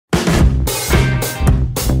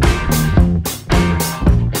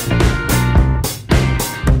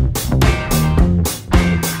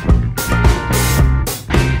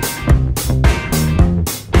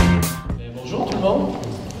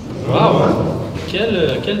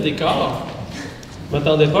quel décor! Je ne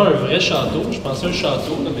m'attendais pas à un vrai château. Je pensais à un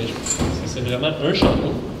château, là, mais c'est vraiment un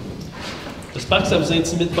château. J'espère que ça ne vous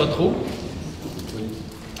intimide pas trop.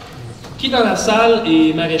 Qui dans la salle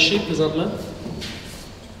est maraîcher présentement?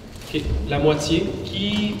 Okay. La moitié.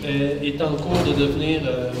 Qui est en cours de devenir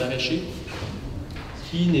maraîcher?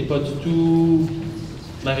 Qui n'est pas du tout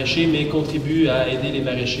maraîcher, mais contribue à aider les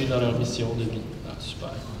maraîchers dans leur mission de vie? Ah,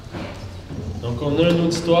 super. Donc, on a un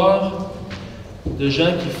auditoire de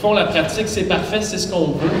gens qui font la pratique. C'est parfait, c'est ce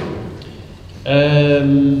qu'on veut.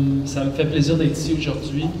 Ça me fait plaisir d'être ici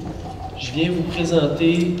aujourd'hui. Je viens vous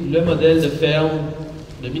présenter le modèle de ferme,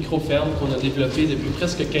 de micro-ferme qu'on a développé depuis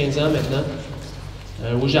presque 15 ans maintenant,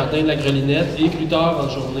 au Jardin de la Grelinette et plus tard en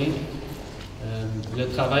journée. Le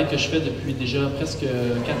travail que je fais depuis déjà presque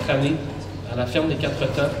 4 années à la ferme des Quatre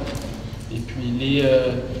Temps. Et puis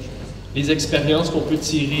les expériences qu'on peut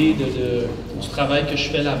tirer du travail que je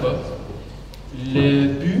fais là-bas. Le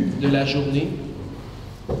but de la journée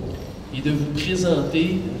est de vous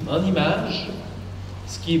présenter en images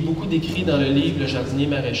ce qui est beaucoup décrit dans le livre Le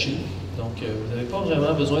jardinier-maraîcher. Donc, vous n'avez pas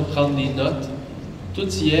vraiment besoin de prendre des notes. Tout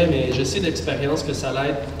y est, mais je sais d'expérience que ça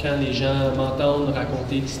l'aide quand les gens m'entendent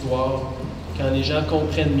raconter l'histoire, quand les gens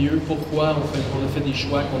comprennent mieux pourquoi on a fait des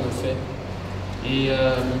choix qu'on a fait. Et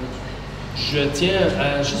je tiens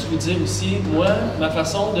à juste vous dire aussi, moi, ma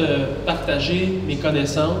façon de partager mes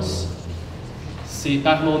connaissances, c'est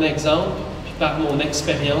par mon exemple, puis par mon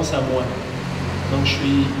expérience à moi. Donc, je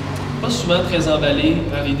suis pas souvent très emballé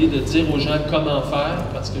par l'idée de dire aux gens comment faire,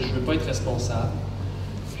 parce que je ne veux pas être responsable.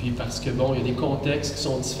 Puis parce que, bon, il y a des contextes qui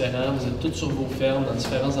sont différents, vous êtes tous sur vos fermes, dans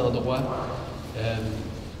différents endroits.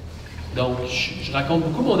 Donc, je raconte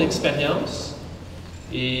beaucoup mon expérience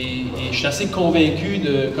et je suis assez convaincu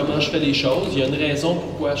de comment je fais les choses. Il y a une raison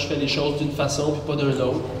pourquoi je fais les choses d'une façon et pas d'une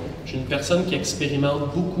autre. Je suis une personne qui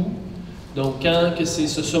expérimente beaucoup. Donc, quand c'est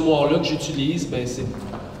ce semoir-là que j'utilise, ben c'est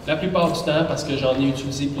la plupart du temps parce que j'en ai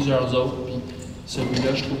utilisé plusieurs autres, puis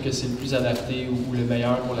celui-là, je trouve que c'est le plus adapté ou le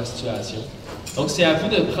meilleur pour la situation. Donc, c'est à vous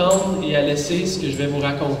de prendre et à laisser ce que je vais vous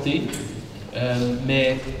raconter,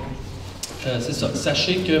 mais c'est ça.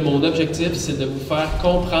 Sachez que mon objectif, c'est de vous faire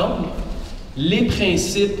comprendre les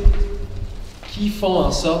principes qui font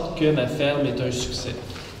en sorte que ma ferme est un succès.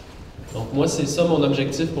 Donc, moi, c'est ça mon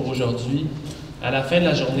objectif pour aujourd'hui. À la fin de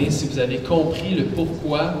la journée, si vous avez compris le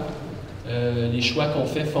pourquoi les choix qu'on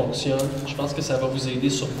fait fonctionnent, je pense que ça va vous aider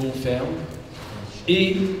sur vos fermes.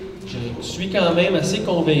 Et je suis quand même assez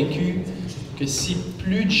convaincu que si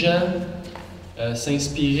plus de gens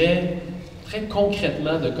s'inspiraient très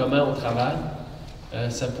concrètement de comment on travaille,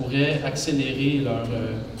 ça pourrait accélérer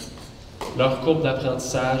leur courbe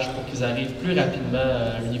d'apprentissage pour qu'ils arrivent plus rapidement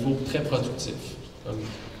à un niveau très productif.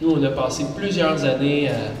 Nous, on a passé plusieurs années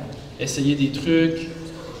à essayer des trucs.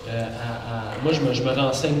 Moi, je me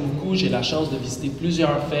renseigne beaucoup. J'ai la chance de visiter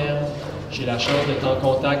plusieurs fermes. J'ai la chance d'être en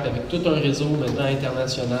contact avec tout un réseau maintenant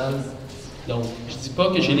international. Donc, je ne dis pas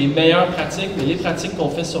que j'ai les meilleures pratiques, mais les pratiques qu'on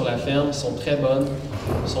fait sur la ferme sont très bonnes.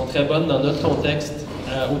 Elles sont très bonnes dans notre contexte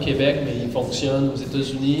au Québec, mais ils fonctionnent aux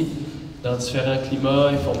États-Unis, dans différents climats.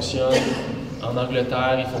 Ils fonctionnent en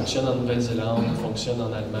Angleterre, ils fonctionnent en Nouvelle-Zélande, ils fonctionnent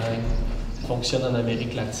en Allemagne, ils fonctionnent en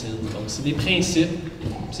Amérique latine. Donc, c'est des principes.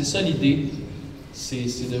 C'est ça l'idée.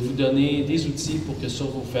 C'est de vous donner des outils pour que sur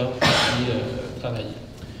vos fermes, vous puissiez travailler.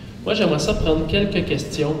 Moi, j'aimerais ça prendre quelques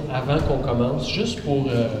questions avant qu'on commence, juste pour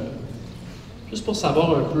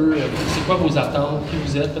savoir un peu c'est quoi vos attentes, qui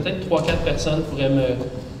vous êtes. Peut-être 3-4 personnes pourraient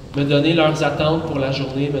me donner leurs attentes pour la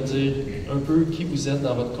journée, me dire un peu qui vous êtes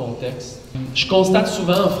dans votre contexte. Je constate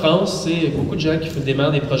souvent en France, c'est beaucoup de gens qui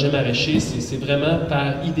démarrent des projets maraîchers, c'est vraiment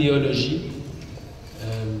par idéologie,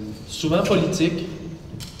 souvent politique.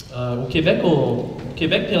 Au Québec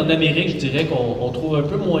et en Amérique, je dirais qu'on trouve un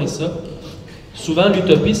peu moins ça. Souvent,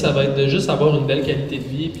 l'utopie, ça va être de juste avoir une belle qualité de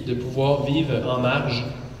vie puis de pouvoir vivre en marge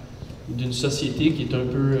d'une société qui est un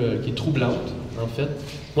peu qui est troublante, en fait.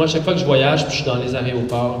 Moi, à chaque fois que je voyage, puis je suis dans les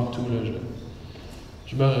aéroports et tout,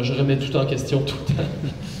 là, je remets tout en question tout le temps.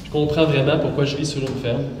 Je comprends vraiment pourquoi je vis sur une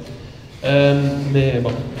ferme. Mais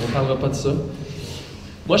bon, on ne parlera pas de ça.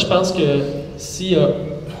 Moi, je pense que s'il y a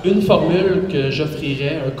une formule que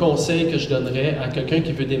j'offrirais, un conseil que je donnerais à quelqu'un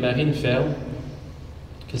qui veut démarrer une ferme,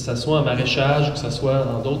 que ce soit en maraîchage ou que ce soit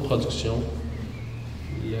dans d'autres productions,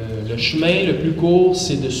 le chemin le plus court,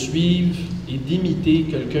 c'est de suivre et d'imiter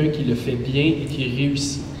quelqu'un qui le fait bien et qui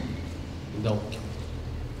réussit. Donc,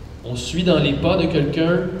 on suit dans les pas de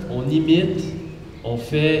quelqu'un, on imite, on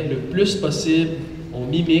fait le plus possible, on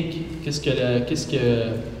mimique qu'est-ce que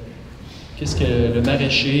le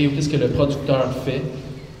maraîcher ou qu'est-ce que le producteur fait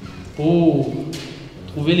pour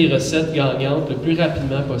trouver les recettes gagnantes le plus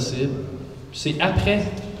rapidement possible C'est après,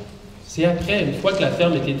 une fois que la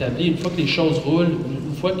ferme est établie, une fois que les choses roulent,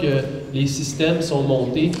 une fois que les systèmes sont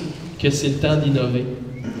montés, que c'est le temps d'innover.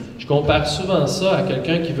 Je compare souvent ça à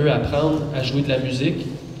quelqu'un qui veut apprendre à jouer de la musique,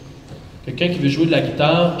 quelqu'un qui veut jouer de la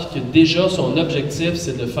guitare, puis que déjà son objectif,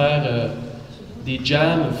 c'est de faire des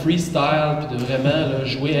jams, freestyle, puis de vraiment là,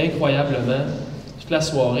 jouer incroyablement toute la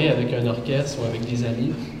soirée avec un orchestre ou avec des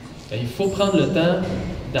amis. Bien, il faut prendre le temps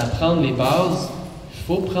d'apprendre les bases, il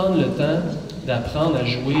faut prendre le temps d'apprendre à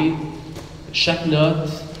jouer chaque note,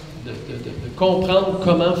 de comprendre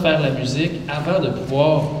comment faire la musique avant de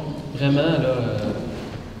pouvoir vraiment là,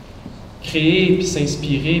 créer, puis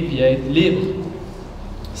s'inspirer, puis être libre.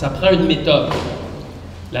 Ça prend une méthode.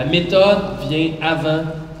 La méthode vient avant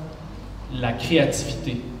la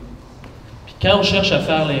créativité. Puis quand on cherche à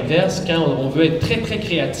faire l'inverse, quand on veut être très, très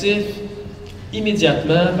créatif,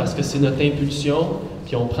 immédiatement, parce que c'est notre impulsion,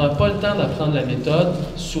 puis on ne prend pas le temps d'apprendre la méthode,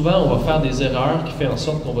 souvent on va faire des erreurs qui font en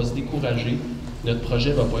sorte qu'on va se décourager. Notre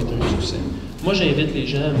projet ne va pas être un succès. Moi, j'invite les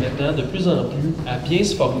gens maintenant de plus en plus à bien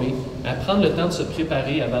se former, à prendre le temps de se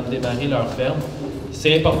préparer avant de démarrer leur ferme.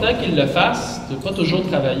 C'est important qu'ils le fassent, de ne pas toujours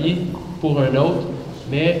travailler pour un autre,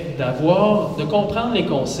 mais de comprendre les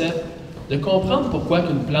concepts, de comprendre pourquoi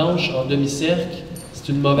qu'une planche en demi-cercle, c'est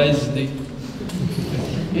une mauvaise idée.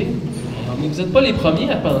 Okay? Vous n'êtes pas les premiers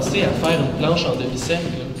à penser à faire une planche en demi-cercle.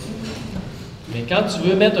 Mais quand tu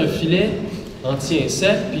veux mettre un filet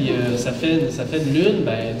anti-insecte, puis ça fait une lune,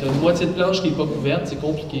 ben, tu as une moitié de planche qui n'est pas couverte, c'est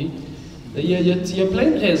compliqué. Il y a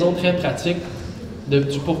plein de raisons très pratiques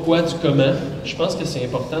du pourquoi, du comment. Je pense que c'est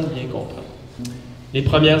important de bien comprendre. Les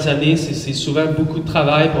premières années, c'est souvent beaucoup de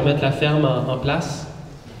travail pour mettre la ferme en place.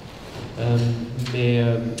 Mais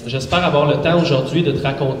j'espère avoir le temps aujourd'hui de te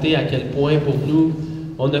raconter à quel point pour nous,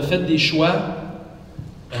 on a fait des choix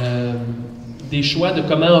de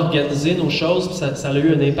comment organiser nos choses. Puis ça a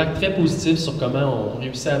eu un impact très positif sur comment on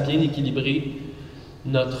réussit à bien équilibrer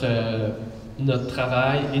notre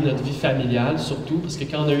travail et notre vie familiale surtout. Parce que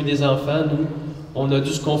quand on a eu des enfants, nous, on a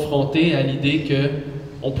dû se confronter à l'idée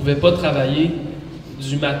qu'on ne pouvait pas travailler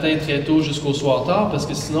du matin très tôt jusqu'au soir tard parce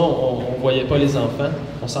que sinon on ne voyait pas les enfants,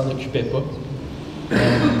 on s'en occupait pas.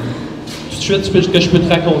 Tout de suite, ce que je peux te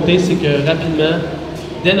raconter, c'est que rapidement,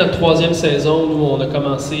 dès notre 3e saison, nous, on a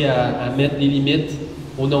commencé à mettre des limites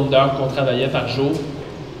au nombre d'heures qu'on travaillait par jour.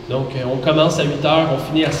 Donc, on commence à 8 heures, on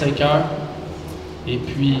finit à 5 heures. Et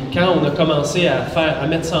puis, quand on a commencé à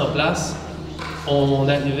mettre ça en place, on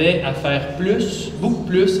arrivait à faire beaucoup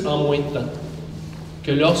plus en moins de temps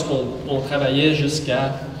que lorsqu'on travaillait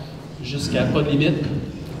jusqu'à pas de limite.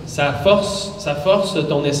 Ça force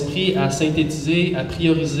ton esprit à synthétiser, à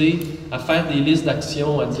prioriser, à faire des listes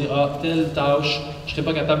d'actions, à dire « Ah, telle tâche, je ne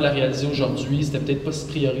serais pas capable de la réaliser aujourd'hui, c'était peut-être pas si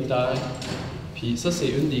prioritaire. » Puis ça, c'est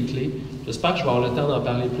une des clés. J'espère que je vais avoir le temps d'en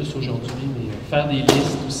parler plus aujourd'hui, mais faire des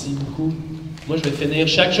listes aussi, beaucoup. Moi, je vais finir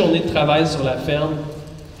chaque journée de travail sur la ferme,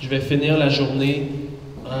 je vais finir la journée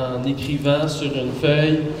en écrivant sur une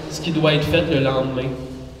feuille ce qui doit être fait le lendemain.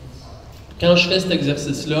 Quand je fais cet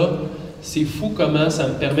exercice-là, c'est fou comment ça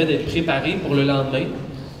me permet d'être préparé pour le lendemain.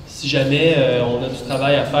 Si jamais on a du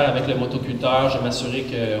travail à faire avec le motoculteur, je vais m'assurer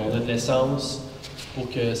qu'on a de l'essence pour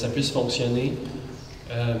que ça puisse fonctionner.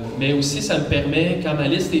 Mais aussi, ça me permet, quand ma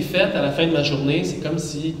liste est faite à la fin de ma journée, c'est comme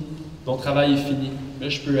si mon travail est fini. Là,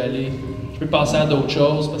 je peux passer à d'autres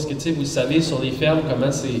choses parce que, tu sais, vous savez, sur les fermes,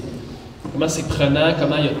 comment c'est prenant,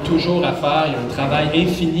 comment il y a toujours à faire, il y a un travail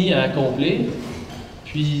infini à accomplir.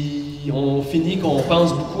 Puis, on finit qu'on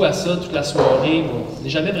pense beaucoup à ça toute la soirée, on n'est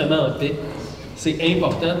jamais vraiment en paix. C'est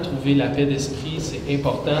important de trouver la paix d'esprit, c'est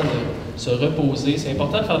important de se reposer, c'est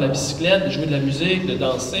important de faire de la bicyclette, de jouer de la musique, de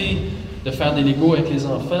danser, de faire des Legos avec les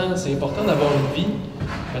enfants. C'est important d'avoir une vie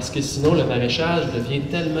parce que sinon le maraîchage devient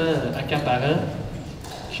tellement accaparant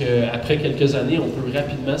qu'après quelques années, on peut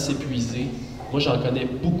rapidement s'épuiser. Moi, j'en connais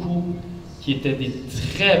beaucoup qui étaient des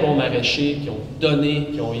très bons maraîchers, qui ont donné,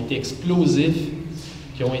 qui ont été explosifs,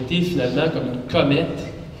 qui ont été finalement comme une comète,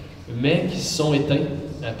 mais qui se sont éteints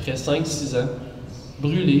après 5-6 ans,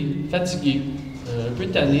 brûlés, fatigués, un peu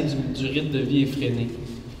tannés du rythme de vie effréné.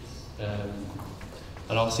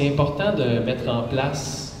 Alors, c'est important de mettre en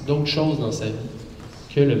place d'autres choses dans sa vie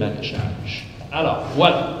que le maraîchage. Alors,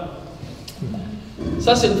 voilà.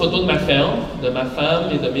 Ça, c'est une photo de ma ferme, de ma femme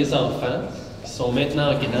et de mes enfants, qui sont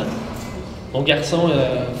maintenant grands. Mon garçon,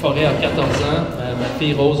 Fortier, a 14 ans, ma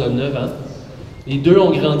fille Rose a 9 ans. Les deux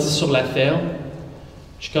ont grandi sur la ferme.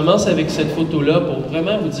 Je commence avec cette photo-là pour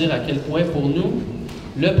vraiment vous dire à quel point, pour nous,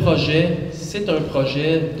 le projet, c'est un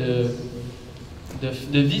projet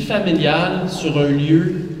de vie familiale sur un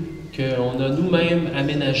lieu qu'on a nous-mêmes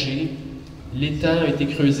aménagé, l'étang a été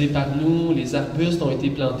creusé par nous, les arbustes ont été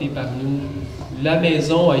plantés par nous, la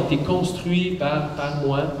maison a été construite par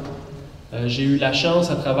moi. J'ai eu la chance,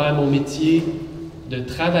 à travers mon métier, de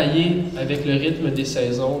travailler avec le rythme des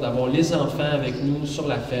saisons, d'avoir les enfants avec nous sur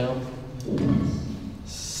la ferme.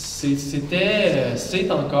 C'était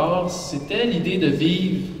l'idée de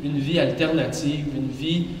vivre une vie alternative, une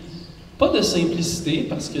vie, pas de simplicité,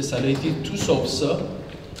 parce que ça a été tout sauf ça,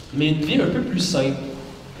 mais une vie un peu plus simple,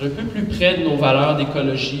 un peu plus près de nos valeurs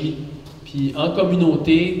d'écologie. Puis en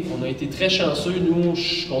communauté, on a été très chanceux. Nous,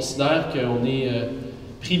 je considère qu'on est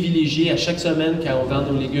privilégiés à chaque semaine quand on vend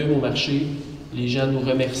nos légumes au marché. Les gens nous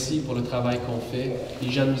remercient pour le travail qu'on fait.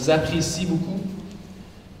 Les gens nous apprécient beaucoup.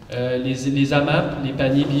 Les AMAP, les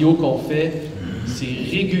paniers bio qu'on fait, c'est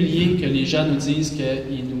régulier que les gens nous disent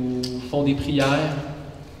qu'ils nous font des prières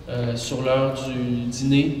sur l'heure du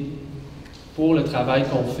dîner pour le travail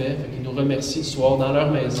qu'on fait. Ils nous remercient le soir dans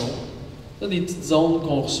leur maison. Il y a des petites zones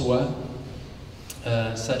qu'on reçoit.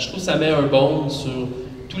 Je trouve que ça met un baume sur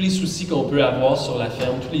tous les soucis qu'on peut avoir sur la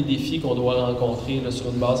ferme, tous les défis qu'on doit rencontrer là, sur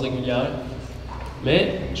une base régulière.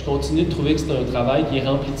 Mais je continue de trouver que c'est un travail qui est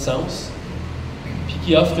rempli de sens, puis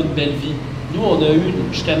qui offre une belle vie. Nous, on a eu,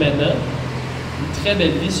 jusqu'à maintenant, une très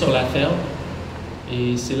belle vie sur la ferme,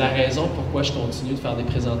 et c'est la raison pourquoi je continue de faire des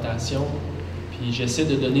présentations, puis j'essaie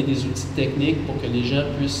de donner des outils techniques pour que les gens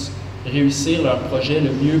puissent réussir leur projet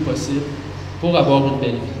le mieux possible pour avoir une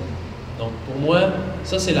belle vie. Donc, pour moi,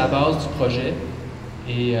 ça, c'est la base du projet,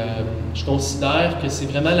 et je considère que c'est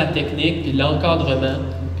vraiment la technique, puis l'encadrement,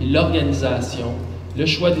 puis l'organisation, le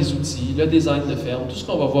choix des outils, le design de ferme, tout ce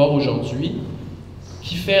qu'on va voir aujourd'hui,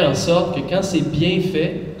 qui fait en sorte que quand c'est bien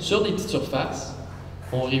fait, sur des petites surfaces,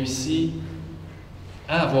 on réussit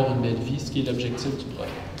à avoir une belle vie, ce qui est l'objectif du projet.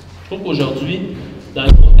 Je trouve qu'aujourd'hui, dans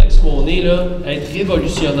le contexte où on est, là, être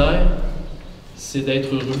révolutionnaire, c'est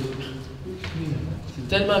d'être heureux. C'est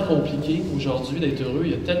tellement compliqué aujourd'hui d'être heureux,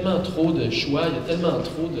 il y a tellement trop de choix, il y a tellement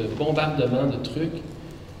trop de bombardements de trucs,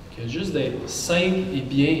 que juste d'être simple et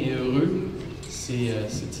bien et heureux,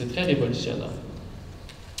 c'est très révolutionnaire.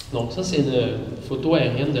 Donc ça, c'est une photo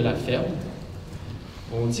aérienne de la ferme.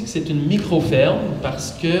 On dit que c'est une micro-ferme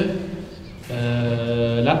parce que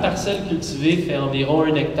la parcelle cultivée fait environ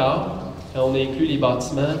 1 hectare, quand on inclut les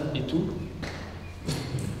bâtiments et tout.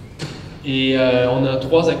 Et on a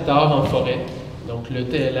 3 hectares en forêt. Donc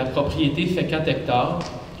la propriété fait 4 hectares.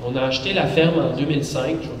 On a acheté la ferme en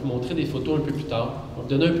 2005. Je vais vous montrer des photos un peu plus tard. On va vous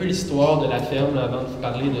donner un peu l'histoire de la ferme là, avant de vous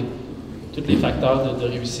parler de tous les facteurs de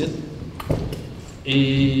réussite.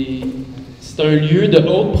 Et c'est un lieu de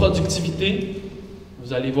haute productivité.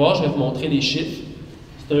 Vous allez voir, je vais vous montrer les chiffres.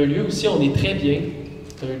 C'est un lieu aussi, on est très bien.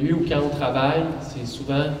 C'est un lieu où quand on travaille, c'est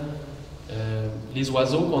souvent les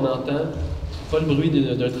oiseaux qu'on entend, pas le bruit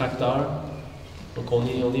d'un tracteur. Donc on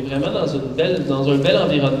est vraiment dans un bel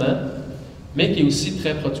environnement, mais qui est aussi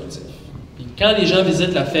très productif. Puis quand les gens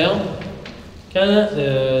visitent la ferme, quand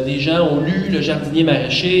des gens ont lu Le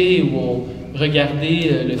Jardinier-maraîcher ou ont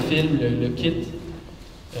regardé le film, le kit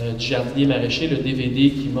du Jardinier-maraîcher, le DVD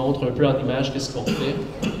qui montre un peu en image qu'est-ce qu'on fait,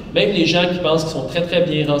 même les gens qui pensent qu'ils sont très très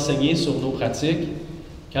bien renseignés sur nos pratiques,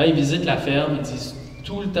 quand ils visitent la ferme, ils disent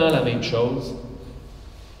tout le temps la même chose.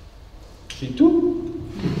 C'est tout.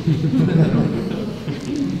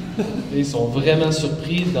 Ils sont vraiment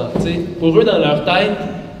surpris. Pour eux, dans leur tête,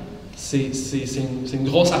 c'est une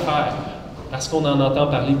grosse affaire. Parce qu'on en entend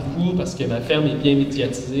parler beaucoup, parce que ma ferme est bien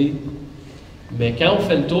médiatisée. Mais quand on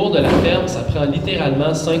fait le tour de la ferme, ça prend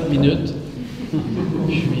littéralement 5 minutes.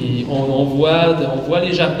 Puis on voit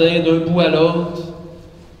les jardins d'un bout à l'autre.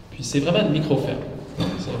 Puis c'est vraiment une micro-ferme.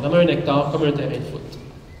 C'est vraiment 1 hectare comme un terrain de foot.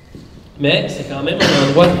 Mais c'est quand même un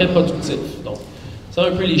endroit très productif. Donc, c'est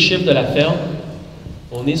un peu les chiffres de la ferme.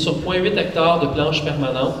 On est sur 0,8 hectares de planches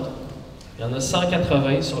permanentes. Il y en a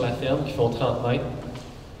 180 sur la ferme qui font 30 mètres.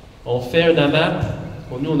 On fait un AMAP.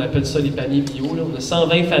 Nous, on appelle ça les paniers bio. Là. On a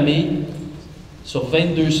 120 familles sur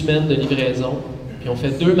 22 semaines de livraison. Puis on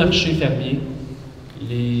fait 2 marchés fermiers,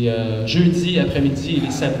 les jeudis après-midi et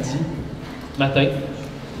les samedis matin,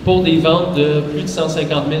 pour des ventes de plus de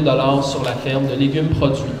 150 000 $ sur la ferme de légumes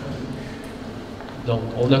produits. Donc,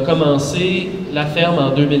 on a commencé la ferme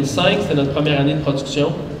en 2005, c'était notre première année de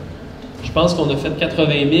production. Je pense qu'on a fait 80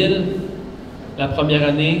 000 la première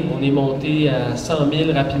année. On est monté à 100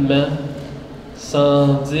 000 rapidement,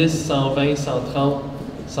 110, 120, 130,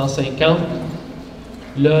 150.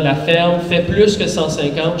 Là, la ferme fait plus que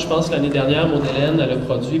 150. Je pense que l'année dernière, mon Hélène, elle a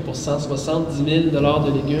produit pour 170 000 $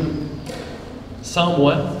 de légumes, sans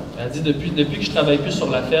moi. Elle a dit, depuis que je ne travaille plus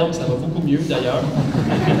sur la ferme, ça va beaucoup mieux d'ailleurs.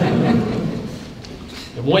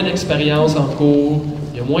 Il y a moins d'expérience en cours,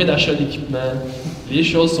 il y a moins d'achat d'équipement, les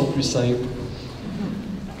choses sont plus simples.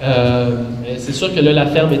 C'est sûr que là, la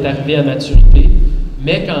ferme est arrivée à maturité,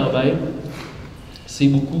 mais quand même, c'est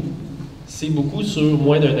beaucoup. C'est beaucoup sur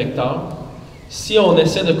moins d'1 hectare. Si on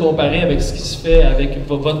essaie de comparer avec ce qui se fait avec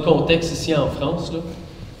votre contexte ici en France, là,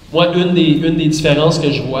 moi, une des différences que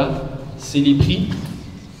je vois, c'est les prix.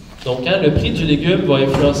 Donc, le prix du légume va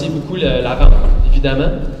influencer beaucoup la vente,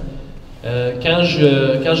 évidemment. Quand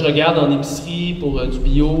je regarde en épicerie pour du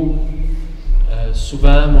bio,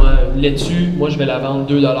 souvent, moi, une laitue, moi, je vais la vendre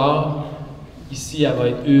 2 $. Ici, elle va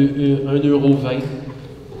être 1,20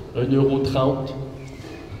 €, 1,30 €.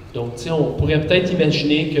 Donc, tu sais, on pourrait peut-être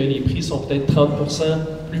imaginer que les prix sont peut-être 30%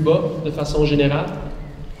 plus bas de façon générale.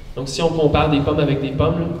 Donc, si on compare des pommes avec des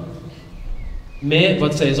pommes, là, mais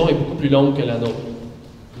votre saison est beaucoup plus longue que la nôtre.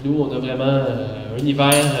 Nous, on a vraiment un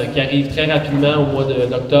hiver qui arrive très rapidement au mois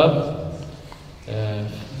d'octobre.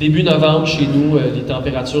 Début novembre, chez nous, les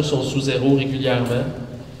températures sont sous zéro régulièrement.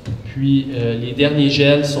 Puis, les derniers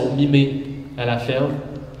gels sont mi-mai à la ferme.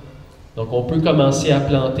 Donc, on peut commencer à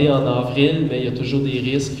planter en avril, mais il y a toujours des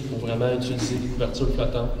risques. Il faut vraiment utiliser des couvertures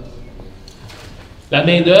flottantes. La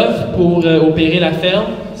main-d'œuvre pour opérer la ferme,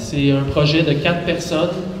 c'est un projet de 4 personnes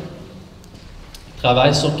qui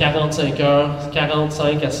travaillent sur 45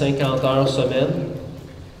 à 50 heures semaine.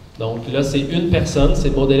 Donc là, c'est une personne,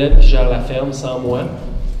 c'est Maud-Hélène qui gère la ferme sans moi.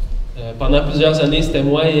 Pendant plusieurs années, c'était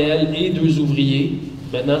moi et elle et 2 ouvriers.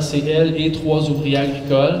 Maintenant, c'est elle et 3 ouvriers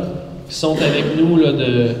agricoles qui sont avec nous là,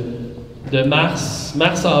 de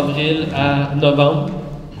mars-avril à novembre.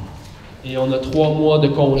 Et on a 3 mois de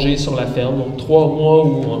congé sur la ferme. Donc 3 mois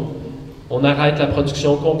où on arrête la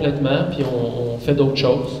production complètement, puis on fait d'autres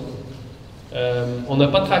choses. On n'a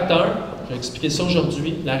pas de tracteur. Je vais expliquer ça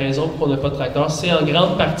aujourd'hui. La raison pour on n'a pas de tracteur, c'est en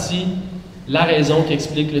grande partie la raison qui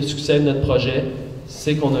explique le succès de notre projet.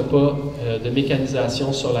 C'est qu'on n'a pas de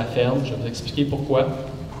mécanisation sur la ferme. Je vais vous expliquer pourquoi.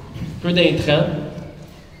 Peu d'intrants.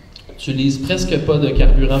 Utilise presque pas de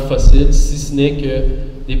carburant fossile, si ce n'est que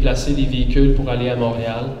déplacer des véhicules pour aller à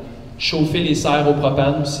Montréal. Chauffer les serres au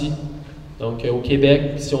propane aussi. Donc, au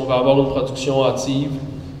Québec, si on veut avoir une production hâtive,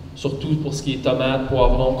 surtout pour ce qui est tomates,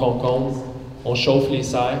 poivrons, concombres, on chauffe les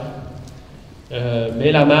serres.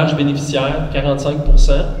 Mais la marge bénéficiaire,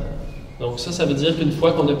 45%. Donc, ça veut dire qu'une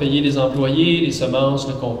fois qu'on a payé les employés, les semences,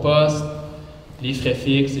 le compost, les frais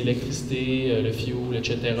fixes, l'électricité, le fioul,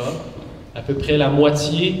 etc., à peu près la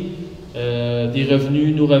moitié des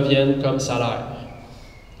revenus nous reviennent comme salaire.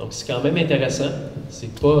 Donc, c'est quand même intéressant.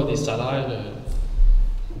 C'est pas des salaires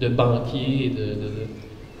de banquiers,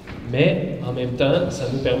 mais en même temps, ça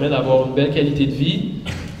nous permet d'avoir une belle qualité de vie.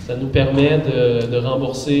 Ça nous permet de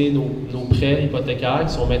rembourser nos prêts hypothécaires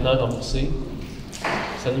qui sont maintenant remboursés.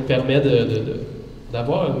 Ça nous permet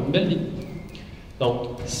d'avoir une belle vie. Donc,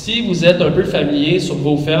 si vous êtes un peu familier sur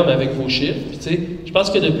vos fermes avec vos chiffres, puis, tu sais, je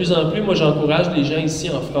pense que de plus en plus, moi, j'encourage les gens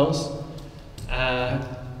ici en France à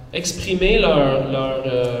exprimer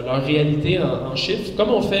leur réalité en chiffres,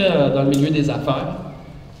 comme on fait dans le milieu des affaires.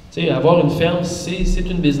 Tu sais, avoir une ferme, c'est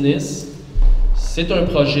une business, c'est un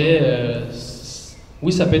projet,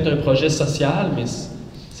 oui, ça peut être un projet social, mais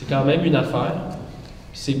c'est quand même une affaire.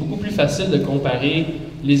 C'est beaucoup plus facile de comparer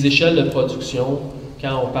les échelles de production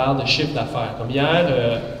quand on parle de chiffre d'affaires. Comme hier,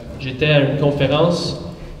 j'étais à une conférence,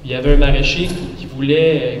 il y avait un maraîcher qui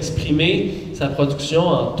voulait exprimer sa production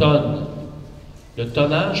en tonnes. Le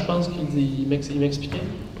tonnage, je pense qu'il m'expliquait.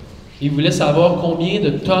 Il voulait savoir combien de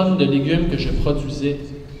tonnes de légumes que je produisais.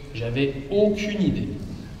 J'avais aucune idée.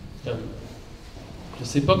 Je ne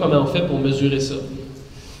sais pas comment on fait pour mesurer ça.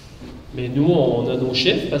 Mais nous, on a nos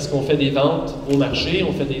chiffres parce qu'on fait des ventes au marché,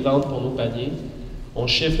 on fait des ventes pour nos paniers. On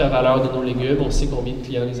chiffre la valeur de nos légumes, on sait combien de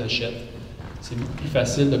clients les achètent. C'est beaucoup plus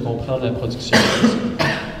facile de comprendre la production.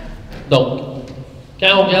 Donc,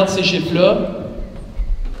 quand on regarde ces chiffres-là,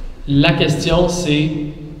 la question c'est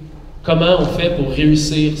comment on fait pour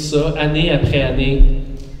réussir ça année après année,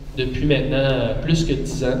 depuis maintenant plus que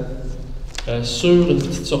 10 ans, sur une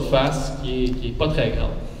petite surface qui est pas très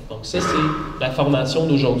grande. Donc ça, c'est la formation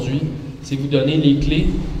d'aujourd'hui. C'est vous donner les clés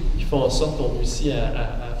qui font en sorte qu'on réussit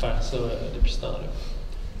à faire ça depuis ce temps-là.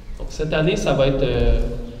 Donc cette année, ça va être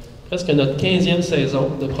presque notre 15e saison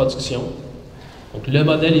de production. Donc le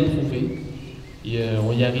modèle est prouvé et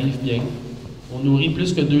on y arrive bien. On nourrit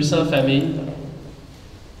plus que 200 familles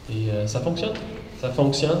et ça fonctionne. Ça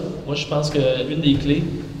fonctionne. Moi, je pense qu'une des clés,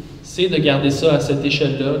 c'est de garder ça à cette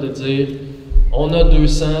échelle-là, de dire on a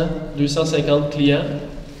 200, 250 clients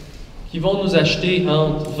qui vont nous acheter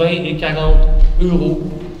entre 20 et 40 euros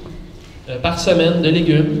par semaine de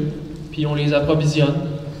légumes, puis on les approvisionne,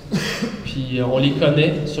 puis on les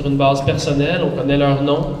connaît sur une base personnelle, on connaît leur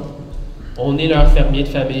nom, on est leur fermier de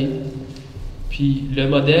famille, Puis le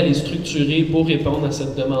modèle est structuré pour répondre à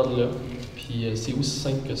cette demande-là. Puis c'est aussi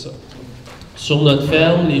simple que ça. Sur notre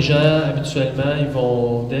ferme, les gens, habituellement, ils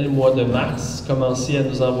vont, dès le mois de mars, commencer à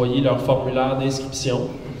nous envoyer leur formulaire d'inscription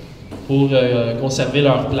pour conserver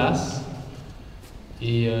leur place.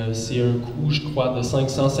 Et c'est un coût, je crois, de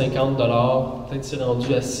 550 $. Peut-être c'est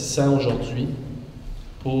rendu à 600 aujourd'hui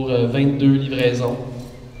pour 22 livraisons.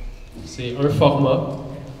 C'est un format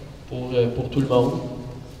pour tout le monde.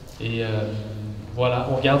 Et voilà,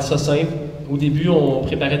 on garde ça simple. Au début, on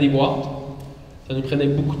préparait des boîtes. Ça nous prenait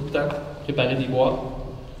beaucoup de temps, préparer des boîtes.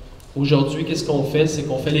 Aujourd'hui, qu'est-ce qu'on fait? C'est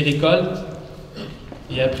qu'on fait les récoltes.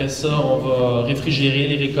 Et après ça, on va réfrigérer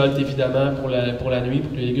les récoltes, évidemment, pour la nuit,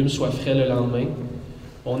 pour que les légumes soient frais le lendemain.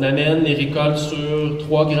 On amène les récoltes sur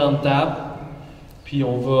 3 grandes tables. Puis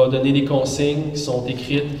on va donner des consignes qui sont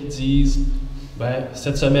écrites, qui disent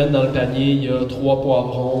cette semaine, dans le panier, il y a 3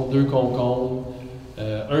 poivrons, 2 concombres,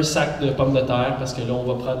 un sac de pommes de terre, parce que là, on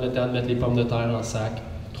va prendre le temps de mettre les pommes de terre en sac,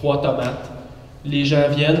 3 tomates. Les gens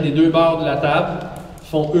viennent des 2 bords de la table,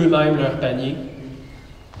 font eux-mêmes leur panier.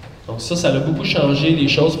 Donc ça a beaucoup changé les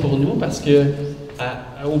choses pour nous, parce que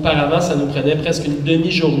auparavant, ça nous prenait presque une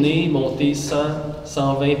demi-journée monter 100,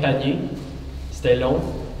 120 paniers. C'était long.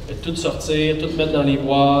 Tout sortir, tout mettre dans les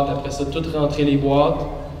boîtes, après ça, tout rentrer les boîtes.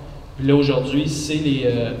 Puis là, aujourd'hui, c'est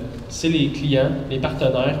les clients, les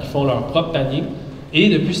partenaires qui font leur propre panier. Et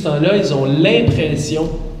depuis ce temps-là, ils ont l'impression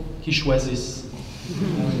qu'ils choisissent.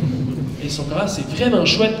 Et ils sont comme, c'est vraiment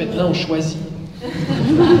chouette, maintenant on choisit.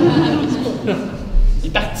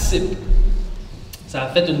 Ils participent. Ça a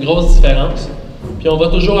fait une grosse différence. Puis on va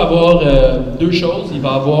toujours avoir 2 choses. Il va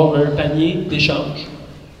y avoir un panier d'échange.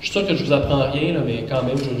 Je suis sûr que je vous apprends rien, là, mais quand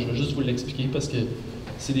même, je vais juste vous l'expliquer parce que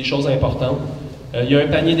c'est des choses importantes. Il y a un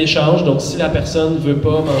panier d'échange, donc si la personne ne veut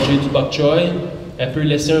pas manger du bok choy, elle peut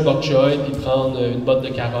laisser un bok choy puis prendre une botte de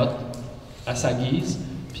carottes à sa guise.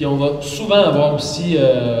 Puis on va souvent avoir aussi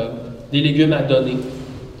des légumes à donner.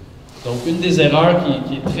 Donc une des erreurs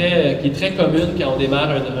qui est très commune quand on démarre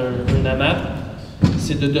un AMAP,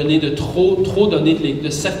 c'est de donner trop donner de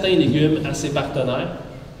certains légumes à ses partenaires.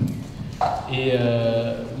 Et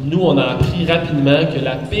nous, on a appris rapidement que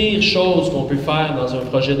la pire chose qu'on peut faire dans un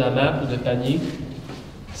projet d'AMAP ou de panier,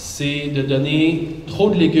 c'est de donner trop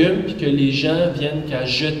de légumes puis que les gens viennent qu'à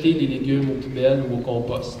jeter les légumes aux poubelles ou au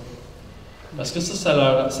compost. Parce que ça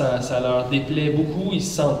leur déplaît beaucoup, ils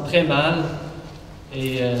se sentent très mal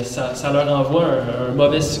et ça leur envoie un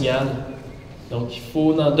mauvais signal. Donc, il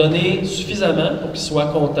faut en donner suffisamment pour qu'ils soient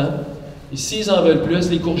contents. Et s'ils en veulent plus,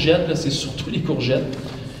 les courgettes, là, c'est surtout les courgettes.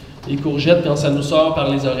 Les courgettes, quand ça nous sort par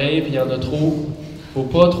les oreilles, puis il y en a trop, il ne faut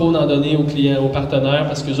pas trop en donner aux clients, aux partenaires,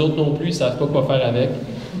 parce qu'eux autres non plus, ils ne savent pas quoi faire avec.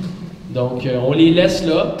 Donc, on les laisse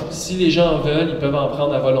là. Si les gens en veulent, ils peuvent en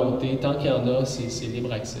prendre à volonté. Tant qu'il y en a, c'est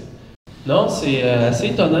libre accès. Non, c'est assez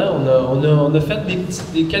étonnant. On a fait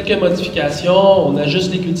quelques modifications, on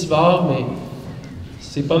ajuste les cultivars, mais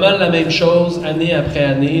c'est pas mal la même chose année après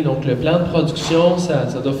année. Donc, le plan de production, ça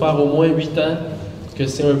doit faire au moins 8 ans que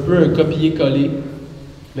c'est un peu un copier-coller.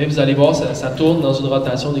 Mais vous allez voir, ça tourne dans une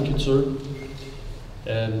rotation des cultures.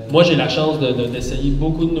 Moi, j'ai la chance d'essayer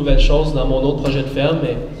beaucoup de nouvelles choses dans mon autre projet de ferme,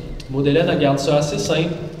 mais Maud Hélène, elle garde ça assez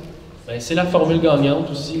simple. C'est la formule gagnante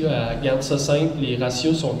aussi, là, elle garde ça simple, les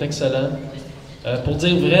ratios sont excellents. Pour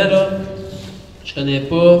dire vrai, là, je connais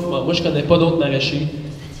pas d'autres maraîchers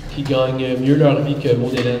qui gagnent mieux leur vie que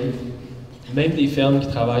Maud Hélène. Même des fermes qui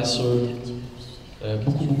travaillent sur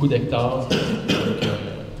beaucoup d'hectares.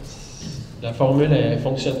 La formule, elle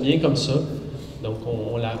fonctionne bien comme ça. Donc,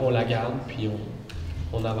 on la garde, puis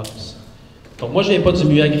on avance. Donc, moi, je ne viens pas du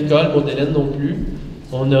milieu agricole, Maud Hélène non plus.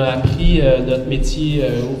 On a appris notre métier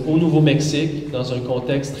au Nouveau-Mexique, dans un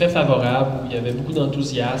contexte très favorable, où il y avait beaucoup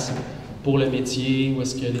d'enthousiasme pour le métier, où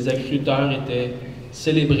est-ce que les agriculteurs étaient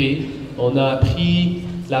célébrés. On a appris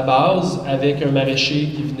la base avec un maraîcher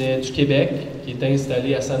qui venait du Québec, qui était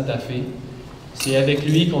installé à Santa Fe. C'est avec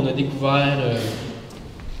lui qu'on a découvert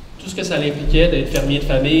tout ce que ça impliquait d'être fermier de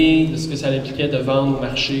famille, tout ce que ça impliquait de vendre au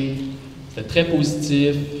marché. C'était très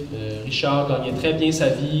positif. Richard gagnait très bien sa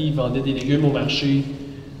vie, il vendait des légumes au marché.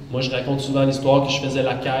 Moi, je raconte souvent l'histoire que je faisais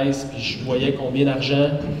la caisse, puis je voyais combien d'argent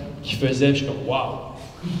qu'il faisait, puis je suis comme « wow! »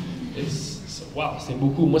 Wow, c'est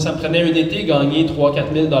beaucoup. Moi, ça me prenait un été gagner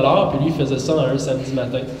 3-4 000 $, puis lui, il faisait ça un samedi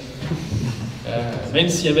matin. Même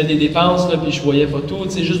s'il y avait des dépenses, là, puis je voyais pas tout,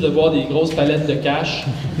 tu sais, juste de voir des grosses palettes de cash,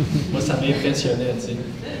 moi, ça m'impressionnait, tu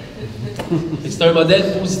sais. C'était un modèle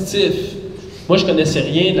positif. Moi, je connaissais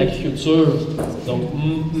rien de l'agriculture. Donc,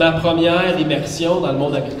 ma première immersion dans le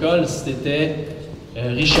monde agricole, c'était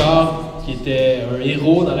Richard, qui était un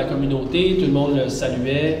héros dans la communauté. Tout le monde le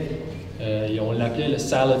saluait. On l'appelait le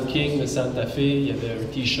Salad King de Santa Fe. Il y avait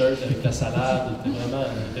un T-shirt avec la salade. Il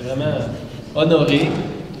était vraiment honoré.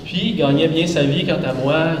 Puis, il gagnait bien sa vie. Quant à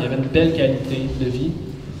moi, il avait une belle qualité de vie.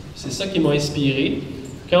 C'est ça qui m'a inspiré.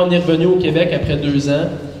 Quand on est revenu au Québec après 2 ans,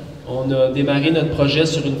 on a démarré notre projet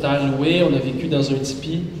sur une terre louée. On a vécu dans un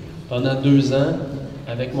tipi pendant 2 ans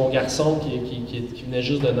avec mon garçon qui venait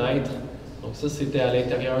juste de naître. Donc ça, c'était à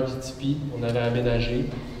l'intérieur du tipi. On avait aménagé.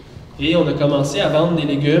 Et on a commencé à vendre des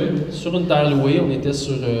légumes sur une terre louée. On était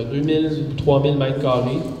sur 2000 ou 3000 mètres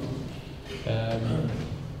carrés.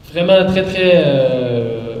 Vraiment très, très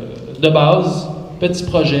de base, petit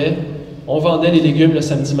projet. On vendait les légumes le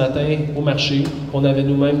samedi matin au marché. On avait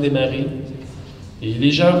nous-mêmes démarré. Et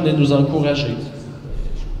les gens venaient nous encourager.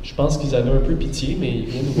 Je pense qu'ils avaient un peu pitié, mais ils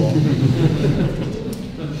venaient nous voir.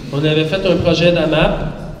 On avait fait un projet d'AMAP.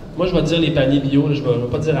 Moi, je vais dire les paniers bio. Je ne vais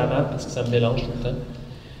pas dire AMAP parce que ça me mélange tout le temps.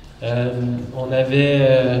 On avait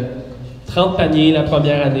 30 paniers la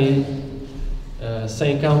première année,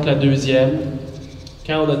 50 la deuxième.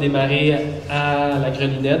 Quand on a démarré à la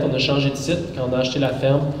Grelinette, on a changé de site. Quand on a acheté la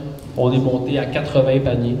ferme, on est monté à 80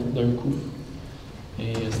 paniers d'un coup.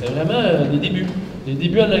 Et c'était vraiment des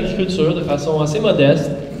débuts en agriculture de façon assez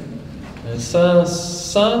modeste,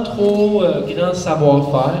 sans trop grand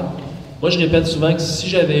savoir-faire. Moi, je répète souvent que si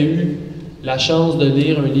j'avais eu la chance de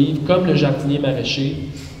lire un livre comme Le jardinier-maraîcher,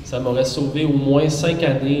 ça m'aurait sauvé au moins 5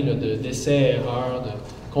 années d'essais et erreurs,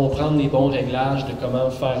 de comprendre les bons réglages, de comment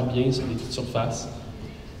faire bien sur les petites surfaces.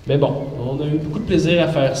 Mais bon, on a eu beaucoup de plaisir à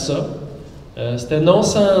faire ça. C'était non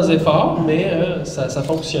sans effort, mais ça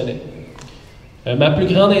fonctionnait. Ma plus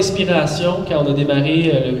grande inspiration quand on a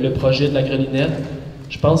démarré le projet de la Grelinette,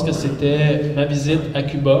 je pense que c'était ma visite à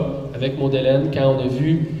Cuba avec Maud Hélène quand on a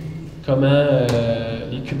vu comment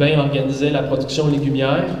les Cubains organisaient la production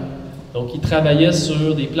légumière. Donc, ils travaillaient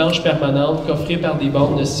sur des planches permanentes coffrées par des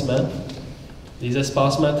bandes de ciment, des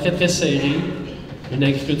espacements très, très serrés, une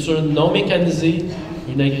agriculture non mécanisée,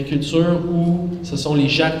 une agriculture où ce sont les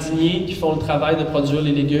jardiniers qui font le travail de produire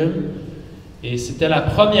les légumes. Et c'était la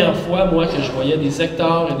première fois, moi, que je voyais des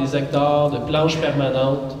hectares et des hectares de planches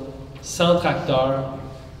permanentes, sans tracteur,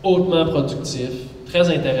 hautement productifs, très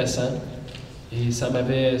intéressant. Et ça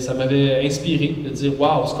m'avait inspiré de dire,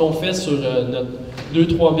 waouh, ce qu'on fait sur notre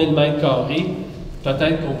 2-3 000 mètres carrés,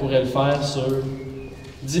 peut-être qu'on pourrait le faire sur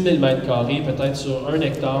 10 000 mètres carrés, peut-être sur 1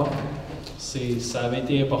 hectare. Ça avait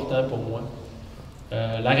été important pour moi.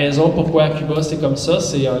 La raison pourquoi à Cuba c'est comme ça,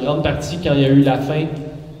 c'est en grande partie quand il y a eu la fin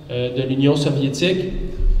de l'Union soviétique,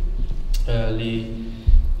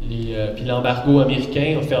 puis l'embargo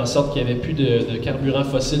américain a fait en sorte qu'il n'y avait plus de carburant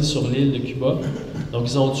fossile sur l'île de Cuba. Donc,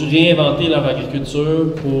 ils ont dû réinventer leur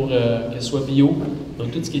agriculture pour qu'elle soit bio.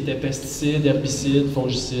 Donc, tout ce qui était pesticides, herbicides,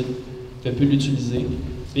 fongicides, on ne peut plus l'utiliser.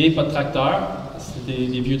 Et pas de tracteurs, c'était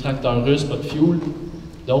des vieux tracteurs russes, pas de fuel.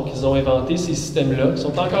 Donc, ils ont inventé ces systèmes-là, qui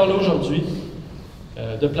sont encore là aujourd'hui,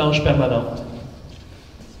 de planches permanentes.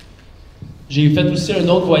 J'ai fait aussi un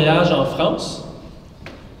autre voyage en France.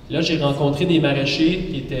 Là, j'ai rencontré des maraîchers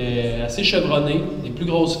qui étaient assez chevronnés, des plus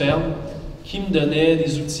grosses fermes, qui me donnaient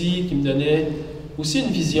des outils, qui me donnaient aussi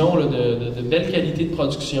une vision là, de belle qualité de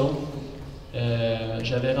production.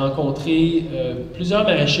 J'avais rencontré plusieurs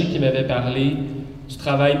maraîchers qui m'avaient parlé du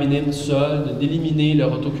travail minime du sol, d'éliminer le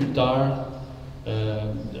rotoculteur,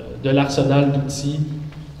 de l'arsenal d'outils.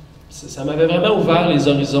 Ça m'avait vraiment ouvert les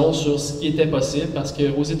horizons sur ce qui était possible parce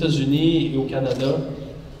qu'aux États-Unis et au Canada,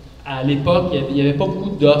 à l'époque, il n'y avait pas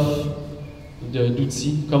beaucoup d'offres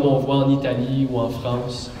d'outils comme on voit en Italie ou en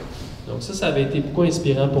France. Donc ça avait été beaucoup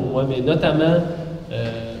inspirant pour moi, mais notamment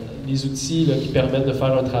les outils là, qui permettent de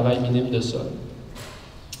faire un travail minime de sol.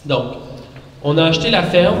 Donc, on a acheté la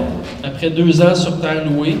ferme après 2 ans sur terre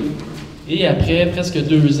louée et après presque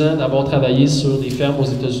 2 ans d'avoir travaillé sur des fermes aux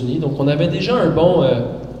États-Unis. Donc, on avait déjà un bon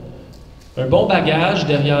bagage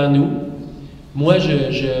derrière nous. Moi,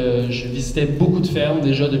 je visitais beaucoup de fermes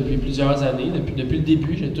déjà depuis plusieurs années. Depuis le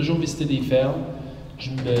début, j'ai toujours visité des fermes.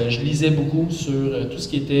 Je lisais beaucoup sur tout ce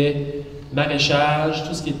qui était maraîchage,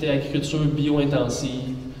 tout ce qui était agriculture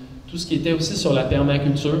bio-intensive, tout ce qui était aussi sur la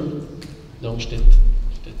permaculture. Donc, j'étais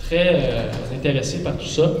très intéressé par tout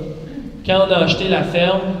ça. Quand on a acheté la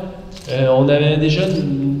ferme, on avait déjà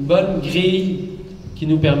une bonne grille qui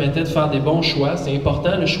nous permettait de faire des bons choix. C'est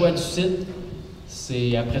important, le choix du site.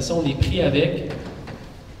 Après ça, on est pris avec.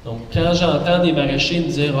 Donc, quand j'entends des maraîchers me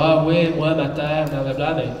dire « Ah ouais, moi, ma terre,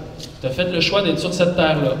 blablabla », bien, tu as fait le choix d'être sur cette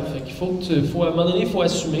terre-là. Fait qu'il à un moment donné, il faut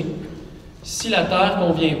assumer. Si la terre ne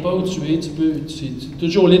convient pas où tu es, tu es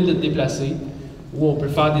toujours libre de te déplacer. Ou on peut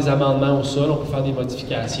faire des amendements au sol, on peut faire des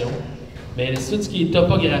modifications. Mais tout ce qui est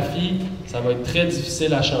topographie, ça va être très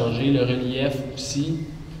difficile à changer. Le relief aussi.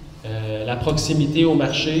 la proximité au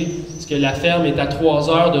marché. Est-ce que la ferme est à 3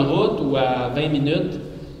 heures de route ou à 20 minutes?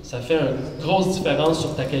 Ça fait une grosse différence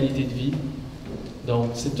sur ta qualité de vie. Donc,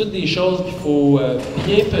 c'est toutes des choses qu'il faut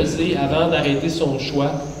bien peser avant d'arrêter son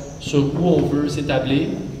choix sur où on veut s'établir,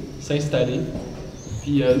 s'installer.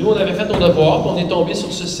 Puis nous, on avait fait nos devoirs, puis on est tombé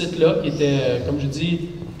sur ce site-là qui était, comme je dis,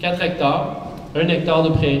 4 hectares, 1 hectare de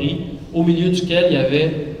prairie, au milieu duquel il y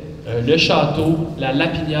avait le château, la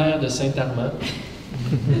lapinière de Saint-Armand,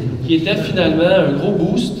 qui était finalement un gros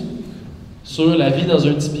boost sur la vie dans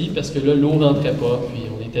un tipi, parce que là, l'eau ne rentrait pas, puis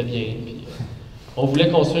on était bien. Puis, on voulait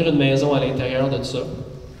construire une maison à l'intérieur de ça.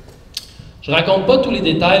 Je ne raconte pas tous les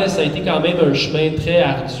détails, là, ça a été quand même un chemin très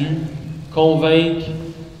ardu. Convaincre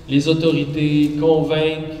les autorités,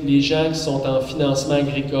 convaincre les gens qui sont en financement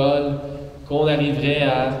agricole, qu'on arriverait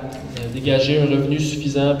à dégager un revenu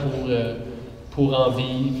suffisant pour en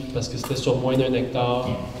vivre, parce que c'était sur moins d'1 hectare.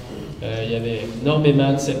 Il y avait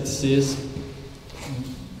énormément de scepticisme.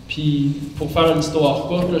 Puis, pour faire une histoire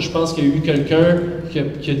courte, là, je pense qu'il y a eu quelqu'un qui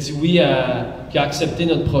a dit oui, qui a accepté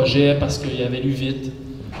notre projet parce qu'il avait lu vite.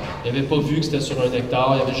 Il n'avait pas vu que c'était sur 1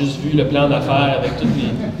 hectare, il avait juste vu le plan d'affaires avec toutes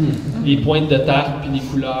les pointes de tarte, puis les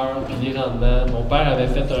couleurs, puis les rendements. Mon père avait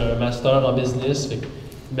fait un master en business, fait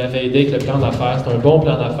il m'avait aidé avec le plan d'affaires. C'était un bon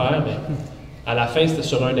plan d'affaires, mais à la fin, c'était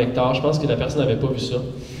sur 1 hectare. Je pense que la personne n'avait pas vu ça.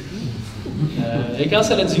 Et quand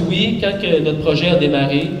ça a dit oui, quand que notre projet a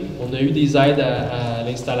démarré, on a eu des aides à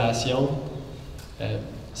l'installation.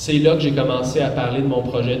 C'est là que j'ai commencé à parler de mon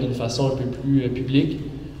projet d'une façon un peu plus publique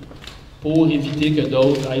pour éviter que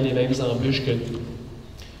d'autres aient les mêmes embûches que nous.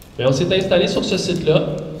 Mais on s'est installé sur ce site-là.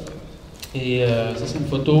 Et ça, c'est une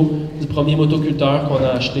photo du premier motoculteur qu'on a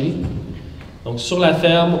acheté. Donc, sur la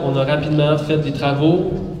ferme, on a rapidement fait des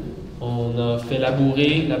travaux. On a fait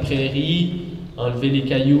labourer la prairie, enlever les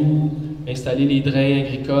cailloux, installer les drains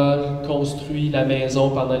agricoles, construit la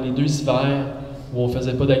maison pendant les 2 hivers où on ne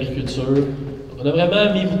faisait pas d'agriculture. On a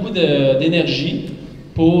vraiment mis beaucoup d'énergie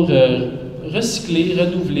pour recycler,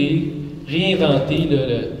 renouveler, réinventer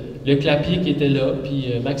le clapier qui était là, puis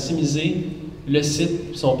maximiser le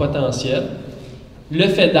site, son potentiel. Le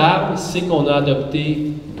fait d'arbre, c'est qu'on a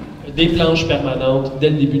adopté des planches permanentes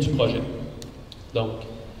dès le début du projet. Donc,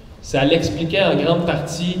 ça l'expliquait en grande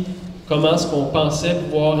partie comment est-ce qu'on pensait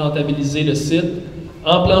pouvoir rentabiliser le site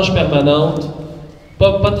en planches permanentes,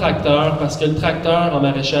 pas de tracteur, parce que le tracteur en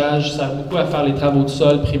maraîchage sert beaucoup à faire les travaux de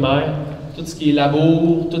sol primaires, tout ce qui est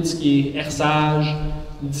labour, tout ce qui est herçage,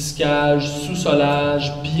 disquage,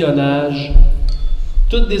 sous-solage, billonnage,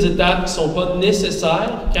 toutes des étapes qui ne sont pas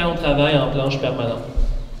nécessaires quand on travaille en planche permanente.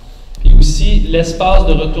 Puis aussi, l'espace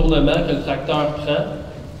de retournement que le tracteur prend,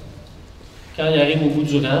 quand il arrive au bout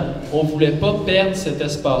du rang, on ne voulait pas perdre cet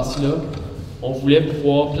espace-là. On voulait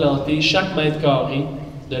pouvoir planter chaque mètre carré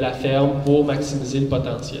de la ferme pour maximiser le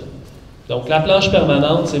potentiel. Donc, la planche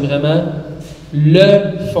permanente, c'est vraiment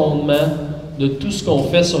le fondement de tout ce qu'on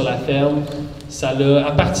fait sur la ferme.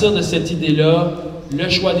 À partir de cette idée-là, le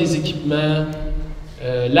choix des équipements,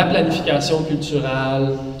 la planification culturelle,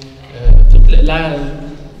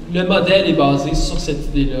 le modèle est basé sur cette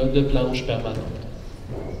idée-là de planche permanente.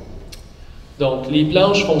 Donc, les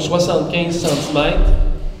planches font 75 cm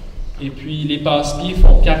et puis les passe-pieds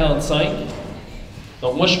font 45.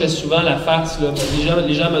 Donc, moi, je fais souvent la farce, là, parce que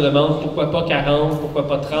les gens me demandent pourquoi pas 40, pourquoi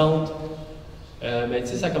pas 30. Mais tu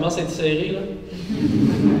sais, ça commence à être serré, là.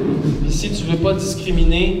 Puis si tu ne veux pas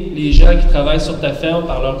discriminer les gens qui travaillent sur ta ferme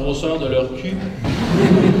par leur grosseur de leur cul,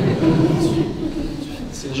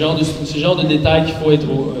 c'est le genre de détail qu'il faut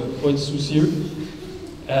être soucieux.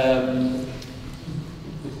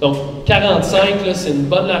 Donc, 45, c'est une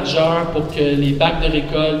bonne largeur pour que les bacs de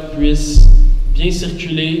récolte puissent bien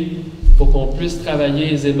circuler, pour qu'on puisse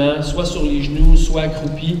travailler aisément, soit sur les genoux, soit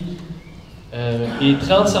accroupi. Et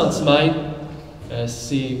 30 cm,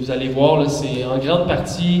 vous allez voir, là, c'est en grande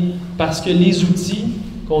partie parce que les outils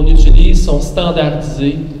qu'on utilise sont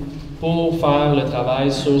standardisés pour faire le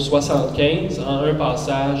travail sur 75 en un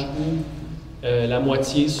passage ou la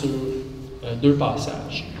moitié sur 2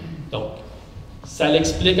 passages. Donc, ça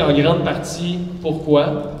l'explique en grande partie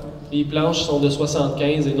pourquoi les planches sont de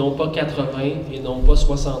 75 et non pas 80 et non pas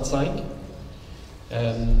 65.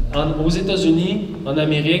 Aux États-Unis, en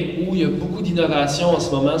Amérique, où il y a beaucoup d'innovations en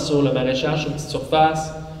ce moment sur le maraîchage sur petite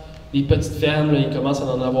surface, les petites fermes, là, ils commencent à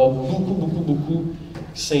en avoir beaucoup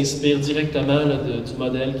qui s'inspirent directement là, du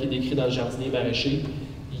modèle qui est décrit dans le jardinier-maraîcher.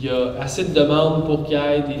 Il y a assez de demandes pour qu'il y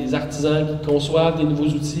ait des artisans qui conçoivent des nouveaux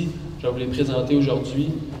outils. Je vais vous les présenter aujourd'hui.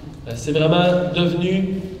 C'est vraiment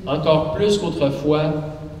devenu, encore plus qu'autrefois,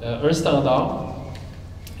 un standard.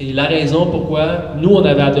 Et la raison pourquoi nous, on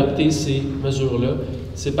avait adopté ces mesures-là,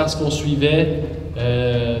 c'est parce qu'on suivait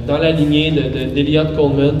dans la lignée d'Eliot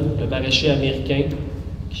Coleman, le maraîcher américain,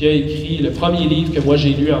 qui a écrit le premier livre que moi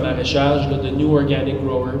j'ai lu en maraîchage, là, The New Organic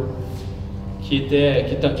Grower, qui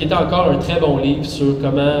était encore un très bon livre sur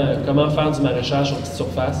comment faire du maraîchage en petite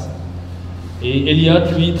surface. Et Eliot,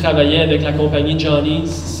 lui, travaillait avec la compagnie Johnny's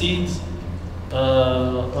Seeds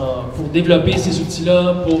pour développer ces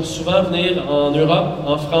outils-là, pour souvent venir en Europe,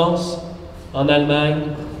 en France, en Allemagne,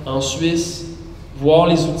 en Suisse, voir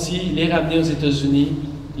les outils, les ramener aux États-Unis,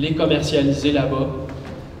 les commercialiser là-bas.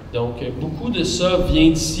 Donc, beaucoup de ça vient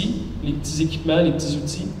d'ici, les petits équipements, les petits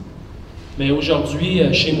outils. Mais aujourd'hui,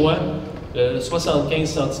 chez moi, 75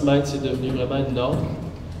 cm, c'est devenu vraiment une norme.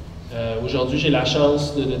 Aujourd'hui, j'ai la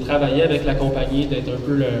chance de travailler avec la compagnie, d'être un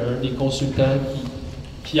peu un des consultants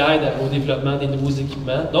qui aide au développement des nouveaux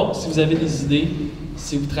équipements. Donc, si vous avez des idées,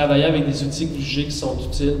 si vous travaillez avec des outils que vous jugez qui sont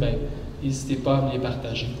utiles, bien, n'hésitez pas à me les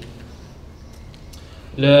partager.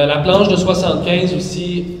 La planche de 75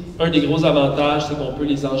 aussi, un des gros avantages, c'est qu'on peut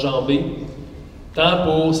les enjamber, tant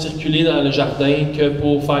pour circuler dans le jardin que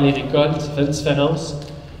pour faire les récoltes, ça fait une différence.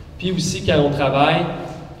 Puis aussi, quand on travaille,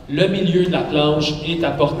 le milieu de la planche est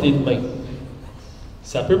à portée de main.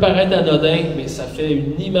 Ça peut paraître anodin, mais ça fait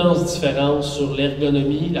une immense différence sur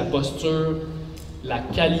l'ergonomie, la posture, la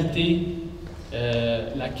qualité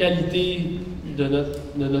de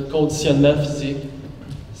notre conditionnement physique.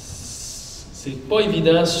 C'est pas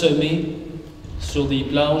évident de semer sur des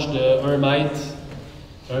planches de 1 mètre,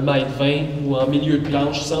 1 mètre 20 ou en milieu de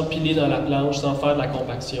planche, sans piler dans la planche, sans faire de la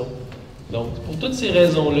compaction. Donc, pour toutes ces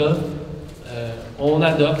raisons-là, on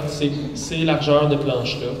adopte ces largeurs de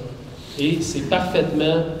planches-là et c'est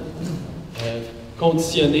parfaitement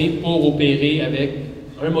conditionné pour opérer avec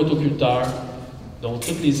un motoculteur. Donc,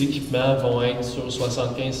 tous les équipements vont être sur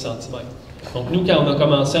 75 cm. Donc, nous, quand on a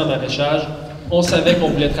commencé en maraîchage, on savait qu'on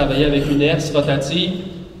voulait travailler avec une herse rotative,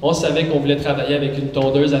 on savait qu'on voulait travailler avec une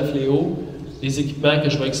tondeuse à fléau, des équipements que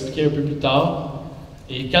je vais expliquer un peu plus tard.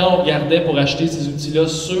 Et quand on regardait pour acheter ces outils-là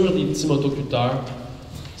sur des petits motoculteurs,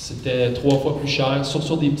 c'était 3 fois plus cher,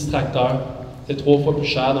 sur des petits tracteurs, c'était 3 fois plus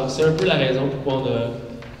cher. Donc, c'est un peu la raison pourquoi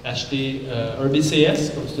on a acheté un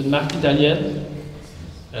BCS, c'est une marque italienne.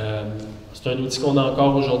 C'est un outil qu'on a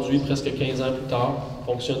encore aujourd'hui, presque 15 ans plus tard,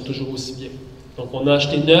 fonctionne toujours aussi bien. Donc, on a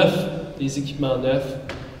acheté des équipements neufs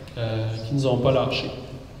qui ne nous ont pas lâchés.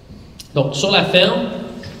 Donc, sur la ferme,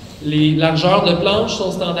 les largeurs de planches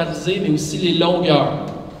sont standardisées, mais aussi les longueurs.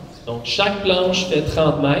 Donc, chaque planche fait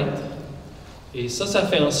 30 mètres. Et ça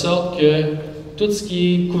fait en sorte que tout ce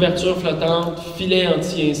qui est couverture flottante, filet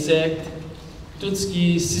anti-insectes, tout ce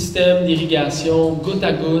qui est système d'irrigation, goutte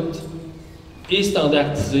à goutte, est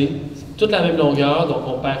standardisé. C'est toute la même longueur, donc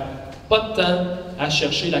on ne perd pas de temps à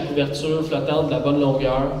chercher la couverture flottante de la bonne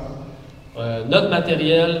longueur. Notre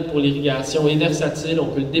matériel pour l'irrigation est versatile, on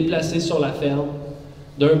peut le déplacer sur la ferme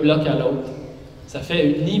d'un bloc à l'autre. Ça fait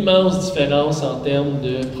une immense différence en termes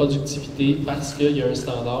de productivité parce qu'il y a un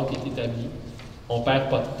standard qui est établi. On ne perd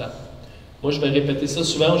pas de temps. Moi, je vais répéter ça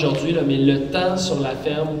souvent aujourd'hui, mais le temps sur la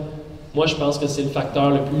ferme, moi, je pense que c'est le facteur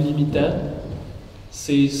le plus limitant.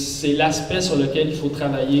 C'est l'aspect sur lequel il faut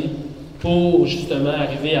travailler pour justement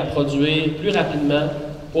arriver à produire plus rapidement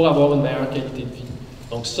pour avoir une meilleure qualité de vie.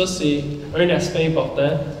 Donc ça, c'est un aspect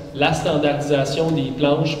important, la standardisation des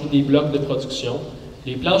planches et des blocs de production.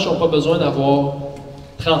 Les planches n'ont pas besoin d'avoir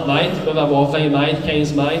 30 mètres, ils peuvent avoir 20 mètres,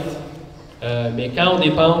 15 mètres, mais quand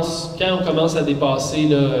on commence à dépasser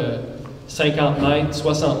là, 50 mètres,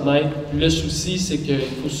 60 mètres, le souci, c'est qu'il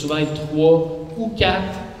faut souvent être 3 ou 4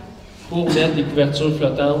 pour mettre des couvertures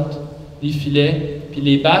flottantes, des filets. Puis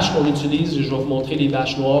les bâches qu'on utilise, je vais vous montrer les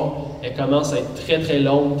bâches noires, elles commencent à être très très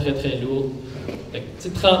longues, très très lourdes. Fait que,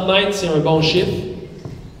 30 mètres, c'est un bon chiffre.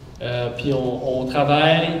 Puis on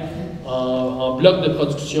travaille en bloc de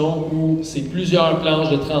production où c'est plusieurs planches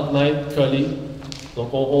de 30 mètres collées.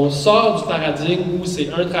 Donc on sort du paradigme où c'est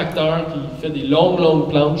un tracteur qui fait des longues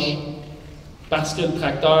planches parce que le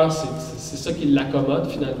tracteur, c'est ça qui l'accommode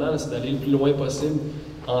finalement, c'est d'aller le plus loin possible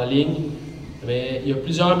en ligne. Mais il y a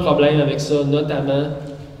plusieurs problèmes avec ça, notamment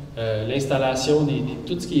l'installation de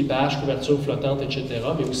tout ce qui est bâche, couverture flottante, etc.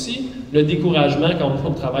 Mais aussi le découragement quand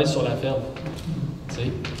on travaille sur la ferme.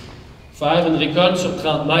 T'sais, faire une récolte sur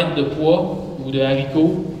 30 mètres de pois ou de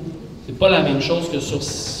haricots, c'est pas la même chose que sur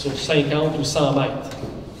 50 ou 100 mètres.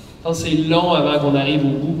 Quand c'est long avant qu'on arrive au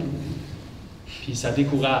bout, puis ça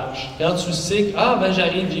décourage. Quand tu sais que,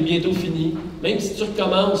 j'arrive, j'ai bientôt fini, même si tu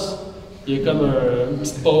recommences, il y a comme une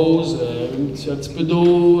petite pause, un petit peu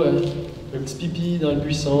d'eau, un petit pipi dans le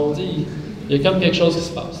buisson, il y a comme quelque chose qui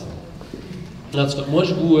se passe. En tout cas, moi,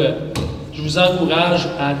 je vous encourage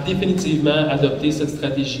à définitivement adopter cette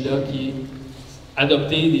stratégie-là qui est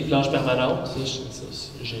adopter des planches permanentes.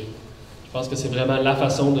 Je pense que c'est vraiment la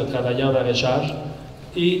façon de travailler en maraîchage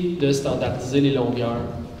et de standardiser les longueurs.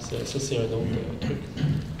 Ça c'est un autre truc.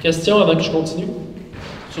 Question avant que je continue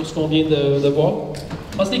sur ce qu'on vient de voir?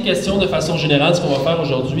 Je pense que les questions, de façon générale, ce qu'on va faire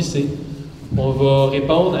aujourd'hui, c'est on va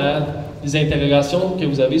répondre à des interrogations que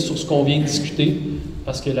vous avez sur ce qu'on vient de discuter,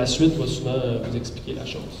 parce que la suite va souvent vous expliquer la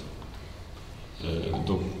chose.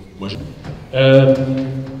 Donc, moi,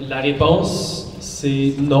 la réponse,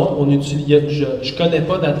 c'est non. On utilise, je ne connais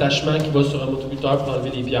pas d'attachement qui va sur un motoculteur pour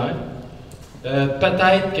enlever les pierres.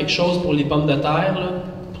 Peut-être quelque chose pour les pommes de terre, là,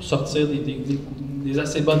 pour sortir des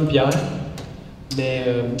assez bonnes pierres. Mais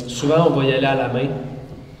souvent, on va y aller à la main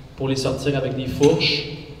pour les sortir avec des fourches.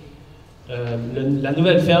 La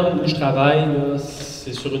nouvelle ferme où je travaille,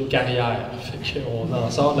 c'est sur une carrière. Fait qu'on en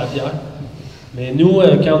sort de la pierre. Mais nous,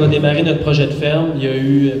 quand on a démarré notre projet de ferme, il y a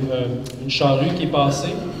eu une charrue qui est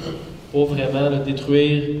passée pour vraiment là,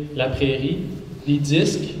 détruire la prairie, des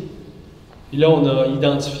disques. Puis là, on a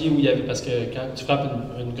identifié où il y avait, parce que quand tu frappes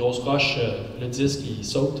une grosse roche, le disque, il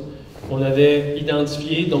saute. On avait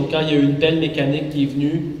identifié, donc quand il y a eu une pelle mécanique qui est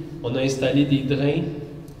venue, on a installé des drains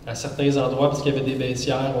à certains endroits parce qu'il y avait des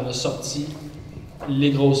baissières. On a sorti les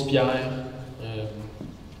grosses pierres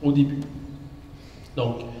au début.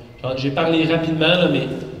 Donc, j'ai parlé rapidement, là, mais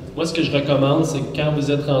moi, ce que je recommande, c'est que quand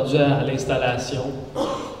vous êtes rendu à l'installation,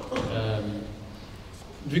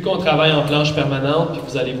 vu qu'on travaille en planche permanente, puis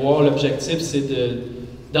vous allez voir, l'objectif, c'est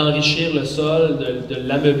d'enrichir le sol, de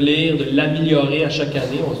l'ameublir, de l'améliorer à chaque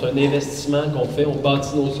année. C'est un investissement qu'on fait, on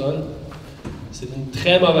bâtit nos sols. C'est une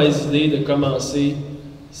très mauvaise idée de commencer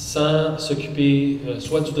sans s'occuper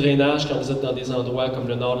soit du drainage quand vous êtes dans des endroits comme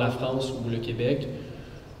le nord de la France ou le Québec,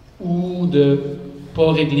 ou de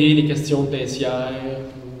pas régler les questions de baissière.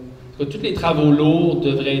 Tous les travaux lourds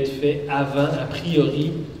devraient être faits avant, a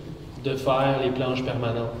priori, de faire les planches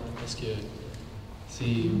permanentes. Parce que c'est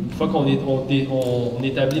une fois qu'on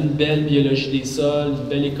établit une belle biologie des sols, une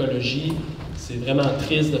belle écologie, c'est vraiment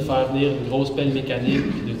triste de faire venir une grosse pelle mécanique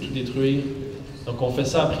et de tout détruire. Donc on fait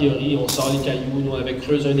ça a priori, on sort les cailloux, nous avec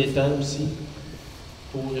creuse un étang aussi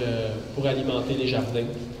pour alimenter les jardins.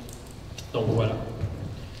 Donc voilà.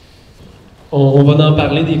 On va en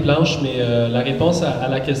parler des planches, mais la réponse à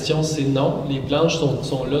la question c'est non. Les planches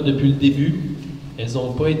sont là depuis le début. Elles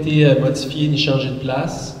n'ont pas été modifiées ni changées de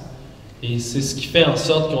place. Et c'est ce qui fait en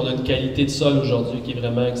sorte qu'on a une qualité de sol aujourd'hui qui est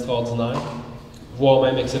vraiment extraordinaire, voire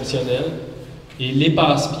même exceptionnelle. Et les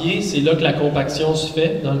passe-pieds, c'est là que la compaction se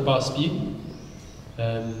fait, dans le passe-pied.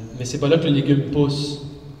 Mais c'est pas là que le légume pousse.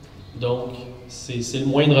 Donc, c'est le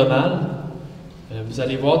moindre mal. Vous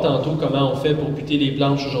allez voir tantôt comment on fait pour buter les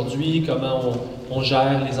planches aujourd'hui, comment on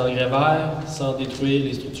gère les engrais verts sans détruire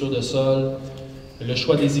les structures de sol. Le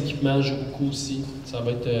choix des équipements joue beaucoup aussi. Ça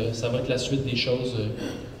va être la suite des choses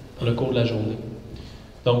pour le cours de la journée.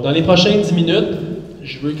 Donc, dans les prochaines 10 minutes,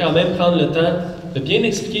 je veux quand même prendre le temps de bien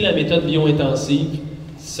expliquer la méthode bio-intensive.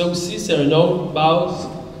 Ça aussi, c'est une autre base.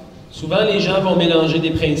 Souvent, les gens vont mélanger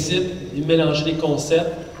des principes, mélanger des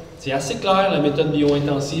concepts. C'est assez clair, la méthode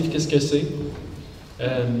bio-intensive, qu'est-ce que c'est.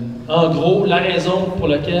 En gros, la raison pour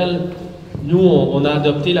laquelle nous, on a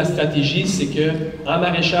adopté la stratégie, c'est qu'en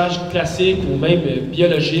maraîchage classique ou même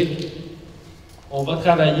biologique, on va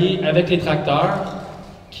travailler avec les tracteurs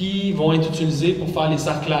qui vont être utilisés pour faire les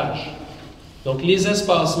sarclages. Donc, les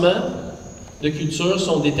espacements de culture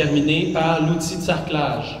sont déterminés par l'outil de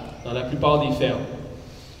sarclage dans la plupart des fermes.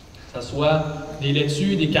 Que ce soit des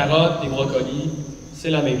laitues, des carottes, des brocolis, c'est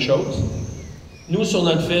la même chose. Nous, sur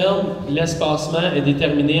notre ferme, l'espacement est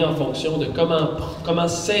déterminé en fonction de comment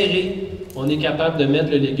serré on est capable de mettre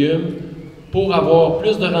le légume pour avoir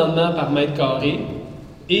plus de rendement par mètre carré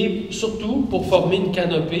et surtout pour former une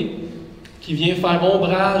canopée qui vient faire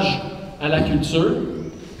ombrage à la culture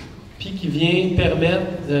puis qui vient permettre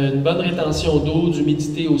une bonne rétention d'eau,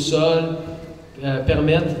 d'humidité au sol,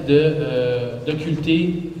 permettre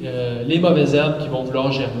d'occulter les mauvaises herbes qui vont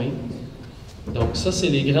vouloir germer. Donc ça, c'est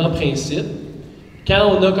les grands principes.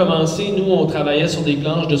 Quand on a commencé, nous, on travaillait sur des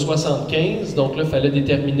planches de 75, donc là, il fallait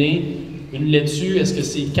déterminer une laitue, est-ce que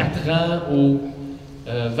c'est 4 rangs au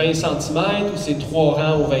 20 cm ou c'est 3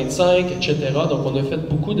 rangs au 25, etc. Donc, on a fait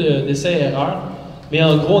beaucoup d'essais-erreurs. Mais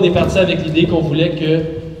en gros, on est parti avec l'idée qu'on voulait que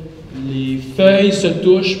les feuilles se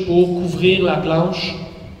touchent pour couvrir la planche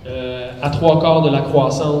à 3/4 de la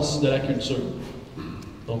croissance de la culture.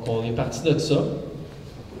 Donc, on est parti de ça.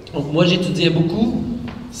 Donc, moi, j'étudiais beaucoup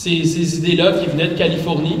ces idées-là qui venaient de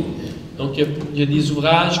Californie. Donc, il y a des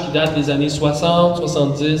ouvrages qui datent des années 60,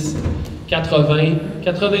 70, 80,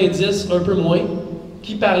 90, un peu moins,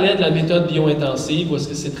 qui parlaient de la méthode bio-intensive, où est-ce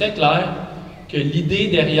que c'est très clair que l'idée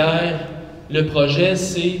derrière le projet,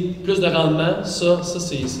 c'est plus de rendement, ça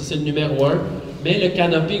c'est le numéro 1, mais le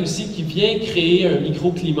canopé aussi qui vient créer un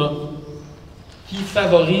microclimat qui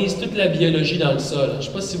favorise toute la biologie dans le sol. Je ne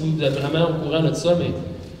sais pas si vous êtes vraiment au courant de ça, mais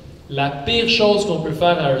la pire chose qu'on peut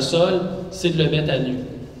faire à un sol, c'est de le mettre à nu.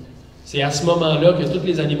 C'est à ce moment-là que tous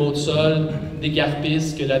les animaux de sol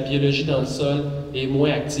dégarpissent, que la biologie dans le sol est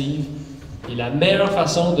moins active. Et la meilleure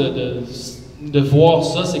façon de voir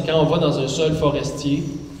ça, c'est quand on va dans un sol forestier.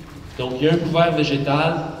 Donc, il y a un couvert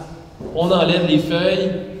végétal, on enlève les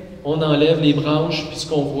feuilles, on enlève les branches, puis ce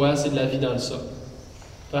qu'on voit, c'est de la vie dans le sol.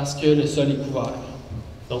 Parce que le sol est couvert.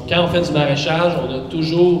 Donc, quand on fait du maraîchage, on a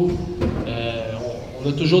toujours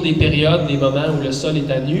des périodes, des moments où le sol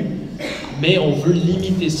est à nu, mais on veut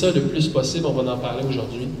limiter ça le plus possible, on va en parler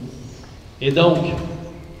aujourd'hui. Et donc,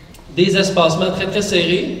 des espacements très très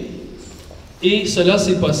serrés, et cela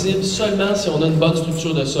c'est possible seulement si on a une bonne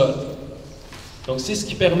structure de sol. Donc, c'est ce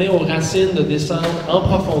qui permet aux racines de descendre en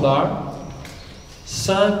profondeur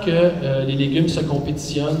sans que les légumes se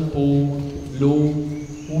compétitionnent pour l'eau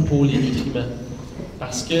ou pour les nutriments.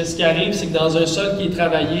 Parce que ce qui arrive, c'est que dans un sol qui est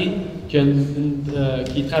travaillé,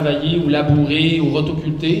 ou labouré ou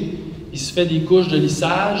rotoculté, il se fait des couches de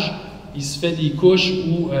lissage, il se fait des couches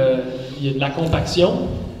où il y a de la compaction.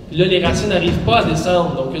 Puis là, les racines n'arrivent pas à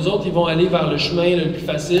descendre. Donc, eux autres, ils vont aller vers le chemin le plus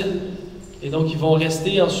facile. Et donc, ils vont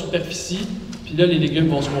rester en superficie. Puis là, les légumes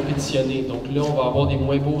vont se compétitionner. Donc là, on va avoir des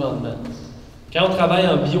moins beaux rendements. Quand on travaille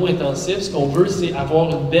en bio-intensif, ce qu'on veut, c'est avoir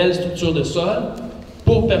une belle structure de sol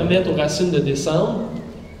pour permettre aux racines de descendre.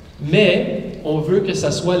 Mais on veut que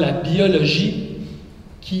ce soit la biologie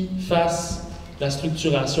qui fasse la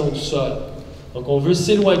structuration du sol. Donc, on veut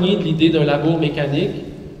s'éloigner de l'idée d'un labour mécanique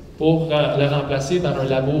pour le remplacer par un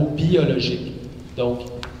labour biologique. Donc,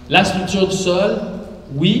 la structure du sol,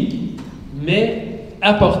 oui, mais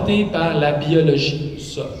apportée par la biologie du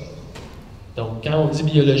sol. Donc, quand on dit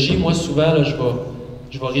biologie, moi, souvent, là,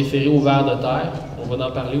 je vais référer au vers de terre. On va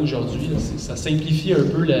en parler aujourd'hui. Ça simplifie un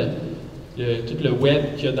peu tout le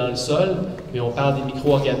web qu'il y a dans le sol, mais on parle des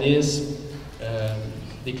micro-organismes,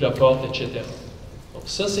 des cloportes, etc. Donc,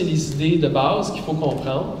 ça, c'est les idées de base qu'il faut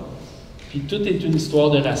comprendre. Puis, tout est une histoire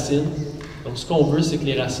de racines. Donc, ce qu'on veut, c'est que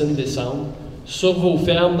les racines descendent sur vos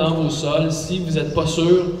fermes, dans vos sols. Si vous n'êtes pas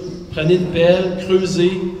sûr, prenez une pelle,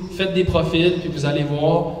 creusez, faites des profils, puis vous allez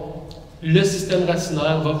voir, le système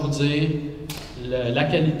racinaire va vous dire la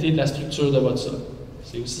qualité de la structure de votre sol.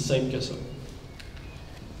 C'est aussi simple que ça.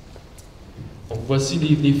 Donc, voici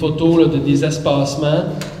des photos là, des espacements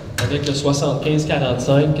avec le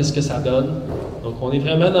 75-45, qu'est-ce que ça donne. Donc, on est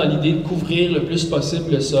vraiment dans l'idée de couvrir le plus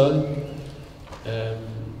possible le sol.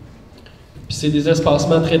 Puis, c'est des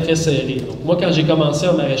espacements très, très serrés. Donc, moi, quand j'ai commencé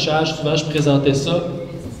en maraîchage, souvent, je présentais ça,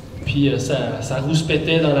 puis ça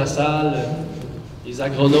rouspétait dans la salle. Les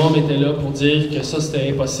agronomes étaient là pour dire que ça, c'était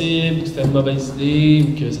impossible, que c'était une mauvaise idée,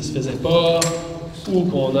 ou que ça se faisait pas, ou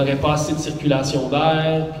qu'on n'aurait pas assez de circulation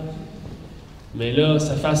d'air. Mais là,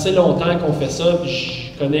 ça fait assez longtemps qu'on fait ça, puis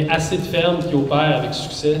je connais assez de fermes qui opèrent avec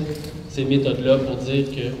succès ces méthodes-là pour dire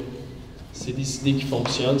que c'est des idées qui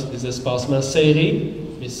fonctionnent, c'est des espacements serrés,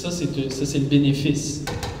 mais ça, c'est le bénéfice.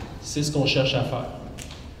 C'est ce qu'on cherche à faire.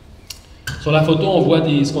 Sur la photo, on voit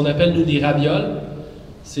ce qu'on appelle, nous, des ravioles.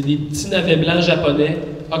 C'est des petits navets blancs japonais.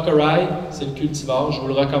 Hakurai, c'est le cultivar, je vous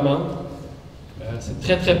le recommande. C'est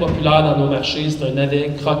très, très populaire dans nos marchés. C'est un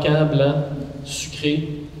navet croquant, blanc, sucré.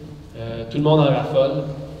 Tout le monde en raffole.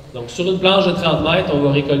 Donc, sur une planche de 30 mètres, on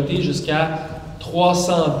va récolter jusqu'à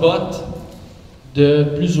 300 bottes de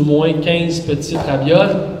plus ou moins 15 petites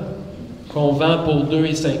ravioles qu'on vend pour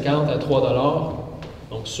 2,50 à 3 $.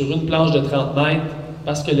 Donc, sur une planche de 30 mètres,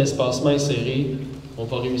 parce que l'espacement est serré, on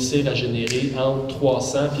va réussir à générer entre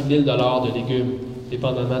 300 et 1000 $ de légumes,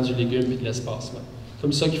 dépendamment du légume et de l'espacement. C'est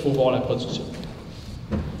comme ça qu'il faut voir la production.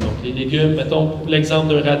 Donc, les légumes, mettons, pour l'exemple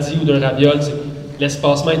d'un radis ou d'un raviole,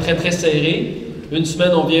 l'espacement est très, très serré. Une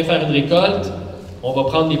semaine, on vient faire une récolte, on va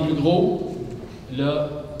prendre les plus gros. Là,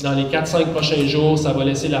 dans les 4-5 prochains jours, ça va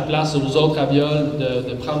laisser la place aux autres ravioles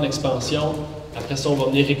de prendre l'expansion. Après ça, on va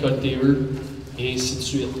venir récolter eux, et ainsi de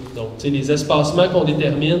suite. Donc, tu sais, les espacements qu'on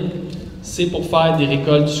détermine, c'est pour faire des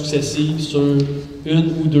récoltes successives sur 1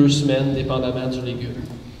 ou 2 semaines, dépendamment du légume.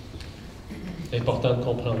 C'est important de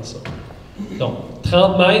comprendre ça. Donc,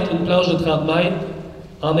 30 mètres, une planche de 30 mètres,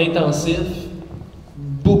 en intensif,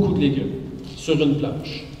 beaucoup de légumes sur une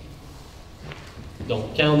planche. Donc,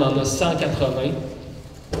 quand on en a 180,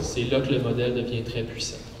 c'est là que le modèle devient très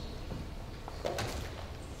puissant.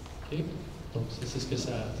 Okay? Donc, c'est ce que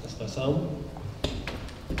ça se ressemble.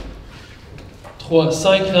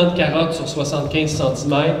 5 rangs de carottes sur 75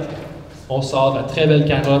 cm. On sort de la très belle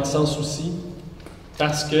carotte sans souci.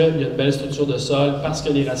 parce qu'il y a une belle structure de sol, parce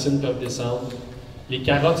que les racines peuvent descendre. Les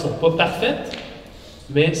carottes ne sont pas parfaites,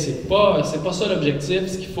 mais c'est pas ça l'objectif.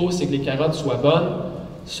 Ce qu'il faut, c'est que les carottes soient bonnes,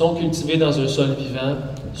 sont cultivées dans un sol vivant,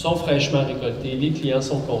 sont fraîchement récoltées, les clients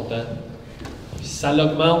sont contents. Puis ça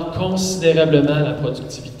augmente considérablement la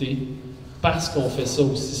productivité parce qu'on fait ça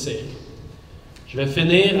aussi sérieux. Je vais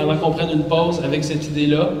finir, avant qu'on prenne une pause, avec cette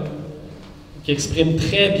idée-là qui exprime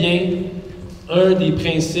très bien un des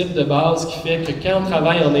principes de base qui fait que quand on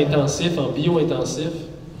travaille en intensif, en bio-intensif,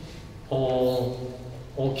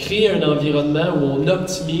 on crée un environnement où on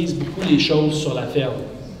optimise beaucoup les choses sur la ferme.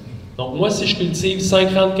 Donc moi, si je cultive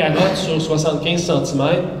 50 carottes sur 75 cm,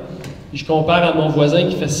 et je compare à mon voisin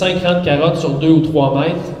qui fait 50 carottes sur 2 ou 3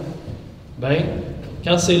 mètres, bien,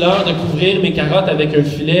 quand c'est l'heure de couvrir mes carottes avec un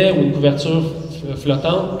filet ou une couverture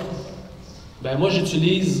flottante, bien moi,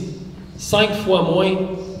 j'utilise 5 fois moins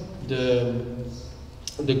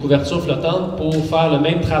de couverture flottante pour faire le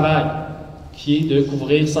même travail, qui est de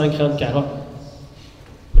couvrir 50 carottes.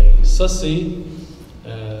 Bien, ça, c'est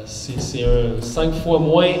 5 fois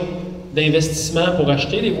moins d'investissement pour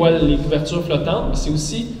acheter les couvertures flottantes, mais c'est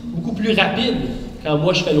aussi beaucoup plus rapide quand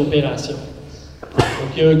moi je fais l'opération. Donc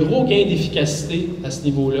il y a un gros gain d'efficacité à ce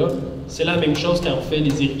niveau-là. C'est la même chose quand on fait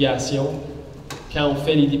les irrigations, quand on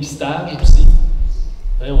fait les dépistages aussi.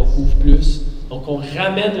 Hein, on couvre plus. Donc on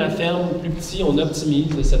ramène la ferme plus petit, on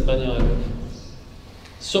optimise de cette manière-là.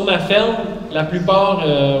 Sur ma ferme, la plupart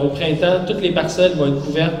au printemps, toutes les parcelles vont être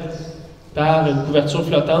couvertes par une couverture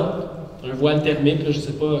flottante, un voile thermique, là, je ne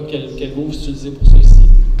sais pas quel mot vous utilisez pour ça ici.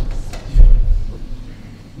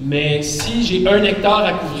 Mais si j'ai 1 hectare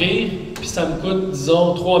à couvrir, puis ça me coûte,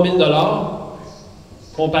 disons, 3 000 $,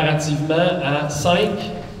 comparativement à 5,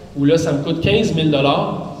 où là, ça me coûte 15 000 $,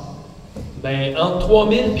 bien, entre 3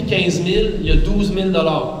 000 et 15 000, il y a 12 000 $.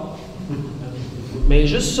 Mais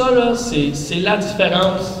juste ça, là, c'est la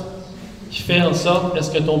différence qui fait en sorte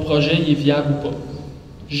est-ce que ton projet est viable ou pas.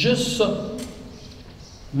 Juste ça.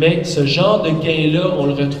 Mais ce genre de gain-là, on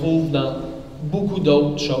le retrouve dans beaucoup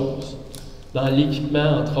d'autres choses, dans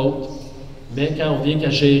l'équipement, entre autres. Mais quand on vient qu'à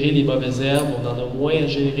gérer les mauvaises herbes, on en a moins à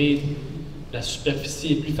gérer. La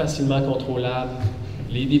superficie est plus facilement contrôlable,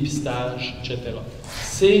 les dépistages, etc.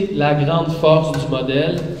 C'est la grande force du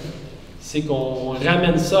modèle, c'est qu'on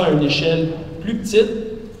ramène ça à une échelle plus petite,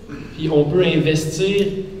 puis on peut investir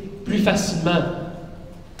plus facilement.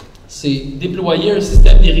 C'est déployer un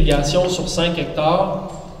système d'irrigation sur 5 hectares,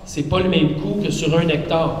 c'est pas le même coût que sur 1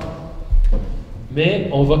 hectare. Mais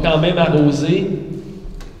on va quand même arroser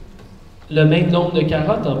le même nombre de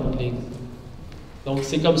carottes en bout de ligne. Donc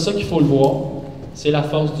c'est comme ça qu'il faut le voir. C'est la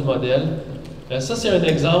force du modèle. Ça, c'est un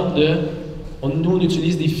exemple de... Nous, on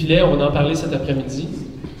utilise des filets, on va en parler cet après-midi.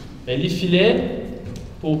 Les filets,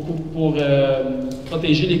 pour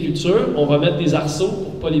protéger les cultures, on va mettre des arceaux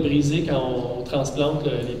pour ne pas les briser quand on transplante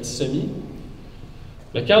les petits semis.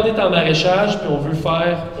 Mais quand on est en maraîchage puis on veut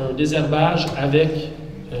faire un désherbage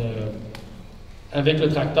avec le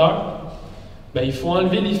tracteur, bien, il faut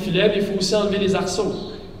enlever les filets, mais il faut aussi enlever les arceaux.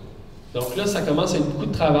 Donc là, ça commence à être beaucoup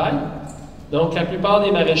de travail. Donc la plupart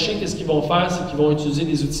des maraîchers, qu'est-ce qu'ils vont faire? C'est qu'ils vont utiliser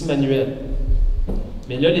des outils manuels.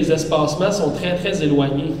 Mais là, les espacements sont très, très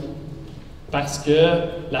éloignés parce que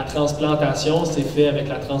la transplantation s'est faite avec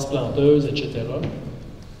la transplanteuse, etc.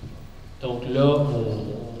 Donc là,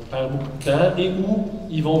 on perd beaucoup de temps et où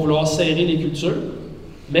ils vont vouloir serrer les cultures,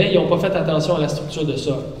 mais ils n'ont pas fait attention à la structure de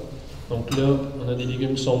sol. Donc là, on a des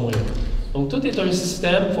légumes qui sont moins bons. Donc tout est un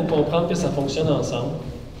système, il faut comprendre que ça fonctionne ensemble.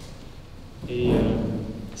 Et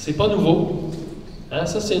c'est pas nouveau. Hein?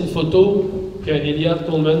 Ça, c'est une photo que Elliot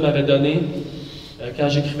Coleman m'avait donnée quand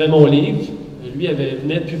j'écrivais mon livre. Lui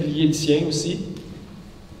venait de publier le sien aussi.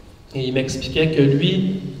 Et il m'expliquait que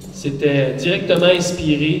lui s'était directement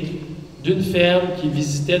inspiré d'une ferme qu'il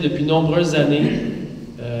visitait depuis nombreuses années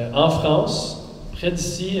en France, près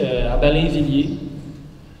d'ici, à Ballainvilliers.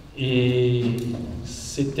 Et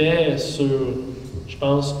c'était sur, je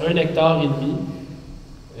pense, 1,5 hectare. Et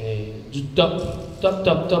du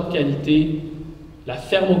top qualité. La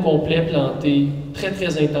ferme au complet plantée, très,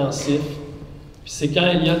 très intensif. Puis c'est quand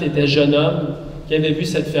Elliot était jeune homme qui avait vu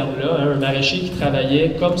cette ferme-là, hein, un maraîcher qui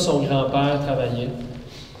travaillait comme son grand-père travaillait,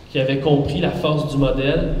 qui avait compris la force du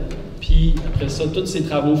modèle. Puis après ça, tous ses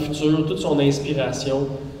travaux futurs, toute son inspiration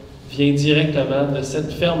vient directement de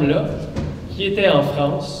cette ferme-là, qui était en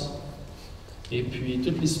France. Et puis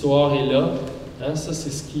toute l'histoire est là. Hein, ça, c'est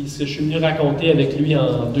ce que je suis venu raconter avec lui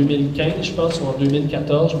en 2015, je pense, ou en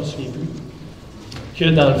 2014, je ne me souviens plus. Que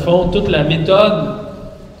dans le fond, toute la méthode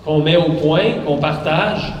qu'on met au point, qu'on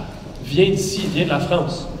partage, vient d'ici, vient de la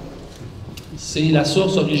France. C'est la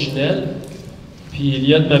source originelle. Puis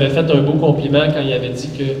Elliot m'avait fait un beau compliment quand il avait dit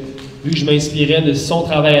que, vu que je m'inspirais de son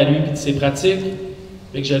travail à lui et de ses pratiques,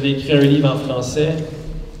 et que j'avais écrit un livre en français,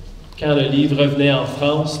 quand le livre revenait en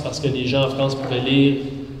France, parce que les gens en France pouvaient lire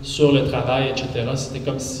sur le travail, etc., c'était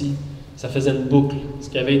comme si ça faisait une boucle. Ce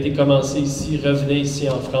qui avait été commencé ici revenait ici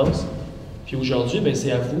en France. Puis aujourd'hui, bien,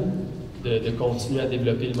 c'est à vous de continuer à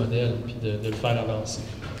développer le modèle puis de le faire avancer.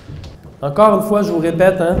 Encore une fois, je vous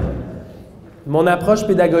répète, mon approche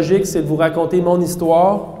pédagogique, c'est de vous raconter mon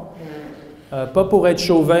histoire, pas pour être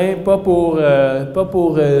chauvin, pas pour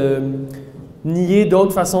nier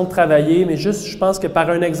d'autres façons de travailler, mais juste, je pense que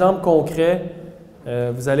par un exemple concret,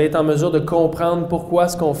 vous allez être en mesure de comprendre pourquoi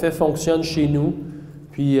ce qu'on fait fonctionne chez nous.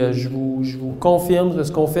 Puis je vous confirme que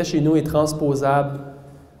ce qu'on fait chez nous est transposable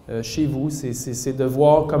chez vous. C'est de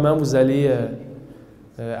voir comment vous allez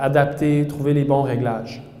adapter, trouver les bons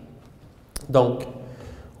réglages. Donc,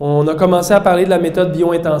 on a commencé à parler de la méthode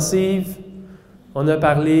bio-intensive. On a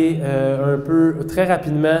parlé un peu, très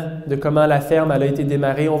rapidement, de comment la ferme elle a été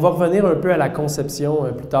démarrée. On va revenir un peu à la conception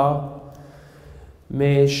plus tard.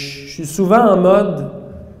 Mais je suis souvent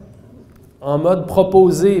en mode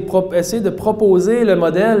proposer, essayer de proposer le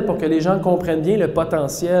modèle pour que les gens comprennent bien le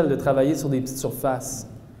potentiel de travailler sur des petites surfaces.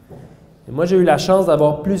 Et moi, j'ai eu la chance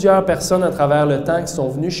d'avoir plusieurs personnes à travers le temps qui sont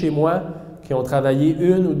venues chez moi, qui ont travaillé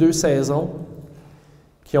 1 ou 2 saisons,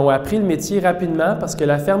 qui ont appris le métier rapidement parce que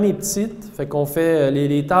la ferme est petite, fait qu'on fait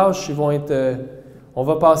les tâches, on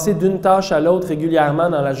va passer d'une tâche à l'autre régulièrement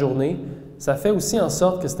dans la journée. Ça fait aussi en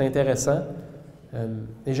sorte que c'est intéressant.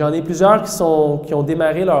 Et j'en ai plusieurs qui ont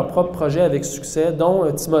démarré leur propre projet avec succès, dont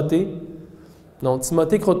Timothée. Donc,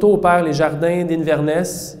 Timothée Croteau opère les jardins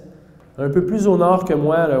d'Inverness, un peu plus au nord que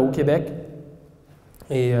moi, là, au Québec.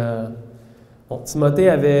 Et Timothée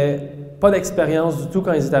avait pas d'expérience du tout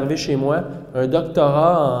quand il est arrivé chez moi, un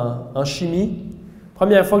doctorat en chimie.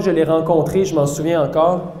 Première fois que je l'ai rencontré, je m'en souviens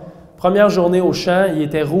encore. Première journée au champ, il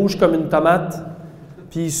était rouge comme une tomate,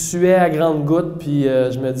 puis il suait à grandes gouttes, puis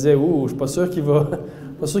je me disais, je suis pas sûr qu'il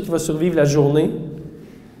va survivre la journée.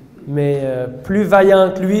 Mais plus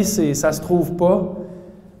vaillant que lui, ça se trouve pas.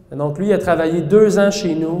 Donc lui, il a travaillé 2 ans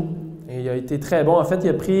chez nous et il a été très bon. En fait, il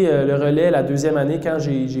a pris le relais la 2e année quand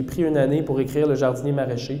j'ai pris 1 année pour écrire le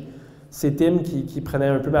jardinier-maraîcher. C'est Tim qui prenait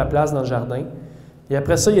un peu ma place dans le jardin. Et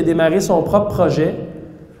après ça, il a démarré son propre projet.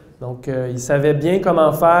 Donc, il savait bien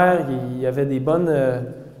comment faire. Il avait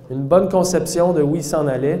une bonne conception de où il s'en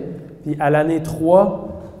allait. Puis à l'année 3,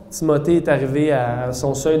 Timothée est arrivé à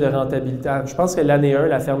son seuil de rentabilité. Je pense que l'année 1,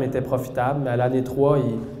 la ferme était profitable, mais à l'année 3,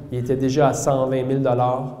 il était déjà à 120 000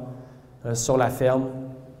 $ sur la ferme.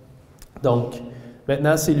 Donc,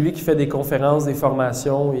 maintenant, c'est lui qui fait des conférences, des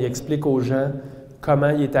formations. Il explique aux gens comment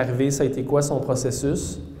il est arrivé, ça a été quoi son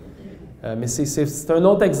processus. Mais c'est un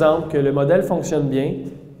autre exemple que le modèle fonctionne bien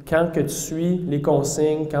quand que tu suis les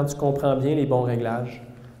consignes, quand tu comprends bien les bons réglages.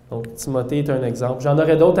 Donc, Timothée est un exemple. J'en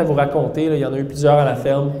aurais d'autres à vous raconter. Là. Il y en a eu plusieurs à la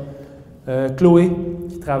ferme. Chloé,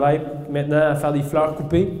 qui travaille maintenant à faire des fleurs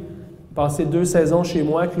coupées. Passé 2 saisons chez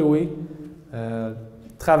moi, Chloé.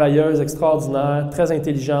 Travailleuse extraordinaire, très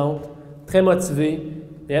intelligente, très motivée.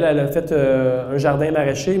 Et elle a fait un jardin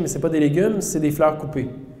maraîcher, mais ce n'est pas des légumes, c'est des fleurs coupées.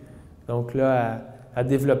 Donc là, elle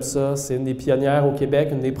développe ça. C'est une des pionnières au Québec,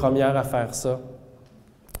 une des premières à faire ça.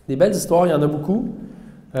 Des belles histoires, il y en a beaucoup.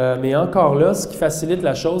 Mais encore là, ce qui facilite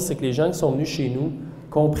la chose, c'est que les gens qui sont venus chez nous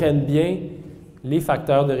comprennent bien les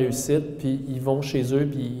facteurs de réussite, puis ils vont chez eux,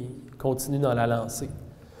 puis ils continuent dans la lancée.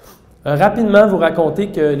 Rapidement, vous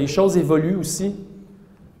raconter que les choses évoluent aussi.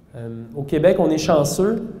 Au Québec, on est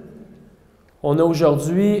chanceux. On a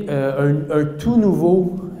aujourd'hui un tout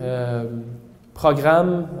nouveau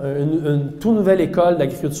programme, une toute nouvelle école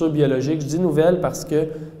d'agriculture biologique. Je dis nouvelle parce qu'ils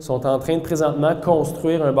sont en train de présentement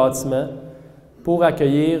construire un bâtiment pour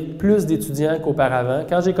accueillir plus d'étudiants qu'auparavant.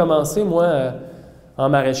 Quand j'ai commencé, moi, en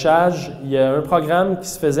maraîchage, il y a un programme qui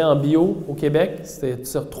se faisait en bio au Québec, c'était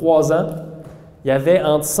sur 3 ans. Il y avait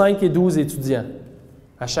entre 5 et 12 étudiants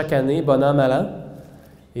à chaque année, bon an, mal an.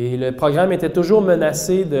 Et le programme était toujours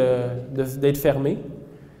menacé d'être fermé.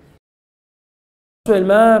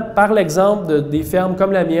 Actuellement, par l'exemple des fermes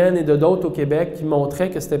comme la mienne et de d'autres au Québec qui montraient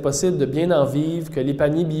que c'était possible de bien en vivre, que les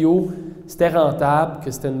paniers bio, c'était rentable,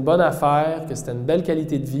 que c'était une bonne affaire, que c'était une belle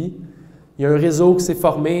qualité de vie. Il y a un réseau qui s'est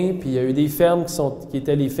formé, puis il y a eu des fermes qui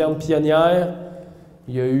étaient les fermes pionnières.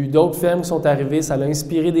 Il y a eu d'autres fermes qui sont arrivées, ça a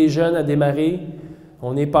inspiré des jeunes à démarrer.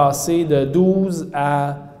 On est passé de 12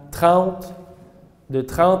 à 30, de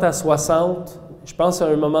 30 à 60. Je pense qu'à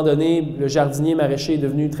un moment donné, le jardinier-maraîcher est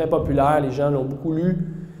devenu très populaire, les gens l'ont beaucoup lu.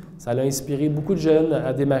 Ça a inspiré beaucoup de jeunes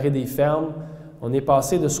à démarrer des fermes. On est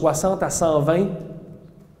passé de 60 à 120.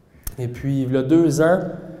 Et puis, il y a 2 ans,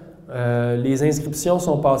 les inscriptions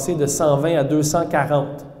sont passées de 120 à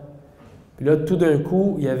 240. Puis là, tout d'un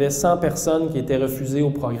coup, il y avait 100 personnes qui étaient refusées au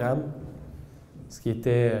programme, ce qui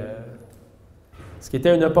était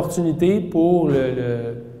une opportunité pour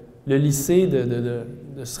le lycée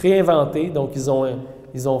de se réinventer. Donc, ils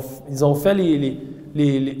ont fait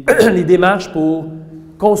les démarches pour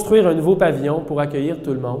construire un nouveau pavillon pour accueillir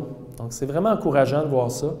tout le monde. Donc, c'est vraiment encourageant de voir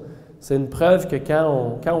ça. C'est une preuve que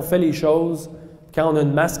quand on fait les choses, quand on a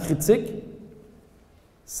une masse critique,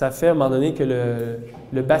 ça fait à un moment donné que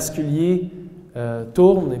le basculier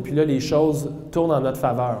tourne et puis là, les choses tournent en notre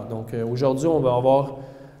faveur. Donc, aujourd'hui, on va avoir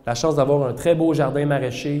la chance d'avoir un très beau jardin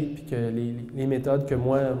maraîcher puis que les méthodes que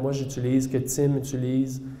moi j'utilise, que Tim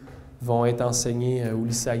utilise, vont être enseignées au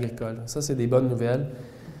lycée agricole. Ça, c'est des bonnes nouvelles.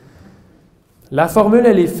 La formule,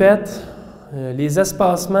 elle est faite. Les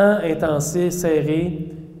espacements intensifs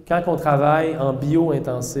serrés, quand on travaille en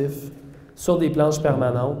bio-intensif sur des planches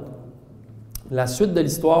permanentes, la suite de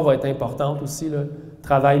l'histoire va être importante aussi. Le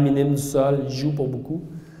travail minime du sol, il joue pour beaucoup.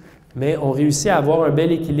 Mais on réussit à avoir un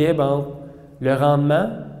bel équilibre entre le rendement,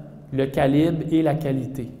 le calibre et la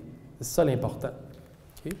qualité. C'est ça l'important.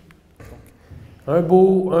 Okay? Un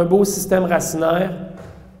beau système racinaire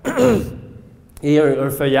et un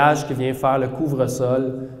feuillage qui vient faire le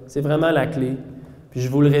couvre-sol, c'est vraiment la clé. Puis je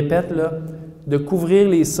vous le répète, là, de couvrir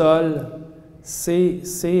les sols, c'est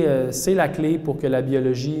la clé pour que la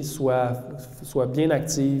biologie soit bien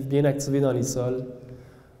activée dans les sols.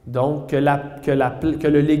 Donc, que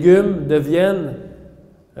le légume devienne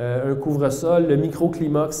un couvre-sol, le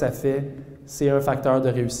microclimat que ça fait, c'est un facteur de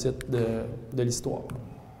réussite de l'histoire.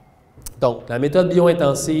 Donc, la méthode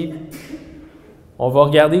bio-intensive, on va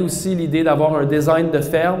regarder aussi l'idée d'avoir un design de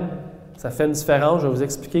ferme. Ça fait une différence. Je vais vous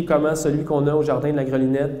expliquer comment celui qu'on a au Jardin de la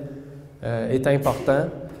Grelinette est important.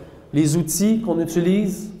 Les outils qu'on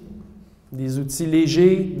utilise, des outils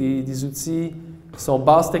légers, des outils qui sont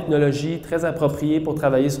basse technologie, très appropriés pour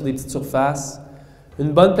travailler sur des petites surfaces.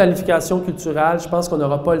 Une bonne planification culturelle. Je pense qu'on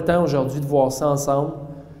n'aura pas le temps aujourd'hui de voir ça ensemble,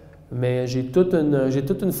 mais j'ai toute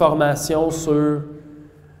une formation sur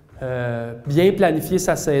bien planifier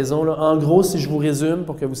sa saison. Là. En gros, si je vous résume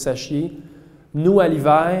pour que vous sachiez, nous, à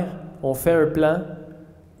l'hiver, on fait un plan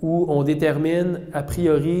où on détermine a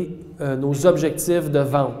priori nos objectifs de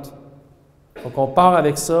vente. Donc, on part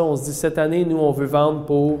avec ça. On se dit, cette année, nous, on veut vendre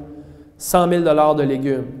pour 100 000 $ de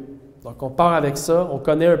légumes. Donc, on part avec ça. On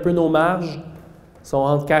connaît un peu nos marges. Ils sont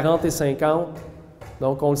entre 40 et 50.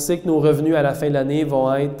 Donc, on le sait que nos revenus à la fin de l'année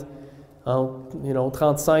vont être entre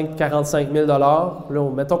 35 000 45 000 $. Là,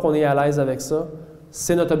 mettons qu'on est à l'aise avec ça.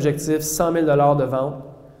 C'est notre objectif, 100 000 $ de vente.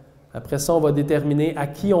 Après ça, on va déterminer à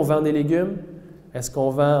qui on vend des légumes. Est-ce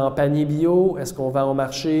qu'on vend en panier bio? Est-ce qu'on vend au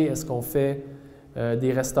marché? Est-ce qu'on fait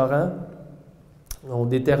des restaurants? On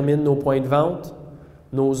détermine nos points de vente,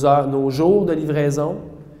 nos jours de livraison.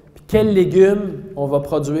 Puis quels légumes on va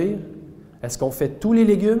produire? Est-ce qu'on fait tous les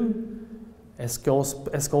légumes?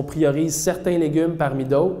 Est-ce qu'on priorise certains légumes parmi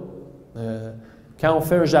d'autres? Quand on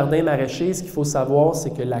fait un jardin maraîcher, ce qu'il faut savoir,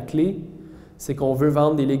 c'est que la clé, c'est qu'on veut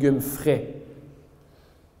vendre des légumes frais.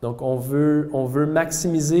 Donc, on veut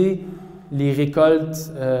maximiser les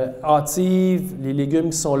récoltes hâtives, les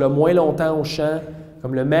légumes qui sont le moins longtemps au champ.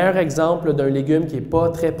 Comme le meilleur exemple d'un légume qui n'est pas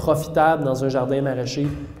très profitable dans un jardin maraîcher,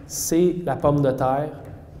 c'est la pomme de terre.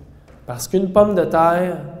 Parce qu'une pomme de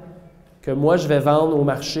terre que moi je vais vendre au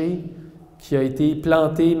marché, qui a été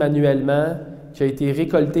plantée manuellement, qui a été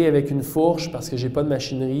récoltée avec une fourche parce que je n'ai pas de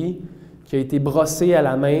machinerie, qui a été brossée à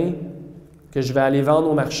la main, que je vais aller vendre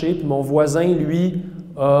au marché, puis mon voisin, lui,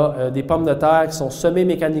 a des pommes de terre qui sont semées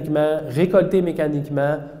mécaniquement, récoltées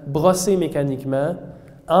mécaniquement, brossées mécaniquement,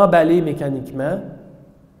 emballées mécaniquement.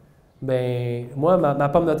 Bien, moi, ma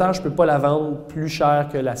pomme de terre, je ne peux pas la vendre plus cher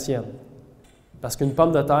que la sienne. Parce qu'une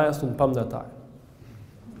pomme de terre, c'est une pomme de terre.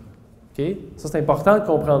 OK? Ça, c'est important de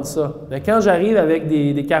comprendre ça. Mais quand j'arrive avec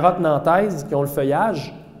des carottes nantaises qui ont le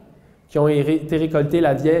feuillage, qui ont été récoltées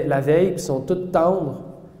la veille, puis qui sont toutes tendres,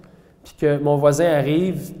 puis que mon voisin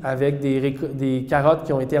arrive avec des carottes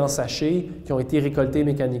qui ont été en sachet, qui ont été récoltées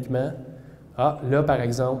mécaniquement, là, par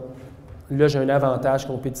exemple, là, j'ai un avantage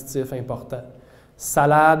compétitif important.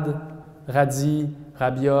 Salade, radis,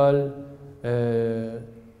 ravioles,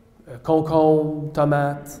 concombres,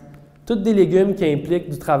 tomates, tous des légumes qui impliquent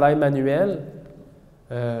du travail manuel,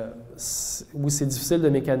 où c'est difficile de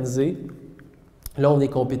mécaniser. Là, on est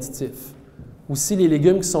compétitif. Aussi, les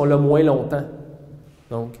légumes qui sont là moins longtemps.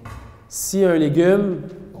 Donc, si un légume,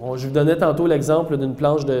 je vous donnais tantôt l'exemple d'une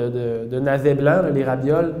planche de navets blancs, les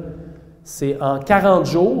ravioles, c'est en 40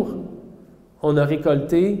 jours, on a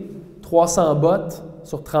récolté 300 bottes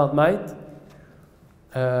sur 30 mètres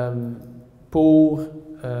pour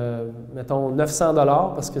mettons 900 $,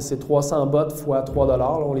 parce que c'est 300 bottes fois 3 $,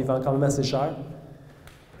 là, on les vend quand même assez cher.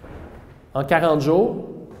 En 40 jours,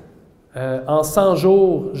 en 100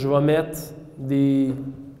 jours, je vais mettre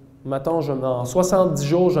en 70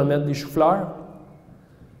 jours, je vais mettre des choux-fleurs,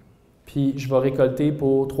 puis je vais récolter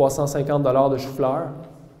pour 350 $ de choux-fleurs.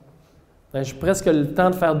 J'ai presque le temps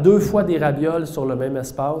de faire 2 fois des ravioles sur le même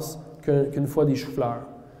espace qu'une fois des choux-fleurs.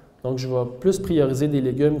 Donc, je vais plus prioriser des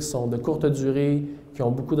légumes qui sont de courte durée, qui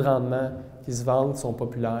ont beaucoup de rendement, qui se vendent, qui sont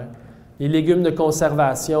populaires. Les légumes de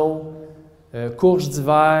conservation, courges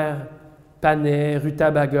d'hiver, panais,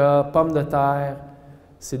 rutabaga, pommes de terre,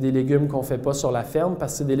 c'est des légumes qu'on ne fait pas sur la ferme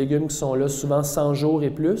parce que c'est des légumes qui sont là souvent 100 jours et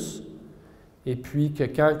plus. Et puis que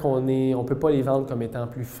quand on ne peut pas les vendre comme étant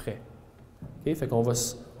plus frais. Okay? Fait qu'on va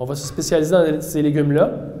se spécialiser dans ces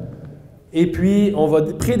légumes-là. Et puis, on va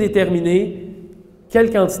prédéterminer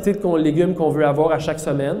quelle quantité de légumes qu'on veut avoir à chaque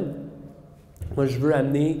semaine. Moi, je veux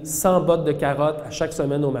amener 100 bottes de carottes à chaque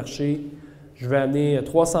semaine au marché. Je veux amener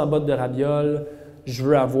 300 bottes de ravioles. Je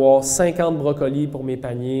veux avoir 50 brocolis pour mes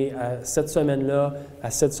paniers à cette semaine-là,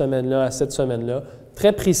 à cette semaine-là, à cette semaine-là.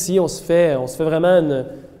 Très précis, on se fait vraiment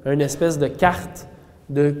une espèce de carte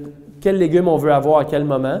de quels légumes on veut avoir à quel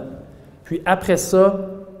moment. Puis après ça,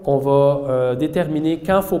 on va déterminer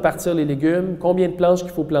quand il faut partir les légumes, combien de planches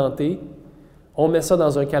qu'il faut planter. On met ça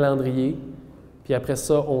dans un calendrier. Puis après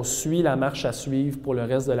ça, on suit la marche à suivre pour le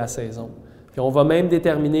reste de la saison. Puis on va même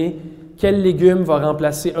déterminer quel légume va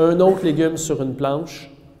remplacer un autre légume sur une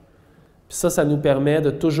planche. Puis ça nous permet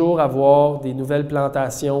de toujours avoir des nouvelles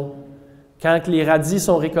plantations. Quand les radis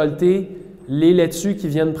sont récoltés, les laitues qui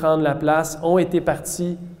viennent prendre la place ont été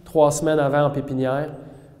partis 3 semaines avant en pépinière,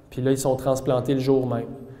 puis là, ils sont transplantés le jour même.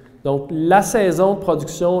 Donc, la saison de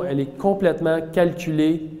production, elle est complètement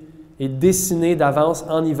calculée et dessinée d'avance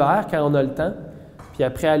en hiver quand on a le temps. Puis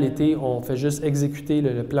après, à l'été, on fait juste exécuter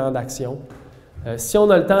le plan d'action. Si on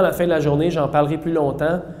a le temps à la fin de la journée, j'en parlerai plus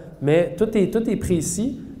longtemps, mais tout est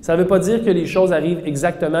précis. Ça ne veut pas dire que les choses arrivent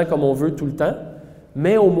exactement comme on veut tout le temps,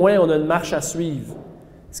 mais au moins, on a une marche à suivre,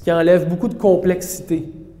 ce qui enlève beaucoup de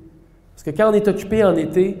complexité. Parce que quand on est occupé en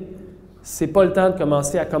été, ce n'est pas le temps de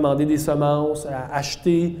commencer à commander des semences, à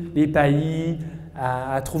acheter des paillis,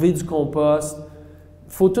 à trouver du compost.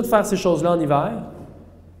 Il faut tout faire ces choses-là en hiver,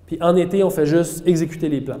 puis en été, on fait juste exécuter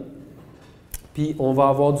les plans. Puis on va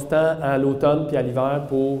avoir du temps à l'automne puis à l'hiver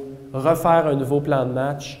pour refaire un nouveau plan de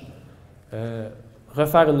match,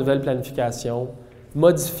 refaire une nouvelle planification,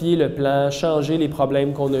 modifier le plan, changer les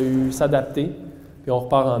problèmes qu'on a eus, s'adapter, puis on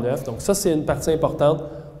repart en neuf. Donc ça, c'est une partie importante.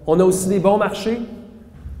 On a aussi des bons marchés.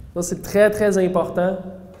 Ça, c'est très, très important.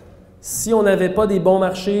 Si on n'avait pas des bons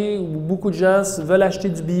marchés où beaucoup de gens veulent acheter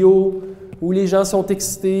du bio, où les gens sont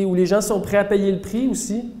excités, où les gens sont prêts à payer le prix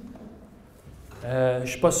aussi, je ne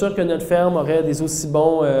suis pas sûr que notre ferme aurait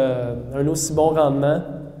un aussi bon rendement.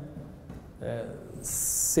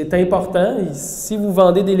 C'est important. Si vous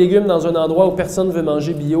vendez des légumes dans un endroit où personne ne veut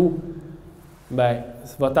manger bio, bien,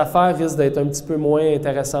 votre affaire risque d'être un petit peu moins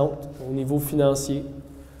intéressante au niveau financier.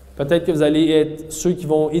 Peut-être que vous allez être ceux qui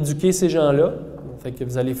vont éduquer ces gens-là, fait que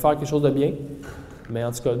vous allez faire quelque chose de bien. Mais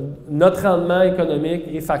en tout cas, notre rendement économique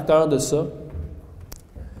est facteur de ça.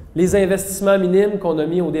 Les investissements minimes qu'on a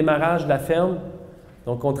mis au démarrage de la ferme,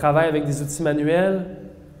 donc on travaille avec des outils manuels.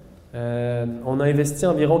 On a investi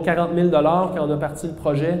environ 40 000 $ quand on a parti le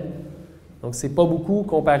projet. Donc, ce n'est pas beaucoup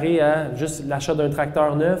comparé à juste l'achat d'un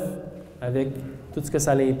tracteur neuf avec tout ce que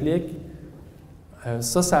ça implique.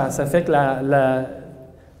 Ça fait que la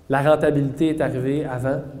rentabilité est arrivée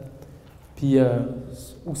avant. Puis,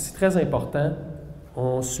 aussi très important,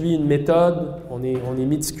 on suit une méthode, on est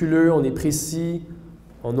méticuleux, on est précis,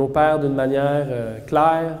 on opère d'une manière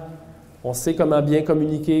claire, on sait comment bien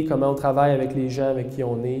communiquer, comment on travaille avec les gens avec qui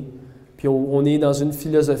on est. Puis on est dans une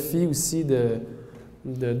philosophie aussi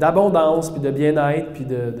d'abondance, puis de bien-être, puis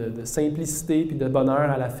de simplicité, puis de bonheur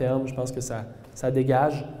à la ferme. Je pense que ça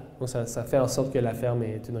dégage. Donc ça fait en sorte que la ferme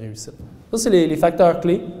est une réussite. Ça, c'est les facteurs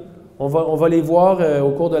clés. On va les voir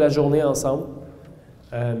au cours de la journée ensemble.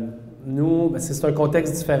 Nous, c'est un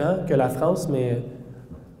contexte différent que la France, mais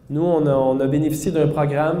nous, on a bénéficié d'un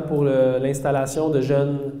programme pour l'installation de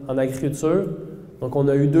jeunes en agriculture. Donc, on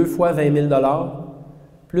a eu 2 fois 20 000 $,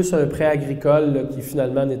 plus un prêt agricole là, qui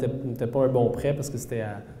finalement n'était pas un bon prêt parce que c'était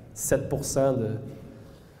à 7 % de...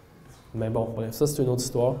 Mais bon, bref, ça, c'est une autre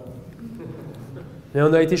histoire. Mais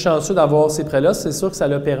on a été chanceux d'avoir ces prêts-là. C'est sûr que ça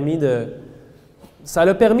l'a permis de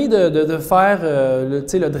faire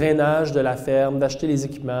le drainage de la ferme, d'acheter les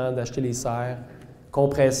équipements, d'acheter les serres,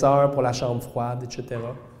 compresseurs pour la chambre froide, etc.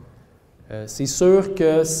 C'est sûr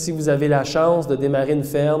que si vous avez la chance de démarrer une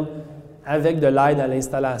ferme avec de l'aide à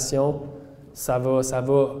l'installation, ça va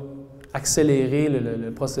accélérer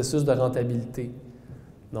le processus de rentabilité.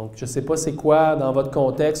 Donc, je ne sais pas c'est quoi dans votre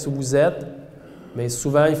contexte où vous êtes, mais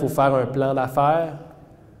souvent, il faut faire un plan d'affaires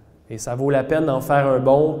et ça vaut la peine d'en faire un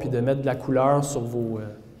bon puis de mettre de la couleur sur vos...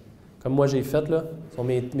 comme moi j'ai fait, là, sur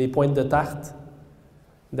mes pointes de tarte,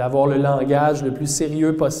 d'avoir le langage le plus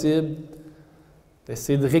sérieux possible,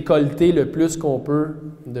 d'essayer de récolter le plus qu'on peut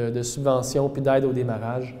de subventions puis d'aide au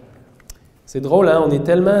démarrage. C'est drôle, hein? On est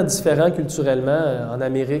tellement différents culturellement en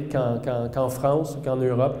Amérique qu'en France ou qu'en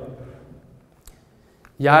Europe.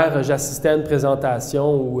 Hier, j'assistais à une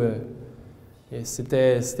présentation où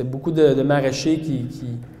c'était beaucoup de maraîchers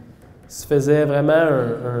qui se faisaient vraiment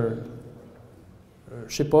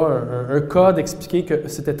je sais pas, un cas d'expliquer que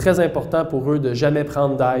c'était très important pour eux de jamais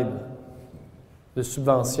prendre d'aide, de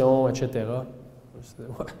subventions, etc.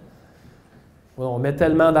 Ouais. On met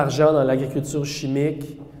tellement d'argent dans l'agriculture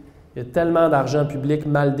chimique, il y a tellement d'argent public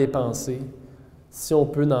mal dépensé. Si on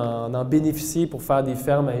peut en bénéficier pour faire des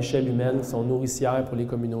fermes à échelle humaine qui sont nourricières pour les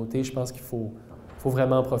communautés, je pense qu'il faut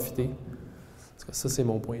vraiment en profiter. Parce que ça, c'est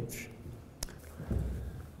mon point de vue.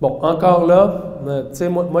 Bon, encore là, tu sais,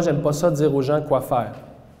 moi j'aime pas ça dire aux gens quoi faire.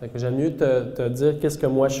 J'aime mieux te dire qu'est-ce que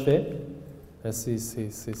moi je fais.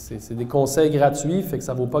 C'est des conseils gratuits, fait que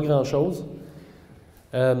ça vaut pas grand-chose.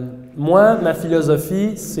 Moi, ma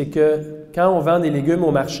philosophie, c'est que quand on vend des légumes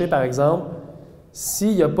au marché, par exemple,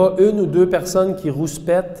 s'il n'y a pas une ou deux personnes qui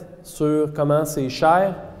rouspètent sur comment c'est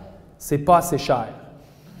cher, c'est pas assez cher.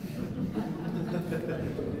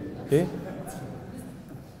 Okay?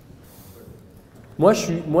 Moi,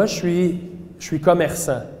 je suis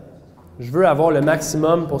commerçant. Je veux avoir le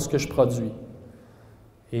maximum pour ce que je produis.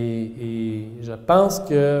 Et je pense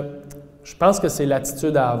que c'est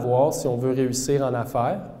l'attitude à avoir si on veut réussir en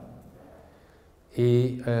affaires.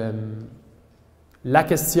 Et la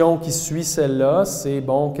question qui suit celle-là, c'est,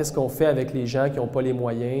 bon, qu'est-ce qu'on fait avec les gens qui n'ont pas les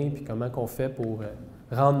moyens, puis comment qu'on fait pour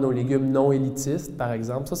rendre nos légumes non élitistes, par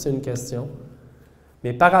exemple? Ça, c'est une question.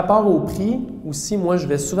 Mais par rapport au prix, aussi, moi, je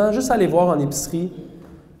vais souvent juste aller voir en épicerie.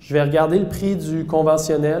 Je vais regarder le prix du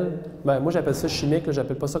conventionnel. Bien, moi, j'appelle ça chimique, je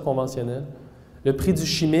n'appelle pas ça conventionnel. Le prix du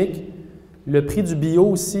chimique, le prix du bio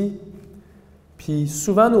aussi. Puis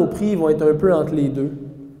souvent, nos prix vont être un peu entre les deux.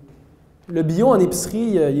 Le bio en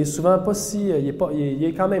épicerie, il est souvent pas si... Il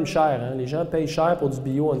est quand même cher. Hein? Les gens payent cher pour du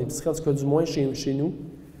bio en épicerie, en tout cas du moins chez nous,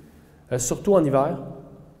 surtout en hiver.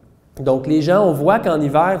 Donc, les gens, on voit qu'en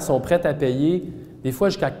hiver, sont prêts à payer des fois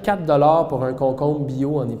jusqu'à 4 $ pour un concombre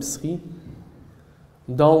bio en épicerie.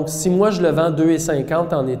 Donc, si moi, je le vends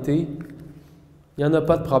 2,50 en été, il n'y en a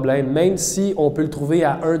pas de problème. Même si on peut le trouver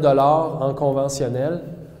à 1 $ en conventionnel,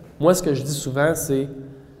 moi, ce que je dis souvent, c'est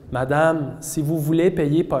 « Madame, si vous voulez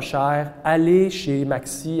payer pas cher, allez chez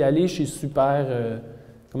Maxi, allez chez Super...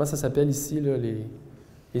 comment ça s'appelle ici, là,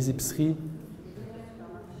 les épiceries?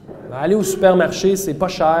 Allez au supermarché, c'est pas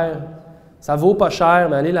cher. Ça vaut pas cher,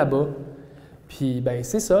 mais allez là-bas. » Puis, bien,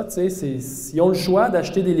 c'est ça, tu sais, ils ont le choix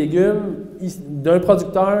d'acheter des légumes d'un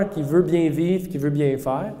producteur qui veut bien vivre, qui veut bien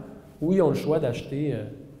faire, ou ils ont le choix d'acheter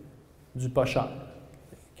du pas cher.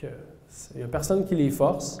 Il n'y a personne qui les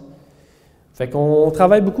force. Fait qu'on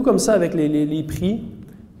travaille beaucoup comme ça avec les prix,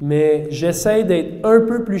 mais j'essaie d'être un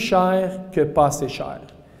peu plus cher que pas assez cher.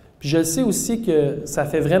 Puis je sais aussi que ça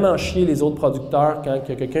fait vraiment chier les autres producteurs quand il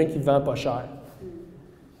y a quelqu'un qui vend pas cher.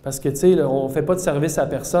 Parce que, tu sais, on ne fait pas de service à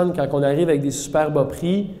personne quand on arrive avec des super bas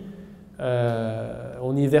prix.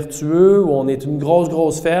 On est vertueux ou on est une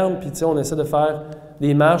grosse ferme, puis, tu sais, on essaie de faire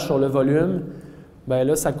des marges sur le volume. Bien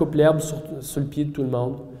là, ça coupe l'herbe sur le pied de tout le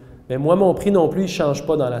monde. Mais moi, mon prix non plus, il ne change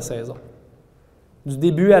pas dans la saison. Du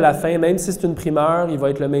début à la fin, même si c'est une primeur, il va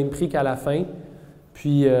être le même prix qu'à la fin.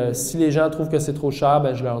 Puis, si les gens trouvent que c'est trop cher,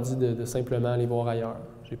 bien, je leur dis de simplement aller voir ailleurs.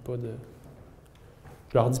 Je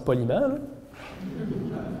leur dis poliment, là.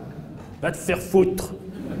 Va te faire foutre,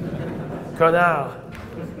 connard!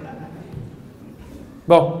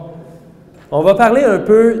 Bon, on va parler un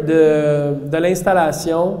peu de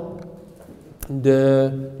l'installation,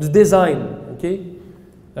 du design, OK?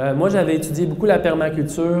 Moi, j'avais étudié beaucoup la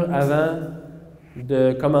permaculture avant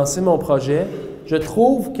de commencer mon projet. Je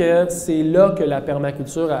trouve que c'est là que la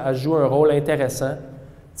permaculture joue un rôle intéressant.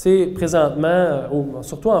 Tu sais, présentement,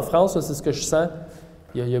 surtout en France, c'est ce que je sens,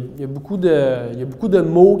 il y a beaucoup de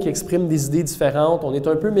mots qui expriment des idées différentes. On est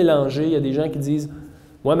un peu mélangés. Il y a des gens qui disent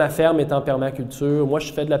 « Moi, ma ferme est en permaculture. Moi,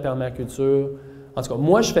 je fais de la permaculture. » En tout cas,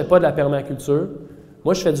 moi, je ne fais pas de la permaculture.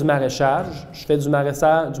 Moi, je fais du maraîchage. Je fais du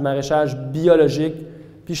maraîchage biologique,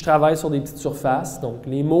 puis je travaille sur des petites surfaces. Donc,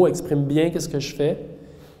 les mots expriment bien ce que je fais.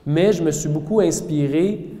 Mais je me suis beaucoup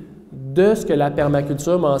inspiré de ce que la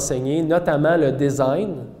permaculture m'a enseigné, notamment le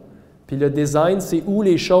design. Puis le design, c'est où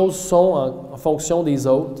les choses sont en fonction des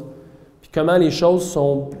autres, puis comment les choses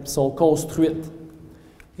sont construites.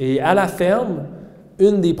 Et à la ferme,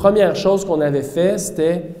 une des premières choses qu'on avait fait,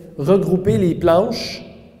 c'était regrouper les planches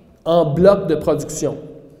en blocs de production.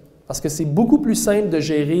 Parce que c'est beaucoup plus simple de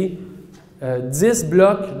gérer 10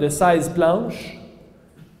 blocs de 16 planches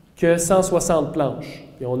que 160 planches.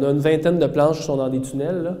 Puis on a une vingtaine de planches qui sont dans des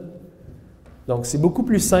tunnels, là. Donc, c'est beaucoup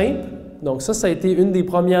plus simple. Donc, ça a été une des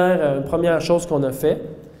premières choses qu'on a fait.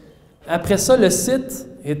 Après ça, le site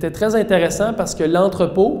était très intéressant parce que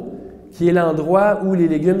l'entrepôt, qui est l'endroit où les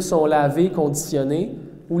légumes sont lavés, conditionnés,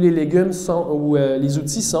 où les légumes sont, où les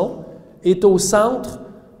outils sont, est au centre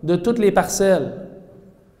de toutes les parcelles.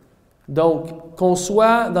 Donc, qu'on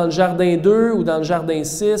soit dans le jardin 2 ou dans le jardin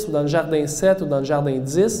 6 ou dans le jardin 7 ou dans le jardin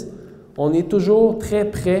 10, on est toujours très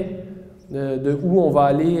près de où on va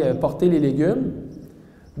aller porter les légumes.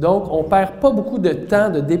 Donc, on ne perd pas beaucoup de temps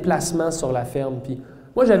de déplacement sur la ferme. Puis,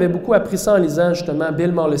 moi, j'avais beaucoup appris ça en lisant justement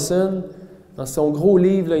Bill Mollison. Dans son gros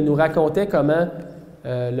livre, là, il nous racontait comment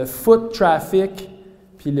le foot traffic,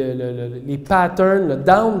 puis les patterns, le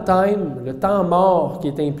downtime, le temps mort qui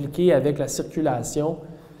est impliqué avec la circulation,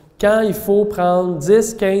 quand il faut prendre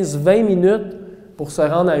 10, 15, 20 minutes pour se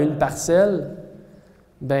rendre à une parcelle,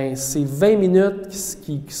 bien, c'est 20 minutes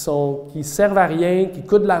qui servent à rien, qui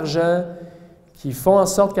coûtent de l'argent, qui font en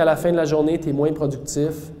sorte qu'à la fin de la journée, tu es moins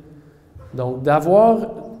productif. Donc, d'avoir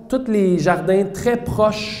tous les jardins très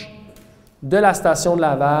proches de la station de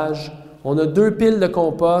lavage. On a 2 piles de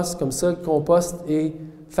compost, comme ça, le compost est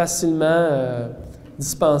facilement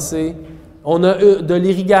dispensé. On a de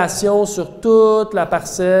l'irrigation sur toute la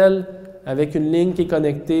parcelle avec une ligne qui est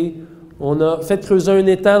connectée. On a fait creuser un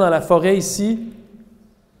étang dans la forêt ici.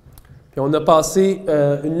 Puis on a passé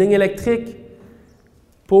une ligne électrique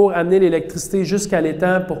pour amener l'électricité jusqu'à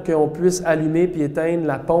l'étang pour qu'on puisse allumer puis éteindre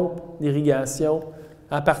la pompe d'irrigation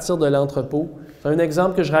à partir de l'entrepôt. C'est un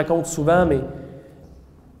exemple que je raconte souvent, mais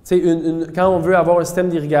quand on veut avoir un système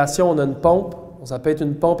d'irrigation, on a une pompe. Ça peut être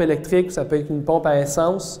une pompe électrique, ça peut être une pompe à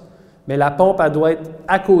essence, mais la pompe, elle doit être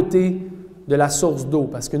à côté de la source d'eau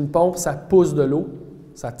parce qu'une pompe, ça pousse de l'eau,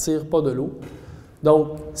 ça ne tire pas de l'eau.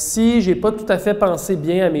 Donc, si je n'ai pas tout à fait pensé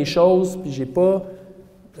bien à mes choses, puis je n'ai pas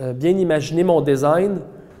bien imaginé mon design,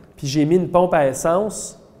 puis j'ai mis une pompe à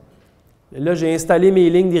essence, là, j'ai installé mes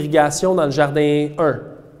lignes d'irrigation dans le jardin 1.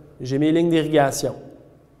 J'ai mes lignes d'irrigation.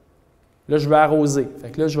 Là, je veux arroser.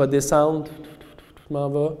 Fait que là, je vais descendre, je m'en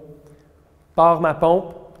vais, pars ma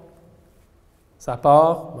pompe, ça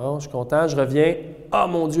part, bon, je suis content, je reviens. Ah,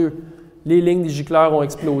 mon Dieu, les lignes des gicleurs ont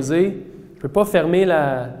explosé. Je ne peux pas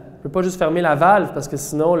juste fermer la valve parce que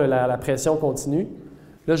sinon, la pression continue.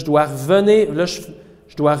 Là, je dois revenir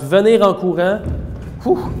en courant.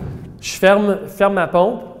 Je ferme ma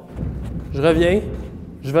pompe, je reviens,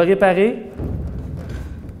 je vais réparer,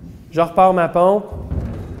 je repars ma pompe.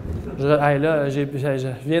 Là, je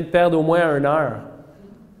viens de perdre au moins 1 heure.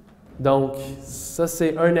 Donc, ça,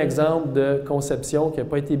 c'est un exemple de conception qui n'a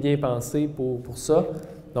pas été bien pensée pour ça.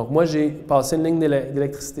 Donc, moi, j'ai passé une ligne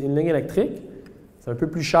électrique. C'est un peu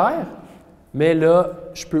plus cher, mais là,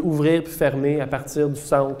 je peux ouvrir et fermer à partir du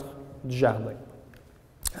centre du jardin.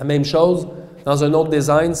 La même chose, dans un autre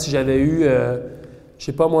design, si j'avais eu, je ne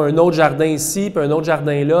sais pas moi, un autre jardin ici, puis un autre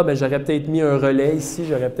jardin là, bien, j'aurais peut-être mis un relais ici,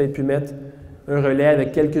 j'aurais peut-être pu mettre un relais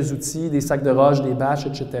avec quelques outils, des sacs de roche, des bâches,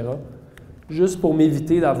 etc., juste pour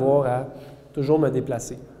m'éviter d'avoir à toujours me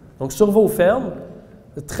déplacer. Donc, sur vos fermes,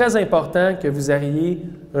 c'est très important que vous ayez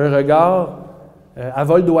un regard à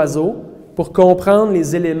vol d'oiseau pour comprendre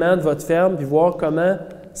les éléments de votre ferme puis voir comment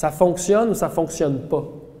ça fonctionne ou ça ne fonctionne pas.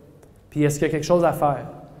 Puis, est-ce qu'il y a quelque chose à faire?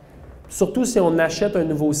 Surtout si on achète un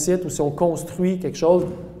nouveau site ou si on construit quelque chose,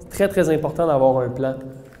 c'est très, très important d'avoir un plan.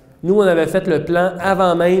 Nous, on avait fait le plan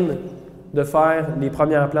avant même de faire les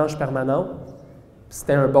premières planches permanentes.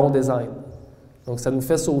 C'était un bon design. Donc, ça nous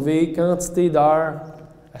fait sauver quantité d'heures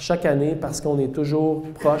à chaque année parce qu'on est toujours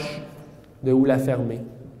proche de où la fermer.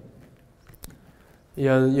 Il y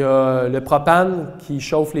a le propane qui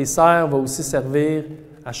chauffe les serres, va aussi servir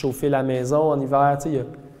à chauffer la maison en hiver. Tu sais,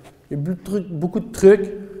 il y a beaucoup de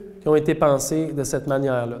trucs qui ont été pensés de cette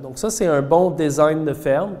manière-là. Donc ça, c'est un bon design de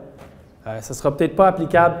ferme. Ça ne sera peut-être pas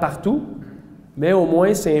applicable partout, mais au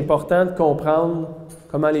moins, c'est important de comprendre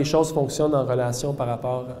comment les choses fonctionnent en relation par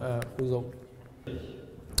rapport aux autres.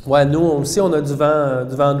 Ouais, nous aussi, on a du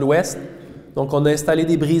vent de l'ouest. Donc, on a installé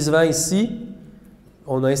des brise-vents ici.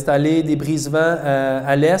 On a installé des brise-vents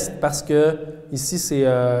à l'est parce que ici, c'est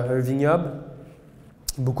un vignoble.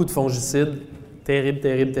 Beaucoup de fongicides. Terrible,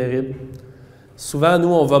 terrible, terrible. Souvent, nous,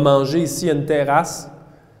 on va manger ici à une terrasse,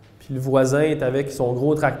 puis le voisin est avec son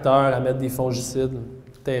gros tracteur à mettre des fongicides.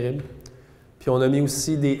 Terrible. Puis on a mis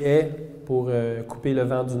aussi des haies pour couper le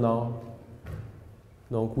vent du nord.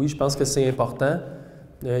 Donc oui, je pense que c'est important.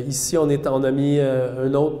 Ici, on a mis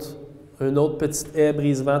un autre petite haie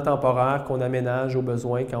brise-vent temporaire qu'on aménage au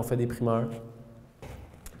besoin quand on fait des primeurs.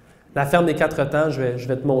 La ferme des Quatre Temps, je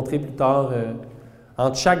vais te montrer plus tard.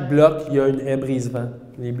 Entre chaque bloc, il y a une haie brise-vent.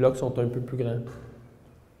 Les blocs sont un peu plus grands.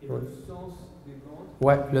 Et le sens des bandes?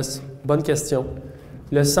 Oui, bonne question.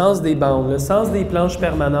 Le sens des bandes. Le sens des planches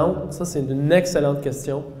permanentes, ça, c'est une excellente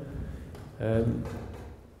question.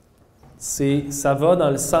 Ça va dans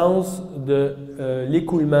le sens de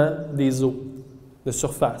l'écoulement des eaux de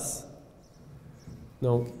surface.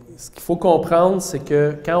 Donc, ce qu'il faut comprendre, c'est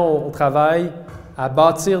que quand on travaille à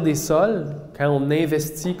bâtir des sols, quand on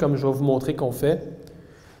investit, comme je vais vous montrer qu'on fait,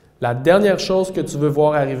 la dernière chose que tu veux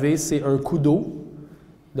voir arriver, c'est un coup d'eau.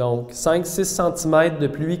 Donc, 5-6 cm de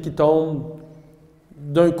pluie qui tombe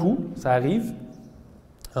d'un coup, ça arrive,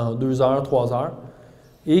 en 2 heures, 3 heures,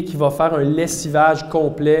 et qui va faire un lessivage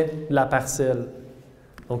complet de la parcelle.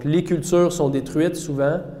 Donc, les cultures sont détruites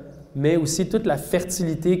souvent, mais aussi toute la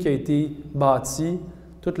fertilité qui a été bâtie,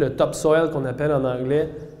 tout le topsoil qu'on appelle en anglais,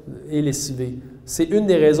 est lessivé. C'est une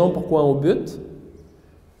des raisons pourquoi on bute,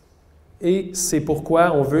 et c'est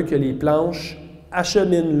pourquoi on veut que les planches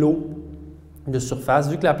acheminent l'eau de surface.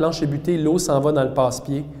 Vu que la planche est butée, l'eau s'en va dans le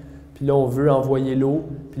passe-pied, puis là, on veut envoyer l'eau,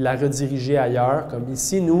 puis la rediriger ailleurs. Comme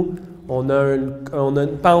ici, nous, on a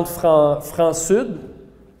une pente franc-sud,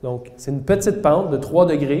 donc c'est une petite pente de 3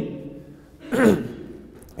 degrés,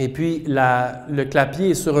 et puis le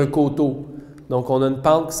clapier est sur un coteau. Donc, on a une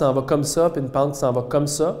pente qui s'en va comme ça, puis une pente qui s'en va comme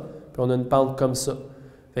ça, puis on a une pente comme ça.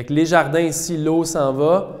 Fait que les jardins, ici, l'eau s'en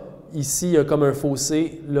va. Ici, il y a comme un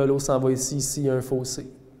fossé. Là, l'eau s'en va ici. Ici, il y a un fossé.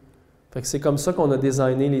 Fait que c'est comme ça qu'on a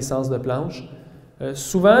designé les sens de planche.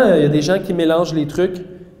 Souvent, il y a des gens qui mélangent les trucs.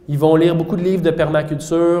 Ils vont lire beaucoup de livres de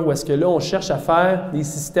permaculture où est-ce que là, on cherche à faire des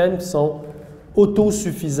systèmes qui sont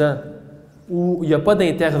autosuffisants, où il n'y a pas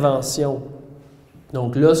d'intervention.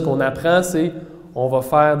 Donc là, ce qu'on apprend, c'est on va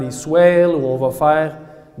faire des swales ou on va faire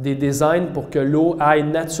des designs pour que l'eau aille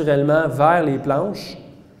naturellement vers les planches.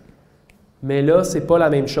 Mais là, ce n'est pas la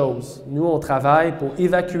même chose. Nous, on travaille pour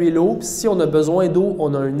évacuer l'eau. Puis si on a besoin d'eau,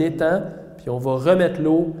 on a un étang, puis on va remettre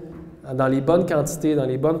l'eau dans les bonnes quantités, dans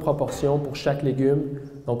les bonnes proportions pour chaque légume.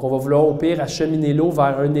 Donc, on va vouloir au pire acheminer l'eau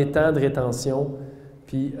vers un étang de rétention,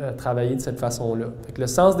 puis travailler de cette façon-là. Fait que le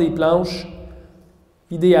sens des planches,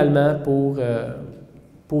 idéalement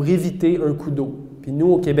pour éviter un coup d'eau. Puis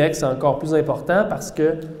nous, au Québec, c'est encore plus important parce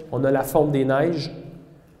qu'on a la fonte des neiges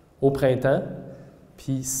au printemps.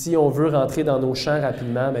 Puis si on veut rentrer dans nos champs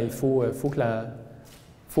rapidement, bien, il faut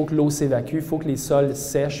que l'eau s'évacue, il faut que les sols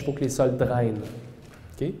sèchent, il faut que les sols drainent.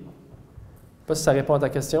 OK? Je ne sais pas si ça répond à ta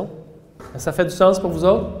question. Ça fait du sens pour vous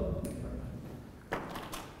autres?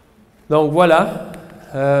 Donc voilà.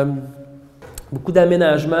 Beaucoup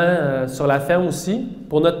d'aménagements sur la ferme aussi,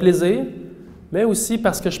 pour notre plaisir, mais aussi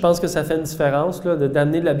parce que je pense que ça fait une différence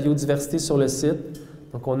d'amener de la biodiversité sur le site.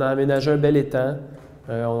 Donc on a aménagé un bel étang.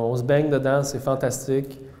 On se baigne dedans, c'est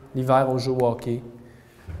fantastique. L'hiver, on joue au hockey.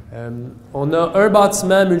 On a un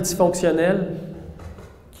bâtiment multifonctionnel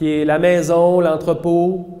qui est la maison,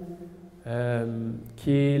 l'entrepôt,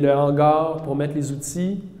 qui est le hangar pour mettre les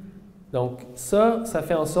outils. Donc ça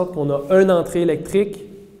fait en sorte qu'on a une entrée électrique,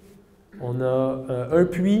 on a un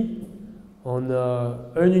puits, on a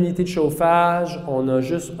une unité de chauffage, on a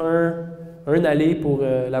juste un allée pour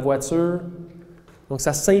la voiture. Donc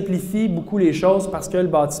ça simplifie beaucoup les choses parce que le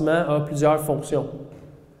bâtiment a plusieurs fonctions.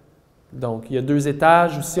 Donc il y a 2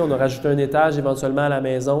 étages aussi, on a rajouté un étage éventuellement à la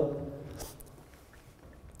maison.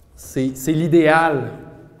 C'est l'idéal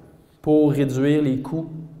pour réduire les coûts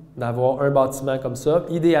d'avoir un bâtiment comme ça,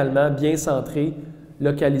 idéalement bien centré,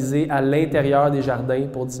 localisé à l'intérieur des jardins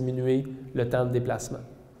pour diminuer le temps de déplacement.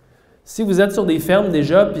 Si vous êtes sur des fermes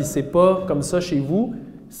déjà, puis c'est pas comme ça chez vous,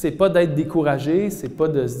 c'est pas d'être découragé, c'est pas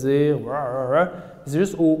de se dire « c'est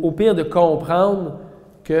juste au pire de comprendre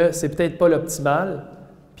que c'est peut-être pas l'optimal,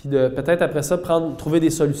 puis de peut-être après ça trouver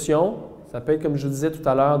des solutions. Ça peut être, comme je vous disais tout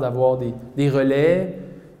à l'heure, d'avoir des relais.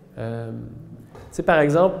 Tu sais, par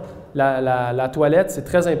exemple, la toilette, c'est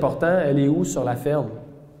très important. Elle est où sur la ferme?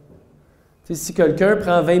 Tu sais, si quelqu'un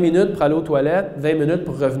prend 20 minutes pour aller aux toilettes, 20 minutes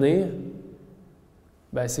pour revenir,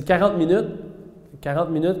 bien, c'est 40 minutes.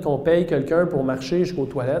 40 minutes qu'on paye quelqu'un pour marcher jusqu'aux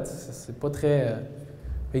toilettes, c'est pas très...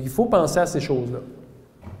 Il faut penser à ces choses-là.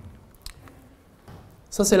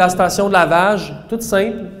 Ça, c'est la station de lavage, toute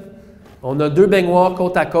simple. On a 2 baignoires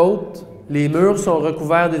côte à côte. Les murs sont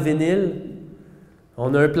recouverts de vinyle.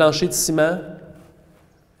 On a un plancher de ciment.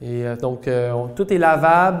 Et donc, tout est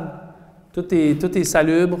lavable, tout est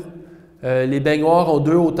salubre. Les baignoires ont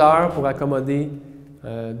 2 hauteurs pour accommoder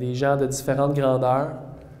des gens de différentes grandeurs.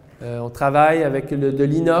 On travaille avec de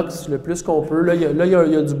l'inox le plus qu'on peut. Là, il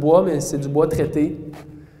y a du bois, mais c'est du bois traité.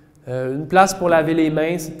 Une place pour laver les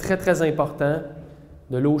mains, c'est très, très important.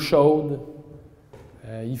 De l'eau chaude.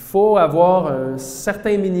 Il faut avoir un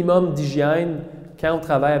certain minimum d'hygiène quand on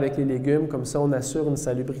travaille avec les légumes, comme ça on assure une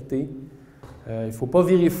salubrité. Il ne faut pas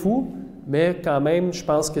virer fou, mais quand même, je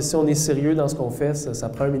pense que si on est sérieux dans ce qu'on fait, ça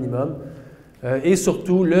prend un minimum. Et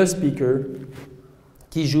surtout, le speaker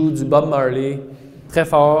qui joue du Bob Marley très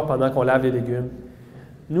fort pendant qu'on lave les légumes.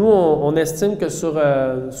 Nous, on estime que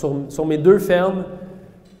sur mes 2 fermes,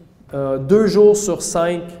 2 jours sur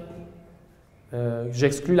 5,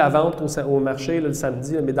 j'exclus la vente au marché le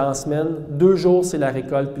samedi, mais dans la semaine, 2 jours, c'est la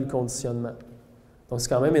récolte puis le conditionnement. Donc, c'est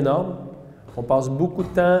quand même énorme. On passe beaucoup de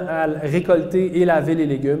temps à récolter et laver les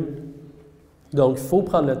légumes. Donc, il faut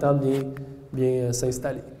prendre le temps de bien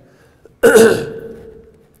s'installer.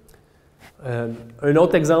 Un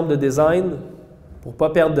autre exemple de design, pour ne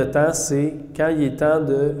pas perdre de temps, c'est quand il est temps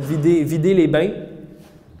de vider les bains.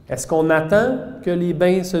 Est-ce qu'on attend que les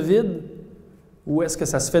bains se vident ou est-ce que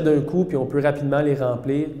ça se fait d'un coup puis on peut rapidement les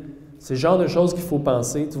remplir? C'est le genre de choses qu'il faut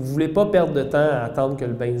penser. Vous ne voulez pas perdre de temps à attendre que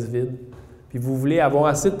le bain se vide. Puis vous voulez avoir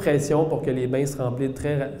assez de pression pour que les bains se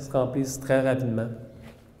remplissent très rapidement.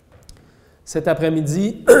 Cet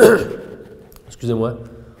après-midi, excusez-moi,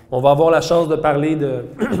 on va avoir la chance de parler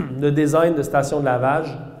de design de station de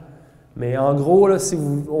lavage. Mais en gros, là,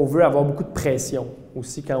 on veut avoir beaucoup de pression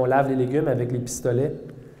aussi quand on lave les légumes avec les pistolets.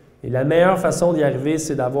 Et la meilleure façon d'y arriver,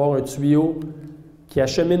 c'est d'avoir un tuyau qui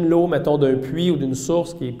achemine l'eau, mettons, d'un puits ou d'une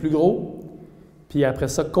source qui est plus gros, puis après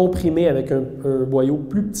ça, comprimé avec un boyau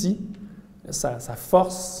plus petit. Ça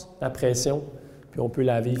force la pression, puis on peut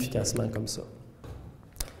laver efficacement comme ça.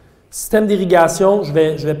 Système d'irrigation, je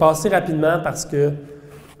vais passer rapidement parce que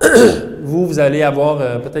vous allez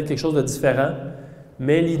avoir peut-être quelque chose de différent,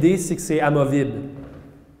 mais l'idée, c'est que c'est amovible.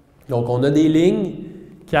 Donc, on a des lignes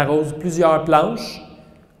qui arrosent plusieurs planches.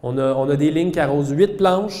 On a des lignes qui arrosent 8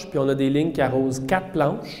 planches, puis on a des lignes qui arrosent 4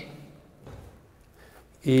 planches.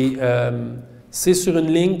 Et c'est sur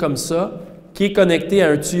une ligne comme ça, qui est connectée à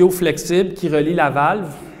un tuyau flexible qui relie la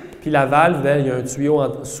valve. Puis la valve, il y a un tuyau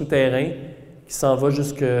souterrain qui s'en va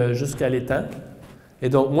jusqu'à l'étang. Et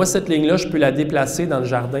donc, moi, cette ligne-là, je peux la déplacer dans le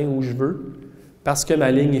jardin où je veux parce que ma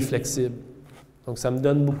ligne est flexible. Donc, ça me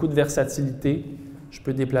donne beaucoup de versatilité. Je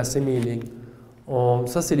peux déplacer mes lignes.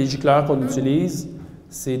 Ça, c'est les gicleurs qu'on utilise.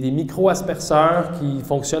 C'est des micro-asperceurs qui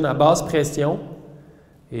fonctionnent à basse pression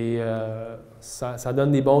et ça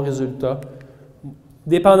donne des bons résultats.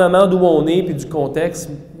 Dépendamment d'où on est et du contexte,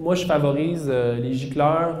 moi, je favorise les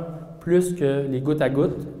gicleurs plus que les gouttes à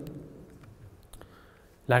gouttes.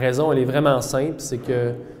 La raison, elle est vraiment simple, c'est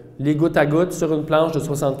que les gouttes à gouttes sur une planche de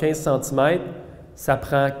 75 cm, ça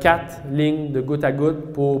prend 4 lignes de gouttes à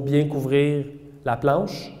gouttes pour bien couvrir la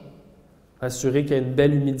planche, assurer qu'il y a une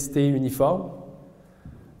belle humidité uniforme.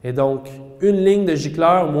 Et donc, une ligne de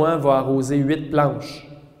gicleur, moi, va arroser 8 planches.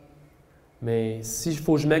 Mais s'il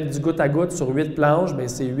faut que je mette du goutte à goutte sur 8 planches, bien,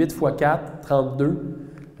 c'est 8 x 4, 32.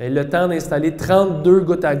 Et le temps d'installer 32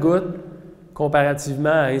 gouttes à gouttes, comparativement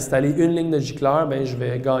à installer une ligne de gicleur, bien, je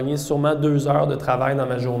vais gagner sûrement 2 heures de travail dans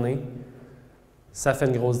ma journée. Ça fait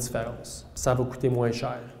une grosse différence. Ça va coûter moins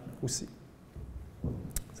cher aussi.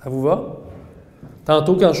 Ça vous va?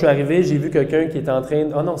 Tantôt, quand je suis arrivé, j'ai vu quelqu'un qui était en train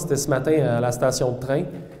de... Ah non, c'était ce matin à la station de train.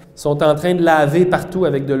 Ils sont en train de laver partout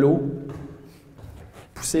avec de l'eau.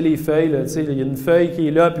 Pousser les feuilles, là, tu sais, il y a une feuille qui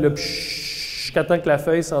est là, puis là, jusqu'à temps que la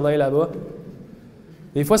feuille s'en aille là-bas.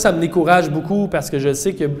 Des fois, ça me décourage beaucoup parce que je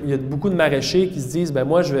sais qu'il y a beaucoup de maraîchers qui se disent « ben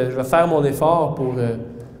moi, je vais faire mon effort pour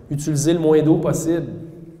utiliser le moins d'eau possible. »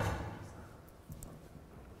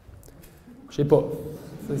 Je sais pas.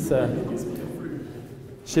 Je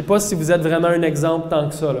sais pas si vous êtes vraiment un exemple tant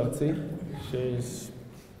que ça, là, tu sais.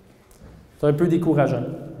 C'est un peu décourageant,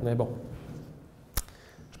 mais bon.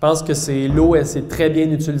 Je pense que l'eau, c'est très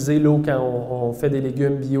bien utilisé, l'eau, quand on fait des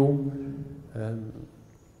légumes bio.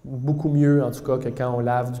 Beaucoup mieux, en tout cas, que quand on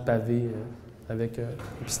lave du pavé avec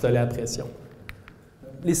un pistolet à pression.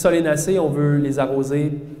 Les solénacées, on veut les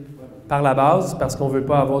arroser par la base parce qu'on ne veut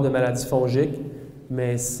pas avoir de maladies fongiques.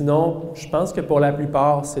 Mais sinon, je pense que pour la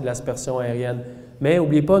plupart, c'est de l'aspersion aérienne. Mais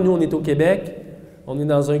n'oubliez pas, nous, on est au Québec. On est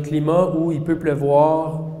dans un climat où il peut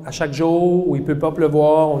pleuvoir à chaque jour, où il ne peut pas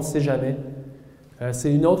pleuvoir, on ne le sait jamais.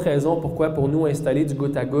 C'est une autre raison pourquoi, pour nous, installer du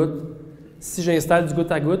goutte à goutte. Si j'installe du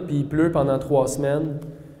goutte à goutte puis il pleut pendant 3 semaines,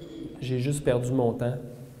 j'ai juste perdu mon temps.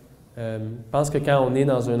 Je pense que quand on est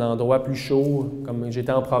dans un endroit plus chaud, comme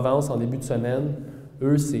j'étais en Provence en début de semaine,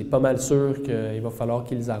 eux, c'est pas mal sûr qu'il va falloir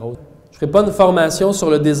qu'ils arrosent. Je ferai pas une formation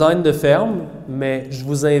sur le design de ferme, mais je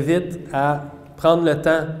vous invite à prendre le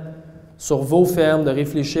temps sur vos fermes de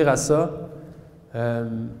réfléchir à ça.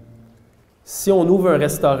 Si on ouvre un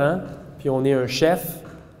restaurant, puis on est un chef,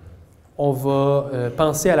 on va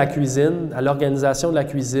penser à la cuisine, à l'organisation de la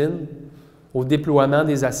cuisine, au déploiement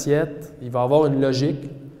des assiettes. Il va y avoir une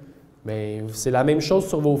logique. Mais c'est la même chose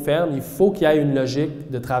sur vos fermes. Il faut qu'il y ait une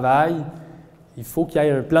logique de travail. Il faut qu'il y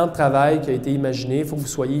ait un plan de travail qui a été imaginé. Il faut que vous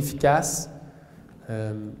soyez efficace.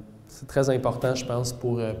 C'est très important, je pense,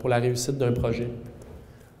 pour la réussite d'un projet.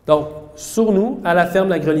 Donc, sur nous, à la ferme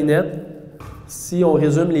La Grelinette, si on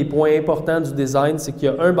résume les points importants du design, c'est qu'il y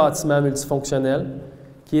a un bâtiment multifonctionnel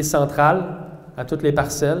qui est central à toutes les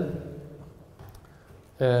parcelles.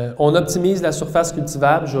 On optimise la surface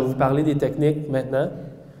cultivable. Je vais vous parler des techniques maintenant.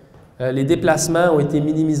 Les déplacements ont été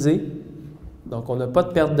minimisés, donc on n'a pas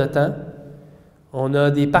de perte de temps. On a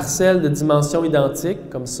des parcelles de dimensions identiques,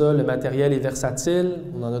 comme ça le matériel est versatile,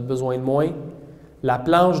 on en a besoin de moins. La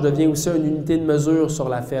planche devient aussi une unité de mesure sur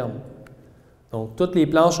la ferme. Donc toutes les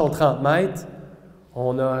planches ont 30 mètres.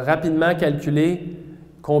 On a rapidement calculé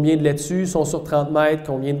combien de laitues sont sur 30 mètres,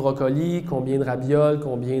 combien de brocolis, combien de ravioles,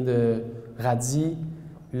 combien de radis.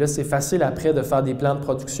 Là, c'est facile après de faire des plans de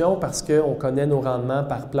production parce qu'on connaît nos rendements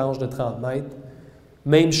par planche de 30 mètres.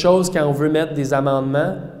 Même chose quand on veut mettre des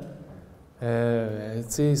amendements.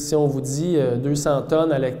 Si on vous dit 200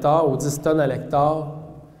 tonnes à l'hectare ou 10 tonnes à l'hectare,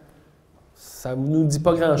 ça ne nous dit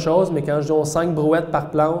pas grand-chose, mais quand je dis 5 brouettes par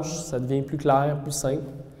planche, ça devient plus clair, plus simple.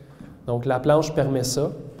 Donc, la planche permet ça.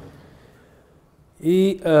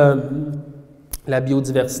 Et la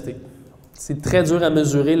biodiversité. C'est très dur à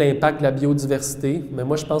mesurer l'impact de la biodiversité, mais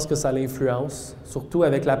moi, je pense que ça l'influence, surtout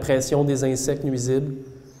avec la pression des insectes nuisibles.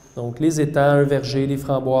 Donc, les étangs, un verger, les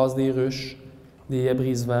framboises, des ruches, des haies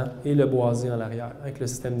brise-vent et le boisé en arrière avec le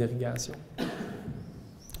système d'irrigation.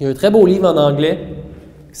 Il y a un très beau livre en anglais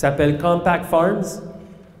qui s'appelle Compact Farms,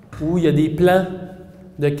 où il y a des plans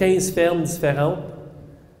de 15 fermes différentes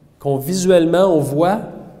qu'on visuellement, on voit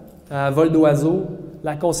à vol d'oiseau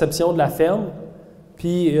la conception de la ferme.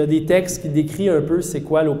 Puis il y a des textes qui décrivent un peu c'est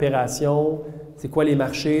quoi l'opération, c'est quoi les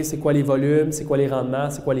marchés, c'est quoi les volumes, c'est quoi les rendements,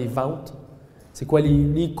 c'est quoi les ventes, c'est quoi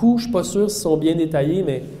les coûts. Je ne suis pas sûr s'ils sont bien détaillés,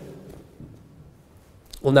 mais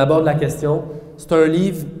on aborde la question. C'est un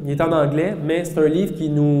livre, il est en anglais, mais c'est un livre qui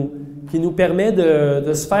nous permet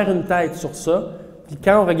de se faire une tête sur ça. Puis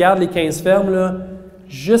quand on regarde les 15 fermes, là,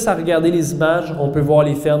 juste à regarder les images, on peut voir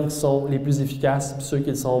les fermes qui sont les plus efficaces et ceux qui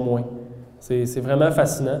le sont moins. C'est vraiment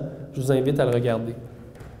fascinant. Je vous invite à le regarder.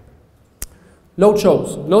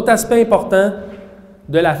 L'autre aspect important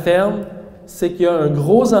de la ferme, c'est qu'il y a un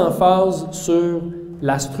gros emphase sur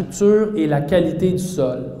la structure et la qualité du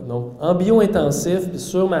sol. Donc, en bio-intensif,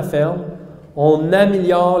 sur ma ferme, on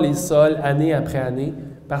améliore les sols année après année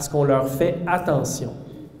parce qu'on leur fait attention.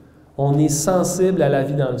 On est sensible à la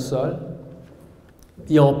vie dans le sol.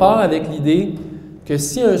 Et on part avec l'idée que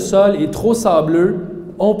si un sol est trop sableux,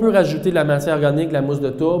 on peut rajouter de la matière organique, de la mousse de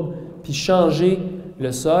tourbe, puis changer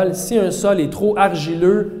le sol. Si un sol est trop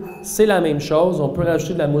argileux, c'est la même chose. On peut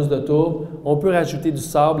rajouter de la mousse de tourbe, on peut rajouter du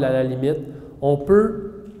sable à la limite. On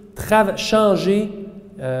peut changer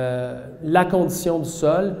la condition du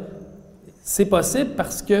sol. C'est possible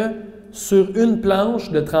parce que sur une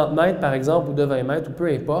planche de 30 mètres, par exemple, ou de 20 mètres, ou peu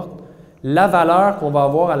importe, la valeur qu'on va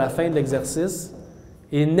avoir à la fin de l'exercice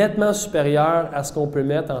est nettement supérieure à ce qu'on peut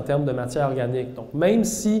mettre en termes de matière organique. Donc, même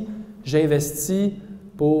si j'investis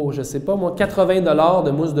pour, je ne sais pas moi, 80 $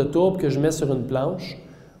 de mousse de tourbe que je mets sur une planche,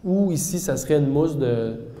 ou ici, ça serait une mousse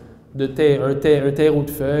un terreau de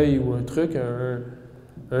feuilles ou un truc,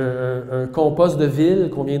 un compost de ville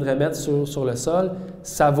qu'on viendrait mettre sur le sol,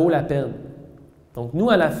 ça vaut la peine. Donc, nous,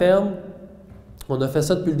 à la ferme, on a fait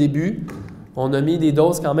ça depuis le début. On a mis des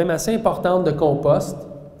doses quand même assez importantes de compost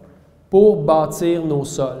pour bâtir nos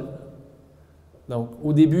sols. Donc,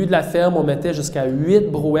 au début de la ferme, on mettait jusqu'à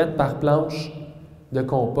 8 brouettes par planche de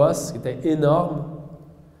compost, ce qui était énorme.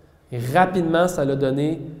 Et rapidement, ça a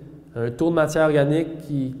donné un taux de matière organique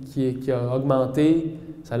qui a augmenté.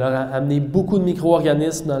 Ça leur a amené beaucoup de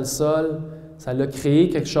micro-organismes dans le sol. Ça l'a créé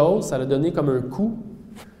quelque chose. Ça l'a donné comme un coût.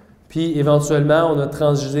 Puis, éventuellement, on a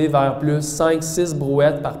transigé vers plus 5-6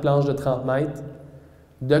 brouettes par planche de 30 mètres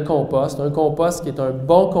de compost. Un compost qui est un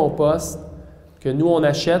bon compost que nous, on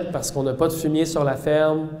achète parce qu'on n'a pas de fumier sur la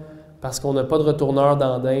ferme, parce qu'on n'a pas de retourneur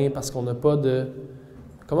d'andin, parce qu'on n'a pas de...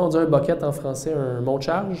 Comment on dit un bucket en français? Un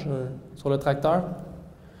monte-charge sur le tracteur?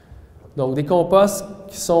 Donc, des composts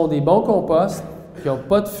qui sont des bons composts, qui n'ont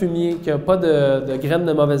pas de fumier, qui n'ont pas de graines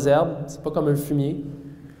de mauvaises herbes. C'est pas comme un fumier.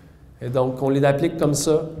 Et donc, on les applique comme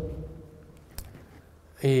ça.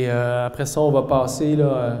 Et après ça, on va passer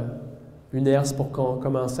là, une herse pour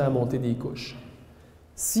commencer à monter des couches.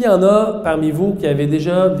 S'il y en a parmi vous qui avez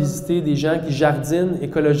déjà visité des gens qui jardinent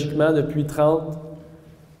écologiquement depuis 30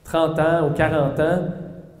 ans ou 40 ans,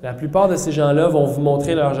 la plupart de ces gens-là vont vous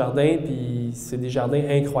montrer leur jardin, puis c'est des jardins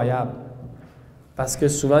incroyables. Parce que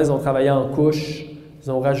souvent, ils ont travaillé en couches,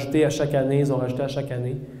 ils ont rajouté à chaque année,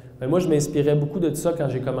 Mais moi, je m'inspirais beaucoup de ça quand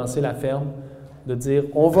j'ai commencé la ferme, de dire,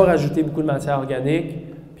 on va rajouter beaucoup de matière organique,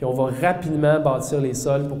 puis on va rapidement bâtir les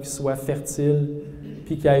sols pour qu'ils soient fertiles,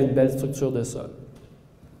 puis qu'il y ait une belle structure de sol.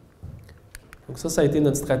 Donc ça a été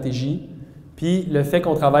notre stratégie. Puis le fait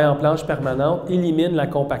qu'on travaille en planche permanente élimine la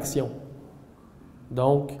compaction.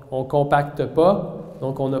 Donc, on ne compacte pas,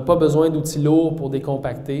 donc on n'a pas besoin d'outils lourds pour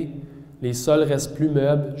décompacter. Les sols restent plus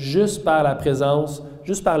meubles juste par la présence,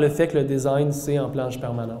 juste par le fait que le design, c'est en planche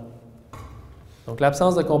permanente. Donc,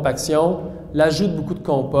 l'absence de compaction, l'ajout de beaucoup de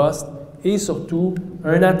compost et surtout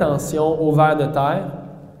une attention au ver de terre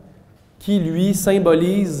qui, lui,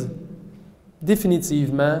 symbolise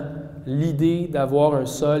définitivement l'idée d'avoir un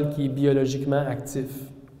sol qui est biologiquement actif.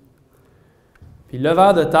 Puis le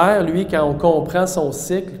ver de terre, lui, quand on comprend son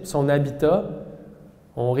cycle, son habitat,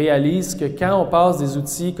 on réalise que quand on passe des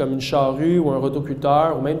outils comme une charrue ou un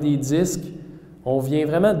rotoculteur ou même des disques, on vient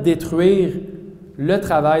vraiment détruire le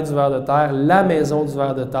travail du ver de terre, la maison du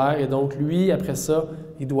ver de terre. Et donc, lui, après ça,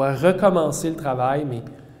 il doit recommencer le travail. Mais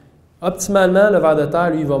optimalement, le ver de terre,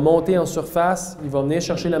 lui, il va monter en surface, il va venir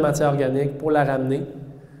chercher la matière organique pour la ramener.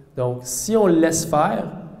 Donc, si on le laisse faire,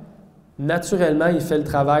 naturellement, il fait le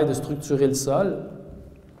travail de structurer le sol.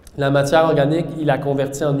 La matière organique, il la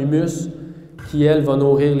convertit en humus qui, elle, va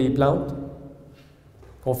nourrir les plantes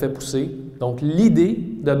qu'on fait pousser. Donc, l'idée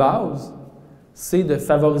de base, c'est de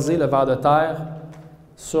favoriser le ver de terre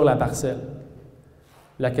sur la parcelle.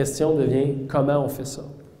 La question devient comment on fait ça.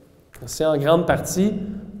 C'est en grande partie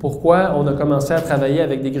pourquoi on a commencé à travailler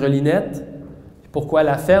avec des grelinettes, pourquoi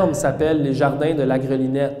la ferme s'appelle les Jardins de la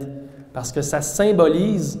Grelinette. Parce que ça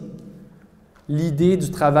symbolise l'idée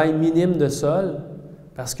du travail minime de sol.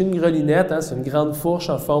 Parce qu'une grelinette, c'est une grande fourche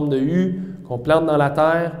en forme de U qu'on plante dans la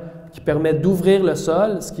terre, qui permet d'ouvrir le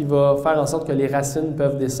sol, ce qui va faire en sorte que les racines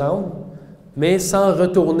peuvent descendre, mais sans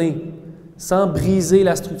retourner, sans briser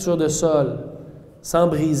la structure de sol, sans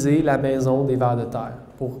briser la maison des vers de terre.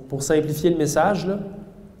 Pour simplifier le message, là,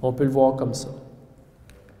 on peut le voir comme ça.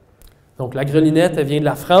 Donc, la grelinette, elle vient de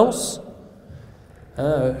la France,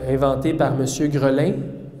 inventée par M. Grelin.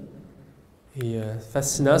 Et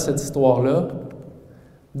fascinant, cette histoire-là.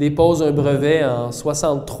 Dépose un brevet en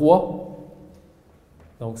 63.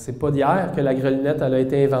 Donc, c'est pas d'hier que la grelinette elle a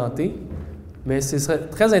été inventée. Mais c'est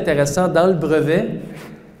très intéressant. Dans le brevet,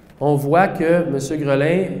 on voit que M.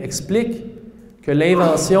 Grelin explique que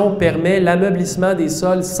l'invention permet l'ameublissement des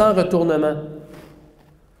sols sans retournement.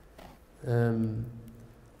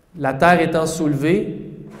 La terre étant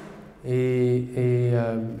soulevée et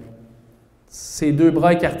ses deux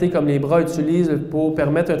bras écartés comme les bras utilisent pour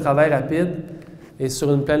permettre un travail rapide et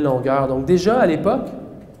sur une pleine longueur. Donc déjà à l'époque,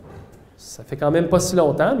 ça fait quand même pas si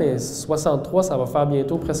longtemps, mais 63, ça va faire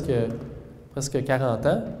bientôt presque 40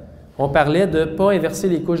 ans, on parlait de ne pas inverser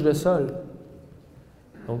les couches de sol.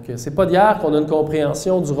 Donc c'est pas d'hier qu'on a une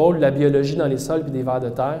compréhension du rôle de la biologie dans les sols et des vers de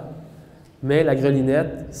terre. Mais la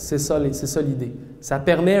grelinette, c'est ça l'idée. Ça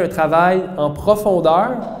permet un travail en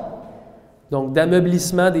profondeur, donc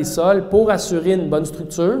d'ameublissement des sols pour assurer une bonne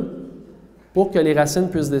structure, pour que les racines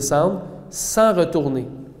puissent descendre sans retourner.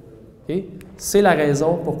 Okay? C'est la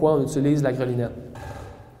raison pourquoi on utilise la grelinette.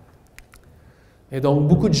 Et donc,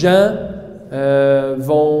 beaucoup de gens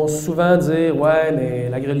vont souvent dire « Ouais, mais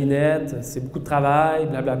la grelinette, c'est beaucoup de travail,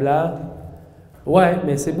 blablabla. » Ouais,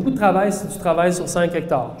 mais c'est beaucoup de travail si tu travailles sur 5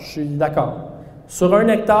 hectares. Je suis d'accord. Sur 1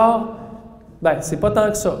 hectare, c'est pas tant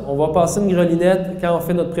que ça. On va passer une grelinette quand on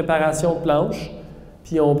fait notre préparation de planches,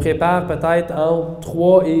 puis on prépare peut-être entre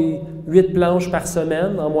 3 et 8 planches par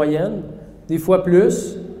semaine en moyenne, des fois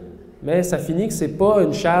plus, mais ça finit que c'est pas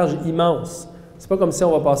une charge immense. C'est pas comme si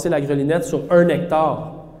on va passer la grelinette sur 1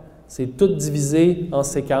 hectare. C'est tout divisé en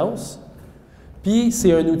séquences. Puis,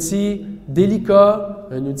 c'est un outil délicat,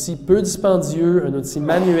 un outil peu dispendieux, un outil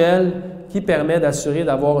manuel qui permet d'assurer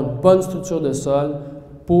d'avoir une bonne structure de sol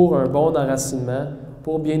pour un bon enracinement,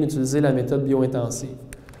 pour bien utiliser la méthode bio-intensive.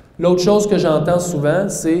 L'autre chose que j'entends souvent,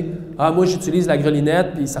 c'est « Ah, moi, j'utilise la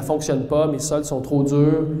grelinette, puis ça ne fonctionne pas, mes sols sont trop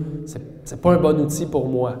durs, c'est pas un bon outil pour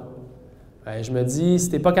moi. » Je me dis, si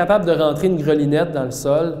tu n'es pas capable de rentrer une grelinette dans le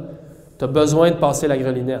sol, tu as besoin de passer la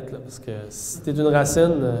grelinette, là, parce que si tu es une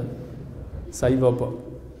racine, ça y va pas.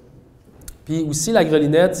 Puis aussi, la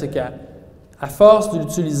grelinette, c'est qu'à force de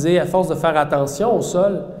l'utiliser, à force de faire attention au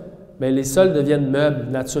sol, bien, les sols deviennent meubles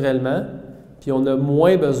naturellement. puis on a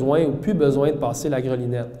moins besoin ou plus besoin de passer la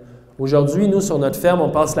grelinette. Aujourd'hui, nous, sur notre ferme, on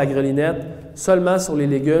passe la grelinette seulement sur les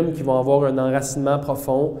légumes qui vont avoir un enracinement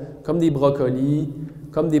profond, comme des brocolis,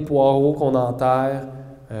 comme des poireaux qu'on enterre,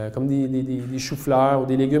 comme des choux-fleurs ou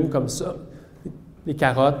des légumes comme ça, les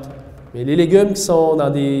carottes. Mais les légumes qui sont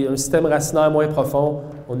dans un système racinaire moins profond,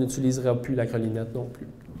 on n'utilisera plus la grelinette non plus.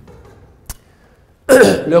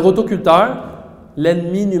 Le rotoculteur,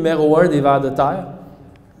 l'ennemi numéro 1 des vers de terre.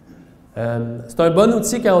 C'est un bon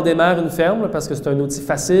outil quand on démarre une ferme parce que c'est un outil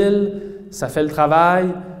facile, ça fait le travail,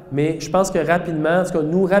 mais je pense que rapidement, en tout cas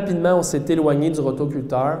nous, rapidement, on s'est éloigné du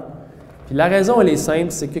rotoculteur. Puis la raison, elle est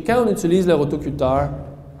simple, c'est que quand on utilise le rotoculteur,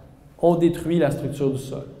 on détruit la structure du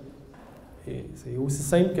sol. Et c'est aussi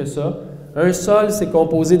simple que ça. Un sol, c'est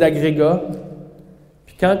composé d'agrégats.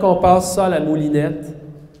 Puis quand on passe ça à la moulinette,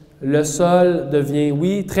 le sol devient,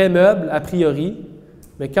 oui, très meuble a priori,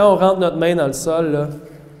 mais quand on rentre notre main dans le sol, là,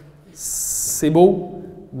 c'est beau,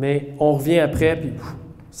 mais on revient après, puis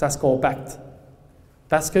ça se compacte.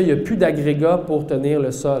 Parce qu'il n'y a plus d'agrégats pour tenir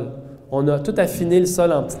le sol. On a tout affiné le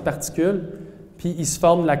sol en petites particules, puis il se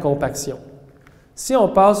forme de la compaction. Si on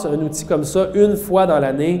passe un outil comme ça une fois dans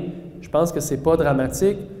l'année, je pense que ce n'est pas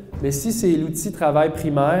dramatique, mais si c'est l'outil de travail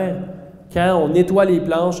primaire, quand on nettoie les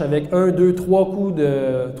planches avec 1, 2,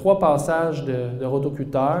 3 passages de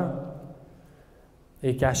rotoculteur,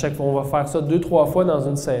 et qu'à chaque fois, on va faire ça 2-3 fois dans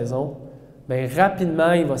une saison, bien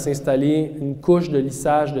rapidement, il va s'installer une couche de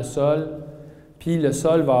lissage de sol, puis le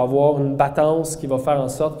sol va avoir une battance qui va faire en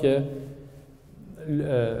sorte que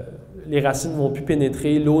les racines ne vont plus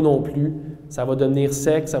pénétrer, l'eau non plus, ça va devenir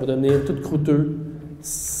sec, ça va devenir tout croûteux.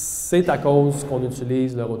 C'est à cause qu'on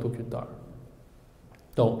utilise le rotoculteur.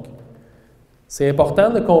 Donc, c'est important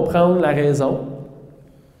de comprendre la raison.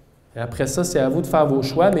 Et après ça, c'est à vous de faire vos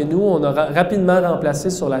choix. Mais nous, on a rapidement remplacé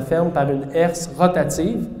sur la ferme par une herse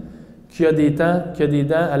rotative qui a des dents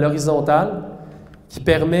à l'horizontale, qui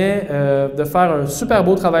permet de faire un super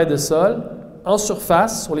beau travail de sol en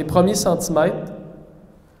surface, sur les premiers centimètres,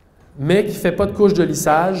 mais qui ne fait pas de couche de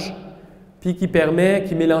lissage, puis qui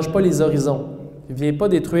ne mélange pas les horizons. Il ne vient pas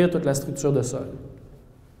détruire toute la structure de sol.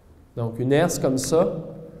 Donc, une herse comme ça,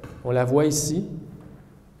 on la voit ici,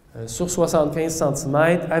 sur 75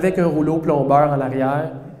 cm, avec un rouleau plombeur en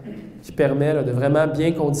arrière qui permet là, de vraiment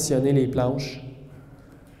bien conditionner les planches.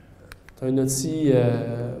 C'est un outil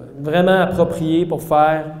vraiment approprié pour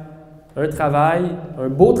faire un travail, un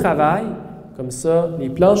beau travail. Comme ça, les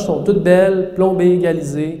planches sont toutes belles, plombées,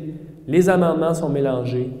 égalisées, les amendements sont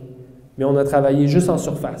mélangés, mais on a travaillé juste en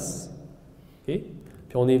surface. Okay?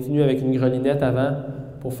 Puis on est venu avec une grelinette avant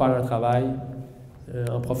pour faire un travail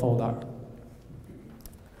en profondeur.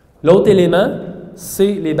 L'autre élément,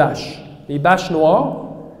 c'est les bâches. Les bâches noires,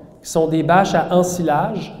 qui sont des bâches à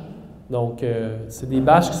ensilage. Donc, c'est des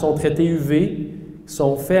bâches qui sont traitées UV, qui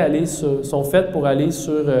sont faites pour aller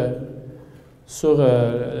sur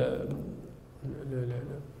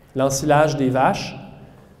l'ensilage des vaches.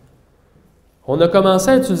 On a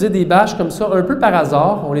commencé à utiliser des bâches comme ça un peu par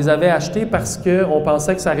hasard. On les avait achetées parce qu'on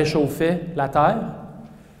pensait que ça réchauffait la terre.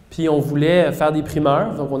 Puis on voulait faire des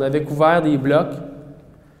primeurs. Donc, on avait couvert des blocs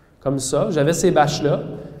comme ça. J'avais ces bâches-là.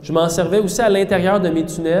 Je m'en servais aussi à l'intérieur de mes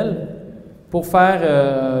tunnels pour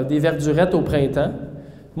faire des verdurettes au printemps.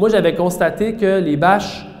 Moi, j'avais constaté que les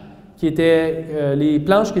bâches les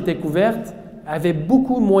planches qui étaient couvertes avaient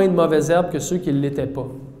beaucoup moins de mauvaises herbes que ceux qui ne l'étaient pas.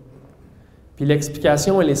 Puis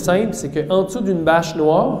l'explication, elle est simple, c'est qu'en dessous d'une bâche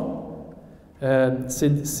noire,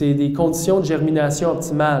 c'est des conditions de germination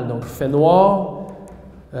optimales. Donc, il fait noir,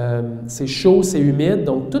 c'est chaud, c'est humide.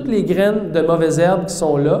 Donc, toutes les graines de mauvaises herbes qui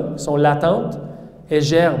sont là, qui sont latentes, elles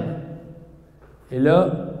germent. Et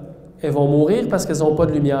là, elles vont mourir parce qu'elles n'ont pas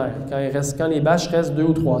de lumière, quand les bâches restent 2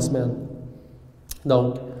 ou 3 semaines.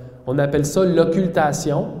 Donc, on appelle ça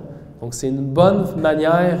l'occultation. Donc, c'est une bonne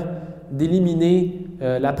manière d'éliminer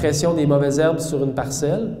la pression des mauvaises herbes sur une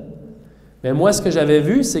parcelle. Mais moi, ce que j'avais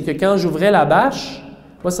vu, c'est que quand j'ouvrais la bâche,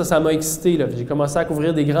 moi, ça m'a excité, là. J'ai commencé à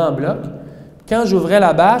couvrir des grands blocs. Quand j'ouvrais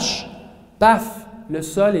la bâche, paf, le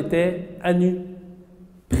sol était à nu,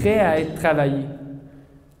 prêt à être travaillé.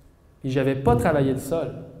 Et je n'avais pas travaillé le sol.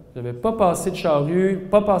 Je n'avais pas passé de charrue,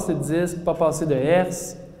 pas passé de disque, pas passé de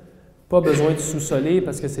herse, pas besoin de sous-soler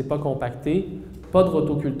parce que ce n'est pas compacté, pas de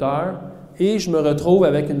rotoculteur. Et je me retrouve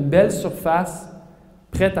avec une belle surface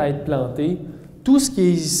prête à être plantée. Tout ce qui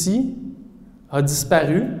est ici a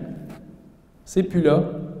disparu. C'est plus là.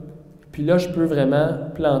 Puis là, je peux vraiment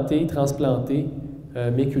planter, transplanter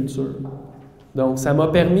mes cultures. Donc, ça m'a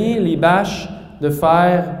permis, les bâches, de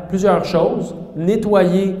faire plusieurs choses.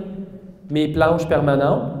 Nettoyer mes planches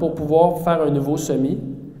permanentes pour pouvoir faire un nouveau semis.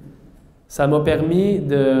 Ça m'a permis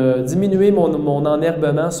de diminuer mon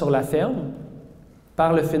enherbement sur la ferme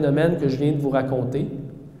par le phénomène que je viens de vous raconter.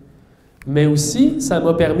 Mais aussi, ça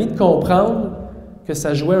m'a permis de comprendre que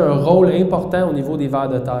ça jouait un rôle important au niveau des vers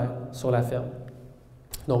de terre sur la ferme.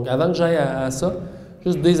 Donc, avant que j'aille à ça,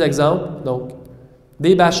 juste des exemples. Donc,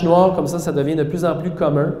 des bâches noires, comme ça devient de plus en plus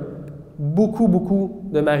commun. Beaucoup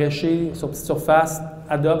de maraîchers sur petite surface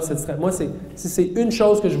adoptent cette stratégie. Moi, si c'est une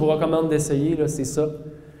chose que je vous recommande d'essayer, c'est ça.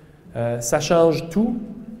 Ça change tout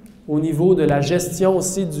au niveau de la gestion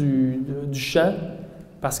aussi du champ.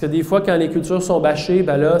 Parce que des fois, quand les cultures sont bâchées,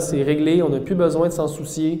 ben là, c'est réglé, on n'a plus besoin de s'en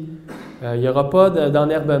soucier. Il n'y aura pas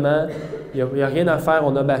d'enherbement, il n'y a rien à faire,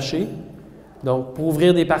 on a bâché. Donc, pour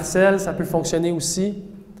ouvrir des parcelles, ça peut fonctionner aussi.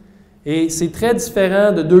 Et c'est très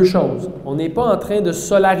différent de deux choses. On n'est pas en train de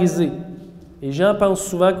solariser. Les gens pensent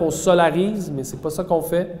souvent qu'on solarise, mais ce n'est pas ça qu'on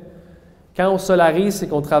fait. Quand on solarise, c'est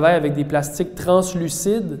qu'on travaille avec des plastiques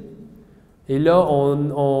translucides. Et là,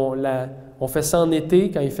 on fait ça en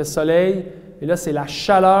été, quand il fait soleil. Et là, c'est la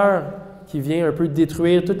chaleur qui vient un peu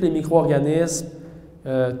détruire tous les micro-organismes,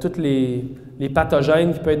 tous les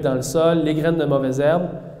pathogènes qui peuvent être dans le sol, les graines de mauvaises herbes.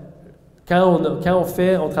 Quand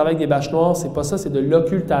on travaille avec des bâches noires, c'est pas ça, c'est de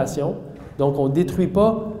l'occultation. Donc, on ne détruit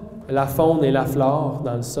pas la faune et la flore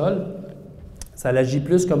dans le sol. Ça agit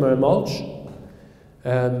plus comme un mulch.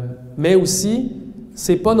 Mais aussi,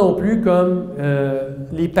 c'est pas non plus comme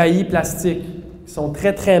les paillis plastiques, qui sont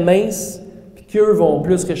très, très minces, puis qu'eux vont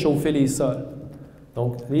plus réchauffer les sols.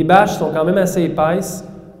 Donc, les bâches sont quand même assez épaisses.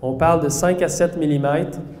 On parle de 5 à 7 mm.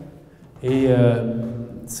 Et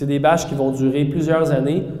c'est des bâches qui vont durer plusieurs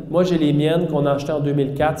années. Moi, j'ai les miennes qu'on a achetées en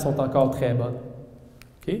 2004, sont encore très bonnes.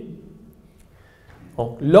 OK?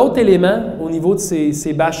 Donc, l'autre élément au niveau de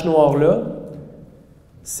ces bâches noires-là,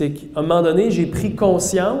 c'est qu'à un moment donné, j'ai pris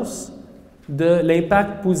conscience de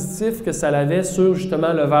l'impact positif que ça avait sur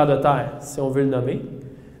justement le ver de terre, si on veut le nommer.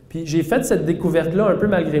 Puis j'ai fait cette découverte-là un peu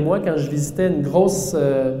malgré moi quand je visitais une grosse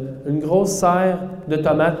serre de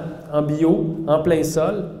tomates en bio, en plein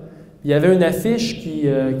sol. Il y avait une affiche qui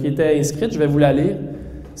était inscrite, je vais vous la lire.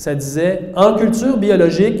 Ça disait « En culture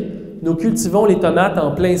biologique, nous cultivons les tomates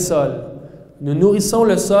en plein sol. Nous nourrissons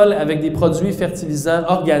le sol avec des produits fertilisants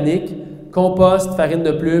organiques, compost, farine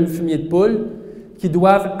de plume, fumier de poule, qui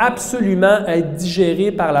doivent absolument être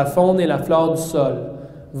digérés par la faune et la flore du sol.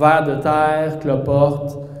 Vers de terre,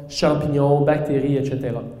 cloportes, champignons, bactéries,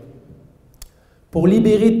 etc. Pour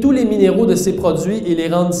libérer tous les minéraux de ces produits et les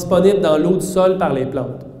rendre disponibles dans l'eau du sol par les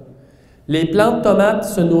plantes. Les plantes tomates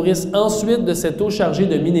se nourrissent ensuite de cette eau chargée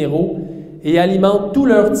de minéraux et alimentent tous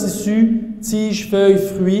leurs tissus, tiges, feuilles,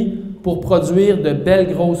 fruits pour produire de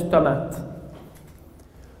belles grosses tomates.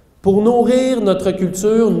 Pour nourrir notre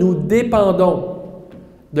culture, nous dépendons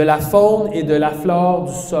de la faune et de la flore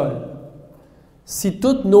du sol. Si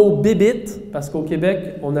toutes nos bébites, parce qu'au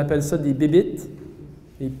Québec, on appelle ça des bébites,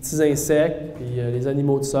 les petits insectes et les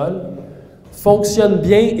animaux de sol, fonctionnent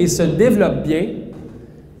bien et se développent bien,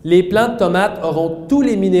 les plants de tomates auront tous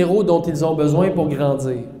les minéraux dont ils ont besoin pour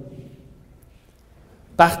grandir.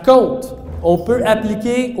 Par contre, on peut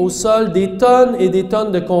appliquer au sol des tonnes et des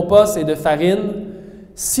tonnes de compost et de farine.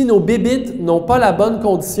 Si nos bébites n'ont pas la bonne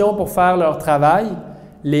condition pour faire leur travail,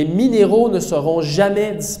 les minéraux ne seront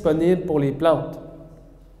jamais disponibles pour les plantes.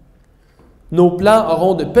 Nos plants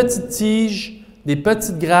auront de petites tiges, des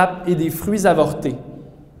petites grappes et des fruits avortés.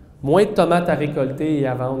 Moins de tomates à récolter et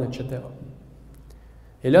à vendre, etc.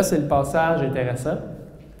 Et là, c'est le passage intéressant.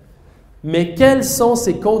 Mais quelles sont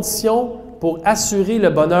ces conditions pour assurer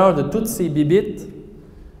le bonheur de toutes ces bébites?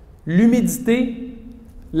 L'humidité,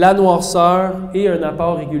 la noirceur et un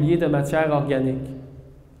apport régulier de matière organique.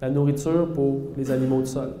 La nourriture pour les animaux de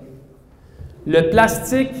sol. Le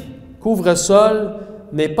plastique couvre-sol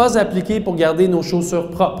n'est pas appliqué pour garder nos chaussures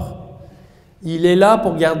propres. Il est là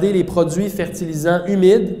pour garder les produits fertilisants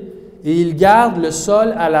humides et il garde le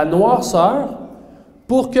sol à la noirceur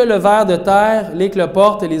pour que le ver de terre, les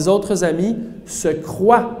cloportes et les autres amis se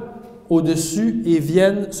croient au-dessus et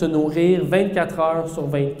viennent se nourrir 24 heures sur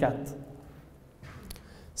 24.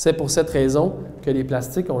 C'est pour cette raison que les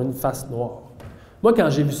plastiques ont une face noire. Moi,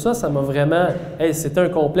 quand j'ai vu ça, ça m'a vraiment... c'était un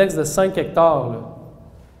complexe de 5 hectares. Là.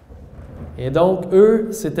 Et donc, eux,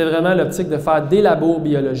 c'était vraiment l'optique de faire des labos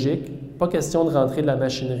biologiques. Pas question de rentrer de la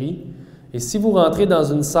machinerie. Et si vous rentrez dans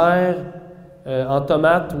une serre en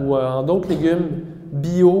tomates ou en d'autres légumes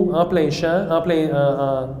bio, en plein champ,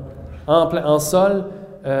 en sol,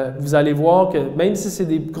 vous allez voir que même si c'est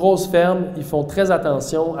des grosses fermes, ils font très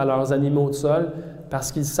attention à leurs animaux de sol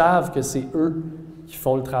parce qu'ils savent que c'est eux qui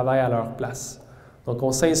font le travail à leur place. Donc,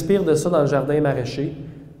 on s'inspire de ça dans le jardin-maraîcher.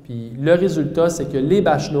 Puis le résultat, c'est que les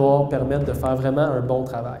bâches noires permettent de faire vraiment un bon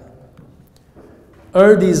travail.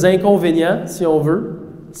 Un des inconvénients, si on veut,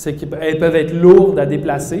 c'est qu'elles peuvent être lourdes à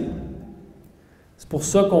déplacer. C'est pour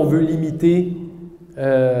ça qu'on veut limiter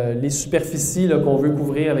les superficies qu'on veut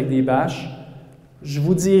couvrir avec des bâches. Je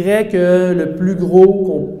vous dirais que le plus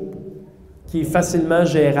gros qui est facilement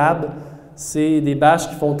gérable, c'est des bâches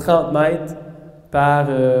qui font 30 mètres par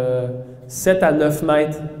 7 à 9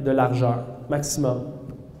 mètres de largeur, maximum.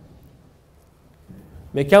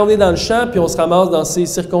 Mais quand on est dans le champ puis on se ramasse dans ces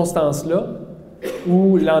circonstances-là,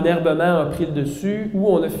 où l'enherbement a pris le dessus, où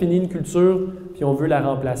on a fini une culture puis on veut la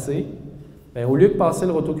remplacer, bien, au lieu de passer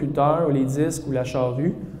le rotoculteur ou les disques ou la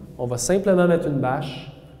charrue, on va simplement mettre une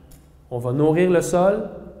bâche, on va nourrir le sol,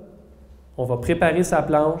 on va préparer sa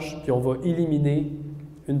planche, puis on va éliminer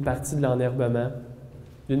une partie de l'enherbement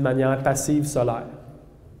d'une manière passive solaire.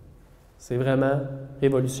 C'est vraiment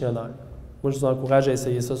révolutionnaire. Moi, je vous encourage à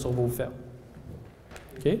essayer ça sur vos fermes.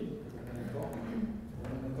 OK?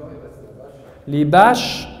 Les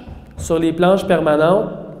bâches sur les planches permanentes,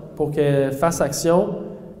 pour qu'elles fassent action,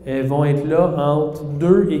 elles vont être là entre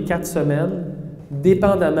 2 et 4 semaines,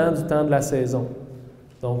 dépendamment du temps de la saison.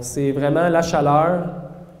 Donc, c'est vraiment la chaleur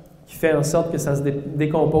qui fait en sorte que ça se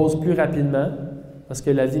décompose plus rapidement, parce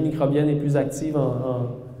que la vie microbienne est plus active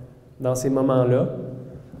dans ces moments-là.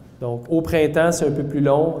 Donc, au printemps, c'est un peu plus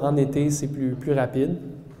long. En été, c'est plus rapide.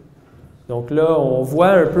 Donc là, on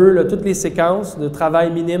voit un peu là, toutes les séquences de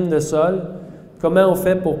travail minime de sol. Comment on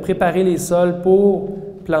fait pour préparer les sols pour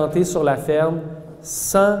planter sur la ferme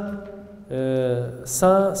sans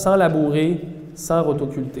labourer, sans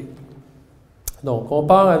rotoculter. Donc, on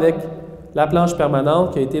part avec la planche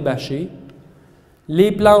permanente qui a été bâchée.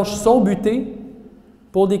 Les planches sont butées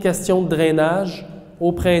pour des questions de drainage,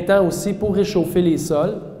 au printemps aussi pour réchauffer les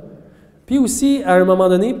sols, puis aussi, à un moment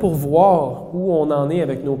donné, pour voir où on en est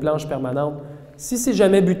avec nos planches permanentes. Si c'est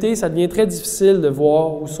jamais buté, ça devient très difficile de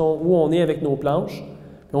voir où on est avec nos planches.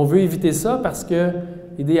 Puis on veut éviter ça parce que,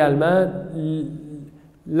 idéalement,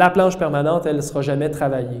 la planche permanente, elle ne sera jamais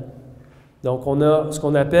travaillée. Donc, on a ce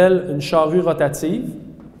qu'on appelle une charrue rotative,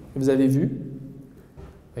 que vous avez vu.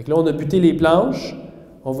 Fait que là, on a buté les planches.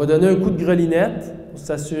 On va donner un coup de grelinette pour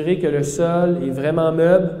s'assurer que le sol est vraiment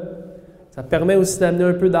meuble. Ça permet aussi d'amener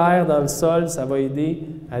un peu d'air dans le sol. Ça va aider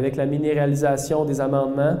avec la minéralisation des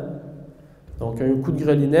amendements. Donc, un coup de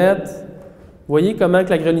grelinette. Vous voyez comment que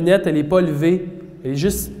la grelinette, elle n'est pas levée. Elle est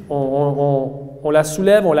juste, on la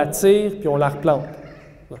soulève, on la tire, puis on la replante.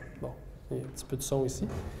 Bon, il y a un petit peu de son ici.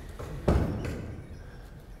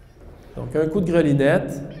 Donc, un coup de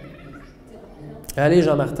grelinette. Allez,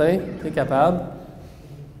 Jean-Martin, tu es capable.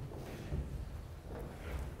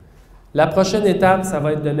 La prochaine étape, ça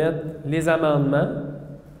va être de mettre les amendements.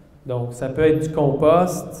 Donc, ça peut être du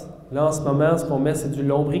compost. Là, en ce moment, ce qu'on met, c'est du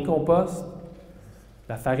lombricompost,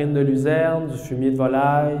 la farine de luzerne, du fumier de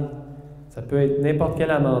volaille. Ça peut être n'importe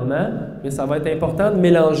quel amendement, mais ça va être important de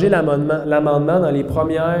mélanger l'amendement dans les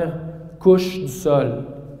premières couches du sol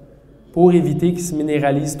pour éviter qu'il se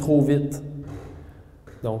minéralise trop vite.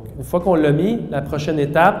 Donc, une fois qu'on l'a mis, la prochaine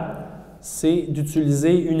étape, c'est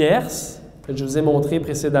d'utiliser une herse que je vous ai montré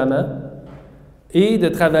précédemment et de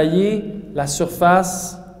travailler la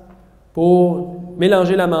surface pour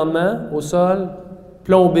mélanger l'amendement au sol,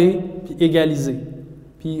 plomber, puis égaliser,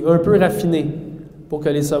 puis un peu raffiner pour que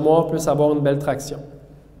les semoirs puissent avoir une belle traction.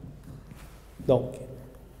 Donc,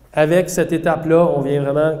 avec cette étape-là, on vient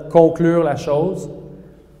vraiment conclure la chose.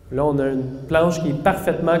 Là, on a une planche qui est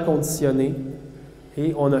parfaitement conditionnée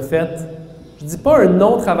et on a fait, je ne dis pas un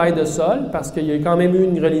non-travail de sol parce qu'il y a quand même eu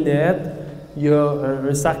une grelinette, il y a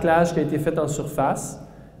un sarclage qui a été fait en surface,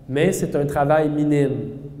 mais c'est un travail minime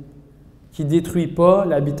qui ne détruit pas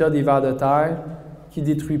l'habitat des vers de terre, qui ne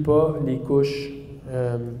détruit pas les couches,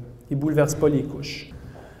 qui ne bouleverse pas les couches.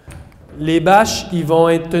 Les bâches, ils vont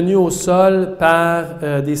être tenues au sol par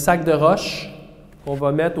des sacs de roches qu'on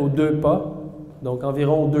va mettre aux 2 pas, donc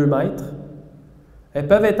environ 2 mètres. Elles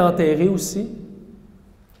peuvent être enterrées aussi.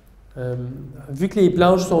 Vu que les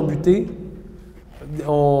planches sont butées,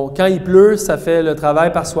 quand il pleut, ça fait le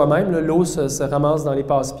travail par soi-même. L'eau se ramasse dans les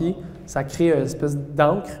passe-pieds. Ça crée une espèce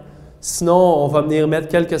d'encre. Sinon, on va venir mettre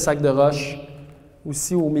quelques sacs de roches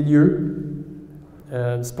aussi au milieu.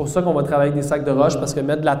 C'est pour ça qu'on va travailler avec des sacs de roches, parce que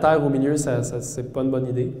mettre de la terre au milieu, c'est pas une bonne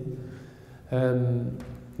idée.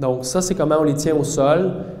 Donc ça, c'est comment on les tient au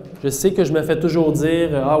sol. Je sais que je me fais toujours dire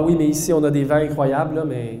 « Ah oui, mais ici, on a des vents incroyables. » là,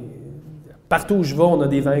 mais partout où je vais, on a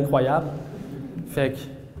des vents incroyables. Fait que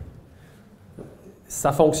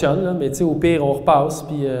ça fonctionne, là, mais tu sais, au pire, on repasse,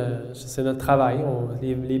 puis c'est notre travail.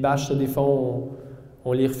 Les bâches se défont,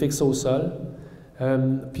 on les refixe au sol.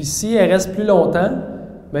 Puis si elles restent plus longtemps,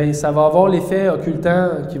 bien, ça va avoir l'effet occultant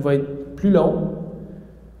qui va être plus long.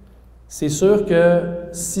 C'est sûr que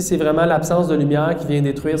si c'est vraiment l'absence de lumière qui vient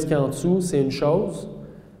détruire ce qu'il y a en dessous, c'est une chose.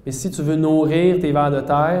 Mais si tu veux nourrir tes vers de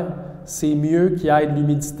terre, c'est mieux qu'il y ait de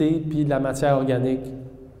l'humidité puis de la matière organique.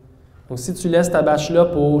 Donc, si tu laisses ta bâche là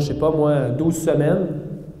pour, je sais pas moi, 12 semaines,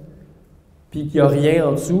 puis qu'il n'y a rien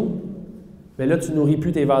en dessous, bien là, tu nourris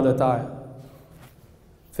plus tes vers de terre.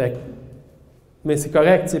 Fait que, mais c'est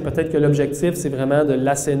correct, peut-être que l'objectif, c'est vraiment de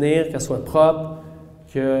l'assainir, qu'elle soit propre,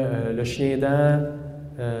 que le chien-dent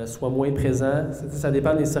soit moins présent. Ça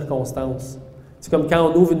dépend des circonstances. C'est comme quand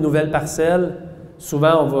on ouvre une nouvelle parcelle,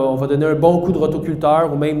 souvent on va donner un bon coup de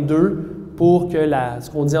rotoculteur, ou même deux, pour que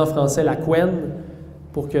ce qu'on dit en français, la couenne,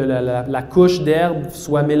 pour que la couche d'herbe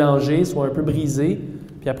soit mélangée, soit un peu brisée.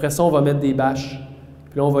 Puis après ça, on va mettre des bâches.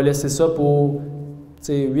 Puis là, on va laisser ça pour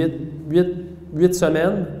 8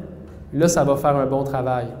 semaines. Là, ça va faire un bon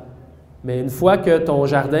travail. Mais une fois que ton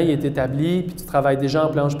jardin est établi, puis tu travailles déjà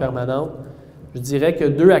en planche permanente, je dirais que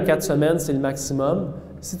 2 à 4 semaines, c'est le maximum.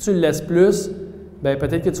 Si tu le laisses plus, bien,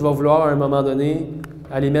 peut-être que tu vas vouloir à un moment donné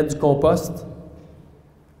aller mettre du compost,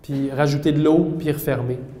 puis rajouter de l'eau, puis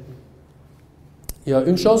refermer. Il y a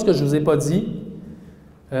une chose que je ne vous ai pas dit,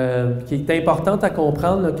 qui est importante à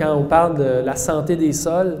comprendre là, quand on parle de la santé des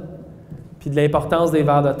sols, puis de l'importance des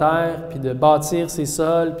vers de terre, puis de bâtir ces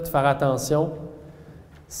sols, puis de faire attention.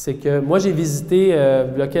 C'est que moi, j'ai visité,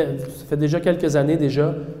 ça fait déjà quelques années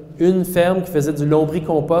déjà, une ferme qui faisait du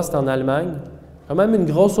lombricompost en Allemagne. Quand même une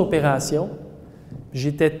grosse opération.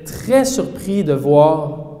 J'étais très surpris de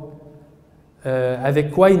voir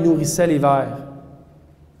avec quoi ils nourrissaient les vers.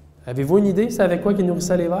 Avez-vous une idée, c'est avec quoi qu'ils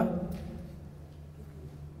nourrissaient les vers?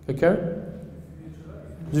 Quelqu'un?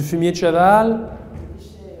 Du fumier de cheval,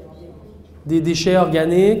 des déchets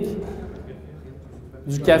organiques,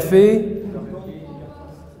 du café,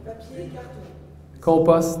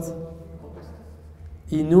 compost.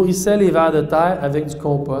 Ils nourrissaient les vers de terre avec du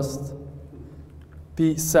compost.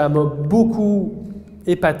 Puis ça m'a beaucoup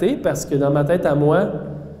épaté parce que dans ma tête à moi,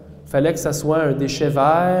 il fallait que ça soit un déchet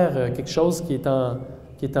vert, quelque chose qui est en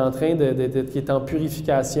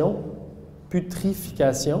purification,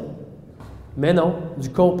 putrification. Mais non, du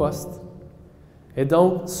compost. Et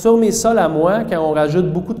donc, sur mes sols à moi, quand on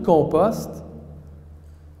rajoute beaucoup de compost,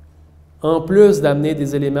 en plus d'amener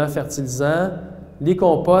des éléments fertilisants, les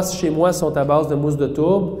composts chez moi sont à base de mousse de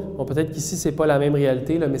tourbe. Bon, peut-être qu'ici, ce n'est pas la même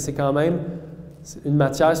réalité, là, mais c'est quand même une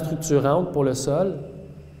matière structurante pour le sol.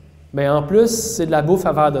 Mais en plus, c'est de la bouffe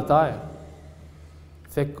à vers de terre.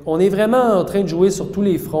 Fait qu'on est vraiment en train de jouer sur tous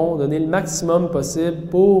les fronts, donner le maximum possible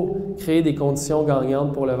pour créer des conditions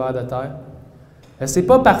gagnantes pour le ver de terre. C'est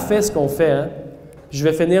pas parfait ce qu'on fait, hein? Je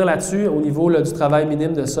vais finir là-dessus au niveau là, du travail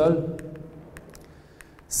minime de sol.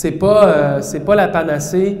 C'est pas la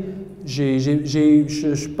panacée.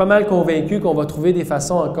 Je suis pas mal convaincu qu'on va trouver des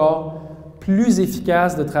façons encore plus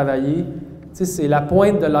efficaces de travailler. Tu sais, c'est la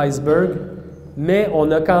pointe de l'iceberg, mais on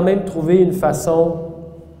a quand même trouvé une façon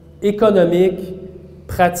économique,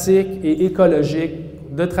 pratique et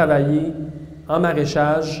écologique de travailler en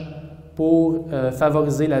maraîchage pour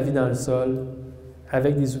favoriser la vie dans le sol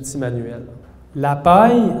avec des outils manuels. La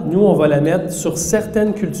paille, nous, on va la mettre sur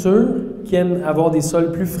certaines cultures qui aiment avoir des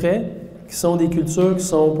sols plus frais, qui sont des cultures qui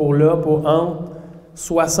sont pour entre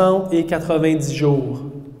 60 et 90 jours.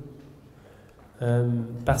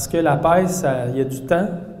 Parce que la paille, il y a du temps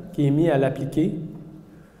qui est mis à l'appliquer.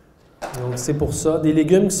 Donc, c'est pour ça. Des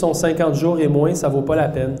légumes qui sont 50 jours et moins, ça ne vaut pas la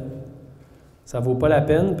peine. Ça ne vaut pas la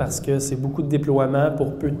peine parce que c'est beaucoup de déploiement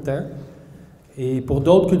pour peu de temps. Et pour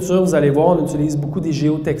d'autres cultures, vous allez voir, on utilise beaucoup des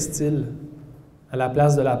géotextiles à la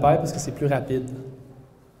place de la paille parce que c'est plus rapide.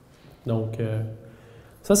 Donc,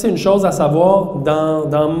 ça, c'est une chose à savoir.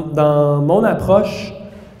 Dans mon approche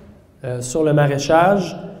sur le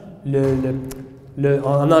maraîchage,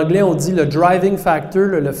 en anglais, on dit le driving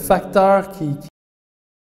factor, le facteur qui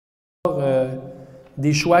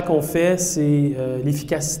des choix qu'on fait, c'est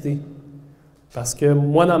l'efficacité. Parce que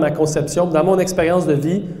moi, dans ma conception, dans mon expérience de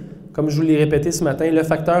vie, comme je vous l'ai répété ce matin, le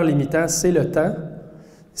facteur limitant, c'est le temps.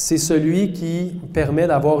 C'est celui qui permet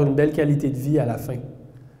d'avoir une belle qualité de vie à la fin.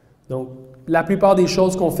 Donc, la plupart des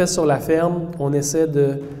choses qu'on fait sur la ferme, on essaie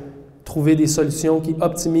de trouver des solutions qui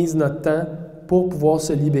optimisent notre temps pour pouvoir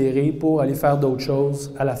se libérer, pour aller faire d'autres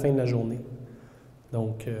choses à la fin de la journée.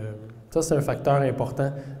 Donc, ça, c'est un facteur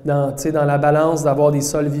important. Dans la balance d'avoir des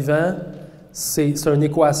sols vivants, c'est une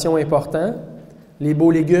équation importante. Les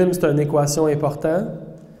beaux légumes, c'est une équation importante.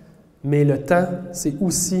 Mais le temps, c'est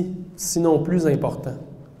aussi, sinon plus important.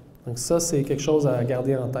 Donc ça, c'est quelque chose à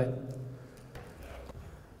garder en tête.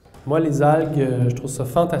 Moi, les algues, je trouve ça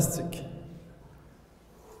fantastique.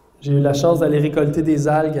 J'ai eu la chance d'aller récolter des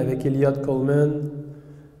algues avec Elliott Coleman.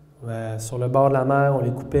 Sur le bord de la mer, on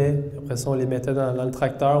les coupait. Après ça, on les mettait dans le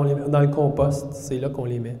tracteur, dans le compost. C'est là qu'on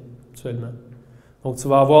les met, actuellement. Donc, tu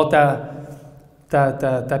vas avoir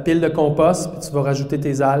ta pile de compost, puis tu vas rajouter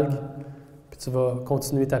tes algues, puis tu vas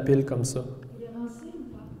continuer ta pile comme ça. Il est rincé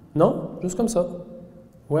ou pas? Non, juste comme ça.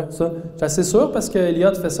 Oui, ça. C'est assez sûr parce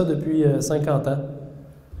qu'Eliott fait ça depuis 50 ans,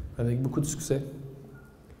 avec beaucoup de succès.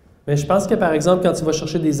 Mais je pense que, par exemple, quand tu vas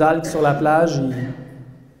chercher des algues sur la plage,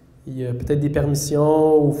 il y a peut-être des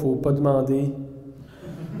permissions ou il ne faut pas demander.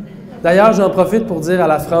 D'ailleurs, j'en profite pour dire à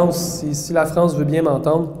la France, si la France veut bien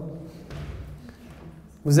m'entendre,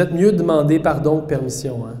 vous êtes mieux de demander pardon que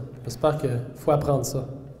permission. Hein? J'espère qu'il faut apprendre ça.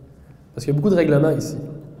 Parce qu'il y a beaucoup de règlements ici.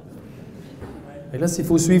 Et là, s'il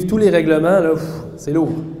faut suivre tous les règlements, là, c'est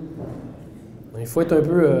lourd. Il faut être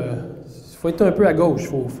un peu à gauche.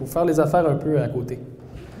 Il faut faire les affaires un peu à côté.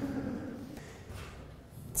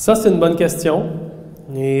 Ça, c'est une bonne question.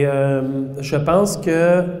 Et je pense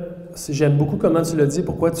que j'aime beaucoup comment tu l'as dit,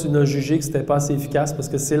 pourquoi tu n'as jugé que ce n'était pas assez efficace, parce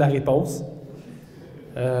que c'est la réponse.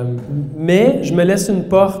 Mais je me laisse une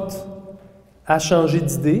porte à changer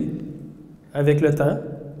d'idée avec le temps.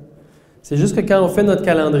 C'est juste que quand on fait notre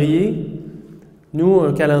calendrier, nous,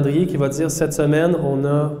 un calendrier qui va dire cette semaine, on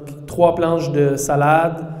a 3 planches de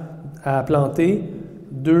salade à planter,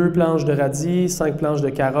 2 planches de radis, 5 planches de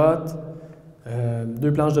carottes,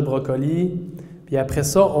 2 planches de brocoli. Puis après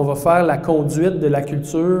ça, on va faire la conduite de la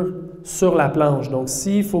culture sur la planche. Donc,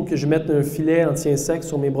 s'il faut que je mette un filet en tien sec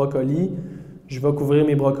sur mes brocolis, je vais couvrir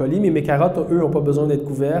mes brocolis, mais mes carottes, eux, n'ont pas besoin d'être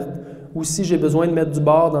couvertes. Ou si j'ai besoin de mettre du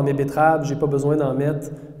bord dans mes betteraves, je n'ai pas besoin d'en mettre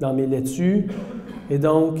dans mes laitues. Et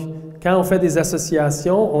donc, quand on fait des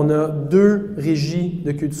associations, on a 2 régies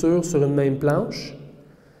de culture sur une même planche.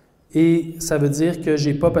 Et ça veut dire que je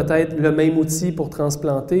n'ai pas peut-être le même outil pour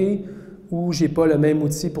transplanter ou je n'ai pas le même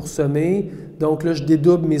outil pour semer. Donc là, je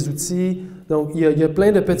dédouble mes outils. Donc, il y a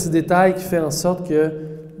plein de petits détails qui font en sorte que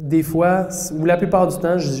des fois, ou la plupart du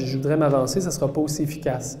temps, je voudrais m'avancer, ça ne sera pas aussi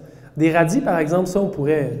efficace. Des radis, par exemple, ça, on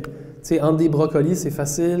pourrait... Tu sais, entre des brocolis, c'est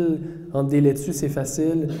facile. Entre des laitues, c'est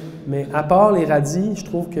facile. Mais à part les radis, je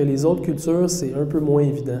trouve que les autres cultures, c'est un peu moins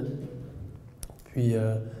évident. Puis,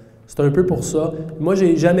 c'est un peu pour ça. Moi,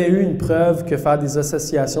 j'ai jamais eu une preuve que faire des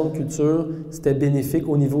associations de cultures, c'était bénéfique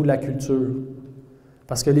au niveau de la culture.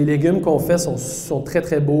 Parce que les légumes qu'on fait sont très,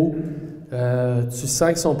 très beaux. Tu sens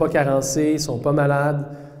qu'ils ne sont pas carencés, ils ne sont pas malades,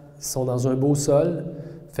 ils sont dans un beau sol.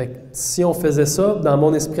 Fait que si on faisait ça, dans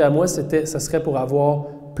mon esprit à moi, ça serait pour avoir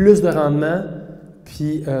plus de rendement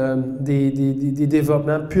puis des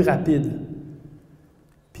développements plus rapides.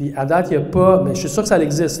 Puis à date, il n'y a pas... Mais je suis sûr que ça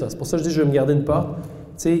existe. Là. C'est pour ça que je dis que je vais me garder une porte.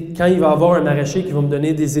 Tu sais, quand il va y avoir un maraîcher qui va me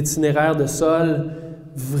donner des itinéraires de sol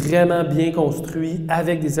vraiment bien construits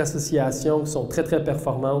avec des associations qui sont très, très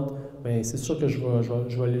performantes, bien, c'est sûr que je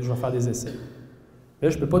vais faire des essais. Mais là,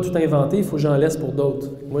 je ne peux pas tout inventer, il faut que j'en laisse pour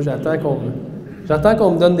d'autres. Moi, j'attends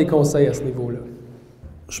qu'on me donne des conseils à ce niveau-là.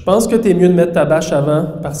 Je pense que tu es mieux de mettre ta bâche avant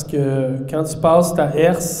parce que quand tu passes ta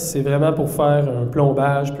herse, c'est vraiment pour faire un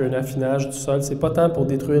plombage puis un affinage du sol. C'est pas tant pour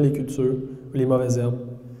détruire les cultures ou les mauvaises herbes.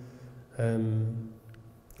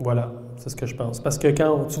 Voilà, c'est ce que je pense. Parce que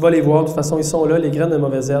quand tu vas les voir, de toute façon, ils sont là, les graines de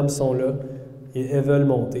mauvaises herbes sont là et elles veulent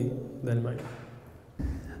monter d'elles-mêmes.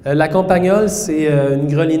 La campagnole, c'est une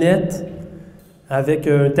grelinette avec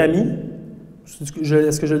un tamis.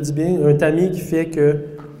 Est-ce que je le dis bien? Un tamis qui fait que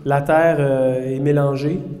la terre est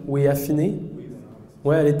mélangée ou est affinée.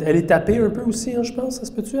 Oui, elle est tapée un peu aussi, hein, je pense. Ça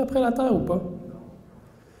se peut-tu après la terre ou pas?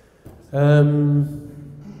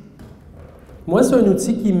 Moi, c'est un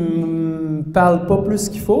outil qui ne me parle pas plus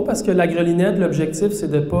qu'il faut parce que la grelinette, l'objectif, c'est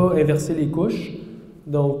de ne pas inverser les couches.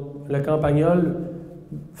 Donc, le campagnole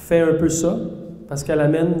fait un peu ça parce qu'elle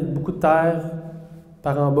amène beaucoup de terre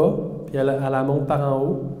par en bas puis elle la monte par en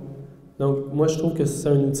haut. Donc, moi, je trouve que c'est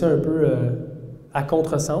un outil un peu à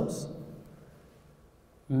contresens,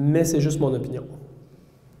 mais c'est juste mon opinion.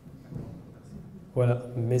 Voilà.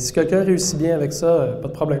 Mais si quelqu'un réussit bien avec ça, pas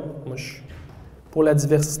de problème. Moi, je suis pour la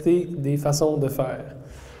diversité des façons de faire.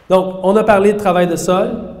 Donc, on a parlé de travail de sol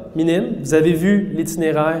minime. Vous avez vu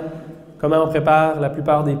l'itinéraire, comment on prépare la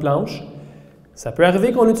plupart des planches. Ça peut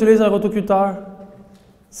arriver qu'on utilise un rotoculteur.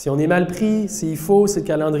 Si on est mal pris, s'il faut, si le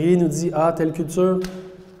calendrier nous dit « Ah, telle culture »,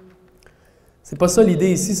 c'est pas ça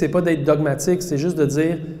l'idée ici, c'est pas d'être dogmatique, c'est juste de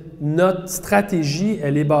dire notre stratégie,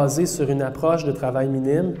 elle est basée sur une approche de travail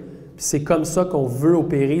minime, puis c'est comme ça qu'on veut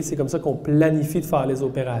opérer, c'est comme ça qu'on planifie de faire les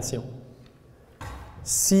opérations.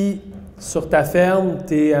 Si sur ta ferme,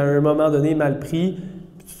 tu es à un moment donné mal pris,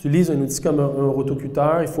 tu utilises un outil comme un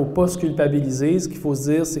rotoculteur, il ne faut pas se culpabiliser. Ce qu'il faut se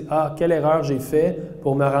dire, c'est « Ah, quelle erreur j'ai fait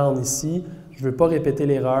pour me rendre ici? Je ne veux pas répéter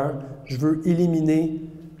l'erreur. Je veux éliminer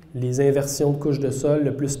les inversions de couches de sol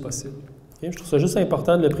le plus possible. Okay? Je trouve ça juste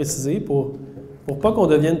important de le préciser pour pas qu'on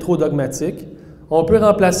devienne trop dogmatique. On peut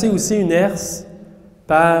remplacer aussi une herse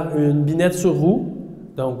par une binette sur roue.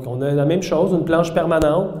 Donc, on a la même chose, une planche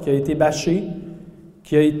permanente qui a été bâchée,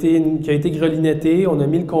 qui a été grelinettée, on a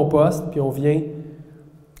mis le compost, puis on vient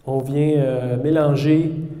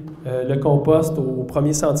mélanger le compost au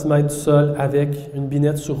premier centimètre du sol avec une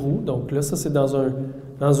binette sur roue. Donc là, ça, c'est dans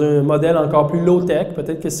un modèle encore plus low-tech.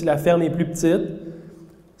 Peut-être que si la ferme est plus petite,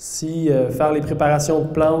 si faire les préparations de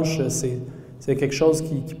planches, c'est quelque chose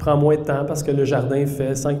qui prend moins de temps parce que le jardin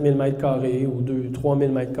fait 5000 m² ou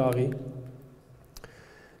 3000 m².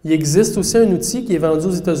 Il existe aussi un outil qui est vendu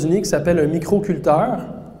aux États-Unis qui s'appelle un microculteur,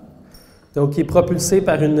 donc qui est propulsé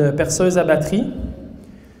par une perceuse à batterie.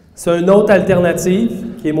 C'est une autre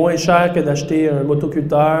alternative qui est moins chère que d'acheter un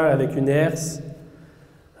motoculteur avec une herse.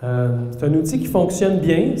 C'est un outil qui fonctionne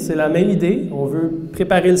bien, c'est la même idée. On veut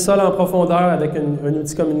préparer le sol en profondeur avec un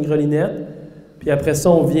outil comme une grelinette, puis après ça,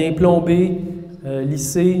 on vient plomber,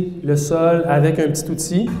 lisser le sol avec un petit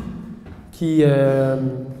outil qui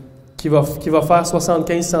va faire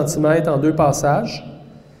 75 cm en 2 passages.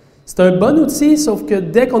 C'est un bon outil, sauf que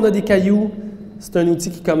dès qu'on a des cailloux, c'est un outil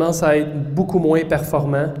qui commence à être beaucoup moins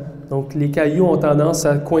performant. Donc, les cailloux ont tendance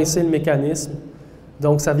à coincer le mécanisme.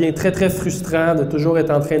 Donc, ça devient très, très frustrant de toujours être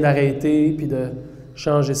en train d'arrêter puis de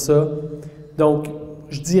changer ça. Donc,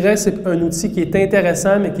 je dirais que c'est un outil qui est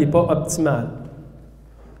intéressant, mais qui n'est pas optimal.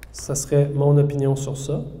 Ça serait mon opinion sur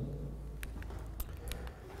ça.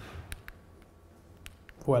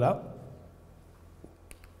 Voilà.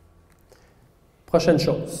 Prochaine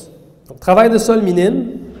chose. Donc, travail de sol minime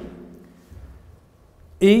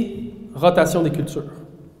et rotation des cultures.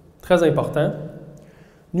 Très important.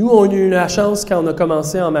 Nous, on a eu la chance, quand on a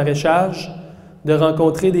commencé en maraîchage, de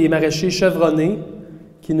rencontrer des maraîchers chevronnés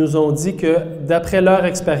qui nous ont dit que, d'après leur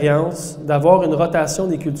expérience, d'avoir une rotation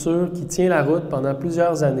des cultures qui tient la route pendant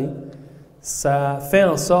plusieurs années, ça fait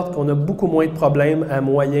en sorte qu'on a beaucoup moins de problèmes à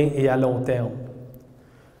moyen et à long terme.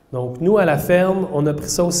 Donc, nous, à la ferme, on a pris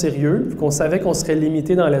ça au sérieux, vu qu'on savait qu'on serait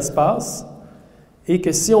limité dans l'espace et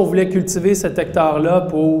que si on voulait cultiver cet hectare-là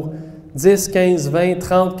pour 10, 15, 20,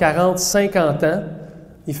 30, 40, 50 ans,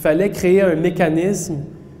 il fallait créer un mécanisme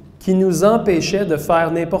qui nous empêchait de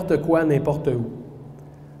faire n'importe quoi, n'importe où.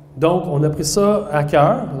 Donc, on a pris ça à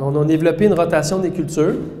cœur. On a développé une rotation des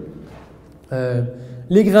cultures.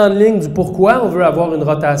 Les grandes lignes du pourquoi on veut avoir une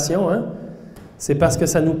rotation, c'est parce que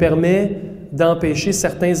ça nous permet d'empêcher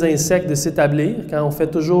certains insectes de s'établir. Quand on fait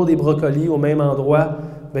toujours des brocolis au même endroit,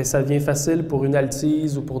 bien, ça devient facile pour une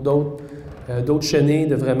altise ou pour d'autres chenilles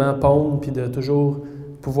de vraiment pondre puis de toujours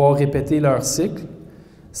pouvoir répéter leur cycle.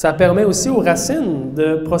 Ça permet aussi aux racines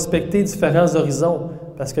de prospecter différents horizons.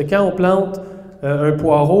 Parce que quand on plante un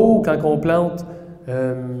poireau, quand on plante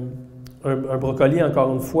un brocoli,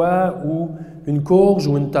 encore une fois, ou une courge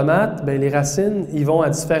ou une tomate, bien, les racines, ils vont à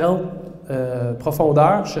différentes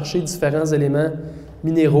profondeurs chercher différents éléments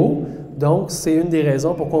minéraux. Donc, c'est une des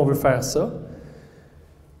raisons pourquoi on veut faire ça.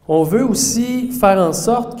 On veut aussi faire en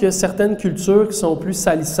sorte que certaines cultures qui sont plus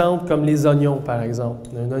salissantes, comme les oignons, par exemple.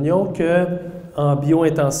 Un oignon que, en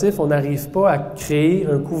bio-intensif, on n'arrive pas à créer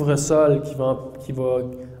un couvre-sol qui va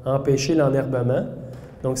empêcher l'enherbement.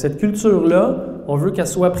 Donc, cette culture-là, on veut qu'elle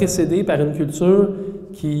soit précédée par une culture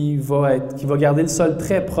qui va garder le sol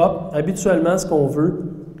très propre. Habituellement, ce qu'on veut,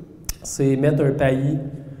 c'est mettre un paillis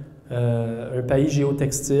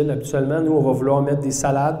géotextile. Habituellement, nous, on va vouloir mettre des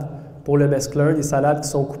salades pour le mesclun, des salades qui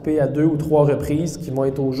sont coupées à 2 ou 3 reprises, qui vont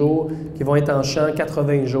être au jour, qui vont être en champ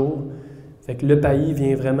 80 jours. Fait que le paillis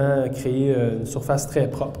vient vraiment créer une surface très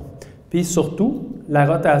propre. Puis surtout, la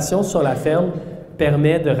rotation sur la ferme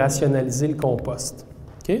permet de rationaliser le compost.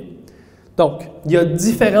 OK? Donc, il y a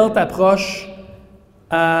différentes approches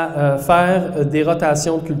à faire des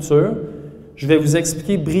rotations de culture. Je vais vous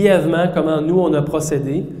expliquer brièvement comment nous, on a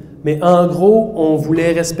procédé. Mais en gros, on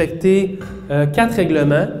voulait respecter 4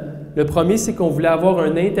 règlements. Le premier, c'est qu'on voulait avoir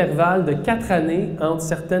un intervalle de 4 années entre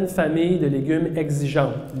certaines familles de légumes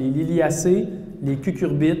exigeantes. Les liliacées, les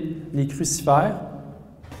cucurbites, les crucifères.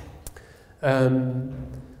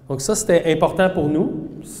 Donc ça, c'était important pour nous.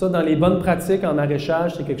 Ça, dans les bonnes pratiques en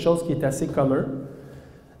maraîchage, c'est quelque chose qui est assez commun.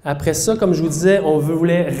 Après ça, comme je vous disais, on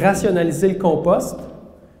voulait rationaliser le compost.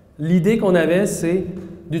 L'idée qu'on avait, c'est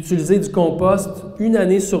d'utiliser du compost 1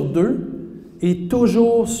 année sur 2 et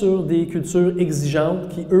toujours sur des cultures exigeantes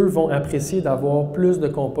qui, eux, vont apprécier d'avoir plus de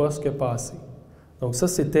compost que pas assez. Donc ça,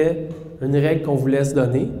 c'était une règle qu'on voulait se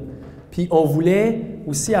donner. Puis on voulait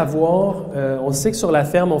aussi avoir, on sait que sur la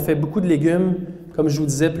ferme, on fait beaucoup de légumes, comme je vous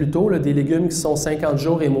disais plus tôt, là, des légumes qui sont 50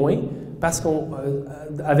 jours et moins, parce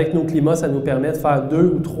qu'avec nos climats, ça nous permet de faire 2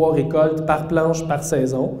 ou 3 récoltes par planche par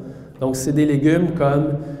saison. Donc, c'est des légumes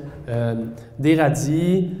comme des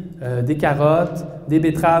radis, des carottes, des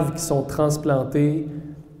betteraves qui sont transplantées,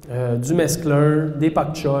 du mesclun, des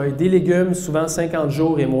pak choy, des légumes souvent 50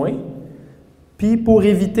 jours et moins. Puis, pour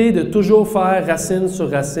éviter de toujours faire racine sur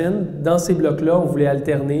racine, dans ces blocs-là, on voulait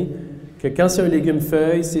alterner que quand c'est un légume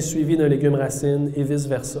feuille, c'est suivi d'un légume racine et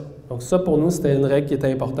vice-versa. Donc ça, pour nous, c'était une règle qui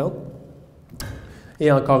était importante.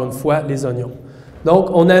 Et encore une fois, les oignons. Donc,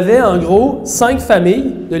 on avait en gros 5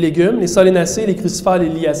 familles de légumes, les solenacées, les crucifères, les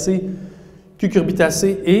liacées,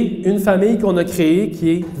 cucurbitacées, et une famille qu'on a créée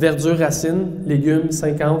qui est verdure racine, légumes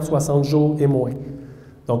 50, 60 jours et moins.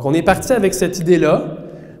 Donc, on est parti avec cette idée-là.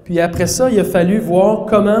 Puis après ça, il a fallu voir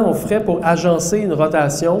comment on ferait pour agencer une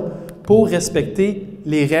rotation pour respecter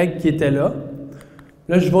les règles qui étaient là.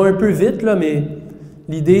 Là, je vais un peu vite, là, mais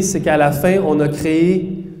l'idée, c'est qu'à la fin, on a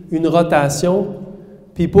créé une rotation.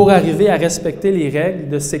 Puis pour arriver à respecter les règles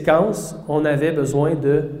de séquence, on avait besoin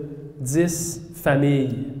de 10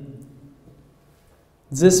 familles.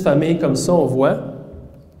 10 familles comme ça, on voit.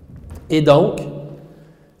 Et donc,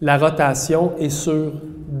 la rotation est sur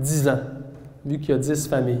 10 ans, vu qu'il y a 10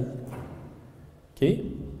 familles. OK?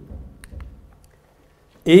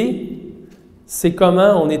 Et c'est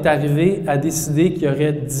comment on est arrivé à décider qu'il y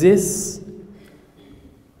aurait 10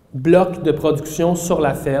 blocs de production sur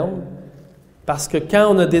la ferme. Parce que quand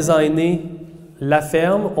on a designé la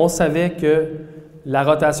ferme, on savait que la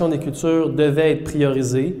rotation des cultures devait être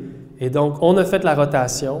priorisée. Et donc, on a fait la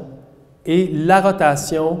rotation. Et la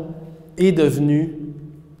rotation est devenue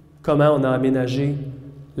comment on a aménagé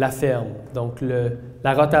la ferme. Donc,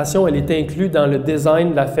 la rotation, elle était inclue dans le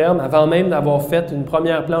design de la ferme. Avant même d'avoir fait une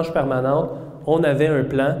première planche permanente, on avait un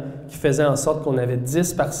plan qui faisait en sorte qu'on avait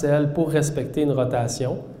 10 parcelles pour respecter une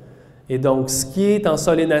rotation. Et donc, ce qui est en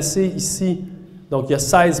solénacée ici, donc il y a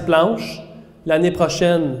 16 planches. L'année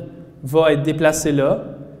prochaine va être déplacée là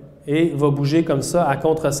et va bouger comme ça à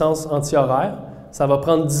contresens anti-horaire. Ça va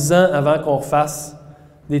prendre 10 ans avant qu'on refasse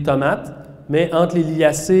des tomates. Mais entre les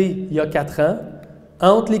liacées, il y a 4 ans.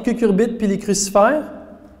 Entre les cucurbites puis les crucifères,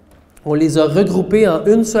 on les a regroupés en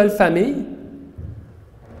une seule famille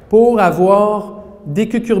pour avoir des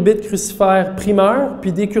cucurbites crucifères primeurs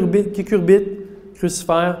puis des cucurbites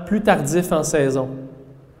crucifères plus tardifs en saison.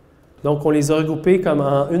 Donc, on les a regroupés comme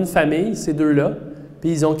en une famille, ces deux-là,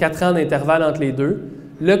 puis ils ont 4 ans d'intervalle entre les deux.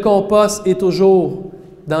 Le compost est toujours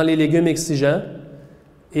dans les légumes exigents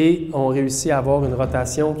et on réussit à avoir une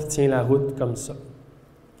rotation qui tient la route comme ça.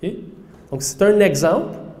 Okay? Donc, c'est un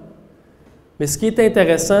exemple, mais ce qui est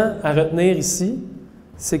intéressant à retenir ici,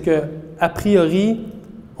 c'est que, a priori,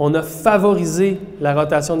 on a favorisé la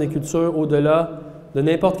rotation des cultures au-delà de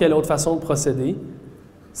n'importe quelle autre façon de procéder.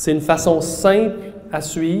 C'est une façon simple à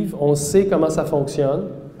suivre, on sait comment ça fonctionne,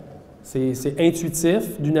 c'est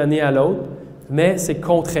intuitif d'une année à l'autre, mais c'est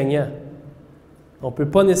contraignant. On ne peut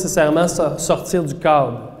pas nécessairement sortir du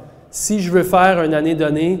cadre. Si je veux faire une année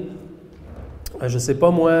donnée, je ne sais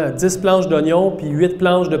pas moi, 10 planches d'oignons puis 8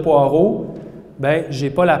 planches de poireaux, bien, je n'ai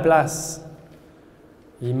pas la place.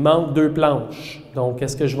 Il me manque 2 planches. Donc,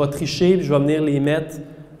 est-ce que je vais tricher et je vais venir les mettre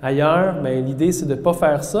ailleurs? Bien, l'idée, c'est de ne pas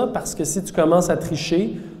faire ça parce que si tu commences à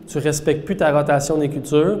tricher, tu ne respectes plus ta rotation des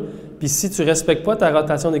cultures. Puis si tu ne respectes pas ta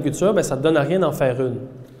rotation des cultures, bien, ça ne te donne à rien d'en faire une.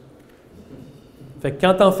 Fait que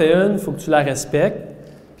quand tu en fais une, il faut que tu la respectes.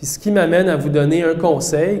 Puis ce qui m'amène à vous donner un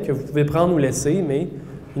conseil que vous pouvez prendre ou laisser, mais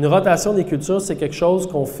une rotation des cultures, c'est quelque chose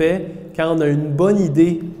qu'on fait quand on a une bonne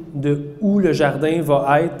idée de où le jardin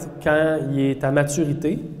va être quand il est à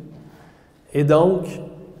maturité. Et donc,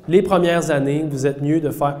 les premières années, vous êtes mieux de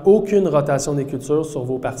faire aucune rotation des cultures sur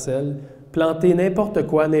vos parcelles, planter n'importe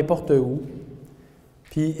quoi, n'importe où.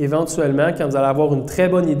 Puis éventuellement, quand vous allez avoir une très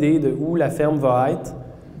bonne idée de où la ferme va être,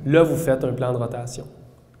 là, vous faites un plan de rotation.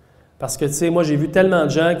 Parce que, tu sais, moi, j'ai vu tellement de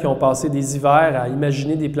gens qui ont passé des hivers à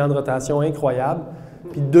imaginer des plans de rotation incroyables.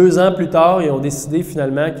 Puis 2 ans plus tard, ils ont décidé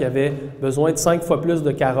finalement qu'ils avaient besoin de 5 fois plus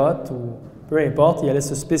de carottes ou peu importe, ils allaient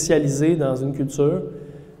se spécialiser dans une culture.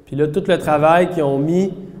 Puis là, tout le travail qu'ils ont mis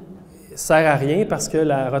ne sert à rien parce que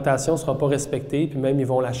la rotation ne sera pas respectée, puis même ils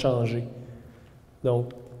vont la changer. Donc,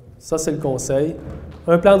 ça, c'est le conseil.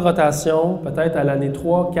 Un plan de rotation, peut-être à l'année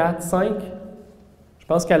 3, 4, 5. Je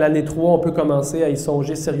pense qu'à l'année 3, on peut commencer à y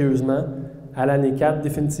songer sérieusement. À l'année 4,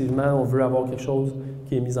 définitivement, on veut avoir quelque chose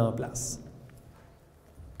qui est mis en place.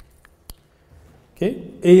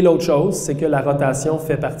 Okay? Et l'autre chose, c'est que la rotation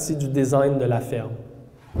fait partie du design de la ferme.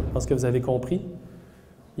 Je pense que vous avez compris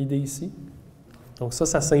l'idée ici. Donc ça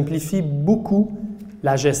simplifie beaucoup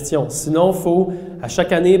la gestion. Sinon, il faut à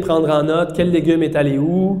chaque année prendre en note quel légume est allé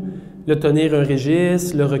où, le tenir un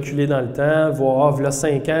registre, le reculer dans le temps, voir, là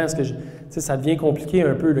 5 ans, ça devient compliqué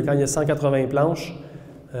un peu. Là, quand il y a 180 planches,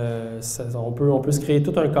 on peut se créer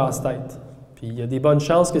tout un casse-tête. Puis il y a des bonnes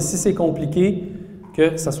chances que si c'est compliqué,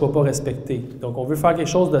 que ça ne soit pas respecté. Donc, on veut faire quelque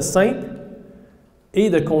chose de simple et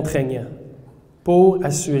de contraignant pour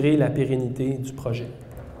assurer la pérennité du projet.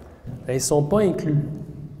 Ils ne sont pas inclus.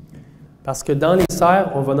 Parce que dans les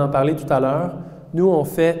serres, on va en parler tout à l'heure, nous, on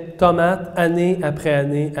fait tomates année après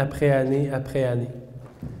année, après année, après année.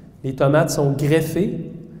 Les tomates sont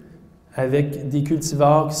greffées avec des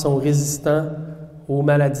cultivars qui sont résistants aux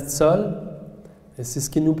maladies de sol. C'est ce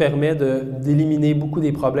qui nous permet d'éliminer beaucoup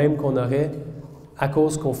des problèmes qu'on aurait à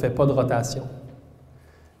cause qu'on ne fait pas de rotation.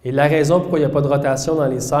 Et la raison pourquoi il n'y a pas de rotation dans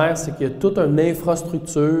les serres, c'est qu'il y a toute une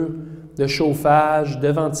infrastructure de chauffage, de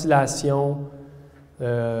ventilation,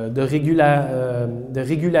 de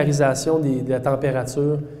régularisation de la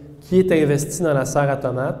température qui est investie dans la serre à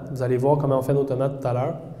tomates. Vous allez voir comment on fait nos tomates tout à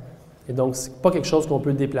l'heure. Et donc, ce n'est pas quelque chose qu'on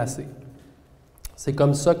peut déplacer. C'est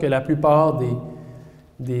comme ça que la plupart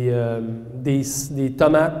des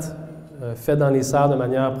tomates faites dans les serres de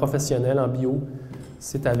manière professionnelle, en bio,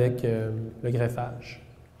 c'est avec le greffage.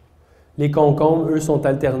 Les concombres, eux, sont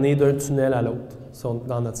alternés d'un tunnel à l'autre, sont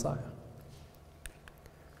dans notre serre.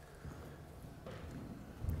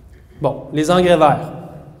 Bon, les engrais verts.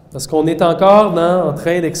 Parce qu'on est encore en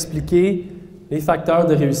train d'expliquer les facteurs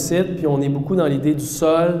de réussite, puis on est beaucoup dans l'idée du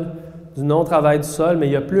sol, du non-travail du sol, mais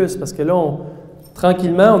il y a plus, parce que là,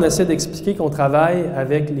 tranquillement, on essaie d'expliquer qu'on travaille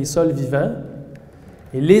avec les sols vivants.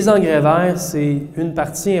 Et les engrais verts, c'est une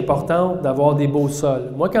partie importante d'avoir des beaux sols.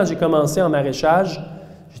 Moi, quand j'ai commencé en maraîchage,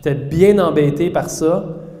 j'étais bien embêté par ça,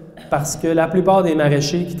 parce que la plupart des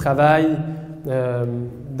maraîchers qui travaillent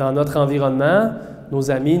dans notre environnement, nos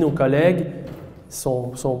amis, nos collègues,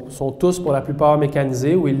 sont tous pour la plupart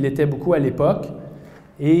mécanisés, ou ils l'étaient beaucoup à l'époque.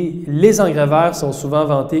 Et les engrais verts sont souvent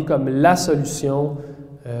vantés comme la solution,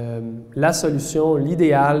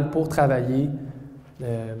 l'idéal pour travailler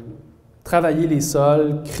les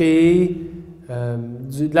sols, créer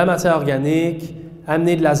de la matière organique,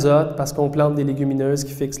 amener de l'azote parce qu'on plante des légumineuses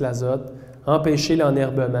qui fixent l'azote, empêcher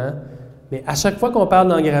l'enherbement. Mais à chaque fois qu'on parle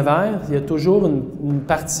d'engrais vert, il y a toujours une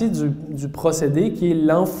partie du procédé qui est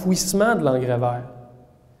l'enfouissement de l'engrais vert.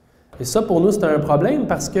 Et ça, pour nous, c'est un problème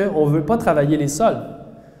parce qu'on ne veut pas travailler les sols.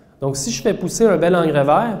 Donc, si je fais pousser un bel engrais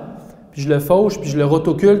vert, puis je le fauche, puis je le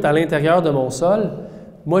rotoculte à l'intérieur de mon sol,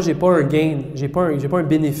 moi, je n'ai pas un gain, je n'ai pas un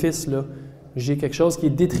bénéfice, là. J'ai quelque chose qui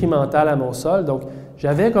est détrimental à mon sol. Donc,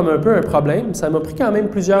 j'avais comme un peu un problème. Ça m'a pris quand même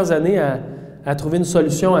plusieurs années à trouver une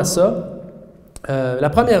solution à ça. La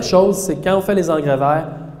première chose, c'est que quand on fait les engrais verts,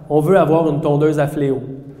 on veut avoir une tondeuse à fléau.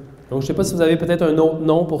 Donc, je ne sais pas si vous avez peut-être un autre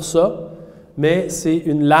nom pour ça, mais c'est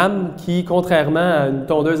une lame qui, contrairement à une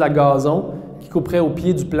tondeuse à gazon, qui couperait au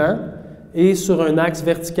pied du plant, est sur un axe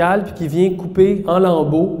vertical puis qui vient couper en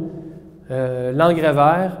lambeaux l'engrais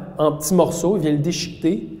vert en petits morceaux, il vient le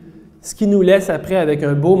déchiqueter, ce qui nous laisse après avec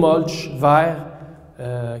un beau mulch vert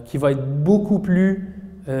qui va être beaucoup plus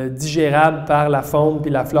digérable par la faune puis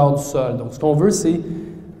la flore du sol. Donc, ce qu'on veut, c'est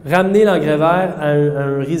ramener l'engrais vert à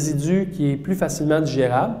un résidu qui est plus facilement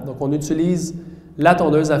digérable. Donc, on utilise la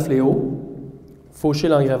tondeuse à fléau, faucher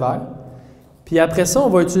l'engrais vert. Puis après ça, on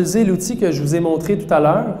va utiliser l'outil que je vous ai montré tout à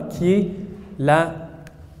l'heure, qui est la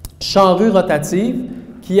charrue rotative,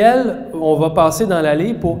 qui, elle, on va passer dans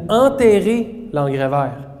l'allée pour enterrer l'engrais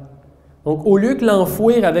vert. Donc, au lieu que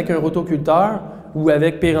l'enfouir avec un rotoculteur ou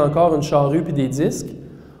avec, pire encore, une charrue puis des disques,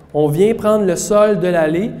 on vient prendre le sol de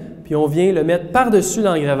l'allée puis on vient le mettre par-dessus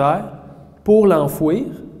l'engrais vert pour l'enfouir.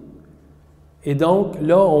 Et donc,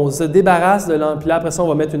 là, on se débarrasse de l'engrais. Puis là, après ça, on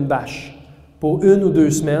va mettre une bâche pour 1 ou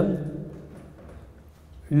 2 semaines.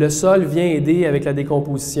 Le sol vient aider avec la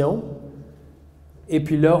décomposition. Et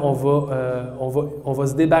puis là, on va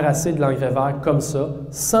se débarrasser de l'engrais vert comme ça,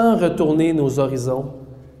 sans retourner nos horizons,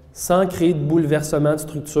 sans créer de bouleversement de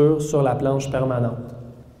structure sur la planche permanente.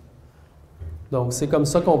 Donc, c'est comme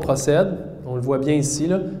ça qu'on procède. On le voit bien ici,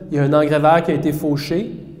 là. Il y a un engrais vert qui a été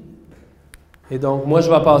fauché. Et donc, moi, je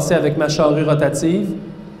vais passer avec ma charrue rotative.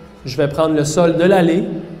 Je vais prendre le sol de l'allée.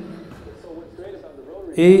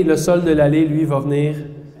 Et le sol de l'allée, lui, va venir...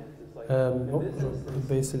 je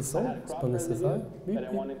vais baisser le son, c'est pas nécessaire. Oui,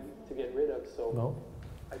 oui. Bon.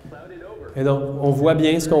 Et donc, on voit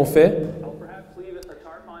bien ce qu'on fait.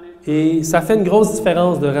 Et ça fait une grosse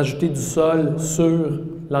différence de rajouter du sol sur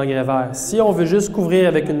l'engrais vert. Si on veut juste couvrir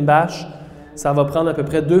avec une bâche, ça va prendre à peu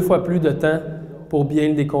près 2 fois plus de temps pour bien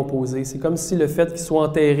le décomposer. C'est comme si le fait qu'il soit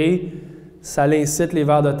enterré, ça incite les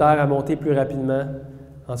vers de terre à monter plus rapidement.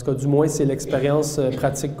 En tout cas, du moins, c'est l'expérience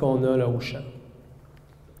pratique qu'on a là au champ.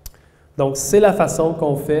 Donc, c'est la façon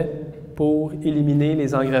qu'on fait pour éliminer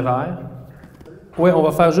les engrais verts. Oui, on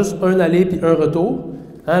va faire juste un aller puis un retour.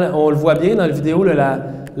 Hein, on le voit bien dans la vidéo, là,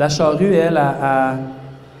 la charrue, elle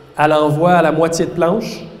envoie à la moitié de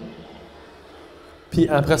planche. Puis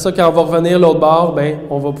après ça, quand on va revenir l'autre bord, ben,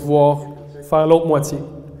 on va pouvoir faire l'autre moitié.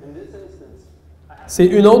 C'est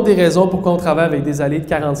une autre des raisons pourquoi on travaille avec des allées de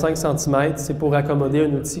 45 cm. C'est pour accommoder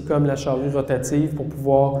un outil comme la charrue rotative pour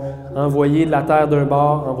pouvoir envoyer de la terre d'un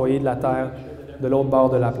bord, envoyer de la terre de l'autre bord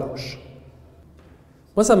de la planche.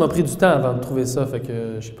 Moi, ça m'a pris du temps avant de trouver ça, fait que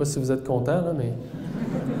je ne sais pas si vous êtes contents, là, mais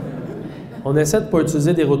on essaie de ne pas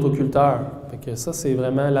utiliser des rotoculteurs. Fait que ça, c'est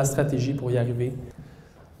vraiment la stratégie pour y arriver.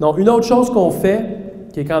 Donc, une autre chose qu'on fait,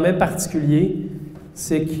 qui est quand même particulier,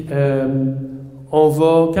 c'est que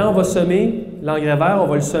quand on va semer l'engrais vert, on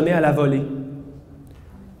va le semer à la volée.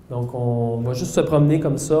 Donc, on va juste se promener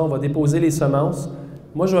comme ça, on va déposer les semences.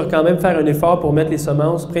 Moi, je vais quand même faire un effort pour mettre les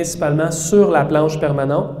semences principalement sur la planche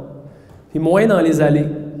permanente, puis moins dans les allées.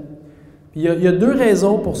 Puis il y a deux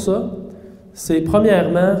raisons pour ça. C'est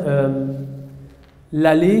premièrement,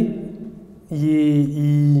 l'allée,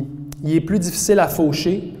 il est plus difficile à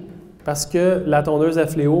faucher parce que la tondeuse à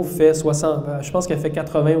fléau fait 60, je pense qu'elle fait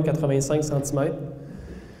 80 ou 85 cm.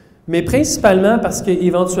 Mais principalement parce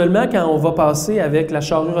qu'éventuellement, quand on va passer avec la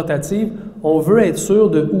charrue rotative, on veut être sûr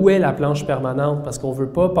de où est la planche permanente parce qu'on ne veut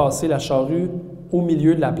pas passer la charrue au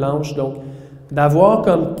milieu de la planche. Donc, d'avoir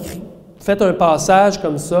fait un passage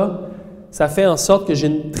comme ça, ça fait en sorte que j'ai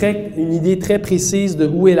une idée très précise de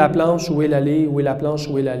où est la planche, où est l'allée, où est la planche,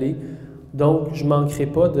 où est l'allée. Donc, je ne manquerai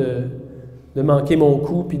pas de manquer mon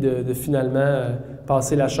coup puis de finalement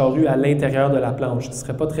passer la charrue à l'intérieur de la planche, qui ne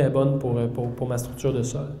serait pas très bonne pour ma structure de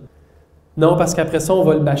sol. Non, parce qu'après ça, on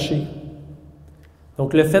va le bâcher.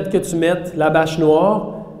 Donc, le fait que tu mettes la bâche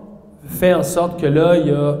noire fait en sorte que là, il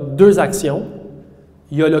y a deux actions.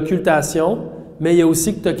 Il y a l'occultation, mais il y a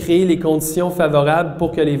aussi que tu as créé les conditions favorables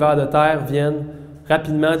pour que les vers de terre viennent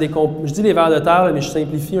rapidement Je dis les vers de terre, mais je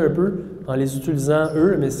simplifie un peu en les utilisant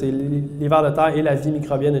eux, mais c'est les vers de terre et la vie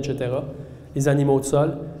microbienne, etc., les animaux de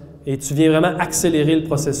sol. Et tu viens vraiment accélérer le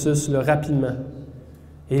processus là, rapidement.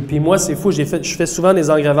 Et puis moi, c'est fou, je fais souvent des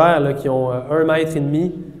engrais verts là, qui ont 1,5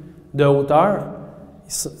 m de hauteur.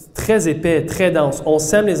 Ils sont très épais, très denses. On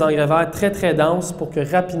sème les engrais verts très, très denses pour que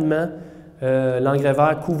rapidement l'engrais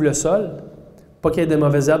vert couvre le sol. Pas qu'il y ait de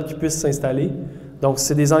mauvaises herbes qui puissent s'installer. Donc,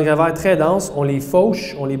 c'est des engrais verts très denses. On les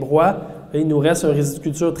fauche, on les broie. Et il nous reste un résidu de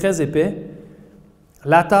culture très épais.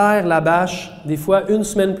 La terre, la bâche, des fois, une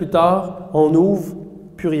semaine plus tard, on ouvre,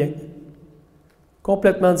 plus rien.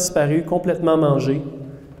 Complètement disparu, complètement mangé.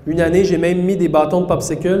 Une année, j'ai même mis des bâtons de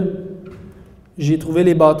popsicle. J'ai trouvé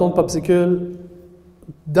les bâtons de popsicle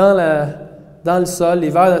dans le sol. Les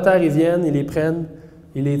vers de terre, ils viennent, ils les prennent,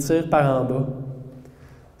 ils les tirent par en bas.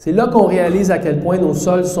 C'est là qu'on réalise à quel point nos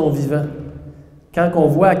sols sont vivants. Quand on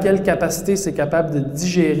voit à quelle capacité c'est capable de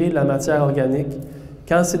digérer de la matière organique,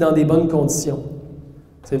 quand c'est dans des bonnes conditions.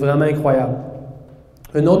 C'est vraiment incroyable.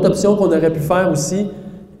 Une autre option qu'on aurait pu faire aussi,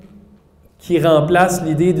 qui remplace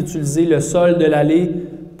l'idée d'utiliser le sol de l'allée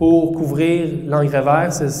pour couvrir l'engrais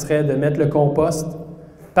vert, ce serait de mettre le compost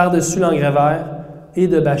par-dessus l'engrais vert et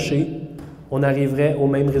de bâcher. On arriverait au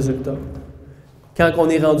même résultat. Quand on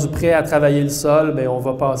est rendu prêt à travailler le sol, bien, on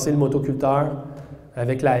va passer le motoculteur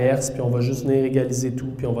avec la herse, puis on va juste venir égaliser tout,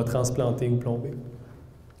 puis on va transplanter ou plomber.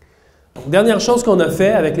 Donc, dernière chose qu'on a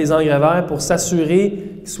fait avec les engrais verts pour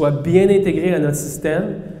s'assurer qu'ils soient bien intégrés à notre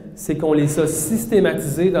système, c'est qu'on les a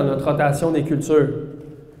systématisés dans notre rotation des cultures.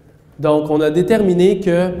 Donc, on a déterminé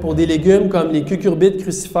que pour des légumes comme les cucurbites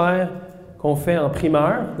crucifères qu'on fait en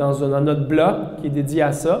primeur, dans notre bloc qui est dédié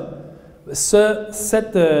à ça,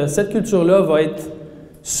 cette culture-là va être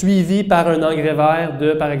suivie par un engrais vert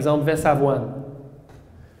de, par exemple, vesse-avoine.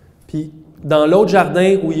 Puis, dans l'autre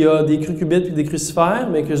jardin où il y a des cucurbites et des crucifères,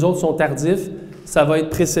 mais que les autres sont tardifs, ça va être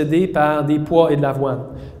précédé par des pois et de l'avoine.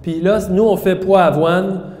 Puis là, nous, on fait pois,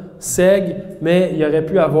 avoine, seigle, mais il y aurait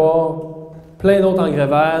pu avoir plein d'autres engrais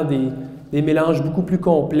verts, des mélanges beaucoup plus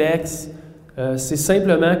complexes. C'est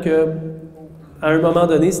simplement que à un moment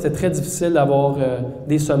donné, c'était très difficile d'avoir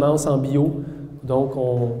des semences en bio. Donc,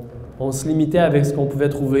 on se limitait avec ce qu'on pouvait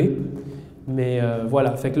trouver. Mais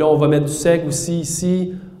voilà. Fait que là, on va mettre du seigle aussi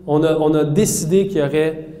ici. On a décidé qu'il y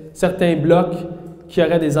aurait certains blocs qui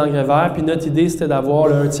auraient des engrais verts. Puis notre idée, c'était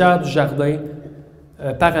d'avoir un tiers du jardin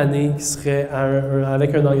par année qui serait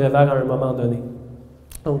avec un engrais vert à un moment donné.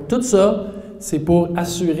 Donc, tout ça, c'est pour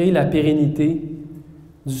assurer la pérennité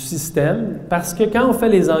du système. Parce que quand on fait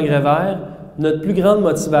les engrais verts, notre plus grande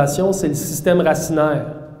motivation, c'est le système racinaire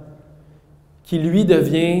qui, lui,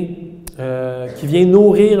 qui vient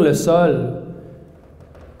nourrir le sol.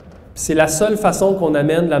 C'est la seule façon qu'on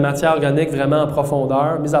amène la matière organique vraiment en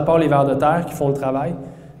profondeur, mis à part les vers de terre qui font le travail,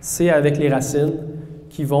 c'est avec les racines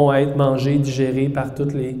qui vont être mangées, digérées par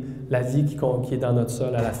toute la vie qui est dans notre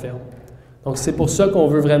sol à la ferme. Donc, c'est pour ça qu'on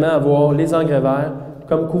veut vraiment avoir les engrais verts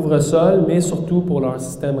comme couvre-sol, mais surtout pour leur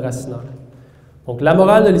système racinaire. Donc, la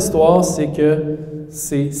morale de l'histoire, c'est que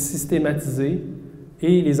c'est systématisé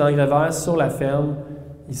et les engrais verts sur la ferme,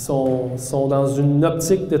 ils sont dans une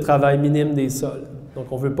optique de travail minime des sols. Donc,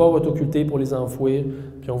 on ne veut pas autoculter pour les enfouir,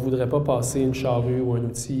 puis on ne voudrait pas passer une charrue ou un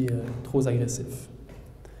outil trop agressif.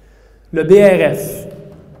 Le BRF.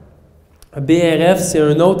 Le BRF, c'est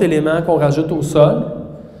un autre élément qu'on rajoute au sol.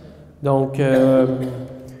 Donc,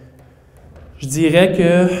 je dirais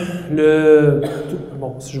que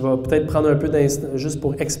bon, je vais peut-être prendre un peu d'instant juste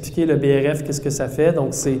pour expliquer le BRF, qu'est-ce que ça fait.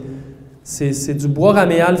 Donc, c'est du bois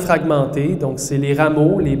raméal fragmenté. Donc, c'est les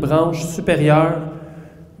rameaux, les branches supérieures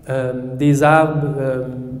des arbres,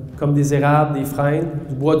 comme des érables, des frênes,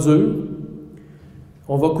 du bois dur.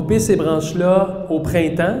 On va couper ces branches-là au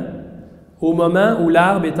printemps, au moment où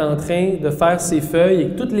l'arbre est en train de faire ses feuilles et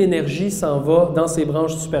que toute l'énergie s'en va dans ses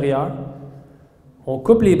branches supérieures. On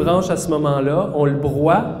coupe les branches à ce moment-là, on le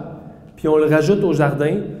broie, puis on le rajoute au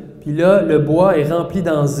jardin. Puis là, le bois est rempli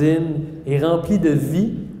d'enzymes, est rempli de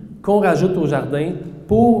vie qu'on rajoute au jardin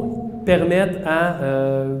pour permettre à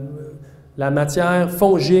la matière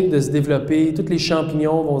fongique de se développer. Tous les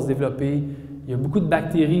champignons vont se développer. Il y a beaucoup de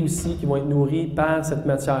bactéries aussi qui vont être nourries par cette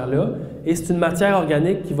matière-là. Et c'est une matière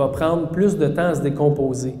organique qui va prendre plus de temps à se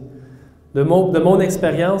décomposer. De mon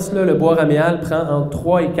expérience, là, le bois raméal prend entre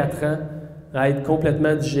 3 et 4 ans à être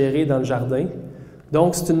complètement digéré dans le jardin.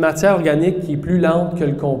 Donc, c'est une matière organique qui est plus lente que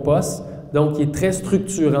le compost, donc qui est très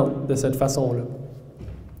structurante de cette façon-là.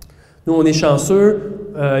 Nous, on est chanceux.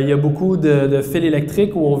 Il y a beaucoup de fils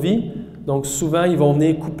électriques où on vit. Donc, souvent, ils vont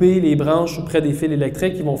venir couper les branches auprès des fils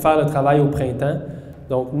électriques. Ils vont faire le travail au printemps.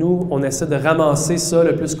 Donc, nous, on essaie de ramasser ça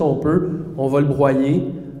le plus qu'on peut. On va le broyer,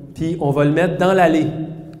 puis on va le mettre dans l'allée.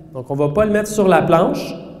 Donc, on ne va pas le mettre sur la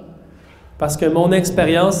planche, parce que mon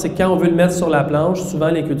expérience, c'est que quand on veut le mettre sur la planche, souvent,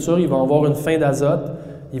 les cultures, ils vont avoir une fin d'azote.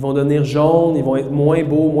 Ils vont devenir jaunes, ils vont être moins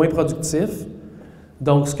beaux, moins productifs.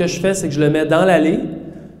 Donc, ce que je fais, c'est que je le mets dans l'allée.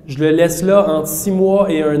 Je le laisse là entre 6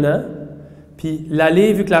 mois et 1 an. Puis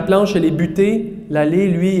l'allée, vu que la planche, elle est butée, l'allée,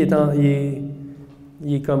 lui,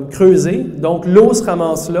 il est comme creusé. Donc, l'eau se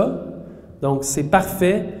ramasse là. Donc, c'est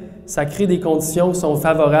parfait. Ça crée des conditions qui sont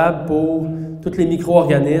favorables pour tous les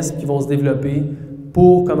micro-organismes qui vont se développer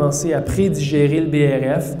pour commencer à prédigérer le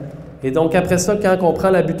BRF. Et donc, après ça, quand on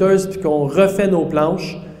prend la buteuse puis qu'on refait nos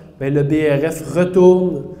planches, bien, le BRF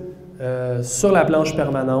retourne sur la planche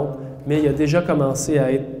permanente, mais il a déjà commencé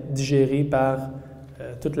à être digéré par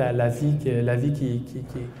toute la vie qui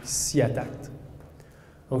s'y attaque.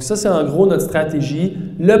 Donc ça, c'est en gros notre stratégie.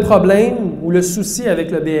 Le problème ou le souci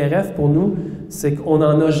avec le BRF pour nous, c'est qu'on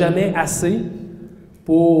n'en a jamais assez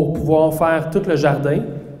pour pouvoir faire tout le jardin.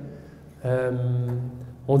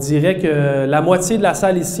 On dirait que la moitié de la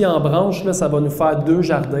salle ici en branche, là, ça va nous faire 2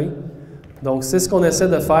 jardins. Donc c'est ce qu'on essaie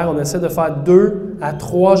de faire. On essaie de faire 2 à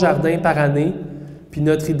 3 jardins par année. Puis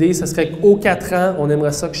notre idée, ce serait qu'aux 4 ans, on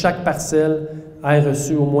aimerait ça que chaque parcelle ait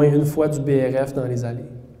reçu au moins une fois du BRF dans les allées.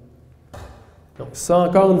 Donc ça,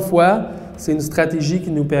 encore une fois, c'est une stratégie qui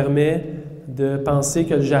nous permet de penser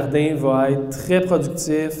que le jardin va être très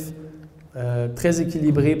productif, très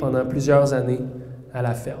équilibré pendant plusieurs années à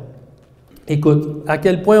la ferme. Écoute, à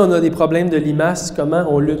quel point on a des problèmes de limaces, comment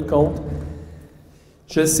on lutte contre?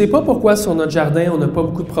 Je ne sais pas pourquoi sur notre jardin, on n'a pas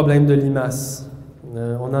beaucoup de problèmes de limaces.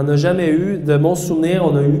 On n'en a jamais eu. De mon souvenir,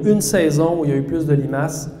 on a eu une saison où il y a eu plus de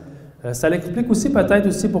limaces. Ça l'explique aussi peut-être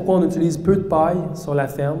aussi pourquoi on utilise peu de paille sur la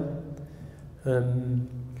ferme.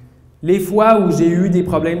 Les fois où j'ai eu des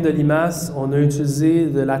problèmes de limaces, on a utilisé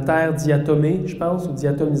de la terre diatomée, je pense, ou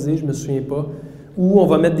diatomisée, je ne me souviens pas, où on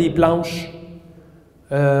va mettre des planches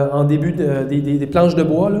en début, des planches de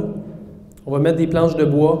bois. Là. On va mettre des planches de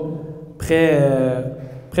bois près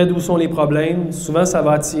d'où sont les problèmes. Souvent, ça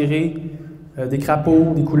va attirer des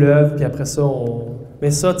crapauds, des couleuvres, puis après ça, Mais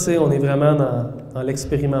ça, tu sais, on est vraiment dans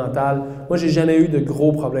l'expérimental. Moi, j'ai jamais eu de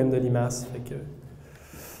gros problèmes de limaces. Fait que,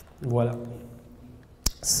 voilà.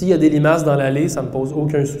 S'il y a des limaces dans l'allée, ça ne me pose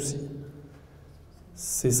aucun souci.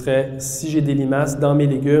 Ce serait si j'ai des limaces dans mes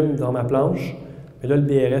légumes, dans ma planche, mais là, le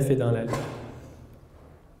BRF est dans l'allée.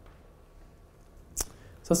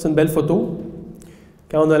 Ça, c'est une belle photo.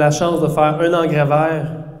 Quand on a la chance de faire un engrais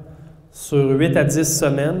vert sur 8 à 10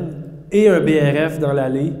 semaines et un BRF dans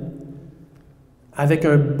l'allée, avec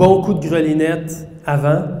un bon coup de grelinette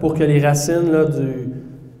avant pour que les racines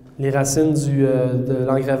de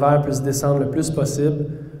l'engrais vert puissent descendre le plus possible.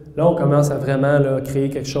 là, on commence à vraiment là, créer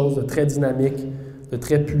quelque chose de très dynamique, de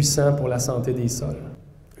très puissant pour la santé des sols.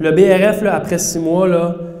 Le BRF, là, après 6 mois,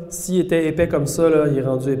 là, s'il était épais comme ça, là, il est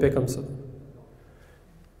rendu épais comme ça.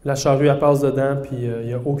 La charrue, elle passe dedans, puis il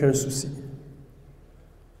n'y a aucun souci.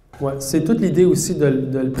 Ouais, c'est toute l'idée aussi de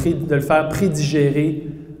le faire prédigérer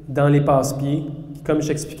dans les passe-pieds, qui, comme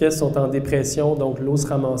j'expliquais, sont en dépression, donc l'eau se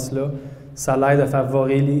ramasse là. Ça l'aide à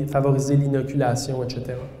favoriser l'inoculation, etc.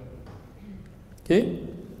 OK?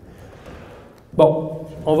 Bon,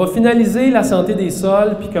 on va finaliser la santé des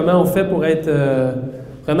sols, puis comment on fait pour être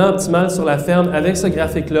vraiment optimal sur la ferme avec ce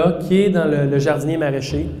graphique-là, qui est dans le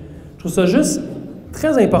jardinier-maraîcher. Je trouve ça juste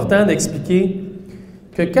très important d'expliquer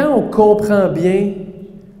que quand on comprend bien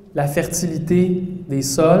la fertilité des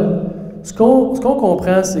sols, ce qu'on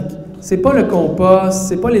comprend, c'est que ce n'est pas le compost,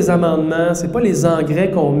 ce n'est pas les amendements, ce n'est pas les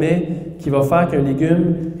engrais qu'on met qui va faire qu'un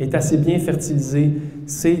légume est assez bien fertilisé.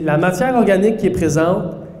 C'est la matière organique qui est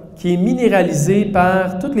présente, qui est minéralisée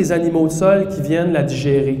par tous les animaux de sol qui viennent la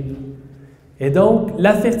digérer. Et donc,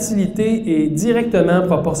 la fertilité est directement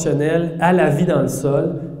proportionnelle à la vie dans le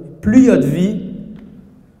sol. Plus il y a de vie,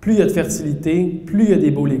 plus il y a de fertilité, plus il y a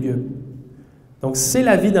des beaux légumes. Donc, c'est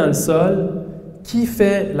la vie dans le sol qui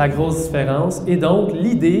fait la grosse différence. Et donc,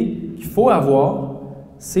 l'idée qu'il faut avoir,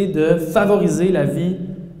 c'est de favoriser la vie,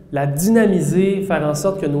 la dynamiser, faire en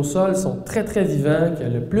sorte que nos sols sont très, très vivants, qu'il y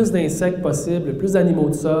a le plus d'insectes possible, le plus d'animaux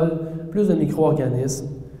de sol, plus de micro-organismes.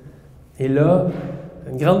 Et là,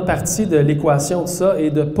 une grande partie de l'équation de ça est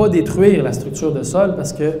de ne pas détruire la structure de sol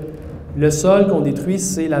parce que le sol qu'on détruit,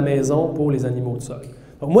 c'est la maison pour les animaux de sol.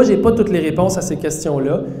 Donc moi, je n'ai pas toutes les réponses à ces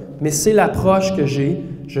questions-là, mais c'est l'approche que j'ai.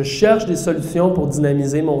 Je cherche des solutions pour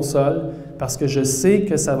dynamiser mon sol parce que je sais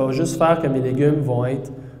que ça va juste faire que mes légumes vont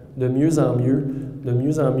être de mieux en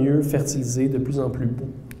mieux fertilisés, de plus en plus beaux.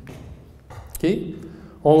 OK?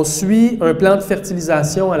 On suit un plan de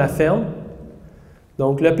fertilisation à la ferme.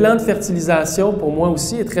 Donc, le plan de fertilisation, pour moi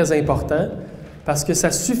aussi, est très important parce que ça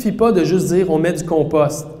ne suffit pas de juste dire on met du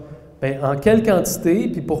compost. Bien, en quelle quantité,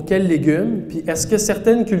 puis pour quels légumes, puis est-ce que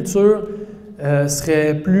certaines cultures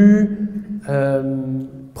seraient plus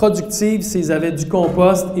productives s'ils avaient du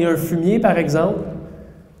compost et un fumier, par exemple?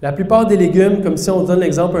 La plupart des légumes, comme si on donne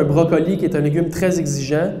l'exemple un brocoli qui est un légume très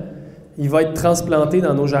exigeant, il va être transplanté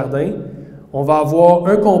dans nos jardins. On va avoir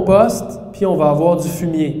un compost, puis on va avoir du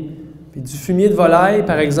fumier. Puis du fumier de volaille,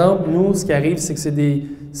 par exemple, nous, ce qui arrive, c'est que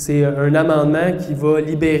c'est un amendement qui va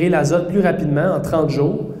libérer l'azote plus rapidement, en 30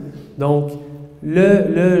 jours. Donc,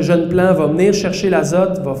 le jeune plant va venir chercher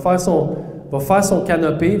l'azote, va faire son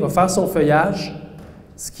canopée, va faire son feuillage,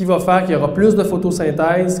 ce qui va faire qu'il y aura plus de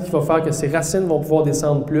photosynthèse, ce qui va faire que ses racines vont pouvoir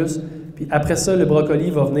descendre plus. Puis après ça, le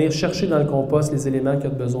brocoli va venir chercher dans le compost les éléments qu'il a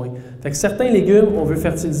besoin. Fait que certains légumes, on veut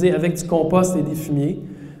fertiliser avec du compost et des fumiers,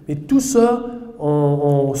 mais tout ça,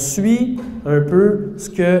 on suit un peu ce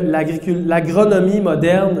que l'agronomie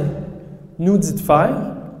moderne nous dit de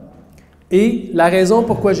faire. Et la raison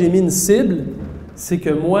pourquoi j'ai mis une cible, c'est que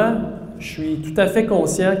moi, je suis tout à fait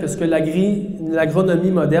conscient que ce que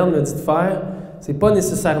l'agronomie moderne me dit de faire, ce n'est pas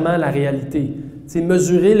nécessairement la réalité. C'est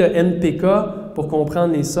mesurer le NPK pour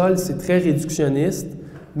comprendre les sols, c'est très réductionniste.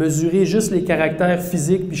 Mesurer juste les caractères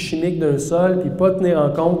physiques puis chimiques d'un sol, puis pas tenir en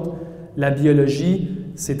compte la biologie,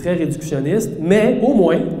 c'est très réductionniste. Mais au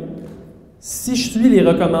moins, si je suis les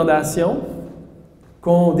recommandations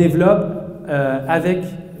qu'on développe avec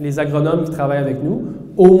les agronomes qui travaillent avec nous,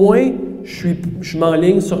 au moins, je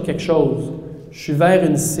m'enligne sur quelque chose. Je suis vers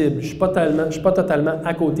une cible. Je ne suis pas totalement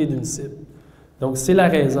à côté d'une cible. Donc, c'est la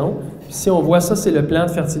raison. Puis, si on voit ça, c'est le plan de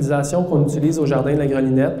fertilisation qu'on utilise au jardin de la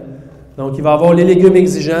Grelinette. Donc, il va y avoir les légumes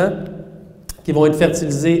exigeants qui vont être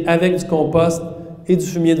fertilisés avec du compost et du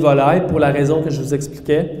fumier de volaille pour la raison que je vous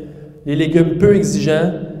expliquais. Les légumes peu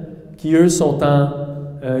exigeants qui, eux,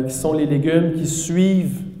 qui sont les légumes qui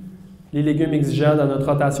suivent les légumes exigeants dans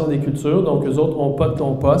notre rotation des cultures. Donc, eux autres n'ont pas de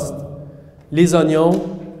compost. Les oignons,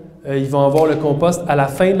 ils vont avoir le compost à la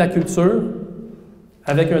fin de la culture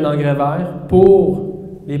avec un engrais vert pour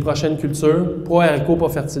les prochaines cultures, pois et haricots pas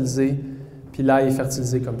fertilisés, puis l'ail est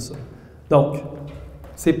fertilisé comme ça. Donc,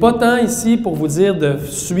 c'est pas tant ici pour vous dire de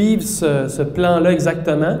suivre ce plan-là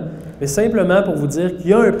exactement, mais simplement pour vous dire qu'il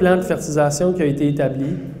y a un plan de fertilisation qui a été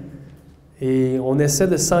établi et on essaie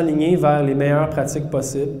de s'enligner vers les meilleures pratiques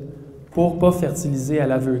possibles pour ne pas fertiliser à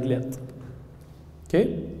l'aveuglette. OK? Il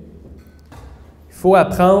faut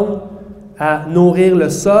apprendre à nourrir le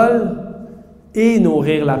sol et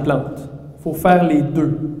nourrir la plante. Il faut faire les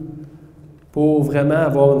deux pour vraiment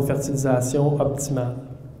avoir une fertilisation optimale.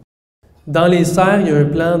 Dans les serres, il y a un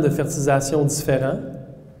plan de fertilisation différent.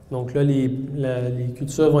 Donc là, les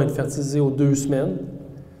cultures vont être fertilisées aux 2 semaines.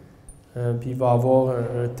 Puis il va y avoir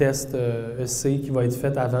un test EC qui va être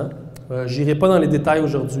fait avant. Je n'irai pas dans les détails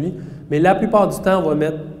aujourd'hui, mais la plupart du temps, on va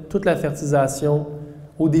mettre toute la fertilisation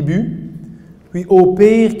au début. Puis au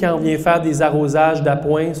pire, quand on vient faire des arrosages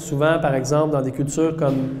d'appoint, souvent par exemple dans des cultures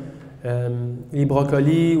comme les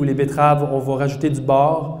brocolis ou les betteraves, on va rajouter du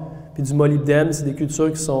bore puis du molybdène. C'est des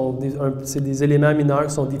cultures qui sont c'est des éléments mineurs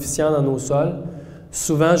qui sont déficients dans nos sols.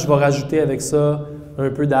 Souvent, je vais rajouter avec ça un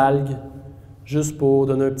peu d'algues, juste pour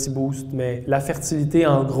donner un petit boost. Mais la fertilité,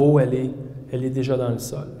 en gros, elle est déjà dans le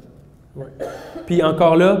sol. Ouais. Puis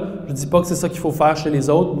encore là, je ne dis pas que c'est ça qu'il faut faire chez les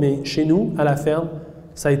autres, mais chez nous, à la ferme,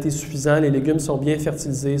 ça a été suffisant. Les légumes sont bien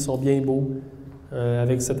fertilisés, sont bien beaux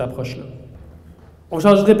avec cette approche-là. On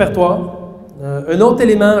change de répertoire. Un autre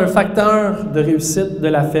élément, un facteur de réussite de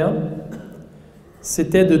la ferme,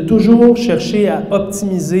 c'était de toujours chercher à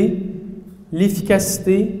optimiser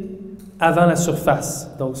l'efficacité avant la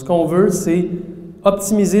surface. Donc, ce qu'on veut, c'est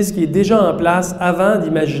optimiser ce qui est déjà en place avant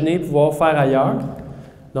d'imaginer pouvoir faire ailleurs.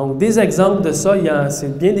 Donc, des exemples de ça,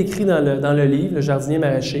 c'est bien décrit dans le livre, le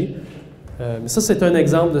jardinier-maraîcher. Mais ça, c'est un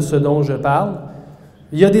exemple de ce dont je parle.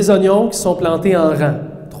 Il y a des oignons qui sont plantés en rang.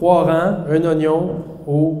 3 rangs, un oignon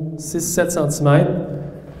au 6-7 cm.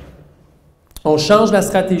 On change la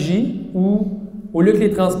stratégie où, au lieu de les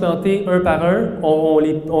transplanter un par un, on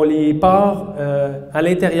les part à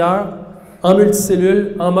l'intérieur en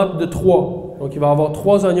multicellules en motte de 3. Donc, il va y avoir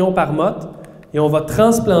 3 oignons par motte et on va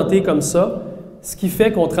transplanter comme ça, ce qui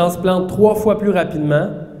fait qu'on transplante 3 fois plus rapidement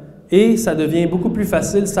et ça devient beaucoup plus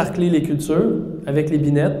facile de sarcler les cultures avec les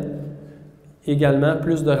binettes. Également,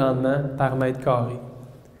 plus de rendement par mètre carré.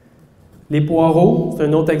 Les poireaux, c'est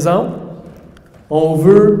un autre exemple. On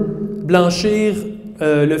veut blanchir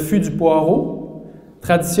le fût du poireau.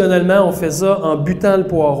 Traditionnellement, on fait ça en butant le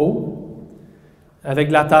poireau avec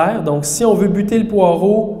de la terre. Donc, si on veut buter le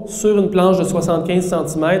poireau sur une planche de 75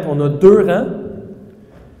 cm, on a 2 rangs.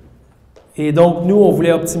 Et donc, nous, on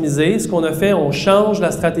voulait optimiser. Ce qu'on a fait, on change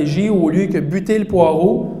la stratégie. Au lieu que buter le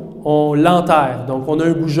poireau, on l'enterre. Donc, on a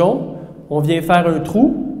un goujon, on vient faire un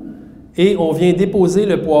trou et on vient déposer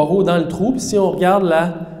le poireau dans le trou. Puis si on regarde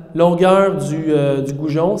la longueur du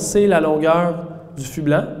goujon, c'est la longueur du fût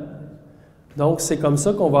blanc. Donc, c'est comme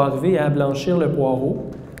ça qu'on va arriver à blanchir le poireau.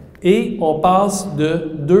 Et on passe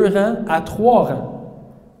de 2 rangs à 3 rangs,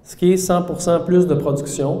 ce qui est 100% plus de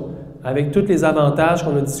production, avec tous les avantages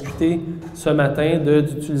qu'on a discutés ce matin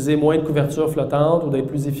d'utiliser moins de couverture flottante ou d'être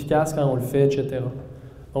plus efficace quand on le fait, etc.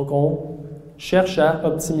 Donc, on cherche à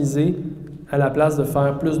optimiser à la place de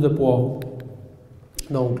faire plus de poireaux.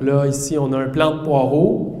 Donc là, ici, on a un plant de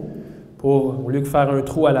poireaux. Au lieu de faire un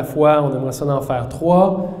trou à la fois, on aimerait ça d'en faire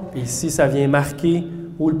 3. Et ici, ça vient marquer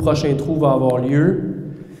où le prochain trou va avoir lieu.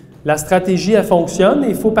 La stratégie, elle fonctionne.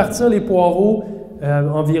 Il faut partir les poireaux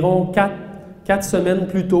environ 4 semaines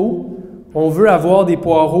plus tôt. On veut avoir des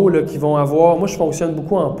poireaux là, qui vont avoir... Moi, je fonctionne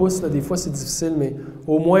beaucoup en pouces. Là, des fois, c'est difficile, mais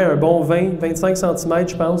au moins un bon 20-25 cm,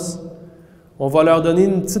 je pense. On va leur donner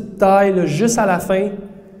une petite taille là, juste à la fin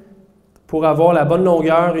pour avoir la bonne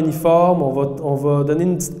longueur uniforme. On va donner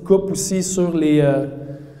une petite coupe aussi sur les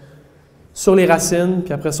racines.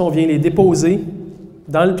 Puis après ça, on vient les déposer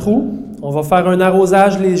dans le trou. On va faire un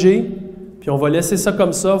arrosage léger. Puis on va laisser ça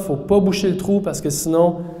comme ça. Il ne faut pas boucher le trou parce que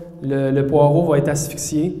sinon, le poireau va être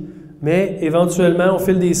asphyxié. Mais éventuellement, au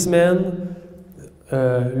fil des semaines,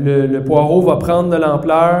 le poireau va prendre de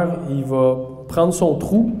l'ampleur. Il va prendre son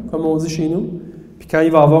trou, comme on dit chez nous. Puis quand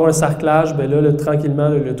il va avoir un sarclage, bien là, tranquillement,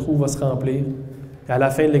 le trou va se remplir. Et à la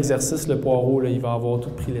fin de l'exercice, le poireau, là, il va avoir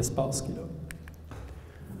tout pris l'espace qu'il a.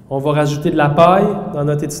 On va rajouter de la paille dans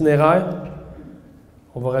notre itinéraire.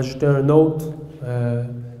 On va rajouter un autre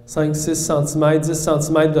 5-6 cm, 10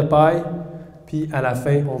 cm de paille. Puis à la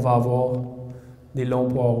fin, on va avoir des longs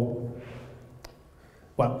poireaux.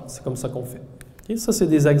 Voilà, c'est comme ça qu'on fait. Okay? Ça, c'est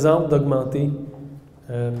des exemples d'augmenter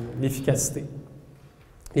l'efficacité.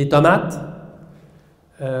 Les tomates,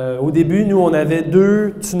 au début, nous, on avait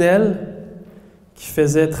 2 tunnels qui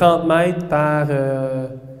faisaient 30 mètres par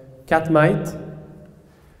 4 mètres.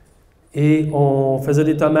 Et on faisait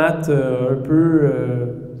des tomates un peu,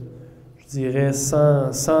 je dirais,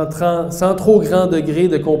 sans trop grand degré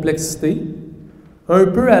de complexité. Un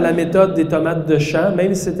peu à la méthode des tomates de champ,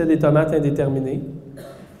 même si c'était des tomates indéterminées.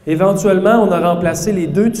 Éventuellement, on a remplacé les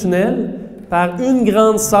 2 tunnels par une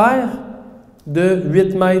grande serre de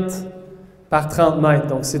 8 mètres par 30 mètres.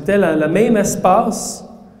 Donc, c'était le même espace,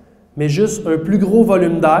 mais juste un plus gros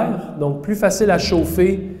volume d'air, donc plus facile à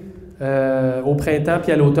chauffer au printemps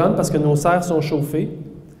puis à l'automne parce que nos serres sont chauffées.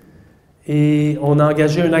 Et on a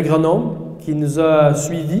engagé un agronome qui nous a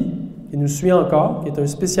suivis, qui nous suit encore, qui est un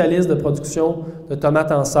spécialiste de production de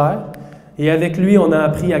tomates en serre. Et avec lui, on a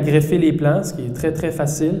appris à greffer les plants, ce qui est très, très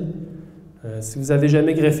facile. Si vous n'avez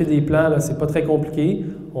jamais greffé des plants, ce n'est pas très compliqué.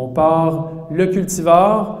 On part le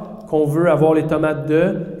cultivar qu'on veut avoir les tomates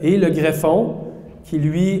de et le greffon qui,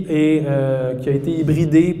 lui, qui a été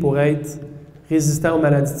hybridé pour être résistant aux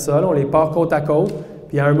maladies de sol. On les part côte à côte.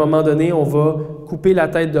 Puis à un moment donné, on va couper la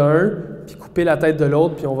tête d'un, puis couper la tête de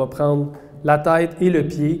l'autre, puis on va prendre la tête et le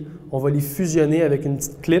pied. On va les fusionner avec une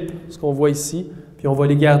petite clip, ce qu'on voit ici, puis on va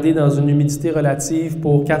les garder dans une humidité relative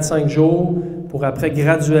pour 4-5 jours, pour après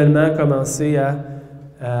graduellement commencer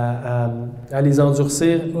à les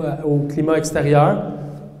endurcir au climat extérieur.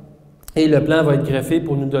 Et le plant va être greffé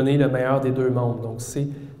pour nous donner le meilleur des deux mondes. Donc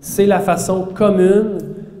c'est la façon commune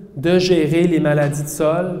de gérer les maladies de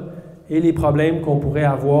sol et les problèmes qu'on pourrait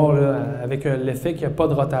avoir là, avec l'effet qu'il n'y a pas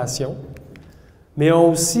de rotation. Mais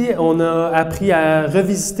on a appris à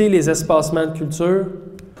revisiter les espacements de culture,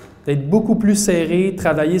 d'être beaucoup plus serré,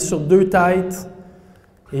 travailler sur 2 têtes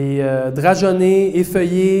et drageonner,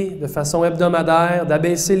 effeuiller de façon hebdomadaire,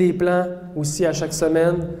 d'abaisser les plants aussi à chaque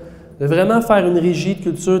semaine, de vraiment faire une régie de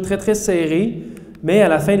culture très, très serrée. Mais à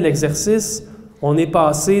la fin de l'exercice, on est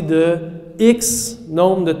passé de X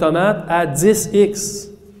nombre de tomates à 10X.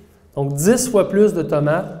 Donc 10 fois plus de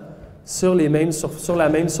tomates sur la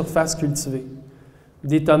même surface cultivée.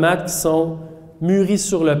 Des tomates qui sont mûries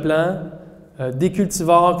sur le plant, des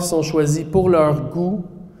cultivars qui sont choisis pour leur goût,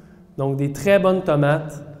 donc des très bonnes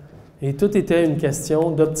tomates. Et tout était une question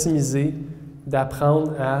d'optimiser,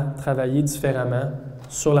 d'apprendre à travailler différemment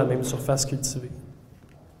sur la même surface cultivée.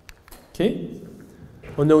 OK?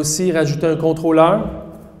 On a aussi rajouté un contrôleur,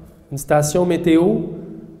 une station météo,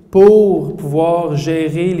 pour pouvoir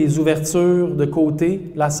gérer les ouvertures de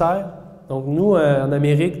côté de la serre. Donc nous, en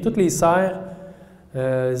Amérique, toutes les serres,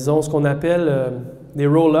 ils ont ce qu'on appelle des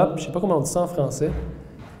roll-up. Je ne sais pas comment on dit ça en français,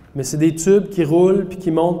 mais c'est des tubes qui roulent, puis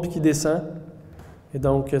qui montent, puis qui descendent. Et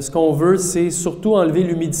donc, ce qu'on veut, c'est surtout enlever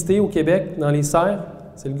l'humidité au Québec dans les serres.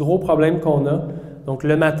 C'est le gros problème qu'on a. Donc,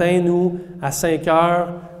 le matin, nous, à 5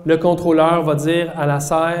 heures, le contrôleur va dire à la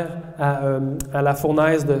serre, à la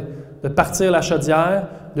fournaise de partir la chaudière,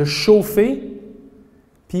 de chauffer,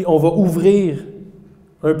 puis on va ouvrir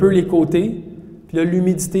un peu les côtés, puis là,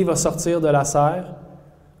 l'humidité va sortir de la serre.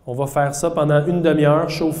 On va faire ça pendant une demi-heure,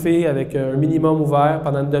 chauffer avec un minimum ouvert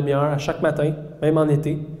pendant une demi-heure à chaque matin, même en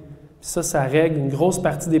été. Puis ça règle une grosse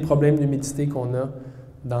partie des problèmes d'humidité qu'on a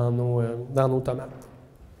dans nos tomates.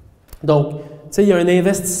 Donc, tu sais, il y a un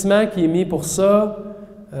investissement qui est mis pour ça,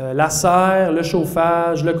 la serre, le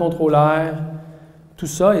chauffage, le contrôleur, tout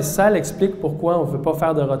ça, et ça explique pourquoi on ne veut pas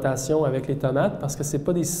faire de rotation avec les tomates, parce que ce n'est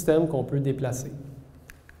pas des systèmes qu'on peut déplacer.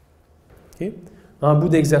 Okay? En bout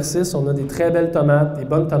d'exercice, on a des très belles tomates, des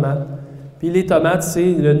bonnes tomates. Puis les tomates,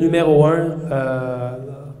 c'est le numéro 1,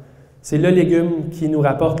 c'est le légume qui nous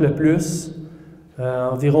rapporte le plus.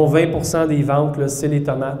 Environ 20% des ventes, là, c'est les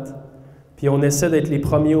tomates. Puis on essaie d'être les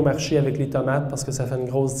premiers au marché avec les tomates parce que ça fait une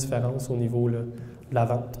grosse différence au niveau là, de la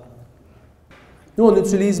vente. Nous, on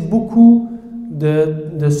utilise beaucoup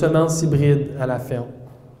de semences hybrides à la ferme.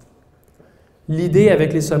 L'idée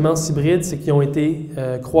avec les semences hybrides, c'est qu'ils ont été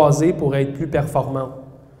croisées pour être plus performants.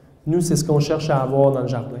 Nous, c'est ce qu'on cherche à avoir dans le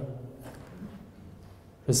jardin.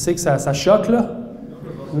 Je sais que ça choque, là,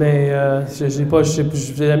 mais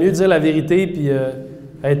j'aime mieux dire la vérité puis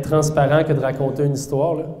être transparent que de raconter une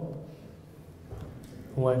histoire, là.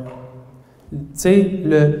 Ouais. Tu sais,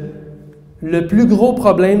 le plus gros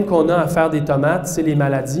problème qu'on a à faire des tomates, c'est les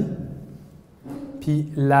maladies.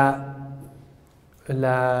 Puis la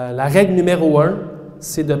règle numéro 1,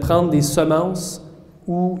 c'est de prendre des semences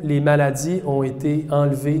où les maladies ont été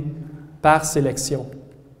enlevées par sélection.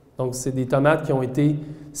 Donc, c'est des tomates qui ont été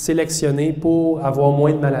sélectionnées pour avoir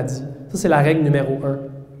moins de maladies. Ça, c'est la règle numéro 1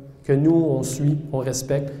 que nous, on suit, on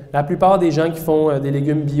respecte. La plupart des gens qui font des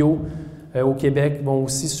légumes bio au Québec vont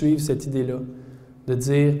aussi suivre cette idée-là, de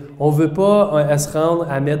dire, on ne veut pas se rendre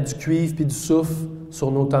à mettre du cuivre puis du soufre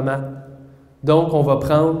sur nos tomates. Donc, on va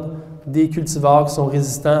prendre des cultivars qui sont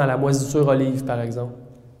résistants à la moisissure olive, par exemple.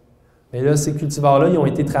 Mais là, ces cultivars-là, ils ont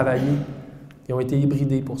été travaillés, ils ont été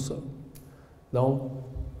hybridés pour ça. Donc,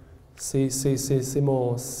 c'est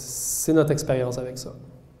notre expérience avec ça.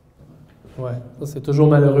 Ouais, ça c'est toujours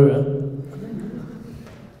malheureux, hein?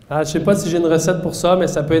 Je ne sais pas si j'ai une recette pour ça, mais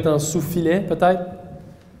ça peut être en sous-filet, peut-être.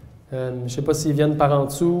 Je ne sais pas s'ils viennent par en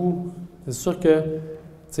dessous. C'est sûr que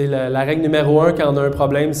la règle numéro 1, quand on a un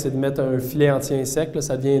problème, c'est de mettre un filet anti-insecte. Là,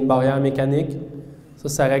 ça devient une barrière mécanique.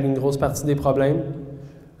 Ça règle une grosse partie des problèmes.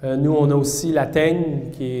 Nous, on a aussi la teigne,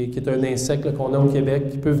 qui est un insecte là, qu'on a au Québec,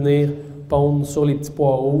 qui peut venir pondre sur les petits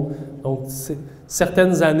poireaux. Donc,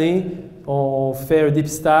 certaines années, On fait un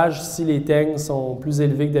dépistage. Si les teignes sont plus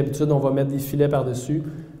élevées que d'habitude, on va mettre des filets par-dessus.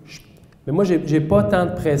 Mais moi, je n'ai pas tant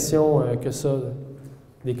de pression que ça,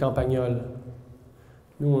 des campagnols.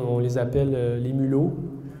 Nous, on les appelle les mulots.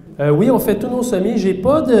 Oui, on fait tous nos semis. J'ai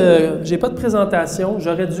pas de présentation.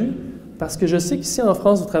 J'aurais dû, parce que je sais qu'ici en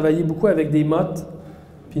France, vous travaillez beaucoup avec des mottes.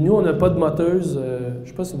 Puis nous, on n'a pas de moteuse. Je ne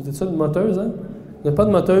sais pas si vous dites ça, une moteuse, hein? On n'a pas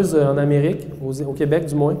de moteuse en Amérique, au Québec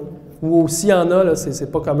du moins. Ou s'il y en a, là,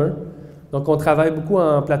 c'est pas commun. Donc, on travaille beaucoup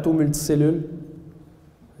en plateau multicellules.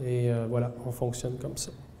 Et voilà, on fonctionne comme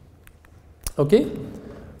ça. OK?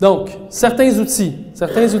 Donc, certains outils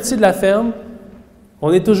de la ferme.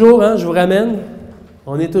 On est toujours, je vous ramène,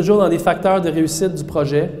 on est toujours dans des facteurs de réussite du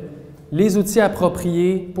projet. Les outils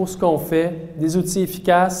appropriés pour ce qu'on fait, des outils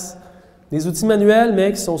efficaces, des outils manuels,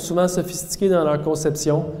 mais qui sont souvent sophistiqués dans leur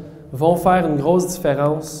conception, vont faire une grosse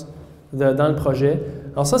différence dans le projet.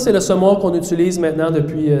 Alors ça, c'est le semoir qu'on utilise maintenant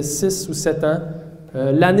depuis 6 ou 7 ans.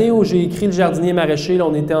 L'année où j'ai écrit le jardinier-maraîcher, là,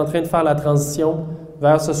 on était en train de faire la transition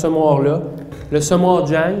vers ce semoir-là. Le semoir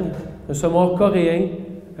Jang, un semoir coréen,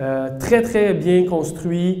 très, très bien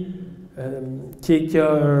construit, qui est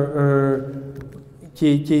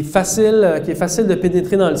facile de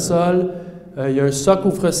pénétrer dans le sol. Il y a un soc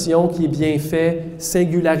ouvre-sillon qui est bien fait,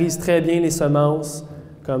 singularise très bien les semences,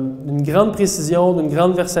 comme d'une grande précision, d'une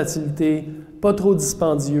grande versatilité, pas trop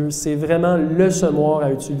dispendieux. C'est vraiment le semoir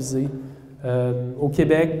à utiliser. Au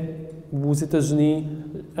Québec ou aux États-Unis,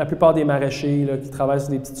 la plupart des maraîchers là, qui travaillent sur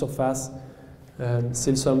des petites surfaces,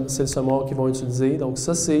 c'est le semoir qu'ils vont utiliser. Donc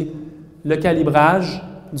ça, c'est le calibrage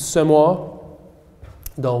du semoir.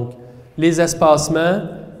 Donc, les espacements.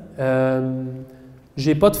 Je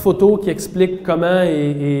n'ai pas de photo qui explique comment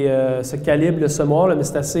se calibre le semoir, là, mais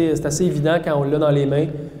c'est assez évident quand on l'a dans les mains.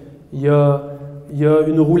 Il y a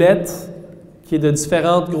une roulette qui est de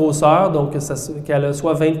différentes grosseurs, donc qu'elle a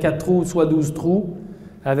soit 24 trous ou soit 12 trous,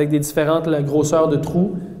 avec des différentes grosseurs de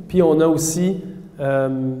trous. Puis on a aussi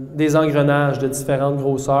des engrenages de différentes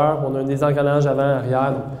grosseurs. On a des engrenages avant,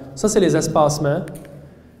 arrière. Donc, ça, c'est les espacements.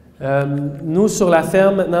 Nous, sur la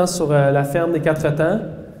ferme, maintenant, sur la ferme des Quatre Temps,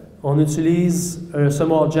 on utilise un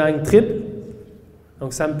semoir Jang triple.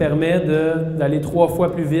 Donc, ça me permet d'aller 3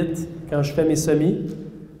 fois plus vite quand je fais mes semis.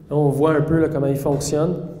 Là, on voit un peu là, comment il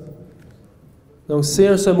fonctionne. Donc, c'est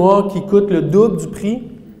un semoir qui coûte le double du prix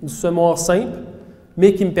du semoir simple,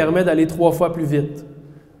 mais qui me permet d'aller 3 fois plus vite.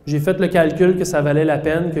 J'ai fait le calcul que ça valait la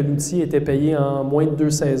peine, que l'outil était payé en moins de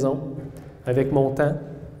 2 saisons avec mon temps.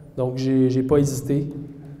 Donc, je n'ai pas hésité.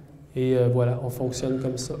 Et voilà, on fonctionne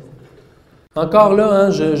comme ça. Encore là,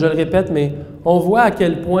 je le répète, mais on voit à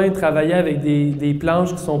quel point travailler avec des planches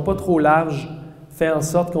qui ne sont pas trop larges fait en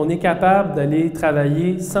sorte qu'on est capable d'aller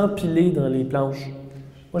travailler sans piler dans les planches.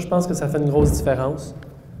 Moi, je pense que ça fait une grosse différence.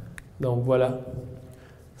 Donc, voilà.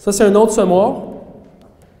 Ça, c'est un autre semoir.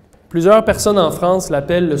 Plusieurs personnes en France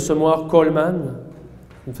l'appellent le semoir Coleman.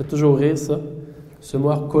 Ça me fait toujours rire, ça. Le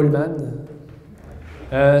semoir Coleman.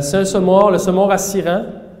 C'est un semoir, le semoir à 6 rangs.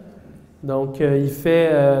 Donc, il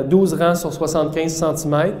fait 12 rangs sur 75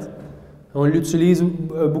 cm. On l'utilise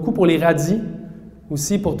beaucoup pour les radis,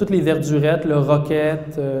 aussi pour toutes les verdurettes, le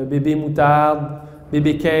roquette, bébé moutarde,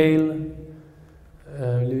 bébé kale,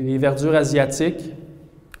 les verdures asiatiques.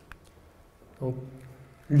 Donc,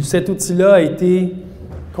 cet outil-là a été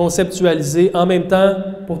conceptualisé en même temps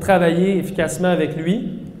pour travailler efficacement avec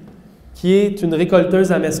lui, qui est une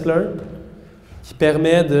récolteuse à mesclun, qui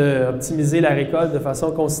permet d'optimiser la récolte de façon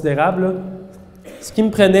considérable. Là. Ce qui me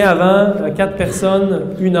prenait avant 4 personnes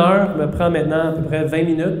 1 heure me prend maintenant à peu près 20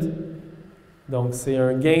 minutes. Donc, c'est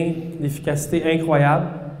un gain d'efficacité incroyable.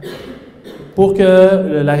 Pour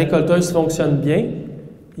que la récolteuse fonctionne bien,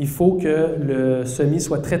 il faut que le semis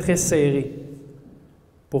soit très, très serré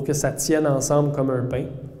pour que ça tienne ensemble comme un pain.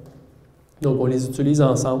 Donc, on les utilise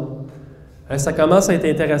ensemble. Ça commence à être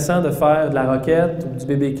intéressant de faire de la roquette, ou du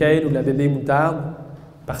bébé kale ou de la bébé moutarde,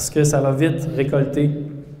 parce que ça va vite récolter.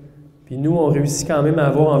 Puis nous, on réussit quand même à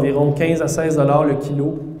avoir environ 15 à 16 $ le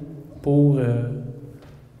kilo pour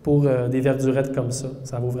des verdurettes comme ça.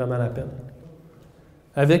 Ça vaut vraiment la peine.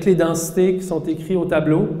 Avec les densités qui sont écrites au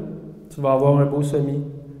tableau, tu vas avoir un beau semis.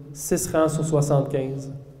 6 rangs sur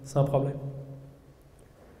 75, sans problème.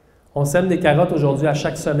 On sème des carottes aujourd'hui à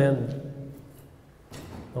chaque semaine.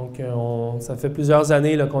 Donc, ça fait plusieurs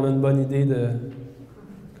années là, qu'on a une bonne idée de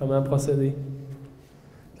comment procéder.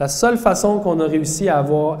 La seule façon qu'on a réussi à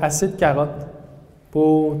avoir assez de carottes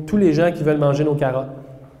pour tous les gens qui veulent manger nos carottes,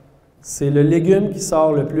 c'est le légume qui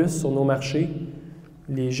sort le plus sur nos marchés.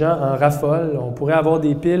 Les gens en raffolent. On pourrait avoir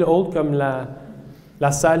des piles hautes comme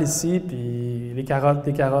la salle ici, puis les carottes,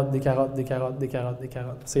 des carottes, des carottes, des carottes, des carottes, des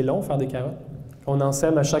carottes. C'est long faire des carottes. On en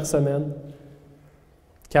sème à chaque semaine.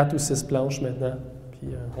 4 ou 6 planches maintenant. Puis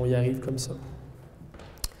on y arrive comme ça.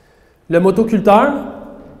 Le motoculteur.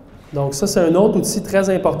 Donc ça, c'est un autre outil très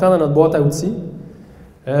important dans notre boîte à outils.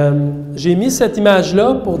 J'ai mis cette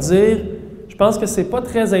image-là pour dire, je pense que ce n'est pas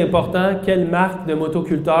très important quelle marque de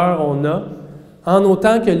motoculteur on a, en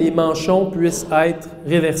autant que les manchons puissent être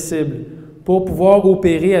réversibles pour pouvoir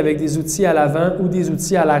opérer avec des outils à l'avant ou des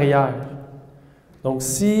outils à l'arrière. Donc,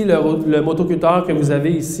 si le motoculteur que vous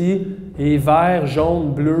avez ici est vert,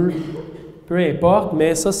 jaune, bleu, peu importe,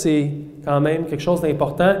 mais ça, c'est quand même quelque chose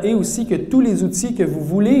d'important. Et aussi que tous les outils que vous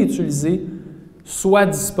voulez utiliser soient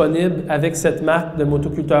disponibles avec cette marque de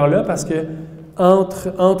motoculteur-là, parce que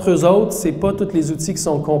entre eux autres, ce n'est pas tous les outils qui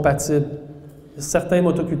sont compatibles. Il y a certains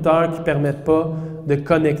motoculteurs qui ne permettent pas de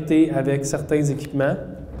connecter avec certains équipements.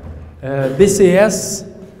 BCS,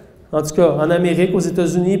 en tout cas, en Amérique, aux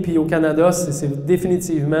États-Unis puis au Canada, c'est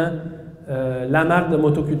définitivement la marque de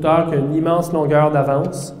motoculteur qui a une immense longueur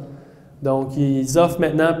d'avance. Donc, ils offrent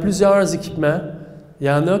maintenant plusieurs équipements. Il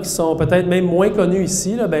y en a qui sont peut-être même moins connus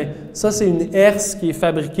ici. Là. Bien, ça, c'est une herse qui est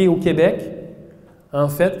fabriquée au Québec, en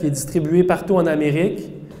fait, qui est distribuée partout en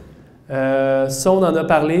Amérique. Ça, on en a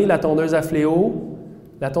parlé, la tondeuse à fléau,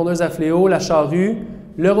 la charrue,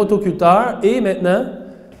 le rotoculteur. Et maintenant,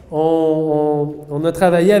 on a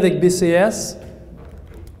travaillé avec BCS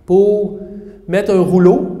pour mettre un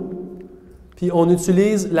rouleau, puis on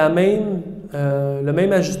utilise le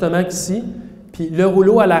même ajustement qu'ici. Puis le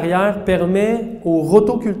rouleau à l'arrière permet au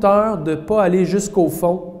rotoculteur de ne pas aller jusqu'au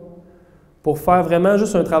fond pour faire vraiment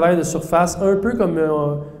juste un travail de surface, un peu comme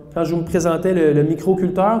quand je vous présentais le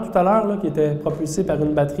microculteur tout à l'heure, qui était propulsé par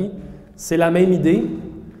une batterie. C'est la même idée.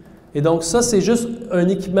 Et donc ça, c'est juste un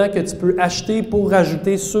équipement que tu peux acheter pour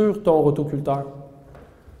rajouter sur ton rotoculteur.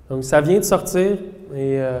 Donc ça vient de sortir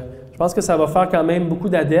et je pense que ça va faire quand même beaucoup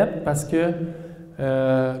d'adeptes parce que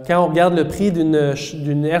quand on regarde le prix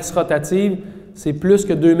d'une herse rotative, c'est plus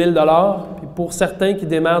que 2000 $. Puis pour certains qui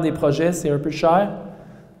démarrent des projets, c'est un peu cher.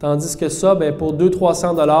 Tandis que ça, bien, pour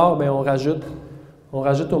 200-300 $, bien, on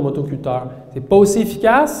rajoute au motoculteur. Ce n'est pas aussi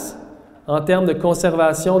efficace en termes de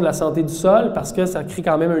conservation de la santé du sol parce que ça crée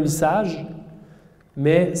quand même un lissage,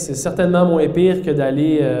 mais c'est certainement moins pire que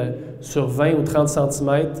d'aller sur 20 ou 30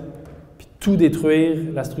 cm puis tout détruire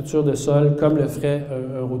la structure de sol comme le ferait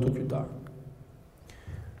un rotoculteur.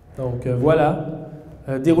 Donc voilà.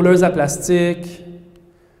 Dérouleuse à plastique.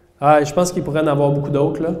 Je pense qu'il pourrait en avoir beaucoup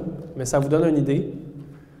d'autres, là, mais ça vous donne une idée.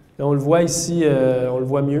 Là, on le voit ici, on le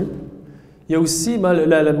voit mieux. Il y a aussi, moi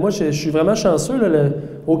je suis vraiment chanceux, là,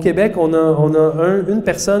 au Québec, on a une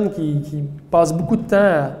personne qui passe beaucoup de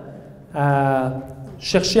temps à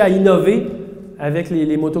chercher à innover avec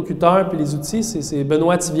les motoculteurs et les outils, c'est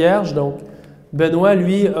Benoît Tivierge. Donc, Benoît,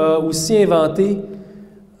 lui, a aussi inventé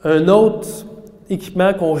un autre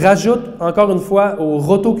équipement qu'on rajoute, encore une fois, au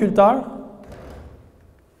rotoculteur.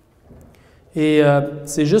 Et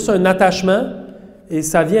c'est juste un attachement et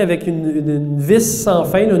ça vient avec une vis sans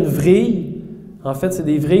fin, une vrille. En fait, c'est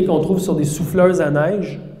des vrilles qu'on trouve sur des souffleuses à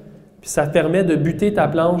neige. Puis ça permet de buter ta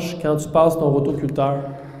planche quand tu passes ton rotoculteur.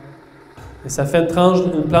 Et ça fait une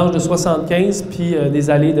planche de 75 puis des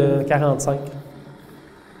allées de 45.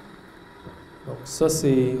 Donc ça,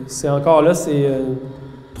 c'est encore là, c'est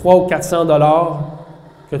 300 ou 400 $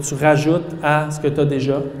 que tu rajoutes à ce que tu as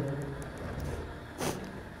déjà.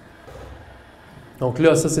 Donc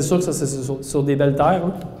là, ça, c'est sûr que ça, c'est sur des belles terres,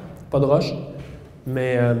 hein? Pas de roche.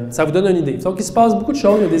 Mais ça vous donne une idée. Donc, il se passe beaucoup de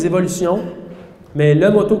choses, il y a des évolutions, mais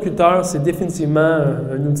le motoculteur, c'est définitivement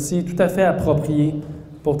un outil tout à fait approprié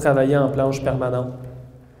pour travailler en planche permanente.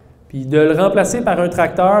 Puis de le remplacer par un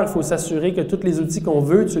tracteur, il faut s'assurer que tous les outils qu'on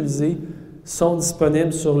veut utiliser sont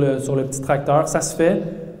disponibles sur le petit tracteur. Ça se fait,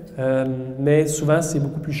 mais souvent, c'est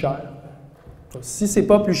beaucoup plus cher. Donc, si ce n'est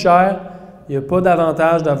pas plus cher, il n'y a pas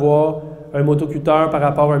d'avantage d'avoir un motoculteur par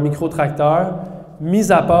rapport à un micro-tracteur,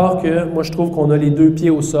 mis à part que moi, je trouve qu'on a les 2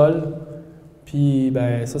 pieds au sol, puis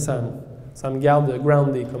ben ça me garde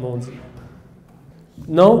groundé, comme on dit.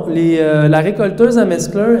 Non, la récolteuse à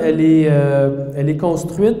mesclun, elle est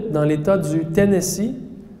construite dans l'État du Tennessee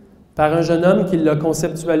par un jeune homme qui l'a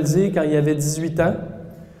conceptualisé quand il avait 18 ans.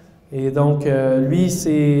 Et donc, lui,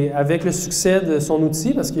 c'est avec le succès de son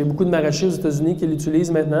outil, parce qu'il y a beaucoup de maraîchers aux États-Unis qui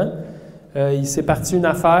l'utilisent maintenant, il s'est parti une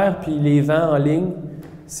affaire, puis il les vend en ligne.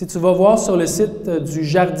 Si tu vas voir sur le site du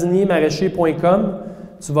jardinier-maraîcher.com,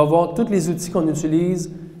 tu vas voir tous les outils qu'on utilise,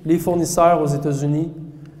 les fournisseurs aux États-Unis.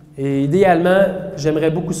 Et idéalement, j'aimerais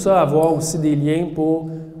beaucoup ça, avoir aussi des liens pour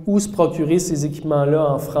où se procurer ces équipements-là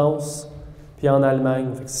en France puis en Allemagne.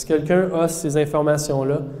 Fait que si quelqu'un a ces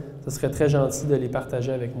informations-là, ce serait très gentil de les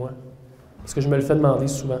partager avec moi, parce que je me le fais demander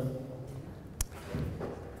souvent.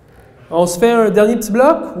 On se fait un dernier petit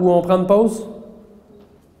bloc ou on prend une pause?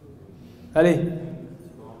 Allez.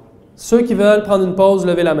 Ceux qui veulent prendre une pause,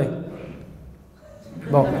 levez la main.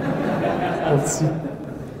 Bon. Merci.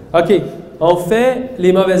 OK. On fait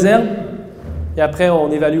les mauvaises herbes et après, on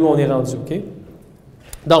évalue où on est rendu. OK?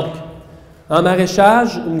 Donc, en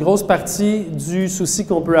maraîchage, une grosse partie du souci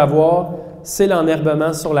qu'on peut avoir, c'est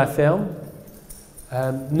l'enherbement sur la ferme.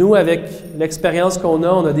 Nous, avec l'expérience qu'on a,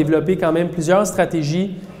 on a développé quand même plusieurs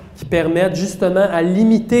stratégies qui permettent justement à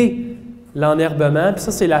limiter l'enherbement. Puis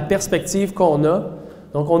ça, c'est la perspective qu'on a.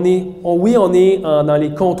 Donc, on est dans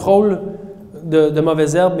les contrôles de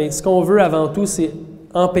mauvaises herbes, mais ce qu'on veut avant tout, c'est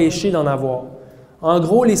empêcher d'en avoir. En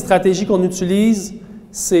gros, les stratégies qu'on utilise,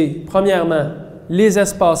 c'est, premièrement, les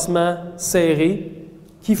espacements serrés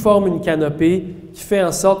qui forment une canopée, qui fait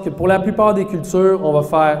en sorte que pour la plupart des cultures, on va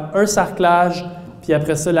faire un sarclage, puis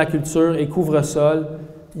après ça, la culture est couvre-sol.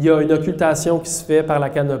 Il y a une occultation qui se fait par la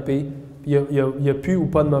canopée, puis il n'y a plus ou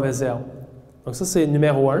pas de mauvaises herbes. Donc ça, c'est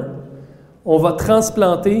numéro 1. On va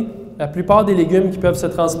transplanter. La plupart des légumes qui peuvent se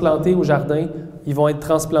transplanter au jardin, ils vont être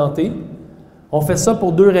transplantés. On fait ça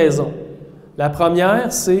pour 2 raisons. La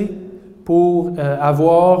première, c'est pour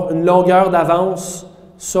avoir une longueur d'avance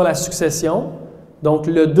sur la succession. Donc,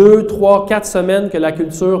 le 2, 3, 4 semaines que la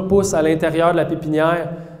culture pousse à l'intérieur de la pépinière,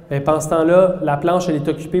 bien, pendant ce temps-là, la planche elle est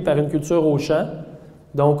occupée par une culture au champ.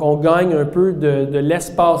 Donc, on gagne un peu de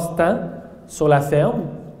l'espace-temps sur la ferme.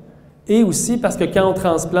 Et aussi parce que quand on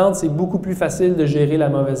transplante, c'est beaucoup plus facile de gérer la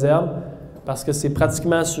mauvaise herbe parce que c'est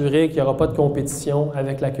pratiquement assuré qu'il n'y aura pas de compétition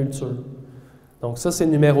avec la culture. Donc ça, c'est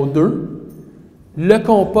numéro 2. Le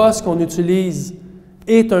compost qu'on utilise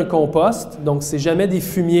est un compost, donc c'est jamais des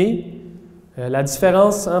fumiers. La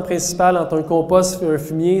différence principale entre un compost et un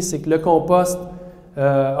fumier, c'est que le compost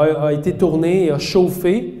a été tourné et a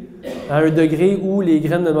chauffé à un degré où les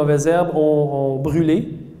graines de mauvaises herbes ont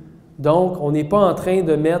brûlé. Donc, on n'est pas en train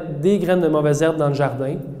de mettre des graines de mauvaises herbes dans le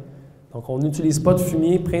jardin. Donc, on n'utilise pas de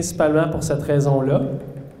fumier principalement pour cette raison-là.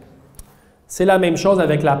 C'est la même chose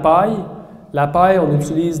avec la paille. La paille, on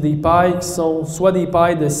utilise des pailles qui sont soit des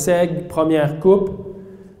pailles de seigle première coupe,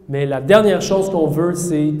 mais la dernière chose qu'on veut,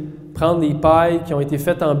 c'est prendre des pailles qui ont été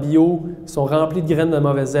faites en bio, qui sont remplies de graines de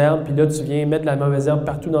mauvaises herbes, puis là, tu viens mettre de la mauvaise herbe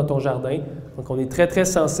partout dans ton jardin. Donc, on est très, très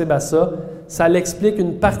sensible à ça. Ça l'explique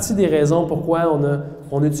une partie des raisons pourquoi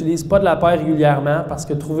on n'utilise pas de la paille régulièrement, parce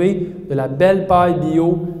que trouver de la belle paille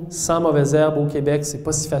bio sans mauvaise herbe au Québec, c'est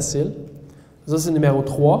pas si facile. Ça, c'est numéro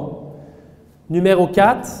 3. Numéro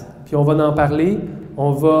 4, puis on va en parler,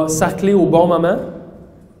 on va sarcler au bon moment.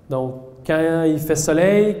 Donc, quand il fait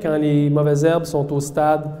soleil, quand les mauvaises herbes sont au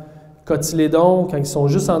stade cotylédon, quand ils sont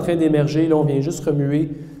juste en train d'émerger, là, on vient juste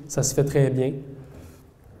remuer, ça se fait très bien.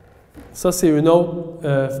 Ça, c'est une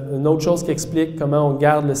autre chose qui explique comment on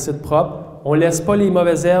garde le site propre. On ne laisse pas les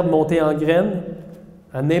mauvaises herbes monter en graines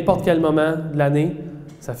à n'importe quel moment de l'année.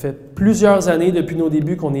 Ça fait plusieurs années depuis nos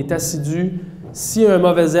débuts qu'on est assidus. Si un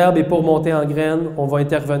mauvaise herbe est pour monter en graines, on va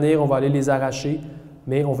intervenir, on va aller les arracher,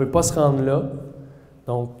 mais on ne veut pas se rendre là.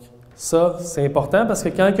 Donc, ça, c'est important parce que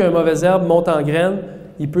quand un mauvaise herbe monte en graines,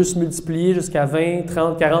 il peut se multiplier jusqu'à 20,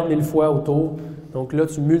 30, 40 000 fois autour. Donc là,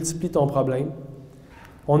 tu multiplies ton problème.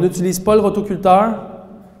 On n'utilise pas le rotoculteur,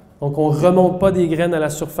 donc on ne remonte pas des graines à la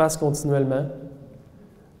surface continuellement.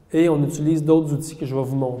 Et on utilise d'autres outils que je vais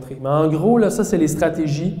vous montrer. Mais en gros, là, ça, c'est les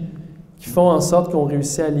stratégies qui font en sorte qu'on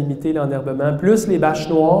réussit à limiter l'enherbement, plus les bâches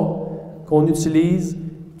noires qu'on utilise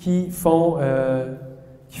qui font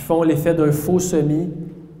l'effet d'un faux semis,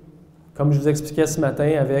 comme je vous expliquais ce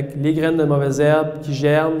matin, avec les graines de mauvaises herbes qui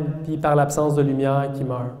germent, puis par l'absence de lumière qui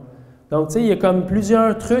meurent. Donc, tu sais, il y a comme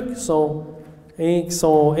plusieurs trucs qui sont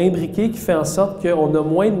imbriqués qui font en sorte qu'on a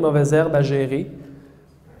moins de mauvaises herbes à gérer.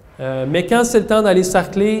 Mais quand c'est le temps d'aller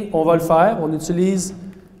sarcler, on va le faire. On utilise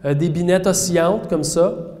des binettes oscillantes comme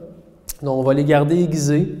ça. Donc, on va les garder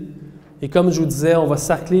aiguisées. Et comme je vous disais, on va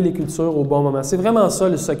sarcler les cultures au bon moment. C'est vraiment ça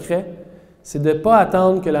le secret. C'est de ne pas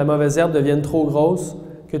attendre que la mauvaise herbe devienne trop grosse,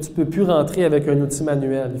 que tu ne peux plus rentrer avec un outil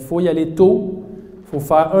manuel. Il faut y aller tôt. Il faut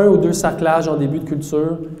faire 1 ou 2 sarclages en début de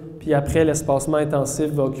culture. Puis après, l'espacement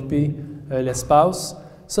intensif va occuper l'espace.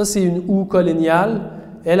 Ça, c'est une houe colléniale.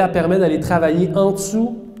 Elle permet d'aller travailler en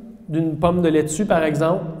dessous d'une pomme de laitue, par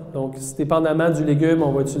exemple. Donc, dépendamment du légume,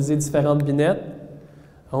 on va utiliser différentes binettes.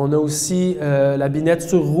 On a aussi la binette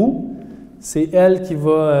sur roue. C'est elle qui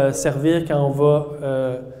va servir quand on va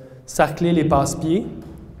sarcler les passe-pieds.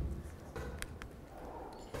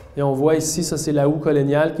 Et on voit ici, ça c'est la houe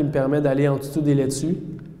colléniale qui me permet d'aller en dessous des laitues.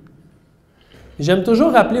 J'aime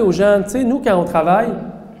toujours rappeler aux gens, tu sais, nous quand on travaille,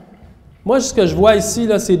 moi ce que je vois ici,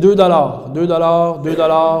 là, c'est 2 $. 2 $, 2 $, 2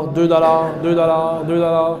 $, 2 $, 2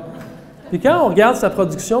 $. Puis quand on regarde sa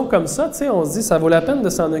production comme ça, tu sais, on se dit, ça vaut la peine de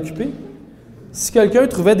s'en occuper. Si quelqu'un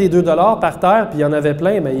trouvait des 2 $ par terre, puis il y en avait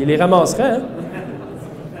plein, bien, il les ramasserait, hein?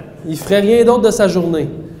 Il ne ferait rien d'autre de sa journée.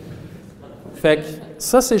 Fait que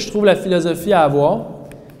ça, c'est, je trouve, la philosophie à avoir.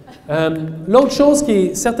 L'autre chose qui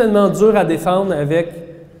est certainement dure à défendre avec,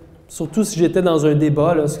 surtout si j'étais dans un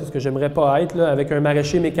débat, là, ce que j'aimerais pas être, là, avec un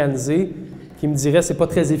maraîcher mécanisé qui me dirait que c'est pas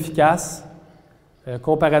très efficace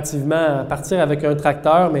comparativement à partir avec un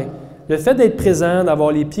tracteur, mais le fait d'être présent,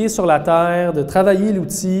 d'avoir les pieds sur la terre, de travailler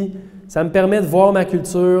l'outil, ça me permet de voir ma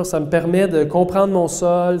culture, ça me permet de comprendre mon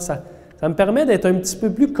sol, ça me permet d'être un petit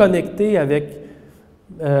peu plus connecté avec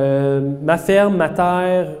ma ferme, ma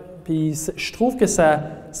terre. Puis je trouve que ça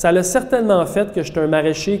l'a certainement fait que je suis un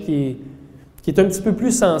maraîcher qui est un petit peu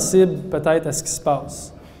plus sensible peut-être à ce qui se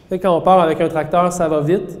passe. Quand on part avec un tracteur, ça va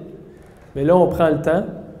vite, mais là, on prend le temps.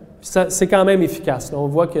 C'est quand même efficace. Là, on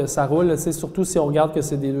voit que ça roule, surtout si on regarde que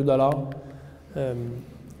c'est des 2 $.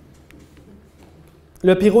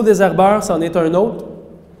 Le pyro-désherbeur, c'en est un autre.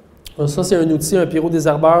 Ça, c'est un outil, un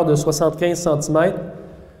pyro-désherbeur de 75 cm.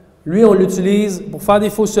 Lui, on l'utilise pour faire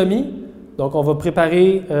des faux semis. Donc, on va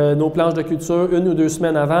préparer nos planches de culture 1 ou 2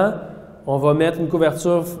 semaines avant. On va mettre une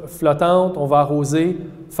couverture flottante, on va arroser,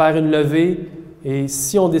 faire une levée. Et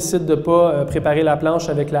si on décide de ne pas préparer la planche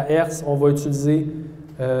avec la herse, on va utiliser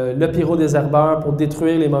le pyro-désherbeur pour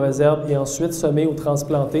détruire les mauvaises herbes et ensuite semer ou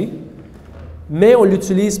transplanter. Mais on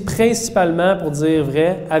l'utilise principalement, pour dire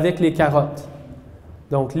vrai, avec les carottes.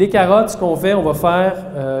 Donc, les carottes, ce qu'on fait, on va faire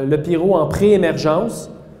le pyro en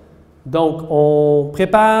pré-émergence. Donc, on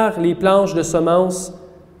prépare les planches de semences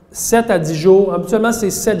 7 à 10 jours. Habituellement, c'est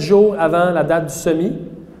 7 jours avant la date du semis.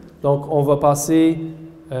 Donc, on va passer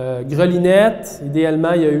Grelinette.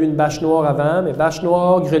 Idéalement, il y a eu une bâche noire avant, mais bâche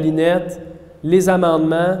noire, Grelinette, les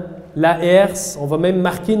amendements, la herse. On va même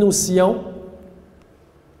marquer nos sillons.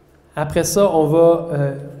 Après ça, on va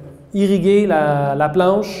irriguer la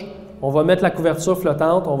planche. On va mettre la couverture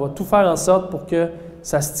flottante. On va tout faire en sorte pour que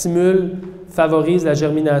ça stimule, favorise la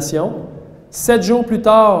germination. 7 jours plus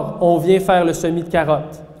tard, on vient faire le semis de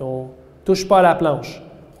carottes. On ne touche pas à la planche.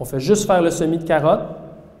 On fait juste faire le semis de carottes.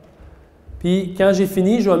 Puis, quand j'ai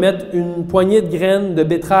fini, je vais mettre une poignée de graines de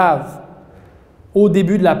betterave au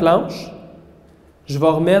début de la planche. Je vais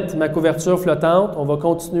remettre ma couverture flottante. On va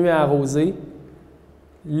continuer à arroser.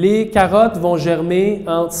 Les carottes vont germer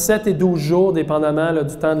entre 7 et 12 jours, dépendamment là,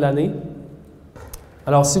 du temps de l'année.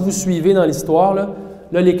 Alors, si vous suivez dans l'histoire, là,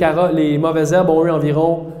 les mauvaises herbes ont eu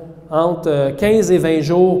environ entre 15 et 20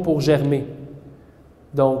 jours pour germer.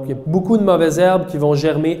 Donc, il y a beaucoup de mauvaises herbes qui vont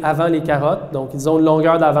germer avant les carottes. Donc, ils ont une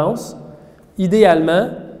longueur d'avance. Idéalement,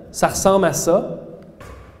 ça ressemble à ça.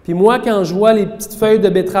 Puis moi, quand je vois les petites feuilles de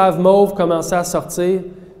betterave mauve commencer à sortir,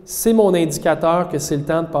 c'est mon indicateur que c'est le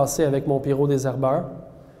temps de passer avec mon pyro-désherbeur.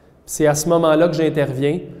 C'est à ce moment-là que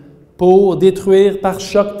j'interviens pour détruire par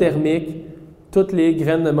choc thermique toutes les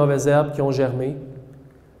graines de mauvaises herbes qui ont germé.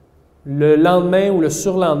 Le lendemain ou le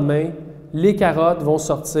surlendemain, les carottes vont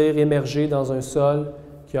sortir, émerger dans un sol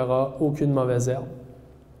qui n'aura aucune mauvaise herbe.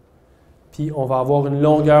 Puis on va avoir une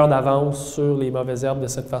longueur d'avance sur les mauvaises herbes de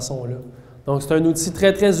cette façon-là. Donc c'est un outil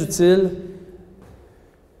très, très utile,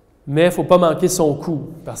 mais il ne faut pas manquer son coup.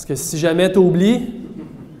 Parce que si jamais tu oublies,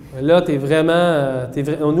 là, tu es vraiment...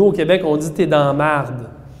 nous, au Québec, on dit que tu es dans la marde.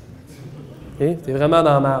 Okay? Tu es vraiment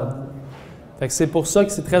dans la marde. Fait que c'est pour ça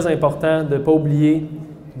que c'est très important de ne pas oublier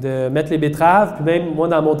de mettre les betteraves. Puis même, moi,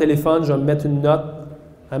 dans mon téléphone, je vais me mettre une note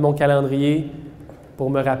à mon calendrier pour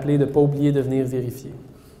me rappeler de ne pas oublier de venir vérifier.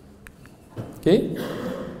 OK?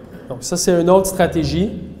 Donc, ça, c'est une autre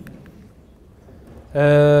stratégie.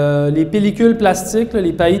 Les pellicules plastiques,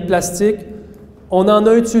 les paillis de plastique, on en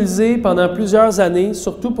a utilisé pendant plusieurs années,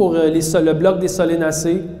 surtout pour le bloc des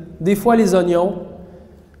solénacées, des fois les oignons,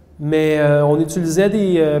 mais on utilisait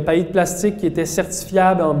des paillis de plastique qui étaient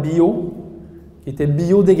certifiables en bio, qui étaient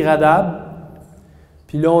biodégradables.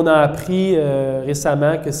 Puis là, on a appris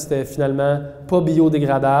récemment que c'était finalement pas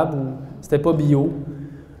biodégradable ou c'était pas bio.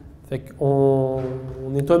 Fait qu'on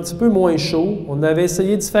est un petit peu moins chaud. On avait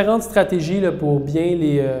essayé différentes stratégies là, pour bien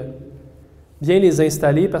les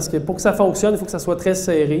installer parce que pour que ça fonctionne, il faut que ça soit très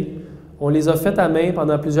serré. On les a faites à main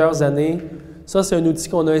pendant plusieurs années. Ça, c'est un outil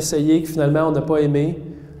qu'on a essayé, que finalement, on n'a pas aimé.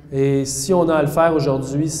 Et si on a à le faire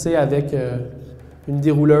aujourd'hui, c'est avec une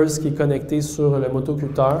dérouleuse qui est connectée sur le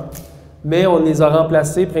motoculteur. Mais on les a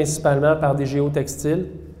remplacés principalement par des géotextiles.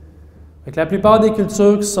 Fait que la plupart des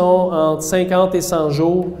cultures qui sont entre 50 et 100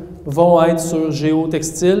 jours vont être sur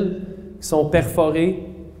géotextiles, qui sont perforés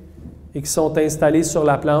et qui sont installés sur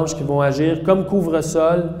la planche, qui vont agir comme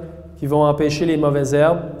couvre-sol, qui vont empêcher les mauvaises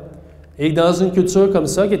herbes. Et dans une culture comme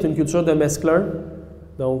ça, qui est une culture de mesclun,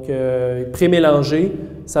 Donc, pré-mélangé,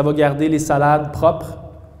 ça va garder les salades propres.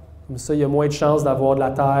 Comme ça, il y a moins de chances d'avoir de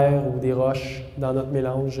la terre ou des roches dans notre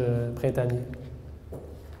mélange printanier.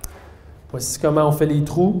 Voici comment on fait les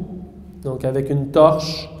trous. Donc, avec une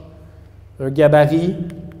torche, un gabarit.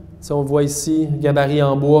 Si on voit ici, un gabarit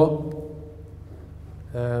en bois.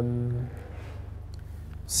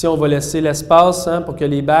 Si on va laisser l'espace pour que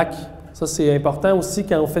les bacs, ça c'est important aussi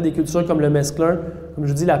quand on fait des cultures comme le mesclun. Comme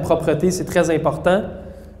je vous dis, la propreté, c'est très important.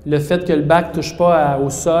 Le fait que le bac ne touche pas au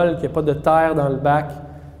sol, qu'il n'y ait pas de terre dans le bac,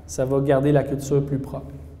 ça va garder la culture plus propre.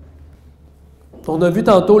 On a vu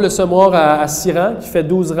tantôt le semoir à 6 rangs qui fait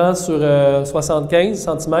 12 rangs sur 75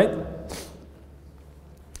 cm.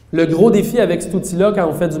 Le gros défi avec cet outil-là quand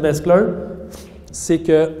on fait du mesclun, c'est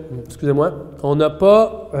que, excusez-moi, il n'y a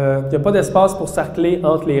pas d'espace pour sarcler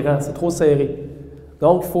entre les rangs, c'est trop serré.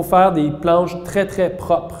 Donc, il faut faire des planches très, très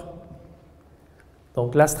propres.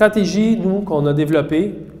 Donc, la stratégie, nous, qu'on a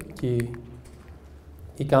développée, qui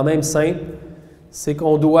est quand même simple, c'est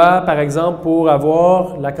qu'on doit, par exemple, pour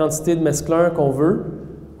avoir la quantité de mesclun qu'on veut,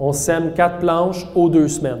 on sème 4 planches aux 2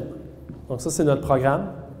 semaines. Donc, ça, c'est notre programme.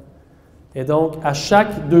 Et donc, à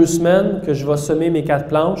chaque 2 semaines que je vais semer mes 4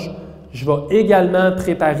 planches, je vais également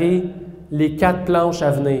préparer les 4 planches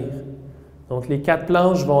à venir. Donc, les 4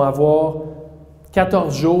 planches vont avoir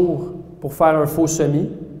 14 jours pour faire un faux semis.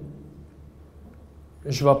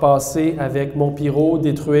 Je vais passer avec mon pyro,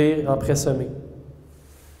 détruire en pré-semé.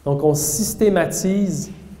 Donc, on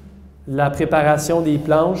systématise la préparation des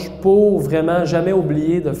planches pour vraiment jamais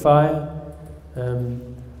oublier de faire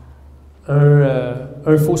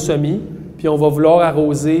un faux semis. Puis, on va vouloir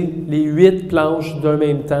arroser les 8 planches d'un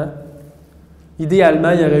même temps. Idéalement,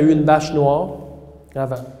 il y aurait eu une bâche noire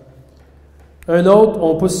avant. Un autre,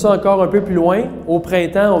 on pousse ça encore un peu plus loin. Au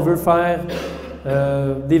printemps, on veut faire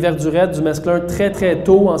des verdurettes, du mesclun très, très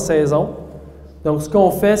tôt en saison. Donc, ce qu'on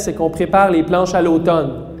fait, c'est qu'on prépare les planches à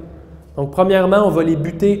l'automne. Donc, premièrement, on va les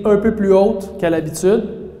buter un peu plus hautes qu'à l'habitude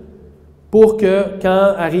pour que,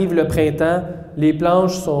 quand arrive le printemps, les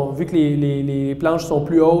planches sont, vu que les planches sont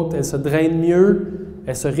plus hautes, elles se drainent mieux,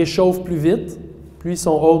 elles se réchauffent plus vite. Plus elles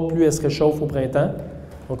sont hautes, plus elles se réchauffent au printemps.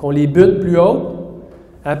 Donc, on les bute plus hautes.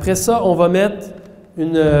 Après ça, on va mettre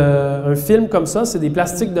un film comme ça, c'est des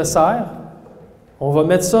plastiques de serre. On va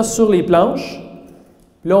mettre ça sur les planches.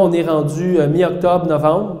 Là, on est rendu mi-octobre,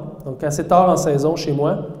 novembre, donc assez tard en saison chez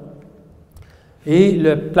moi. Et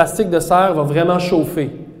le plastique de serre va vraiment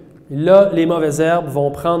chauffer. Et là, les mauvaises herbes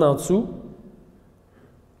vont prendre en dessous.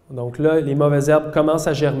 Donc là, les mauvaises herbes commencent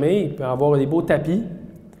à germer. Il peut y avoir des beaux tapis.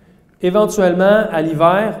 Éventuellement, à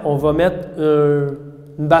l'hiver, on va mettre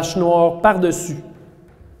une bâche noire par-dessus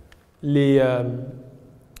les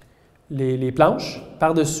planches,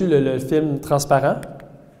 par-dessus le film transparent.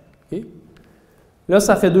 Okay. Là,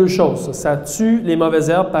 ça fait 2 choses. Ça tue les mauvaises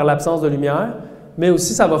herbes par l'absence de lumière, mais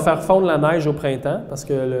aussi ça va faire fondre la neige au printemps parce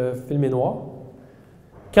que le film est noir.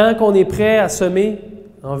 Quand on est prêt à semer,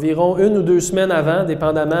 environ 1 ou 2 semaines avant,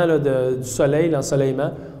 dépendamment là, du soleil,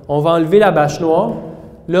 l'ensoleillement, on va enlever la bâche noire.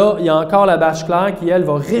 Là, il y a encore la bâche claire qui, elle,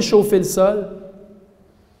 va réchauffer le sol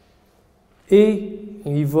et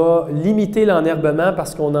il va limiter l'enherbement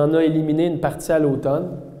parce qu'on en a éliminé une partie à l'automne.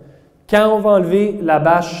 Quand on va enlever la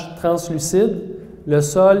bâche translucide, le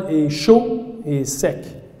sol est chaud et sec.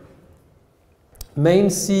 Même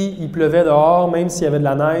s'il pleuvait dehors, même s'il y avait de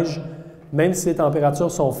la neige, même si les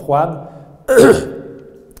températures sont froides,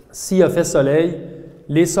 s'il y a fait soleil,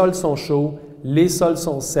 les sols sont chauds, les sols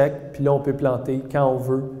sont secs, puis là, on peut planter quand on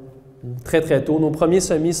veut, très, très tôt. Nos premiers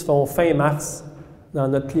semis se font fin mars. Dans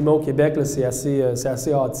notre climat au Québec, là, c'est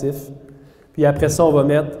assez hâtif. Puis après ça, on va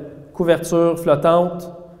mettre couverture flottante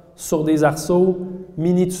sur des arceaux,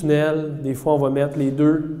 mini-tunnels. Des fois, on va mettre les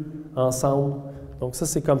 2 ensemble. Donc ça,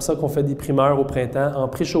 c'est comme ça qu'on fait des primeurs au printemps, en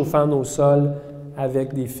préchauffant nos sols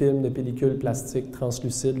avec des films de pellicule plastique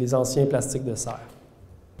translucide, les anciens plastiques de serre.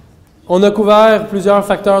 On a couvert plusieurs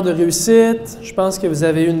facteurs de réussite. Je pense que vous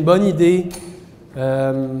avez une bonne idée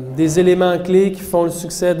des éléments clés qui font le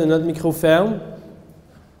succès de notre micro-ferme.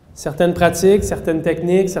 Certaines pratiques, certaines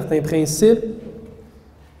techniques, certains principes.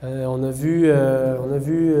 On a vu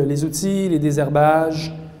les outils, les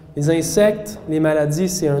désherbages, les insectes, les maladies,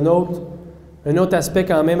 c'est un autre aspect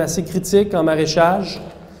quand même assez critique en maraîchage.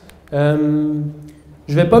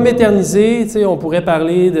 Je ne vais pas m'éterniser, on pourrait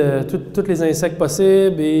parler de tous les insectes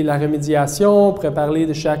possibles et la remédiation, on pourrait parler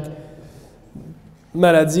de chaque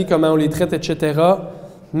maladie, comment on les traite, etc.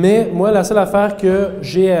 Mais moi, la seule affaire que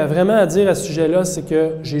j'ai vraiment à dire à ce sujet-là, c'est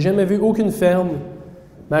que j'ai jamais vu aucune ferme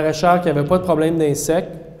maraîchère qui n'avait pas de problème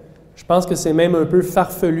d'insectes. Je pense que c'est même un peu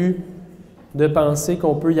farfelu de penser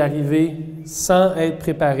qu'on peut y arriver sans être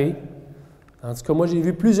préparé. En tout cas, moi, j'ai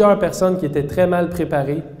vu plusieurs personnes qui étaient très mal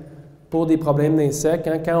préparées pour des problèmes d'insectes.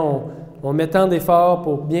 Hein. Quand on met tant d'efforts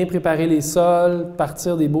pour bien préparer les sols,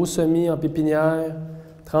 partir des beaux semis en pépinière,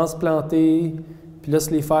 transplanter, puis là,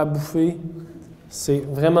 se les faire bouffer, c'est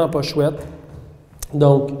vraiment pas chouette.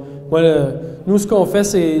 Donc, moi, nous, ce qu'on fait,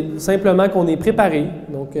 c'est simplement qu'on est préparé.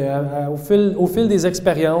 Donc, au fil des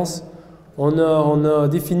expériences, on a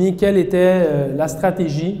défini quelle était la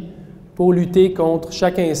stratégie pour lutter contre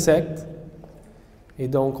chaque insecte. Et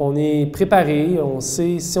donc, on est préparé, on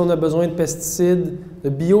sait si on a besoin de pesticides, de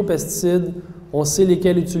biopesticides, on sait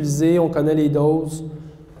lesquels utiliser, on connaît les doses,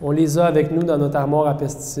 on les a avec nous dans notre armoire à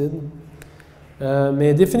pesticides.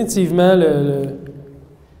 Mais définitivement,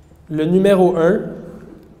 le numéro 1,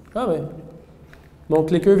 ah ben, mon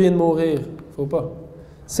clicker vient de mourir, faut pas,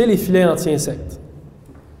 c'est les filets anti-insectes.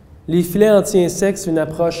 Les filets anti-insectes, c'est une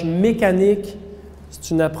approche mécanique, c'est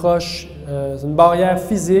une approche, c'est une barrière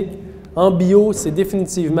physique. En bio, c'est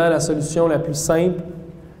définitivement la solution la plus simple.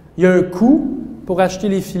 Il y a un coût pour acheter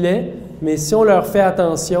les filets, mais si on leur fait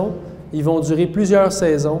attention, ils vont durer plusieurs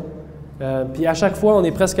saisons. Puis à chaque fois, on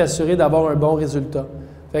est presque assuré d'avoir un bon résultat.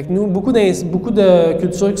 Fait que nous, beaucoup de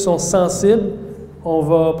cultures qui sont sensibles, on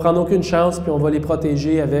va prendre aucune chance puis on va les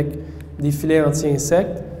protéger avec des filets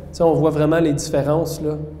anti-insectes. Tu sais, on voit vraiment les différences,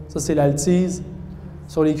 là. Ça, c'est l'altise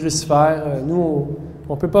sur les crucifères. Nous,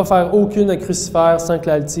 on ne peut pas faire aucune crucifère sans que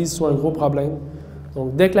l'altise soit un gros problème.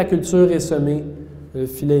 Donc, dès que la culture est semée, le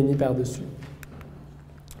filet est mis par-dessus.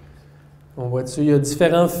 On voit dessus, il y a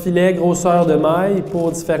différents filets grosseur de maille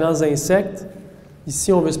pour différents insectes.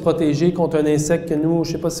 Ici, on veut se protéger contre un insecte que nous, je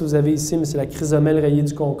ne sais pas si vous avez ici, mais c'est la chrysomèle rayée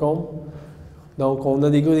du concombre. Donc, on a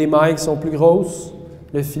des mailles qui sont plus grosses.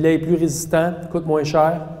 Le filet est plus résistant, coûte moins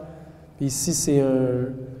cher. Puis ici, c'est un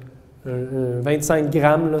 25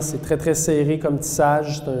 grammes, c'est très, très serré comme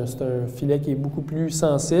tissage. C'est un filet qui est beaucoup plus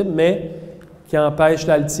sensible, mais qui empêche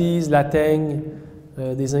l'altise, la teigne,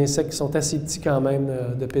 des insectes qui sont assez petits quand même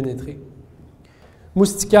de pénétrer.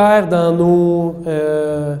 Moustiquaires dans nos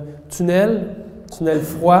tunnels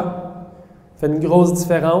froids, fait une grosse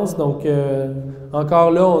différence. Donc, encore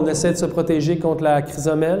là, on essaie de se protéger contre la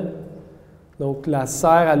chrysomèle. Donc, la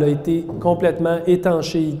serre, elle a été complètement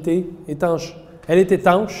étanchéisée. Elle est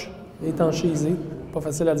étanchéisée, pas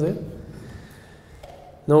facile à dire.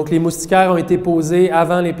 Donc, les moustiquaires ont été posés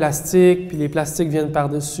avant les plastiques, puis les plastiques viennent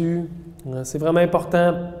par-dessus. C'est vraiment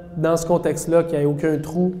important, dans ce contexte-là, qu'il n'y ait aucun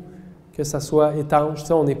trou, que ça soit étanche. Tu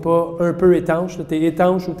sais, on n'est pas un peu étanche. Tu es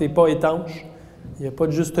étanche ou tu n'es pas étanche. Il n'y a pas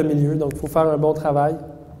de juste milieu, donc il faut faire un bon travail.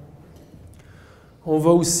 On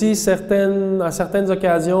va aussi, à certaines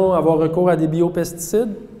occasions, avoir recours à des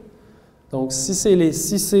biopesticides. Donc, si c'est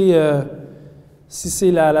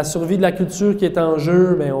la survie de la culture qui est en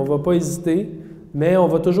jeu, bien, on ne va pas hésiter, mais on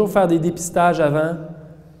va toujours faire des dépistages avant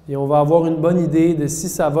et on va avoir une bonne idée de si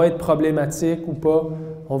ça va être problématique ou pas.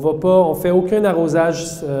 On ne fait aucun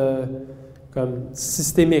arrosage comme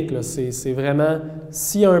systémique. C'est vraiment,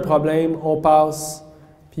 s'il y a un problème, on passe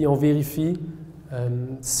puis on vérifie.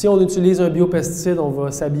 Si on utilise un biopesticide, on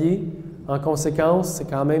va s'habiller. En conséquence, c'est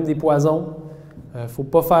quand même des poisons. Il ne faut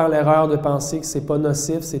pas faire l'erreur de penser que ce n'est pas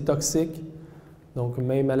nocif, c'est toxique. Donc,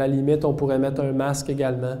 même à la limite, on pourrait mettre un masque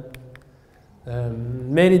également.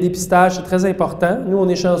 Mais les dépistages, c'est très important. Nous, on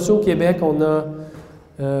est chanceux au Québec, on a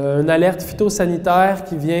une alerte phytosanitaire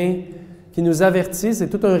qui nous avertit. C'est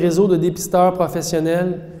tout un réseau de dépisteurs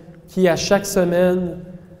professionnels qui, à chaque semaine,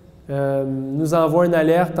 nous envoie une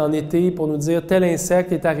alerte en été pour nous dire tel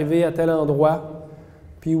insecte est arrivé à tel endroit.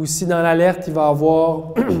 Puis aussi, dans l'alerte, il va y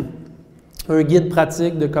avoir un guide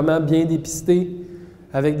pratique de comment bien dépister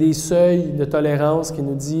avec des seuils de tolérance qui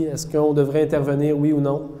nous dit est-ce qu'on devrait intervenir, oui ou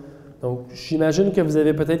non. Donc, j'imagine que vous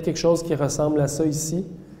avez peut-être quelque chose qui ressemble à ça ici,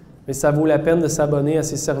 mais ça vaut la peine de s'abonner à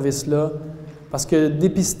ces services-là parce que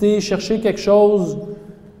dépister, chercher quelque chose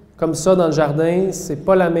comme ça dans le jardin, c'est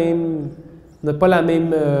pas la même, on n'a pas la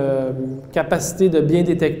même capacité de bien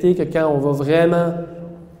détecter que quand on va vraiment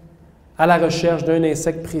à la recherche d'un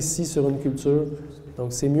insecte précis sur une culture. Donc,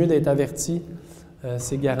 c'est mieux d'être averti,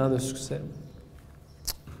 c'est garant de succès.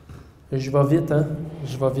 Je vais vite, hein?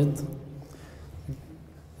 Je vais vite.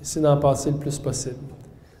 Essayer d'en passer le plus possible.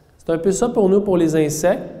 C'est un peu ça pour nous, pour les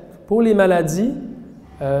insectes. Pour les maladies,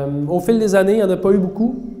 au fil des années, il n'y en a pas eu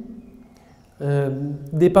beaucoup.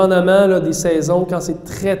 Dépendamment là, des saisons, quand c'est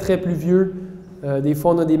très, très pluvieux, des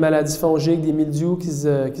fois, on a des maladies fongiques, des mildious qui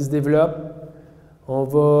se développent. On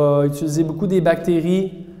va utiliser beaucoup des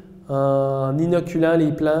bactéries en inoculant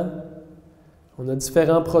les plants. On a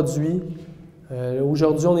différents produits.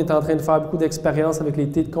 Aujourd'hui, on est en train de faire beaucoup d'expériences avec les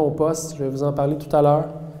thés de compost. Je vais vous en parler tout à l'heure.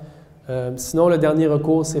 Sinon, le dernier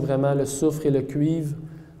recours, c'est vraiment le soufre et le cuivre.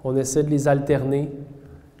 On essaie de les alterner,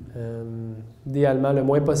 idéalement le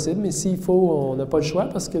moins possible, mais s'il faut, on n'a pas le choix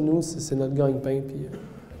parce que nous, c'est notre gagne-pain, puis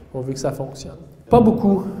on veut que ça fonctionne. Pas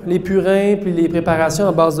beaucoup. Les purins puis les préparations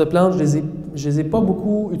à base de plantes, je les ai pas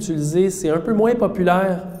beaucoup utilisés. C'est un peu moins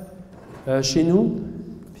populaire chez nous.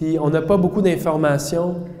 Puis on n'a pas beaucoup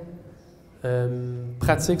d'informations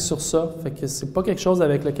pratiques sur ça. Fait que c'est pas quelque chose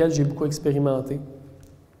avec lequel j'ai beaucoup expérimenté.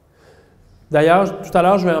 D'ailleurs, tout à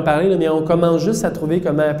l'heure, je vais en parler, là, mais on commence juste à trouver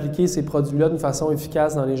comment appliquer ces produits-là d'une façon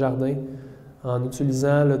efficace dans les jardins en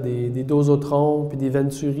utilisant là, des dosotrons puis des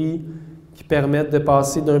venturis qui permettent de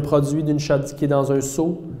passer d'un produit d'une shot qui est dans un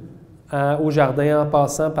seau au jardin en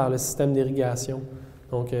passant par le système d'irrigation.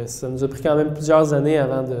 Donc, ça nous a pris quand même plusieurs années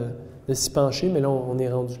avant de s'y pencher, mais là, on est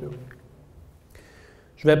rendu là.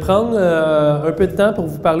 Je vais prendre un peu de temps pour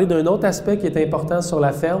vous parler d'un autre aspect qui est important sur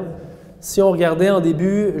la ferme. Si on regardait en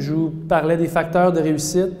début, je vous parlais des facteurs de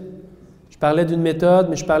réussite, je parlais d'une méthode,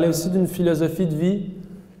 mais je parlais aussi d'une philosophie de vie,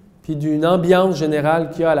 puis d'une ambiance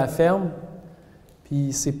générale qu'il y a à la ferme.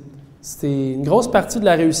 Puis c'est une grosse partie de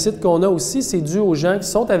la réussite qu'on a aussi, c'est dû aux gens qui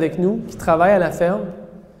sont avec nous, qui travaillent à la ferme.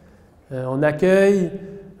 On accueille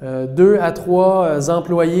 2 à 3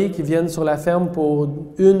 employés qui viennent sur la ferme pour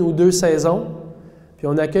 1 ou 2 saisons. Puis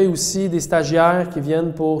on accueille aussi des stagiaires qui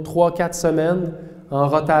viennent pour 3-4 semaines en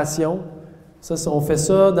rotation. Ça, on fait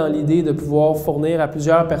ça dans l'idée de pouvoir fournir à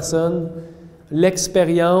plusieurs personnes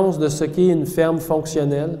l'expérience de ce qu'est une ferme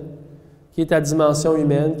fonctionnelle, qui est à dimension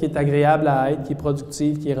humaine, qui est agréable à être, qui est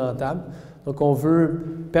productive, qui est rentable. Donc, on veut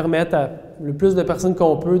permettre à le plus de personnes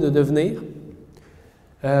qu'on peut de devenir.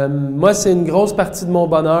 Moi, c'est une grosse partie de mon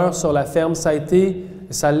bonheur sur la ferme. Ça a été,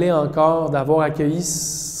 et ça l'est encore, d'avoir accueilli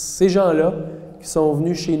ces gens-là qui sont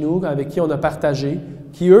venus chez nous, avec qui on a partagé,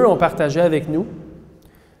 qui, eux, ont partagé avec nous.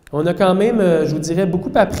 On a quand même, je vous dirais,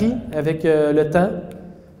 beaucoup appris avec le temps,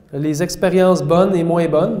 les expériences bonnes et moins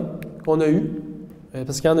bonnes qu'on a eues,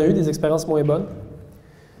 parce qu'il y en a eu des expériences moins bonnes.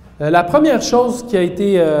 La première chose qui a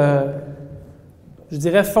été, je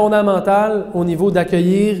dirais, fondamentale au niveau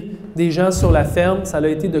d'accueillir des gens sur la ferme, ça a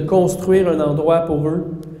été de construire un endroit pour eux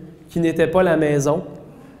qui n'était pas la maison.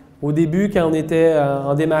 Au début, quand on était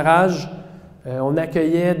en démarrage, on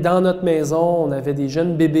accueillait dans notre maison, on avait des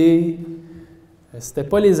jeunes bébés. C'était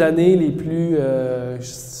pas les années les plus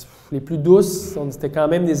douces, c'était quand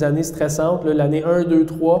même des années stressantes, l'année 1, 2,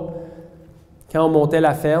 3, quand on montait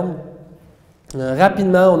la ferme.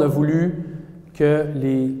 Rapidement, on a voulu que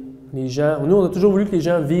les gens... Nous, on a toujours voulu que les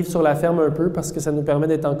gens vivent sur la ferme un peu parce que ça nous permet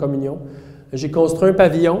d'être en communion. J'ai construit un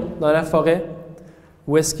pavillon dans la forêt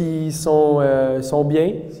où est-ce qu'ils sont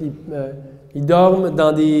bien. Ils dorment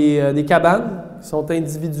dans des cabanes qui sont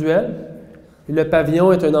individuelles. Et le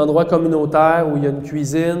pavillon est un endroit communautaire où il y a une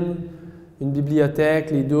cuisine, une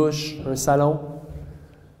bibliothèque, les douches, un salon.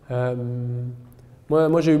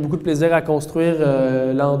 Moi, j'ai eu beaucoup de plaisir à construire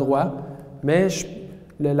l'endroit, mais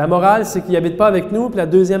la morale, c'est qu'il n'habite pas avec nous, puis la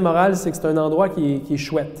deuxième morale, c'est que c'est un endroit qui est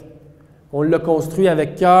chouette. On l'a construit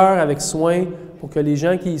avec cœur, avec soin, pour que les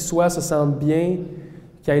gens qui y soient se sentent bien,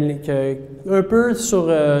 un peu sur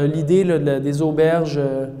l'idée des auberges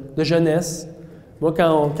de jeunesse. Moi,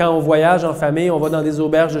 quand on voyage en famille, on va dans des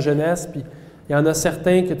auberges de jeunesse, puis il y en a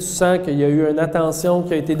certains que tu sens qu'il y a eu une attention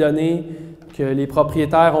qui a été donnée, que les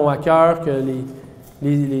propriétaires ont à cœur, que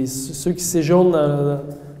ceux qui séjournent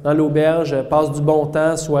dans l'auberge passent du bon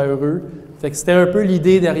temps, soient heureux. Fait que c'était un peu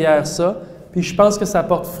l'idée derrière ça, puis je pense que ça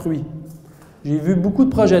porte fruit. J'ai vu beaucoup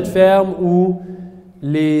de projets de ferme où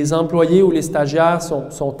les employés ou les stagiaires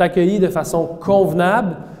sont accueillis de façon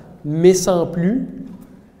convenable, mais sans plus.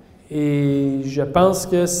 Et je pense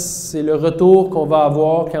que c'est le retour qu'on va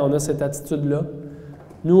avoir quand on a cette attitude-là.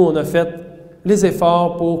 Nous, on a fait les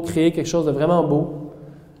efforts pour créer quelque chose de vraiment beau.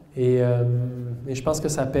 Et je pense que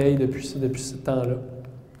ça paye depuis ce temps-là.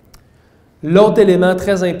 L'autre élément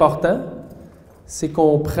très important, c'est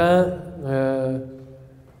qu'on prend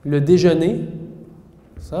le déjeuner.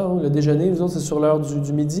 Ça, hein, le déjeuner, vous autres, c'est sur l'heure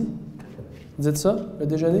du midi. Vous dites ça, le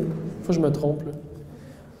déjeuner? Des fois, je me trompe. Là.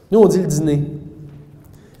 Nous, on dit le dîner.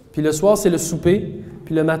 Puis le soir, c'est le souper.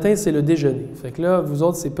 Puis le matin, c'est le déjeuner. Fait que là, vous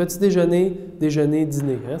autres, c'est petit déjeuner, déjeuner,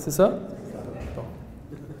 dîner. Hein, c'est ça? Bon.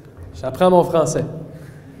 J'apprends mon français.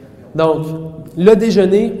 Donc, le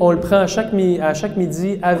déjeuner, on le prend à chaque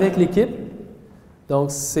midi avec l'équipe.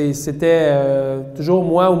 Donc, c'était toujours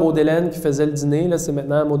moi ou Maud Hélène qui faisait le dîner. Là, c'est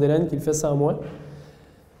maintenant Maud Hélène qui le fait sans moi.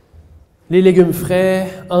 Les légumes frais,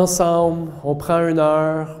 ensemble, on prend 1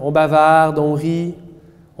 heure, on bavarde, on rit,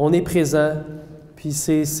 on est présent. Puis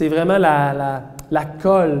c'est vraiment la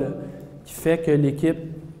colle qui fait que l'équipe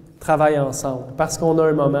travaille ensemble, parce qu'on a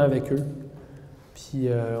un moment avec eux. Puis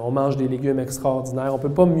on mange des légumes extraordinaires. On ne peut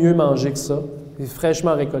pas mieux manger que ça. C'est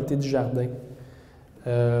fraîchement récolté du jardin.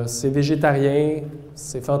 C'est végétarien,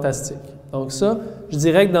 c'est fantastique. Donc ça, je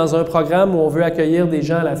dirais que dans un programme où on veut accueillir des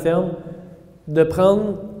gens à la ferme, de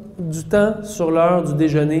prendre du temps sur l'heure du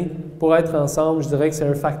déjeuner pour être ensemble, je dirais que c'est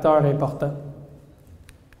un facteur important.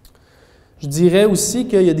 Je dirais aussi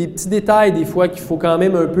qu'il y a des petits détails des fois qu'il faut quand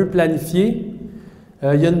même un peu planifier.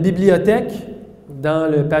 Il y a une bibliothèque dans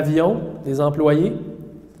le pavillon des employés.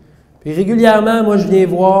 Puis régulièrement, moi, je viens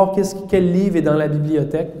voir quel livre est dans la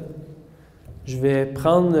bibliothèque. Je vais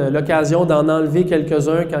prendre l'occasion d'en enlever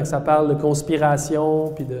quelques-uns quand ça parle de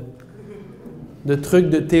conspiration, puis de trucs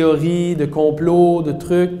de théorie, de complot, de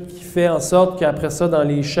trucs qui fait en sorte qu'après ça, dans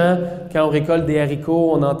les champs, quand on récolte des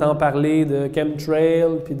haricots, on entend parler de chemtrail,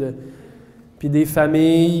 puis des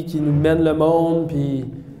familles qui nous mènent le monde, puis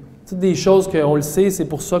toutes des choses qu'on le sait, c'est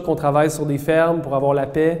pour ça qu'on travaille sur des fermes, pour avoir la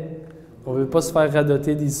paix. On ne veut pas se faire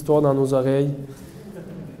radoter des histoires dans nos oreilles.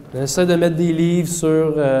 On essaie de mettre des livres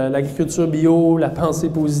sur l'agriculture bio, la pensée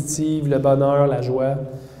positive, le bonheur, la joie,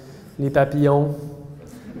 les papillons.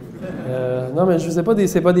 Non, mais je ne sais pas,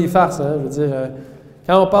 c'est pas des farces. Hein, je veux dire,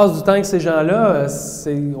 quand on passe du temps avec ces gens-là,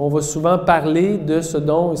 on va souvent parler de ce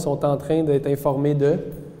dont ils sont en train d'être informés d'eux.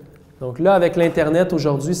 Donc là, avec l'Internet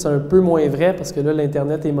aujourd'hui, c'est un peu moins vrai parce que là,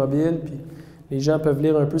 l'Internet est mobile, puis les gens peuvent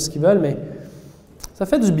lire un peu ce qu'ils veulent, mais ça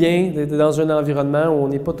fait du bien d'être dans un environnement où on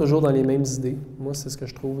n'est pas toujours dans les mêmes idées. Moi, c'est ce que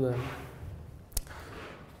je trouve.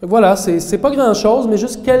 Donc voilà, c'est pas grand-chose, mais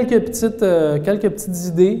juste quelques petites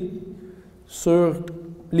idées sur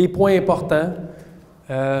les points importants.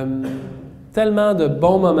 Tellement de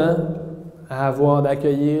bons moments à avoir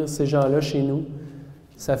d'accueillir ces gens-là chez nous.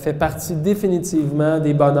 Ça fait partie définitivement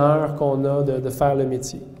des bonheurs qu'on a de faire le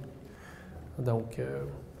métier. Donc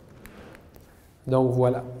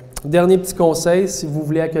voilà. Dernier petit conseil, si vous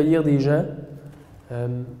voulez accueillir des gens,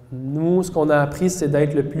 nous, ce qu'on a appris, c'est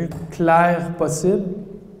d'être le plus clair possible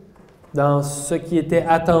dans ce qui était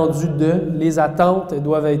attendu d'eux. Les attentes, elles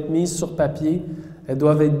doivent être mises sur papier, elles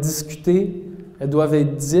doivent être discutées, elles doivent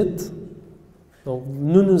être dites. Donc,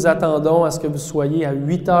 nous attendons à ce que vous soyez à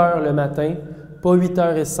 8 heures le matin, pas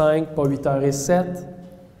 8h05, pas 8h07.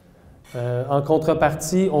 En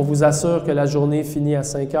contrepartie, on vous assure que la journée finit à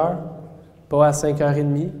 5 heures, pas à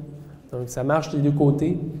 5h30. Donc, ça marche des deux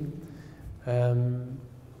côtés.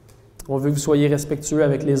 On veut que vous soyez respectueux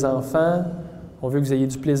avec les enfants. On veut que vous ayez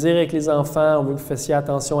du plaisir avec les enfants. On veut que vous fassiez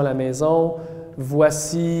attention à la maison.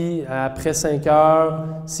 Voici, après 5 heures,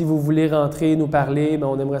 si vous voulez rentrer, nous parler, bien,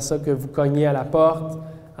 on aimerait ça que vous cogniez à la porte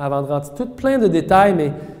avant de rentrer. Tout plein de détails, mais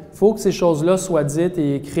il faut que ces choses-là soient dites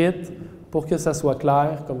et écrites pour que ça soit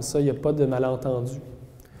clair. Comme ça, il n'y a pas de malentendu.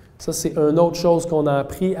 Ça, c'est une autre chose qu'on a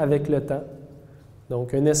appris avec le temps.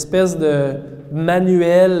 Donc, une espèce de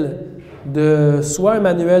manuel, soit un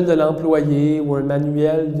manuel de l'employé ou un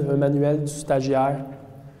manuel du stagiaire.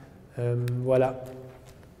 Voilà.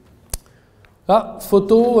 Ah,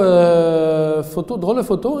 photo, drôle de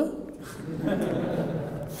photo, hein?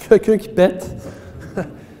 Quelqu'un qui pète.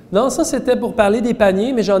 Non, ça c'était pour parler des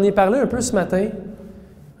paniers, mais j'en ai parlé un peu ce matin.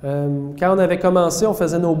 Quand on avait commencé, on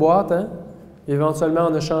faisait nos boîtes, hein? Éventuellement,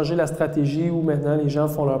 on a changé la stratégie où maintenant les gens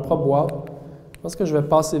font leur propre boîte. Je pense que je vais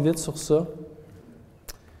passer vite sur ça.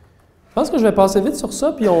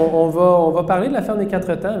 Puis on va parler de la ferme des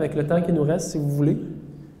Quatre Temps avec le temps qui nous reste, si vous voulez.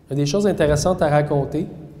 Il y a des choses intéressantes à raconter.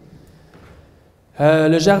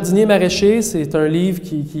 Le jardinier-maraîcher, c'est un livre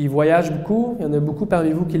qui voyage beaucoup. Il y en a beaucoup parmi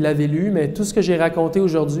vous qui l'avaient lu, mais tout ce que j'ai raconté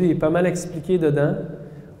aujourd'hui est pas mal expliqué dedans.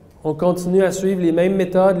 On continue à suivre les mêmes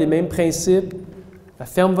méthodes, les mêmes principes. La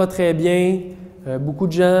ferme va très bien. Beaucoup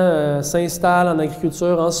de gens s'installent en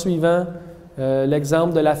agriculture en suivant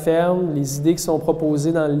l'exemple de la ferme, les idées qui sont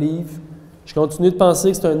proposées dans le livre. Je continue de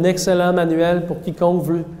penser que c'est un excellent manuel pour quiconque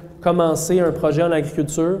veut commencer un projet en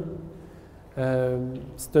agriculture.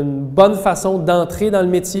 C'est une bonne façon d'entrer dans le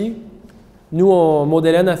métier. Nous, Maud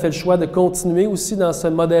Hélène a fait le choix de continuer aussi dans ce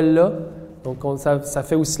modèle-là. Donc, ça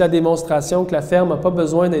fait aussi la démonstration que la ferme n'a pas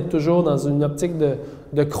besoin d'être toujours dans une optique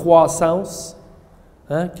de croissance.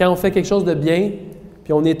 Hein? Quand on fait quelque chose de bien,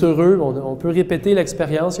 puis on est heureux, on peut répéter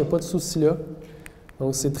l'expérience, il n'y a pas de souci là.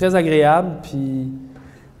 Donc, c'est très agréable, puis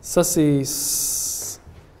ça, c'est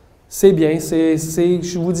bien.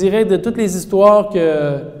 Je vous dirais, de toutes les histoires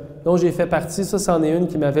dont j'ai fait partie, ça, c'en est une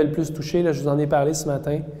qui m'avait le plus touché. Là, je vous en ai parlé ce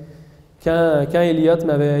matin. Quand Elliot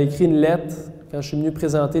m'avait écrit une lettre, quand je suis venu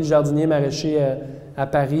présenter le jardinier-maraîcher à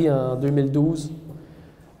Paris en 2012.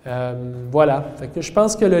 Voilà. Fait que je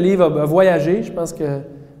pense que le livre a voyagé. Je pense que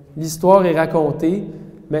l'histoire est racontée.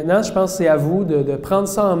 Maintenant, je pense que c'est à vous de prendre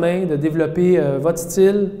ça en main, de développer votre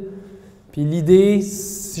style, Puis l'idée,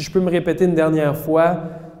 si je peux me répéter une dernière fois,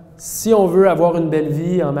 si on veut avoir une belle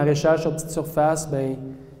vie en maraîchage sur petite surface, bien,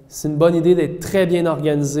 c'est une bonne idée d'être très bien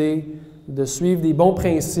organisé, de suivre des bons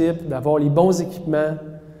principes, d'avoir les bons équipements,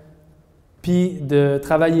 puis de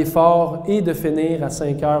travailler fort et de finir à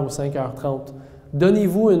 5h ou 5h30.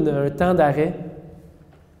 Donnez-vous un temps d'arrêt,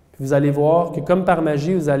 puis vous allez voir que comme par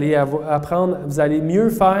magie, vous allez apprendre, vous allez mieux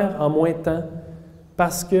faire en moins de temps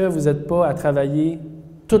parce que vous n'êtes pas à travailler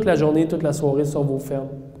toute la journée, toute la soirée sur vos fermes.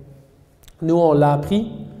 Nous, on l'a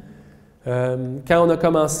appris. Quand on a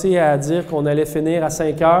commencé à dire qu'on allait finir à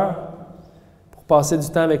 5 heures pour passer du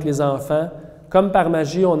temps avec les enfants, comme par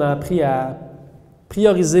magie, on a appris à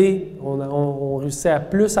prioriser, on réussit à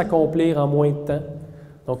plus accomplir en moins de temps.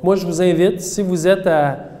 Donc moi, je vous invite, si vous êtes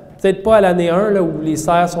peut-être pas à l'année 1, là, où les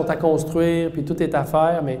serres sont à construire puis tout est à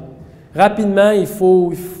faire, mais rapidement, il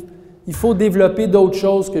faut développer d'autres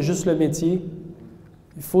choses que juste le métier.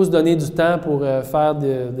 Il faut se donner du temps pour faire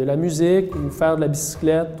de la musique ou faire de la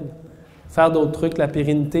bicyclette ou faire d'autres trucs. La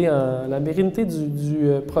pérennité du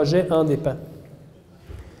projet en dépend.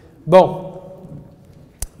 Bon,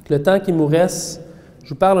 le temps qui nous reste, je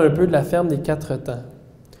vous parle un peu de la ferme des Quatre Temps.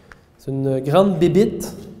 C'est une grande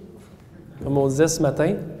bébite, comme on disait ce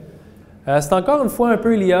matin. C'est encore une fois un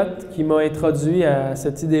peu Elliott qui m'a introduit à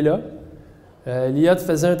cette idée-là. Elliott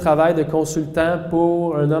faisait un travail de consultant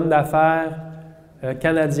pour un homme d'affaires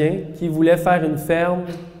canadien qui voulait faire une ferme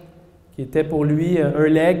qui était pour lui un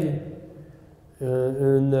legs,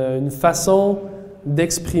 une façon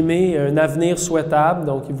d'exprimer un avenir souhaitable.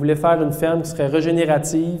 Donc, il voulait faire une ferme qui serait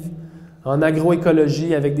régénérative, en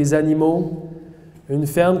agroécologie avec des animaux, une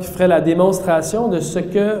ferme qui ferait la démonstration de ce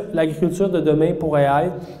que l'agriculture de demain pourrait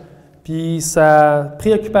être. Puis sa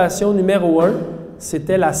préoccupation numéro 1,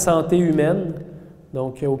 c'était la santé humaine.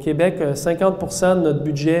 Donc, au Québec, 50% de notre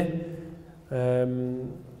budget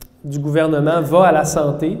du gouvernement va à la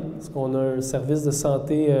santé, parce qu'on a un service de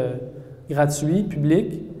santé gratuit,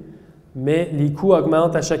 public, mais les coûts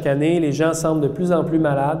augmentent à chaque année, les gens semblent de plus en plus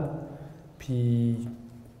malades, puis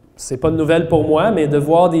c'est pas de nouvelle pour moi, mais de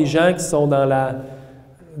voir des gens qui sont dans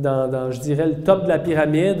je dirais, le top de la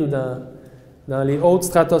pyramide ou dans les hautes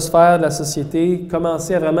stratosphères de la société,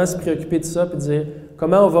 commencer à vraiment se préoccuper de ça, puis dire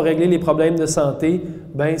comment on va régler les problèmes de santé,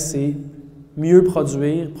 bien c'est mieux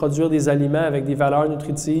produire des aliments avec des valeurs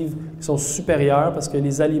nutritives qui sont supérieures, parce que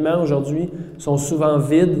les aliments aujourd'hui sont souvent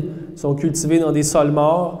vides, sont cultivés dans des sols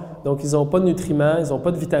morts, donc ils n'ont pas de nutriments, ils n'ont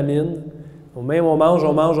pas de vitamines. Même on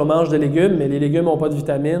mange des légumes, mais les légumes n'ont pas de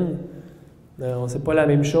vitamines. C'est pas la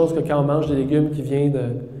même chose que quand on mange des légumes qui viennent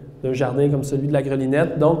d'un jardin comme celui de la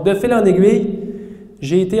Grelinette. Donc, de fil en aiguille,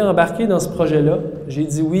 j'ai été embarqué dans ce projet-là. J'ai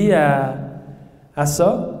dit oui à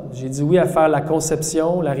ça. J'ai dit oui à faire la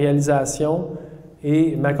conception, la réalisation.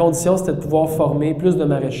 Et ma condition, c'était de pouvoir former plus de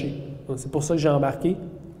maraîchers. Donc, c'est pour ça que j'ai embarqué.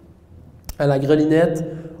 À la Grelinette,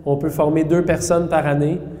 on peut former 2 personnes par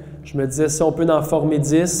année. Je me disais, si on peut en former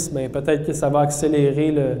 10, bien, peut-être que ça va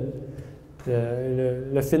accélérer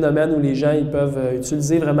le phénomène où les gens ils peuvent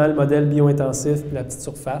utiliser vraiment le modèle bio-intensif et la petite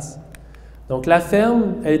surface. Donc, la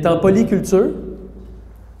ferme, elle est en polyculture.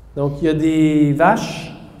 Donc, il y a des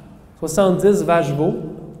vaches, 70 vaches veaux,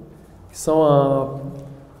 qui sont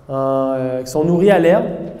nourries à l'herbe,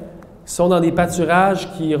 qui sont dans des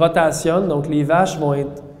pâturages qui rotationnent. Donc, les vaches vont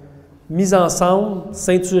être mises ensemble,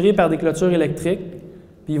 ceinturées par des clôtures électriques,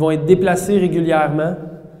 puis ils vont être déplacés régulièrement.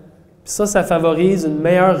 Puis ça favorise une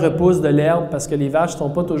meilleure repousse de l'herbe parce que les vaches ne sont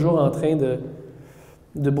pas toujours en train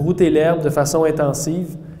de brouter l'herbe de façon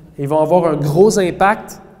intensive. Ils vont avoir un gros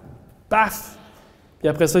impact, paf! Puis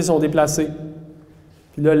après ça, ils sont déplacés.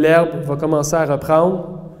 Puis là, l'herbe va commencer à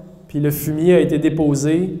reprendre, puis le fumier a été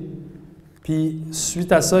déposé. Puis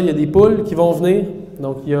suite à ça, il y a des poules qui vont venir.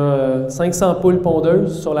 Donc, il y a 500 poules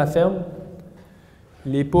pondeuses sur la ferme.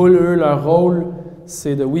 Les poules, eux, leur rôle,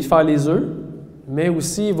 c'est de, oui, faire les œufs, mais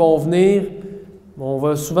aussi, ils vont venir, on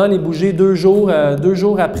va souvent les bouger 2 jours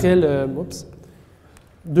après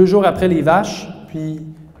les vaches, puis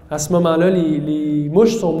à ce moment-là, les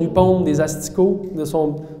mouches sont venues pondre des asticots,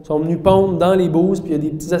 sont venues pondre dans les bouses, puis il y a des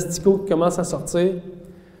petits asticots qui commencent à sortir.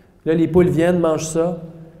 Là, les poules viennent, mangent ça,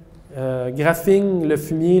 graffinent le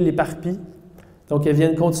fumier, l'éparpillent. Donc, elles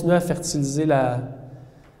viennent continuer à fertiliser la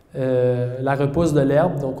repousse de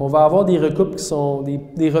l'herbe. Donc, on va avoir des recoupes qui sont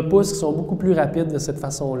des repousses qui sont beaucoup plus rapides de cette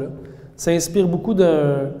façon-là. Ça inspire beaucoup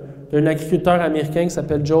d'un agriculteur américain qui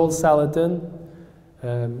s'appelle Joel Salatin,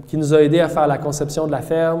 qui nous a aidés à faire la conception de la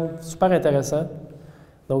ferme. Super intéressant.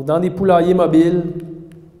 Donc, dans des poulaillers mobiles,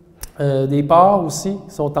 des porcs aussi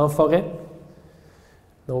qui sont en forêt.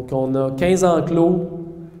 Donc, on a 15 enclos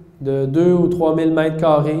de 2 ou 3 000 mètres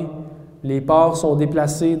carrés Les porcs sont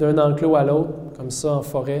déplacés d'un enclos à l'autre, comme ça en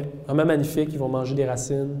forêt. Vraiment magnifique, ils vont manger des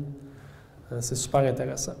racines. C'est super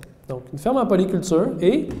intéressant. Donc, une ferme en polyculture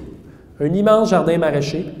et un immense jardin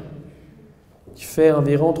maraîcher qui fait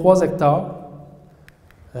environ 3 hectares.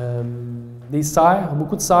 Des serres,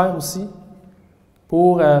 beaucoup de serres aussi,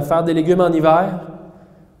 pour faire des légumes en hiver.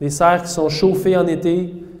 Des serres qui sont chauffées en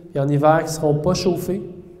été et en hiver qui ne seront pas chauffées.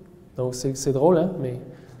 Donc, c'est drôle, hein? Mais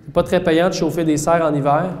c'est pas très payant de chauffer des serres en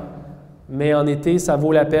hiver. Mais en été, ça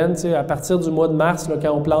vaut la peine. Tu sais, à partir du mois de mars, là,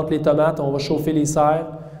 quand on plante les tomates, on va chauffer les serres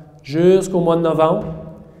jusqu'au mois de novembre.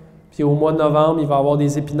 Puis au mois de novembre, il va y avoir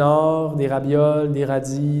des épinards, des ravioles, des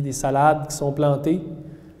radis, des salades qui sont plantées.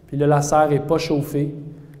 Puis là, la serre n'est pas chauffée.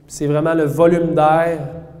 C'est vraiment le volume d'air,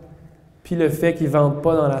 puis le fait qu'ils ne ventent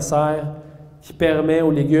pas dans la serre, qui permet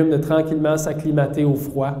aux légumes de tranquillement s'acclimater au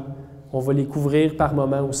froid. On va les couvrir par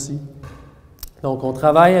moment aussi. Donc, on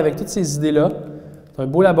travaille avec toutes ces idées-là. C'est un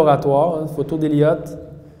beau laboratoire, hein, photo d'Eliott,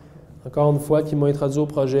 encore une fois, qui m'a introduit au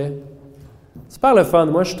projet. Super le fun.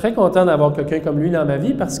 Moi, je suis très content d'avoir quelqu'un comme lui dans ma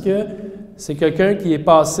vie parce que c'est quelqu'un qui est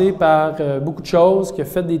passé par beaucoup de choses, qui a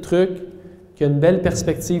fait des trucs, qui a une belle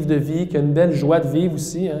perspective de vie, qui a une belle joie de vivre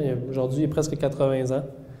aussi. Hein. Aujourd'hui, il a presque 80 ans.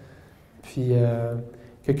 Puis,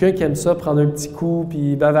 quelqu'un qui aime ça, prendre un petit coup,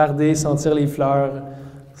 puis bavarder, sentir les fleurs.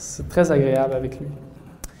 C'est très agréable avec lui.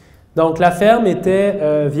 Donc, la ferme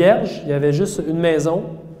était vierge. Il y avait juste une maison.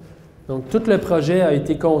 Donc, tout le projet a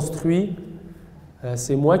été construit.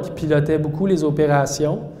 C'est moi qui pilotais beaucoup les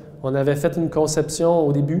opérations. On avait fait une conception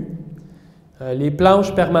au début. Les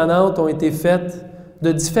planches permanentes ont été faites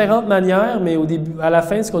de différentes manières, mais au début, à la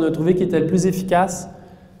fin, ce qu'on a trouvé qui était le plus efficace,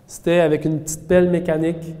 c'était avec une petite pelle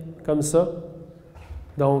mécanique, comme ça.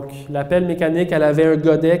 Donc, la pelle mécanique, elle avait un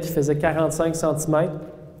godet qui faisait 45 cm.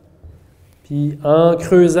 Puis, en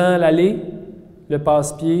creusant l'allée, le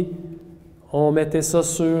passe-pied, on mettait ça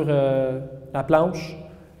sur la planche.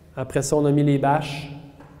 Après ça, on a mis les bâches.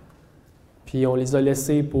 Puis, on les a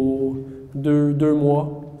laissées pour deux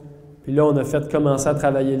mois. Puis là, on a fait commencer à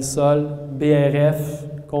travailler le sol, BRF,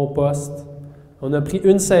 compost. On a pris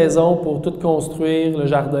une saison pour tout construire le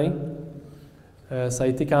jardin. Ça a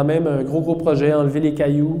été quand même un gros projet, enlever les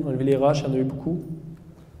cailloux, enlever les roches, il y en a eu beaucoup.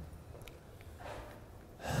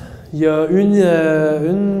 Il y a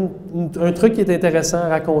un truc qui est intéressant à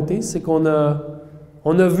raconter, c'est qu'on a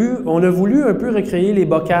voulu un peu recréer les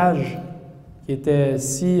bocages qui étaient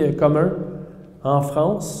si communs en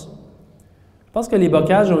France. Je pense que les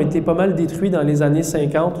bocages ont été pas mal détruits dans les années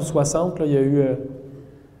 50 ou 60. Là. Il y a eu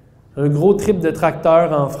un gros trip de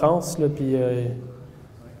tracteurs en France, là, puis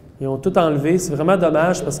ils ont tout enlevé. C'est vraiment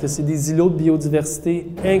dommage parce que c'est des îlots de biodiversité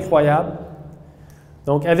incroyables.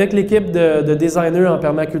 Donc, avec l'équipe de designers en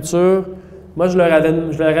permaculture, moi, je leur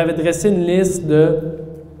avais dressé une liste de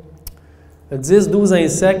 10-12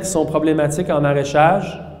 insectes qui sont problématiques en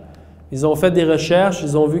maraîchage. Ils ont fait des recherches,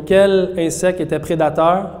 ils ont vu quel insecte était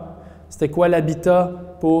prédateur, c'était quoi l'habitat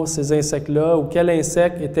pour ces insectes-là, ou quel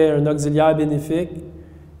insecte était un auxiliaire bénéfique,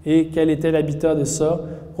 et quel était l'habitat de ça.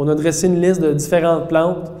 On a dressé une liste de différentes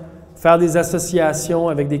plantes, faire des associations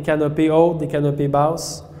avec des canopées hautes, des canopées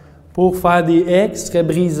basses, pour faire des haies qui seraient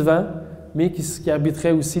brise-vent, mais qui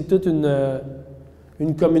abriteraient aussi toute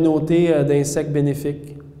une communauté d'insectes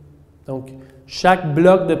bénéfiques. Donc, chaque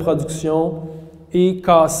bloc de production est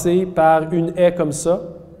cassé par une haie comme ça.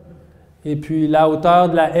 Et puis, la hauteur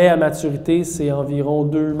de la haie à maturité, c'est environ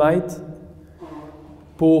 2 mètres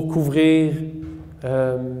pour couvrir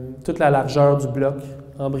toute la largeur du bloc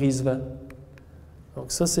en brise-vent. Donc,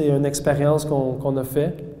 ça, c'est une expérience qu'on a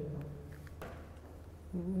fait.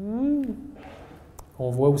 On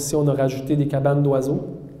voit aussi, on a rajouté des cabanes d'oiseaux.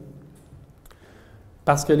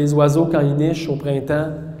 Parce que les oiseaux, quand ils nichent au printemps,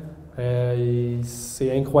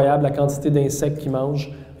 c'est incroyable la quantité d'insectes qu'ils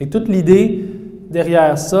mangent. Et toute l'idée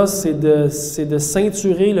derrière ça, c'est de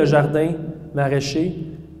ceinturer le jardin maraîcher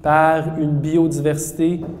par une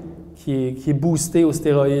biodiversité qui est boostée aux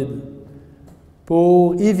stéroïdes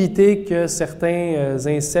pour éviter que certains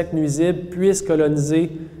insectes nuisibles puissent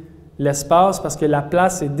coloniser l'espace parce que la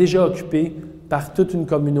place est déjà occupée par toute une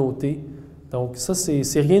communauté. Donc ça,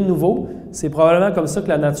 c'est rien de nouveau. C'est probablement comme ça que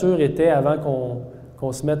la nature était avant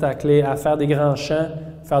qu'on se mette à faire des grands champs,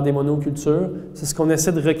 faire des monocultures. C'est ce qu'on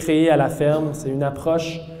essaie de recréer à la ferme. C'est une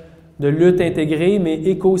approche de lutte intégrée, mais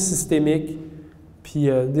écosystémique. Puis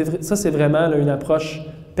ça, c'est vraiment là, une approche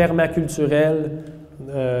permaculturelle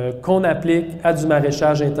qu'on applique à du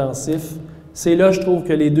maraîchage intensif. C'est là, je trouve,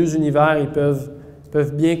 que les deux univers ils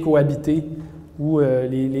peuvent bien cohabiter, où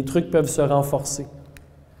les trucs peuvent se renforcer.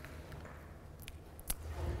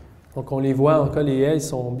 Donc, on les voit, en cas, les haies, ils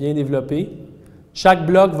sont bien développées. Chaque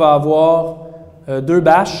bloc va avoir 2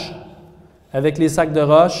 bâches avec les sacs de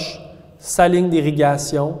roche, sa ligne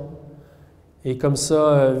d'irrigation. Et comme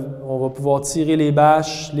ça, on va pouvoir tirer les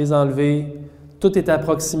bâches, les enlever. Tout est à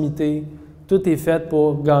proximité. Tout est fait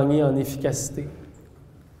pour gagner en efficacité.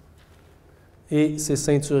 Et c'est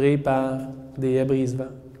ceinturé par des haies brise-vent.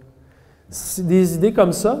 Des idées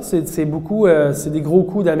comme ça, c'est des gros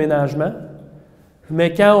coûts d'aménagement.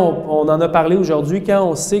 Mais quand on en a parlé aujourd'hui, quand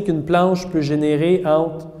on sait qu'une planche peut générer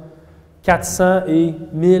entre 400 et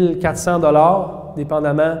 1400 $,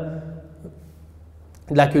 dépendamment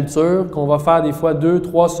de la culture, qu'on va faire des fois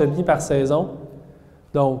 2-3 semis par saison.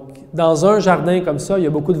 Donc, dans un jardin comme ça, il y a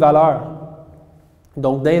beaucoup de valeur.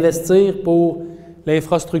 Donc, d'investir pour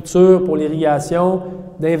l'infrastructure, pour l'irrigation,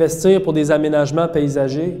 d'investir pour des aménagements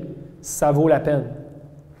paysagers, ça vaut la peine.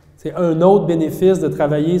 C'est un autre bénéfice de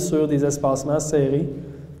travailler sur des espacements serrés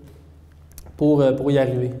pour y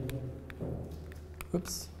arriver.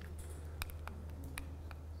 Oups.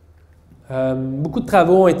 Beaucoup de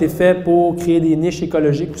travaux ont été faits pour créer des niches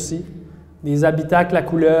écologiques aussi, des habitacles à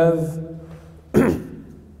couleuvres.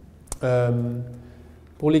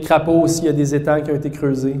 Pour les crapauds aussi, il y a des étangs qui ont été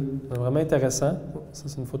creusés. C'est vraiment intéressant. Ça,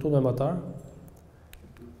 c'est une photo d'un moteur.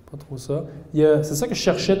 Pas trop ça. C'est ça que je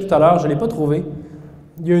cherchais tout à l'heure, je ne l'ai pas trouvé.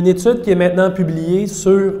 Il y a une étude qui est maintenant publiée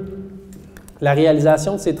sur la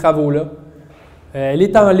réalisation de ces travaux-là. Elle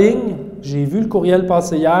est en ligne. J'ai vu le courriel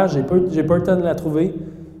passer hier. J'ai pas eu le temps de la trouver.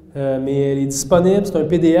 Mais elle est disponible. C'est un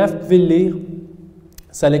PDF. Vous pouvez le lire.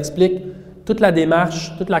 Ça l'explique toute la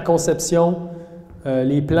démarche, toute la conception,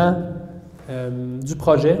 les plans du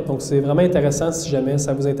projet. Donc, c'est vraiment intéressant si jamais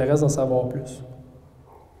ça vous intéresse d'en savoir plus.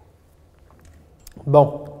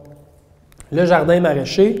 Bon. Le jardin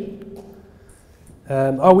maraîcher.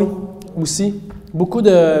 Oui, aussi. Beaucoup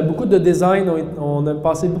de design. On a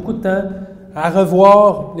passé beaucoup de temps à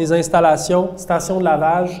revoir les installations, stations de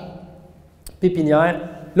lavage, pépinières.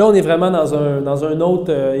 Là, on est vraiment dans une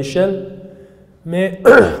autre échelle. Mais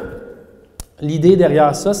l'idée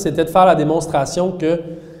derrière ça, c'était de faire la démonstration que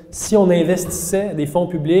si on investissait des fonds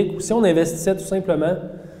publics ou si on investissait tout simplement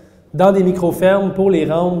dans des micro-fermes pour les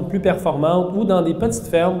rendre plus performantes ou dans des petites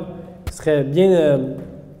fermes qui seraient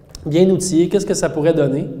bien outillées, qu'est-ce que ça pourrait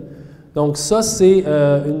donner? Donc ça, c'est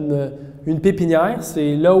une pépinière.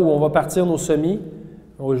 C'est là où on va partir nos semis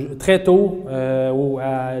très tôt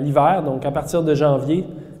à l'hiver, donc à partir de janvier.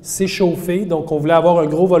 C'est chauffé, donc on voulait avoir un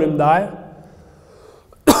gros volume d'air.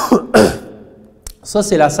 Ça,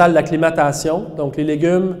 c'est la salle d'acclimatation. Donc les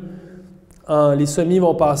légumes, les semis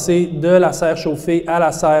vont passer de la serre chauffée à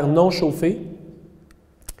la serre non chauffée.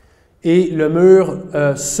 Et le mur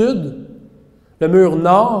sud, le mur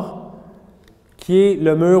nord, qui est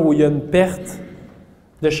le mur où il y a une perte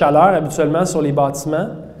de chaleur habituellement sur les bâtiments,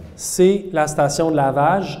 c'est la station de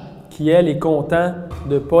lavage qui, elle, est content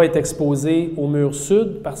de ne pas être exposée au mur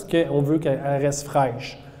sud parce qu'on veut qu'elle reste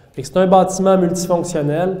fraîche. C'est un bâtiment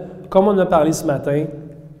multifonctionnel, comme on a parlé ce matin,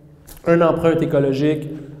 une empreinte écologique,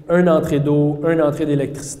 une entrée d'eau, une entrée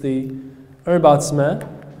d'électricité, un bâtiment.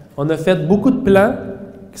 On a fait beaucoup de plans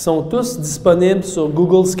qui sont tous disponibles sur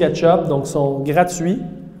Google SketchUp, donc sont gratuits,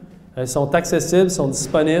 ils sont accessibles, sont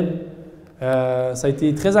disponibles. Ça a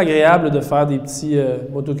été très agréable de faire des petits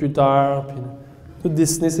motoculteurs, puis tout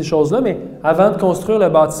dessiner ces choses-là, mais avant de construire le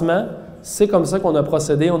bâtiment, c'est comme ça qu'on a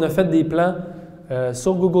procédé. On a fait des plans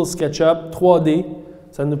sur Google SketchUp 3D.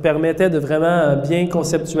 Ça nous permettait de vraiment bien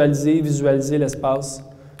conceptualiser, visualiser l'espace.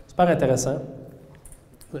 Super intéressant.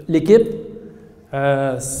 L'équipe,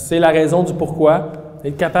 c'est la raison du pourquoi.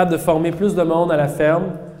 Être capable de former plus de monde à la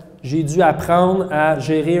ferme. J'ai dû apprendre à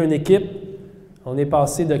gérer une équipe. On est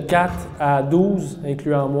passé de 4 à 12,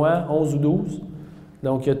 incluant moi, 11 ou 12.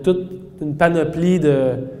 Donc, il y a toute une panoplie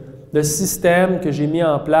de systèmes que j'ai mis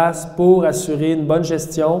en place pour assurer une bonne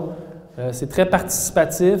gestion. C'est très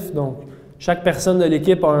participatif, donc chaque personne de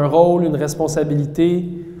l'équipe a un rôle, une responsabilité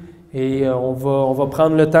et on va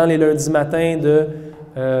prendre le temps les lundis matins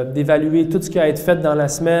d'évaluer tout ce qui a été fait dans la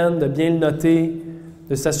semaine, de bien le noter,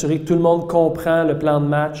 de s'assurer que tout le monde comprend le plan de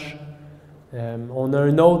match. On a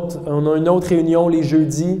une autre réunion les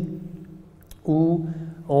jeudis où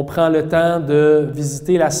on prend le temps de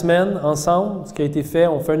visiter la semaine ensemble, ce qui a été fait.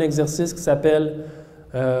 On fait un exercice qui s'appelle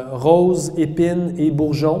rose, épine et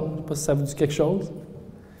bourgeon. Je ne sais pas si ça vous dit quelque chose.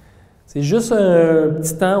 C'est juste un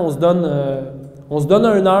petit temps, on se donne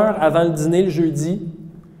 1 heure avant le dîner le jeudi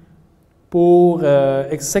pour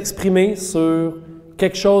s'exprimer sur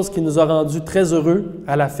quelque chose qui nous a rendu très heureux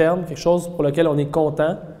à la ferme, quelque chose pour lequel on est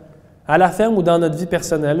content, à la ferme ou dans notre vie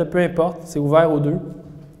personnelle, peu importe, c'est ouvert aux deux.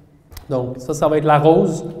 Donc ça va être la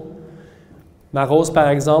rose. Ma rose, par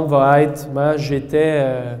exemple, va être, moi,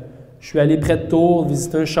 Je suis allé près de Tours,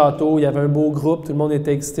 visiter un château, il y avait un beau groupe, tout le monde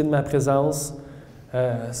était excité de ma présence.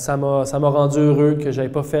 Ça m'a rendu heureux que je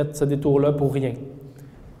n'avais pas fait ce détour-là pour rien.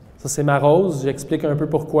 Ça, c'est ma rose, j'explique un peu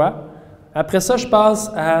pourquoi. Après ça, je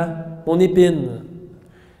passe à mon épine.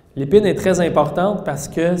 L'épine est très importante parce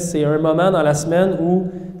que c'est un moment dans la semaine où,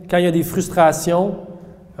 quand il y a des frustrations,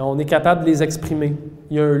 on est capable de les exprimer.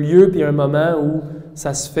 Il y a un lieu puis un moment où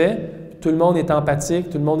ça se fait. Tout le monde est empathique,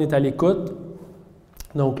 tout le monde est à l'écoute.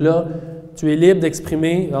 Donc là, tu es libre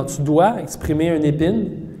d'exprimer, tu dois exprimer une épine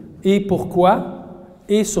et pourquoi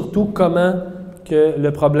et surtout comment que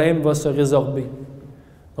le problème va se résorber.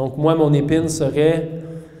 Donc moi, mon épine serait...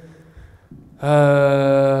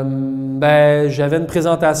 j'avais une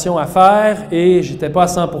présentation à faire et j'étais pas à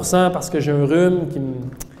 100% parce que j'ai un rhume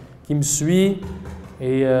qui me suit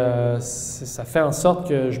et ça fait en sorte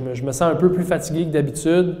que je me sens un peu plus fatigué que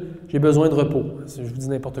d'habitude. J'ai besoin de repos. Je vous dis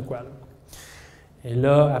n'importe quoi. Là. Et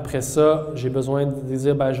là, après ça, j'ai besoin de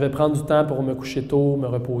dire, je vais prendre du temps pour me coucher tôt, me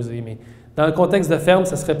reposer. Mais dans le contexte de ferme,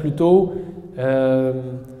 ça serait plutôt...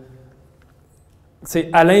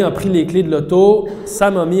 Alain a pris les clés de l'auto,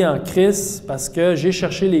 ça m'a mis en crise parce que j'ai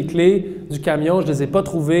cherché les clés du camion, je ne les ai pas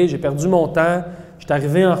trouvées, j'ai perdu mon temps, j'étais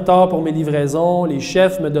arrivé en retard pour mes livraisons, les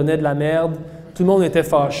chefs me donnaient de la merde, tout le monde était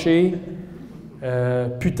fâché.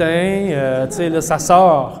 Là, ça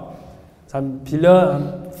sort. Puis là,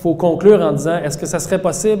 il faut conclure en disant, est-ce que ça serait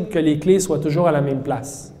possible que les clés soient toujours à la même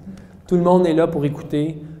place? Tout le monde est là pour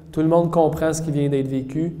écouter, tout le monde comprend ce qui vient d'être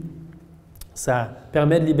vécu. Ça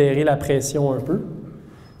permet de libérer la pression un peu.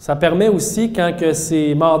 Ça permet aussi, quand que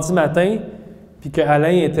c'est mardi matin, puis que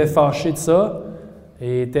Alain était fâché de ça,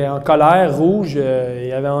 et était en colère, rouge,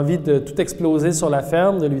 il avait envie de tout exploser sur la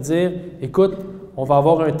ferme, de lui dire « Écoute, on va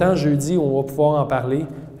avoir un temps jeudi où on va pouvoir en parler,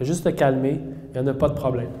 juste te calmer, il n'y en a pas de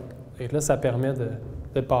problème. » Et là, ça permet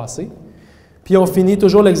de passer. Puis on finit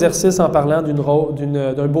toujours l'exercice en parlant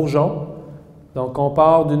d'un bourgeon. Donc, on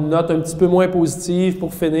part d'une note un petit peu moins positive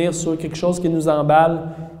pour finir sur quelque chose qui nous emballe,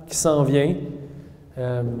 qui s'en vient.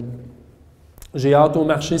 J'ai hâte au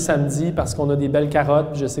marché samedi parce qu'on a des belles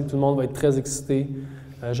carottes. Je sais que tout le monde va être très excité.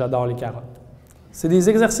 J'adore les carottes. C'est des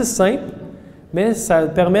exercices simples, mais ça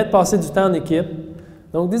permet de passer du temps en équipe.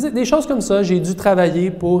 Donc, des choses comme ça, j'ai dû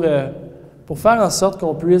travailler pour faire en sorte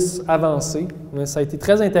qu'on puisse avancer. Ça a été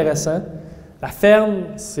très intéressant. La ferme,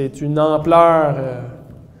 c'est une ampleur...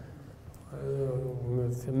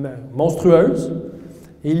 monstrueuse.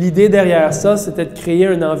 Et l'idée derrière ça, c'était de créer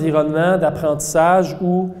un environnement d'apprentissage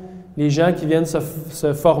où les gens qui viennent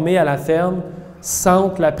se former à la ferme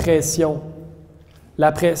sentent la pression.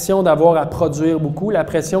 La pression d'avoir à produire beaucoup, la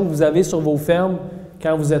pression que vous avez sur vos fermes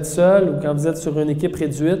quand vous êtes seul ou quand vous êtes sur une équipe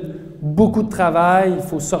réduite. Beaucoup de travail, il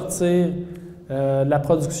faut sortir de la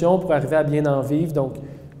production pour arriver à bien en vivre. Donc,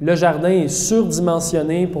 le jardin est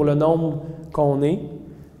surdimensionné pour le nombre qu'on est.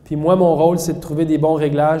 Puis moi, mon rôle, c'est de trouver des bons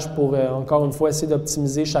réglages pour, encore une fois, essayer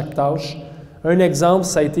d'optimiser chaque tâche. Un exemple,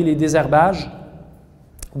 ça a été les désherbages.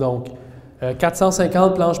 Donc,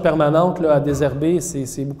 450 planches permanentes là, à désherber,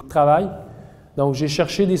 c'est beaucoup de travail. Donc, j'ai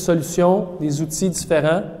cherché des solutions, des outils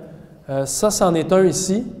différents. Ça, c'en est un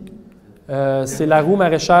ici. C'est la roue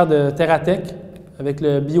maraîchère de Terratech avec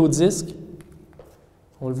le biodisque.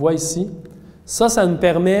 On le voit ici. Ça nous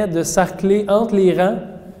permet de sarcler entre les rangs,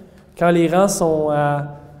 quand les rangs sont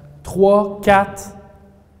à 3, 4,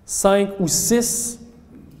 5 ou 6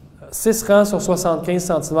 rangs sur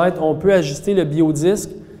 75 cm, on peut ajuster le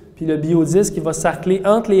biodisque, puis le biodisque il va sarcler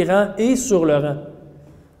entre les rangs et sur le rang.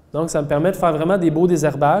 Donc, ça me permet de faire vraiment des beaux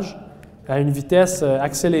désherbages à une vitesse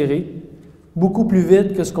accélérée, beaucoup plus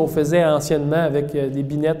vite que ce qu'on faisait anciennement avec des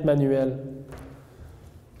binettes manuelles.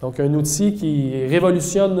 Donc, un outil qui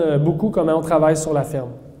révolutionne beaucoup comment on travaille sur la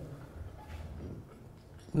ferme.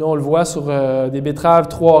 Là, on le voit sur des betteraves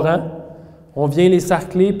 3 rangs. On vient les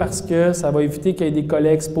sarcler parce que ça va éviter qu'il y ait des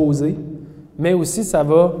collets exposés, mais aussi ça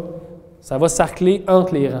va sarcler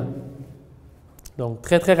entre les rangs. Donc,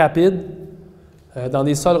 très, très rapide. Dans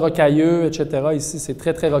des sols rocailleux, etc. Ici, c'est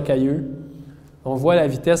très, très rocailleux. On voit la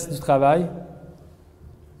vitesse du travail.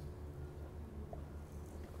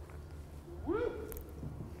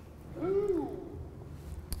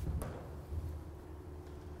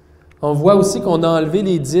 On voit aussi qu'on a enlevé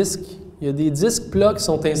les disques. Il y a des disques plats qui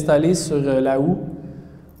sont installés sur la houe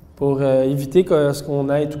pour éviter qu'on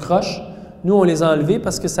ait tout croche. Nous, on les a enlevés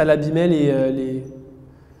parce que ça l'abîmait les...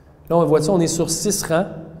 Là, on voit ça, on est sur 6 rangs,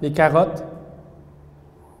 les carottes.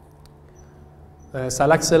 Ça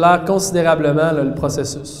l'accélère considérablement là, le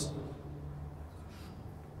processus.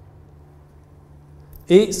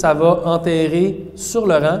 Et ça va enterrer sur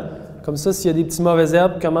le rang. Comme ça, s'il y a des petits mauvaises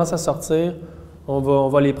herbes qui commencent à sortir, on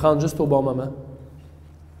va les prendre juste au bon moment.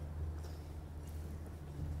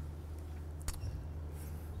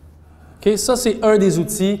 OK, ça, c'est un des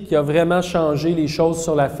outils qui a vraiment changé les choses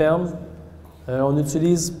sur la ferme. On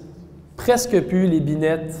n'utilise presque plus les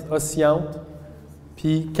binettes oscillantes.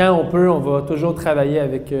 Puis quand on peut, on va toujours travailler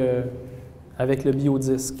avec le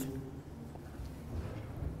biodisque.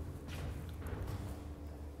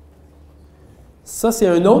 Ça, c'est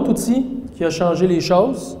un autre outil qui a changé les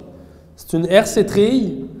choses. C'est une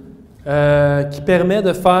herse-étrille qui permet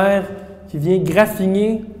de faire, qui vient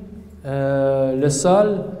graffiner le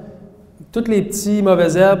sol. Toutes les petits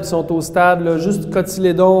mauvaises herbes qui sont au stade, là, juste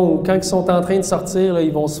cotylédons, ou quand ils sont en train de sortir, là,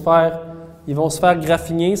 ils vont se faire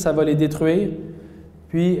graffiner, ça va les détruire.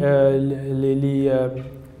 Puis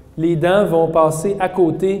les dents vont passer à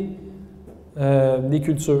côté des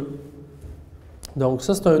cultures. Donc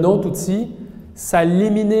ça, c'est un autre outil. Ça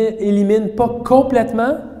élimine pas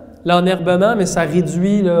complètement l'enherbement, mais ça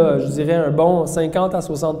réduit, là, je dirais, un bon 50 à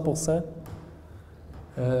 60 %.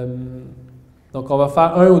 Donc, on va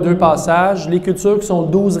faire 1 ou 2 passages. Les cultures qui sont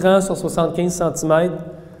 12 rangs sur 75 cm,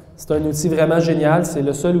 c'est un outil vraiment génial. C'est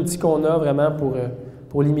le seul outil qu'on a vraiment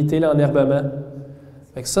pour limiter l'enherbement.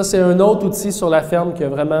 Ça, c'est un autre outil sur la ferme qui a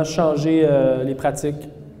vraiment changé les pratiques.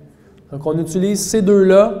 Donc, on utilise ces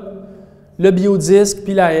deux-là, le biodisque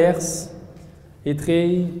puis la herse,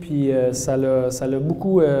 étrille, puis ça a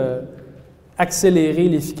beaucoup accéléré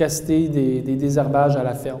l'efficacité des désherbages à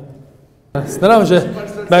la ferme. Non,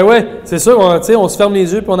 ben oui, c'est sûr, on se ferme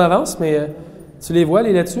les yeux puis on avance, mais tu les vois,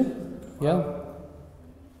 les laitues? Regarde.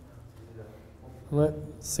 Ouais,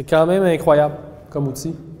 c'est quand même incroyable comme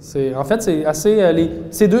outil. En fait, c'est assez.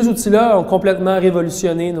 Ces deux outils-là ont complètement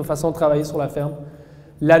révolutionné nos façons de travailler sur la ferme.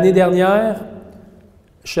 L'année dernière,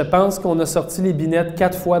 je pense qu'on a sorti les binettes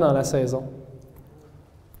 4 fois dans la saison.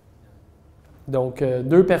 Donc, à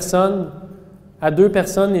 2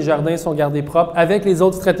 personnes, les jardins sont gardés propres avec les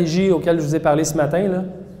autres stratégies auxquelles je vous ai parlé ce matin, là.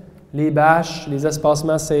 Les bâches, les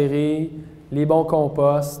espacements serrés, les bons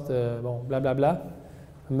composts, bon, blablabla.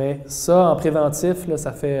 Mais ça, en préventif, là,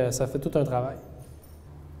 ça fait tout un travail.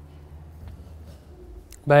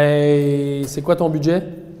 Ben, c'est quoi ton budget?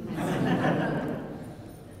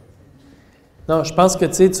 Non, je pense que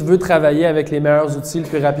tu veux travailler avec les meilleurs outils le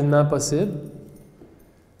plus rapidement possible.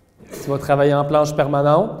 Tu vas travailler en planche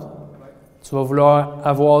permanente. Tu vas vouloir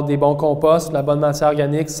avoir des bons composts, de la bonne matière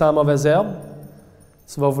organique sans mauvaises herbes.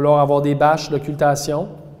 Tu vas vouloir avoir des bâches d'occultation.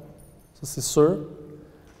 Ça, c'est sûr.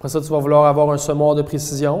 Après ça, tu vas vouloir avoir un semoir de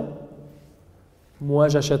précision. Moi,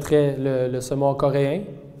 j'achèterais le semoir coréen.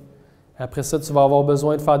 Après ça, tu vas avoir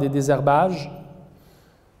besoin de faire des désherbages.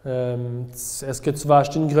 Est-ce que tu vas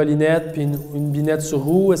acheter une grelinette puis une binette sur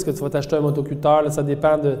roue? Est-ce que tu vas t'acheter un motoculteur? Là, ça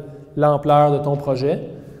dépend de l'ampleur de ton projet.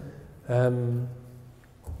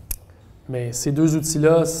 Mais ces deux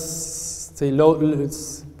outils-là,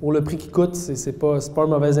 pour le prix qu'ils coûtent, c'est pas un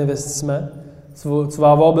mauvais investissement. Tu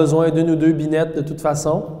vas avoir besoin d'une ou 2 binettes de toute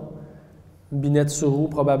façon. Une binette sur roue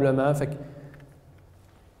probablement. Fait que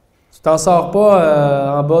tu t'en sors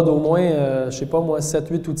pas en bas d'au moins, je sais pas moi,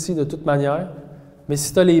 7-8 outils de toute manière. Mais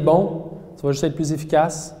si tu as les bons, tu vas juste être plus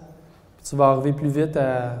efficace. Puis tu vas arriver plus vite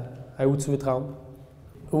à où tu veux te rendre.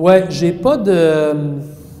 Ouais, j'ai pas de...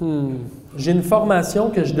 J'ai une formation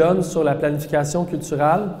que je donne sur la planification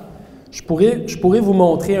culturelle. Je pourrais vous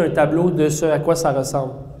montrer un tableau de ce à quoi ça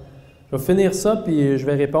ressemble. Je vais finir ça, puis je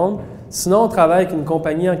vais répondre. Sinon, on travaille avec une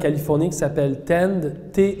compagnie en Californie qui s'appelle Tend,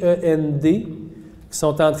 T-E-N-D, qui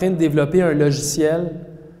sont en train de développer un logiciel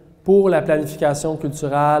pour la planification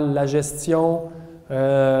culturelle, la gestion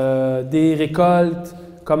des récoltes,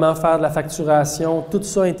 comment faire de la facturation, tout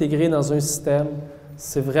ça intégré dans un système.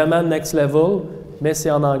 C'est vraiment next level, mais c'est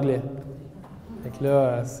en anglais. Fait que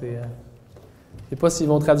là, je ne sais pas s'ils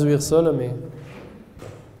vont traduire ça, là, mais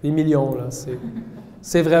des millions. Là,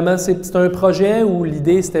 c'est un projet où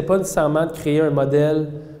l'idée, c'était pas nécessairement de créer un modèle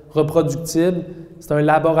reproductible. C'est un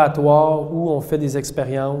laboratoire où on fait des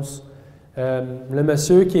expériences. Le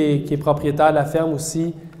monsieur qui est propriétaire de la ferme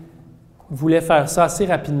aussi voulait faire ça assez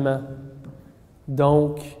rapidement.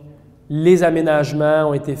 Donc, les aménagements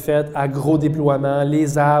ont été faits à gros déploiement,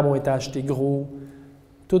 les arbres ont été achetés gros.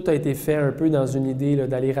 Tout a été fait un peu dans une idée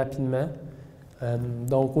d'aller rapidement.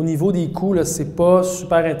 Donc, au niveau des coûts, ce n'est pas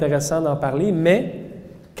super intéressant d'en parler, mais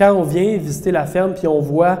quand on vient visiter la ferme puis on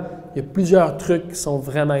voit, il y a plusieurs trucs qui sont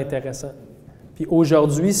vraiment intéressants. Puis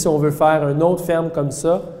aujourd'hui, si on veut faire une autre ferme comme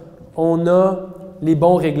ça, on a les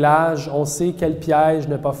bons réglages, on sait quel piège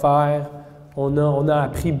ne pas faire. On a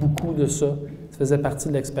appris beaucoup de ça. Ça faisait partie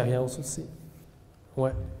de l'expérience aussi.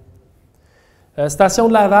 Ouais. Station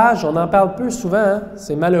de lavage, on en parle peu souvent, hein?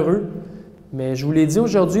 C'est malheureux. Mais je vous l'ai dit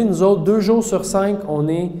aujourd'hui, nous autres, 2 jours sur 5, on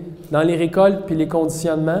est dans les récoltes puis les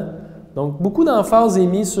conditionnements. Donc, beaucoup d'emphase est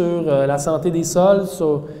mis sur la santé des sols,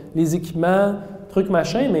 sur les équipements, trucs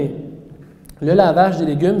machin, mais le lavage des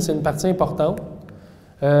légumes, c'est une partie importante.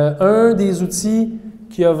 Un des outils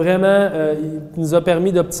qui a vraiment qui nous a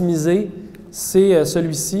permis d'optimiser, c'est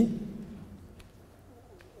celui-ci.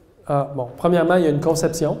 Premièrement, il y a une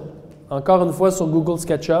conception. Encore une fois, sur Google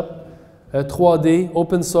SketchUp, 3D,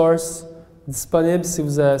 open source, disponible si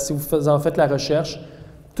vous en faites la recherche.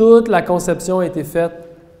 Toute la conception a été faite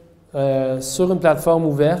sur une plateforme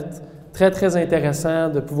ouverte. Très, très intéressant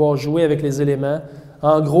de pouvoir jouer avec les éléments.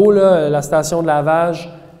 En gros, là, la station de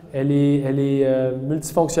lavage, elle est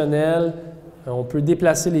multifonctionnelle. On peut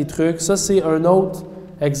déplacer les trucs. Ça, c'est un autre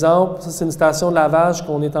exemple. Ça, c'est une station de lavage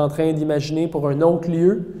qu'on est en train d'imaginer pour un autre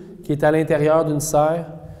lieu qui est à l'intérieur d'une serre.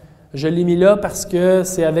 Je l'ai mis là parce que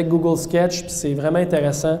c'est avec Google Sketch, puis c'est vraiment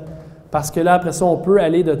intéressant. Parce que là, après ça, on peut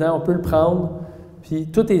aller dedans, on peut le prendre, puis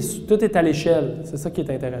tout est à l'échelle. C'est ça qui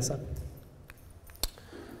est intéressant.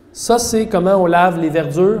 Ça, c'est comment on lave les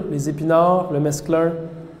verdures, les épinards, le mesclun.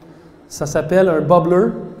 Ça s'appelle un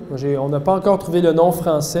bubbler. On n'a pas encore trouvé le nom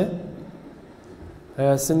français.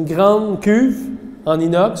 C'est une grande cuve en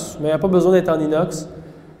inox, mais il n'y a pas besoin d'être en inox.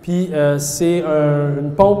 Puis c'est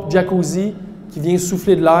une pompe jacuzzi qui vient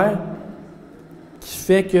souffler de l'air, qui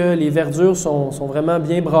fait que les verdures sont vraiment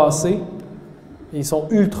bien brassées et ils sont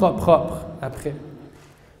ultra propres après.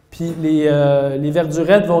 Puis les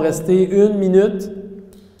verdurettes vont rester une minute,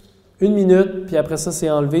 puis après ça, c'est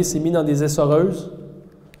enlevé, c'est mis dans des essoreuses.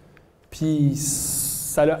 Puis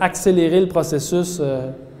ça a accéléré le processus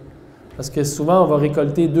parce que souvent, on va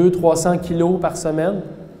récolter 200-300 kilos par semaine.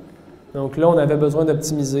 Donc là, on avait besoin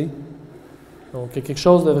d'optimiser. Donc, quelque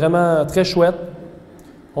chose de vraiment très chouette.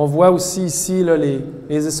 On voit aussi ici là, les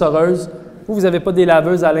essoreuses. Vous n'avez pas des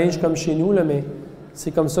laveuses à linge comme chez nous, là, mais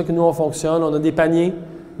c'est comme ça que nous, on fonctionne. On a des paniers.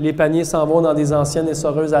 Les paniers s'en vont dans des anciennes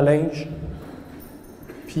essoreuses à linge.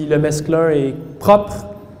 Puis le mesclun est propre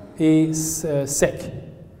et sec,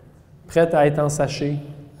 prêt à être en sachet,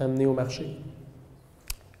 amené au marché.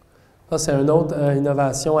 Ça, c'est une autre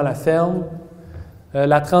innovation à la ferme.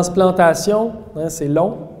 La transplantation, c'est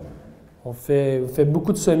long. On fait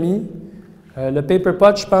beaucoup de semis. Le paper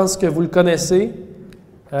pot, je pense que vous le connaissez.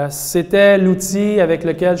 C'était l'outil avec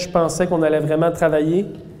lequel je pensais qu'on allait vraiment travailler.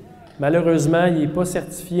 Malheureusement, il n'est pas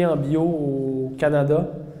certifié en bio au Canada.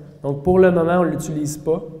 Donc, pour le moment, on ne l'utilise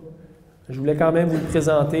pas. Je voulais quand même vous le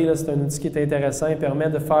présenter. C'est un outil qui est intéressant. Il permet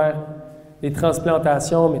de faire des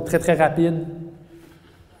transplantations, mais très, très rapides.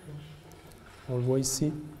 On le voit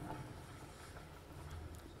ici.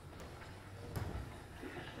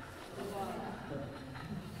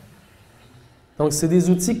 Donc, c'est des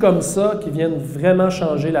outils comme ça qui viennent vraiment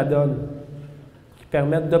changer la donne, qui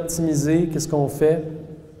permettent d'optimiser qu'est-ce qu'on fait.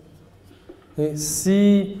 Et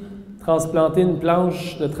si transplanter une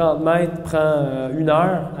planche de 30 mètres prend 1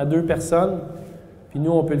 heure à 2 personnes, puis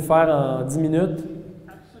nous, on peut le faire en 10 minutes,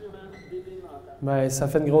 bien, ça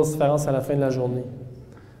fait une grosse différence à la fin de la journée.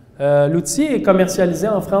 L'outil est commercialisé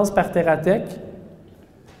en France par Terratech.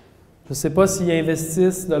 Je ne sais pas s'ils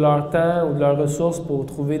investissent de leur temps ou de leurs ressources pour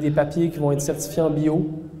trouver des papiers qui vont être certifiés en bio.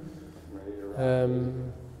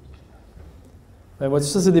 Vois-tu,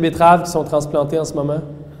 ça, c'est des betteraves qui sont transplantées en ce moment.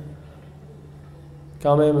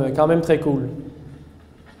 Quand même très cool.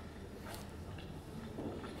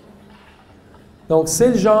 Donc, c'est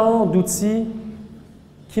le genre d'outils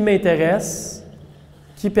qui m'intéressent,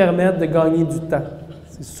 qui permettent de gagner du temps.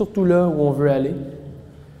 C'est surtout là où on veut aller,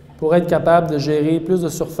 pour être capable de gérer plus de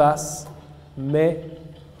surface, mais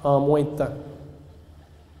en moins de temps.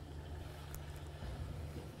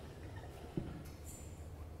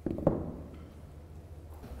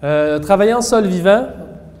 Travailler en sol vivant.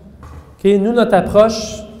 Okay, nous, notre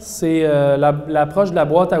approche, c'est l'approche de la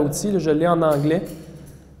boîte à outils. Là, je l'ai en anglais,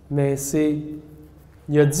 mais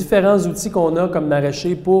il y a différents outils qu'on a comme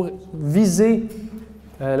maraîcher pour viser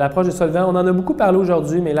l'approche du sol vivant. On en a beaucoup parlé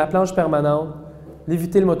aujourd'hui, mais la planche permanente,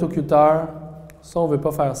 l'éviter le motoculteur, ça, on ne veut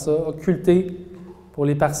pas faire ça. Occulter pour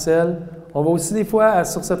les parcelles. On va aussi, des fois,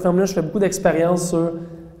 sur cette ferme-là, je fais beaucoup d'expériences sur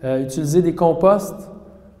utiliser des composts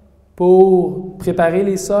pour préparer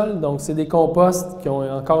les sols. Donc, c'est des composts qui ont,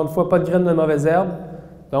 encore une fois, pas de graines de mauvaises herbes.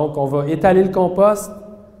 Donc, on va étaler le compost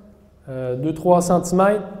 2-3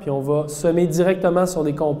 cm, puis on va semer directement sur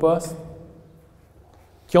des composts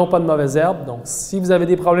qui n'ont pas de mauvaises herbes. Donc, si vous avez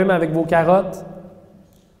des problèmes avec vos carottes,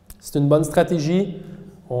 c'est une bonne stratégie.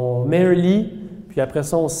 On met un lit, puis après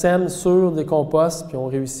ça, on sème sur des composts, puis on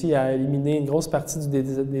réussit à éliminer une grosse partie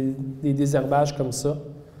des désherbages comme ça.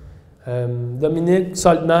 Dominique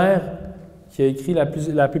Soltner, qui a écrit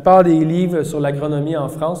la plupart des livres sur l'agronomie en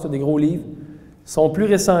France, des gros livres, son plus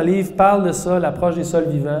récent livre parle de ça, l'approche des sols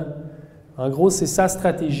vivants. En gros, c'est sa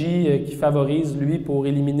stratégie qui favorise, lui, pour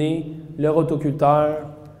éliminer le rotoculteur,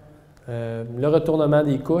 le retournement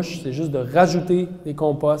des couches. C'est juste de rajouter des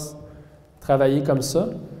composts, travailler comme ça.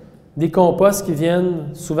 Des composts qui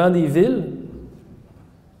viennent souvent des villes.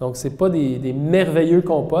 Donc, ce n'est pas des merveilleux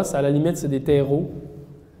composts. À la limite, c'est des terreaux.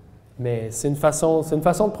 Mais c'est une façon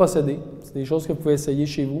de procéder. C'est des choses que vous pouvez essayer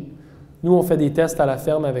chez vous. Nous, on fait des tests à la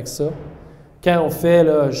ferme avec ça. Quand on fait,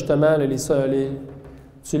 là, justement,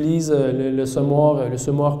 utilise le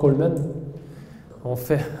semoir Coleman, on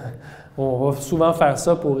va souvent faire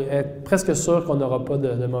ça pour être presque sûr qu'on n'aura pas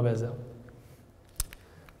de mauvaises herbes.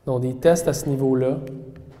 Donc, des tests à ce niveau-là.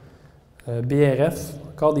 BRF,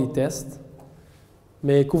 encore des tests.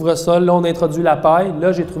 Mais couvre-sol, là, on introduit la paille.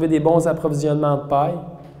 Là, j'ai trouvé des bons approvisionnements de paille.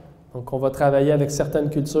 Donc, on va travailler avec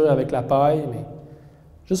certaines cultures avec la paille, mais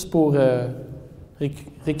juste pour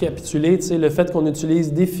récapituler, tu sais, le fait qu'on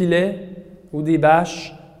utilise des filets ou des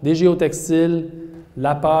bâches, des géotextiles,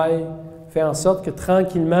 la paille, fait en sorte que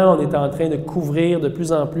tranquillement, on est en train de couvrir de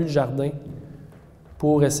plus en plus le jardin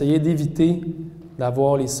pour essayer d'éviter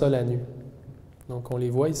d'avoir les sols à nu. Donc, on les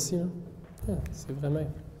voit ici. Hein? Ah, c'est vraiment...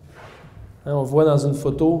 Hein, on voit dans une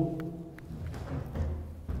photo,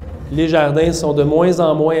 les jardins sont de moins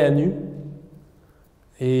en moins à nu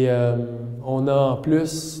et on a en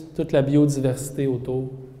plus toute la biodiversité autour.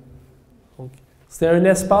 Donc, c'est un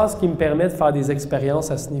espace qui me permet de faire des expériences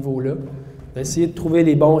à ce niveau-là, d'essayer de trouver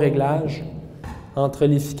les bons réglages entre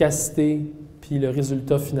l'efficacité puis le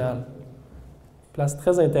résultat final. Place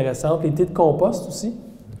très intéressante. Les tés de compost aussi.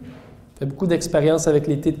 Je fais beaucoup d'expériences avec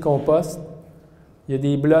les tés de compost. Il y a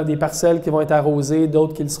des blocs, des parcelles qui vont être arrosées,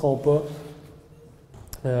 d'autres qui ne le seront pas.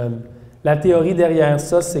 La théorie derrière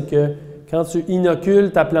ça, c'est que quand tu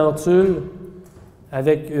inocules ta plantule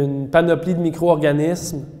avec une panoplie de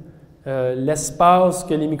micro-organismes, l'espace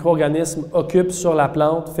que les micro-organismes occupent sur la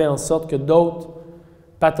plante fait en sorte que d'autres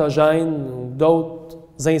pathogènes ou d'autres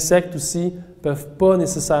insectes aussi ne peuvent pas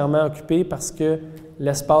nécessairement occuper parce que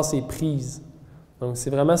l'espace est prise. Donc,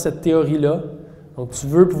 c'est vraiment cette théorie-là. Donc, tu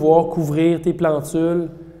veux pouvoir couvrir tes plantules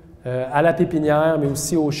à la pépinière, mais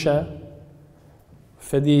aussi au champ.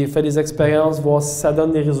 Fais des expériences, voir si ça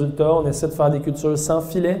donne des résultats. On essaie de faire des cultures sans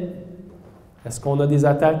filet. Est-ce qu'on a des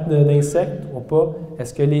attaques d'insectes ou pas?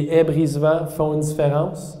 Est-ce que les haies brise-vent font une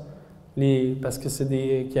différence? Parce que c'est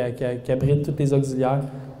des qui abritent toutes les auxiliaires.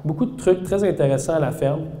 Beaucoup de trucs très intéressants à la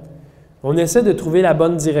ferme. On essaie de trouver la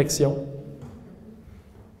bonne direction.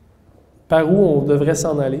 Par où on devrait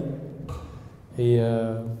s'en aller. Et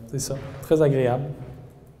c'est ça, très agréable.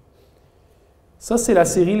 Ça, c'est la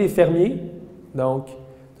série Les Fermiers. Donc,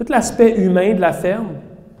 tout l'aspect humain de la ferme,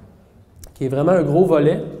 qui est vraiment un gros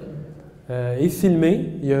volet, est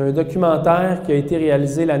filmé. Il y a un documentaire qui a été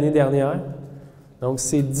réalisé l'année dernière. Donc,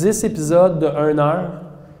 c'est 10 épisodes de 1 heure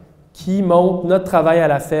qui montrent notre travail à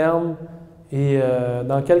la ferme et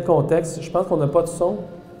dans quel contexte. Je pense qu'on n'a pas de son.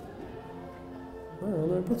 Oui,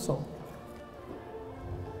 on a un peu de son.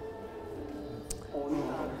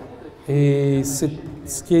 Et c'est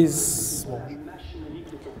ce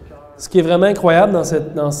qui est vraiment incroyable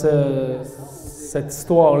dans cette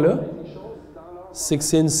histoire-là, c'est que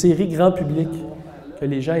c'est une série grand public que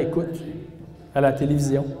les gens écoutent à la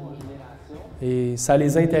télévision. Et ça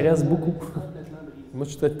les intéresse beaucoup. Moi,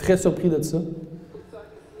 je suis très surpris de ça.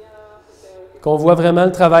 Qu'on voit vraiment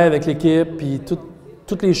le travail avec l'équipe, puis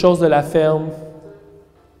toutes les choses de la ferme.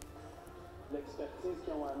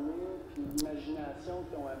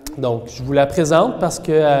 Donc, je vous la présente parce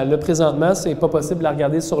que là, présentement, c'est pas possible de la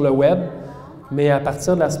regarder sur le web, mais à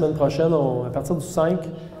partir de la semaine prochaine, à partir du 5,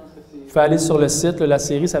 vous pouvez aller sur le site. Là, la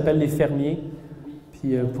série s'appelle Les Fermiers,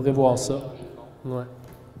 puis vous pourrez voir ça. Ouais.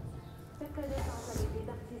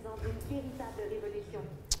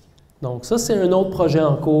 Donc, ça, c'est un autre projet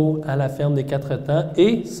en cours à la ferme des Quatre Temps.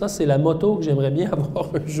 Et ça, c'est la moto que j'aimerais bien avoir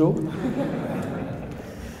un jour.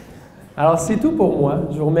 Alors, c'est tout pour moi.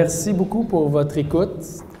 Je vous remercie beaucoup pour votre écoute.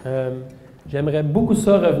 J'aimerais beaucoup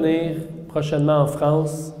ça revenir prochainement en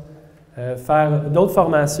France, faire d'autres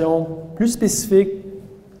formations plus spécifiques,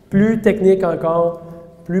 plus techniques encore,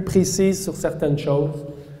 plus précises sur certaines choses.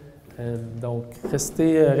 Donc,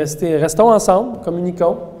 restons ensemble,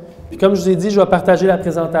 communiquons. Puis comme je vous ai dit, je vais partager la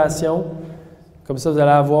présentation. Comme ça, vous allez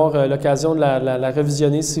avoir l'occasion de la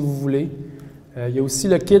revisionner si vous voulez. Il y a aussi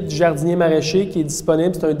le kit du jardinier-maraîcher qui est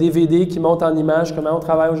disponible. C'est un DVD qui montre en images comment on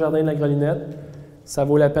travaille au jardin de la Grelinette. Ça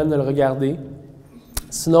vaut la peine de le regarder.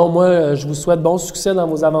 Sinon, moi, je vous souhaite bon succès dans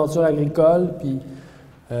vos aventures agricoles. Puis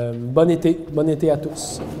bon été à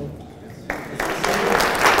tous.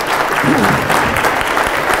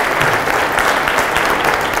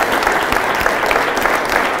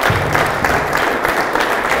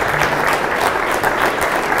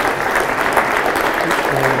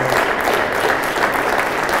 Merci.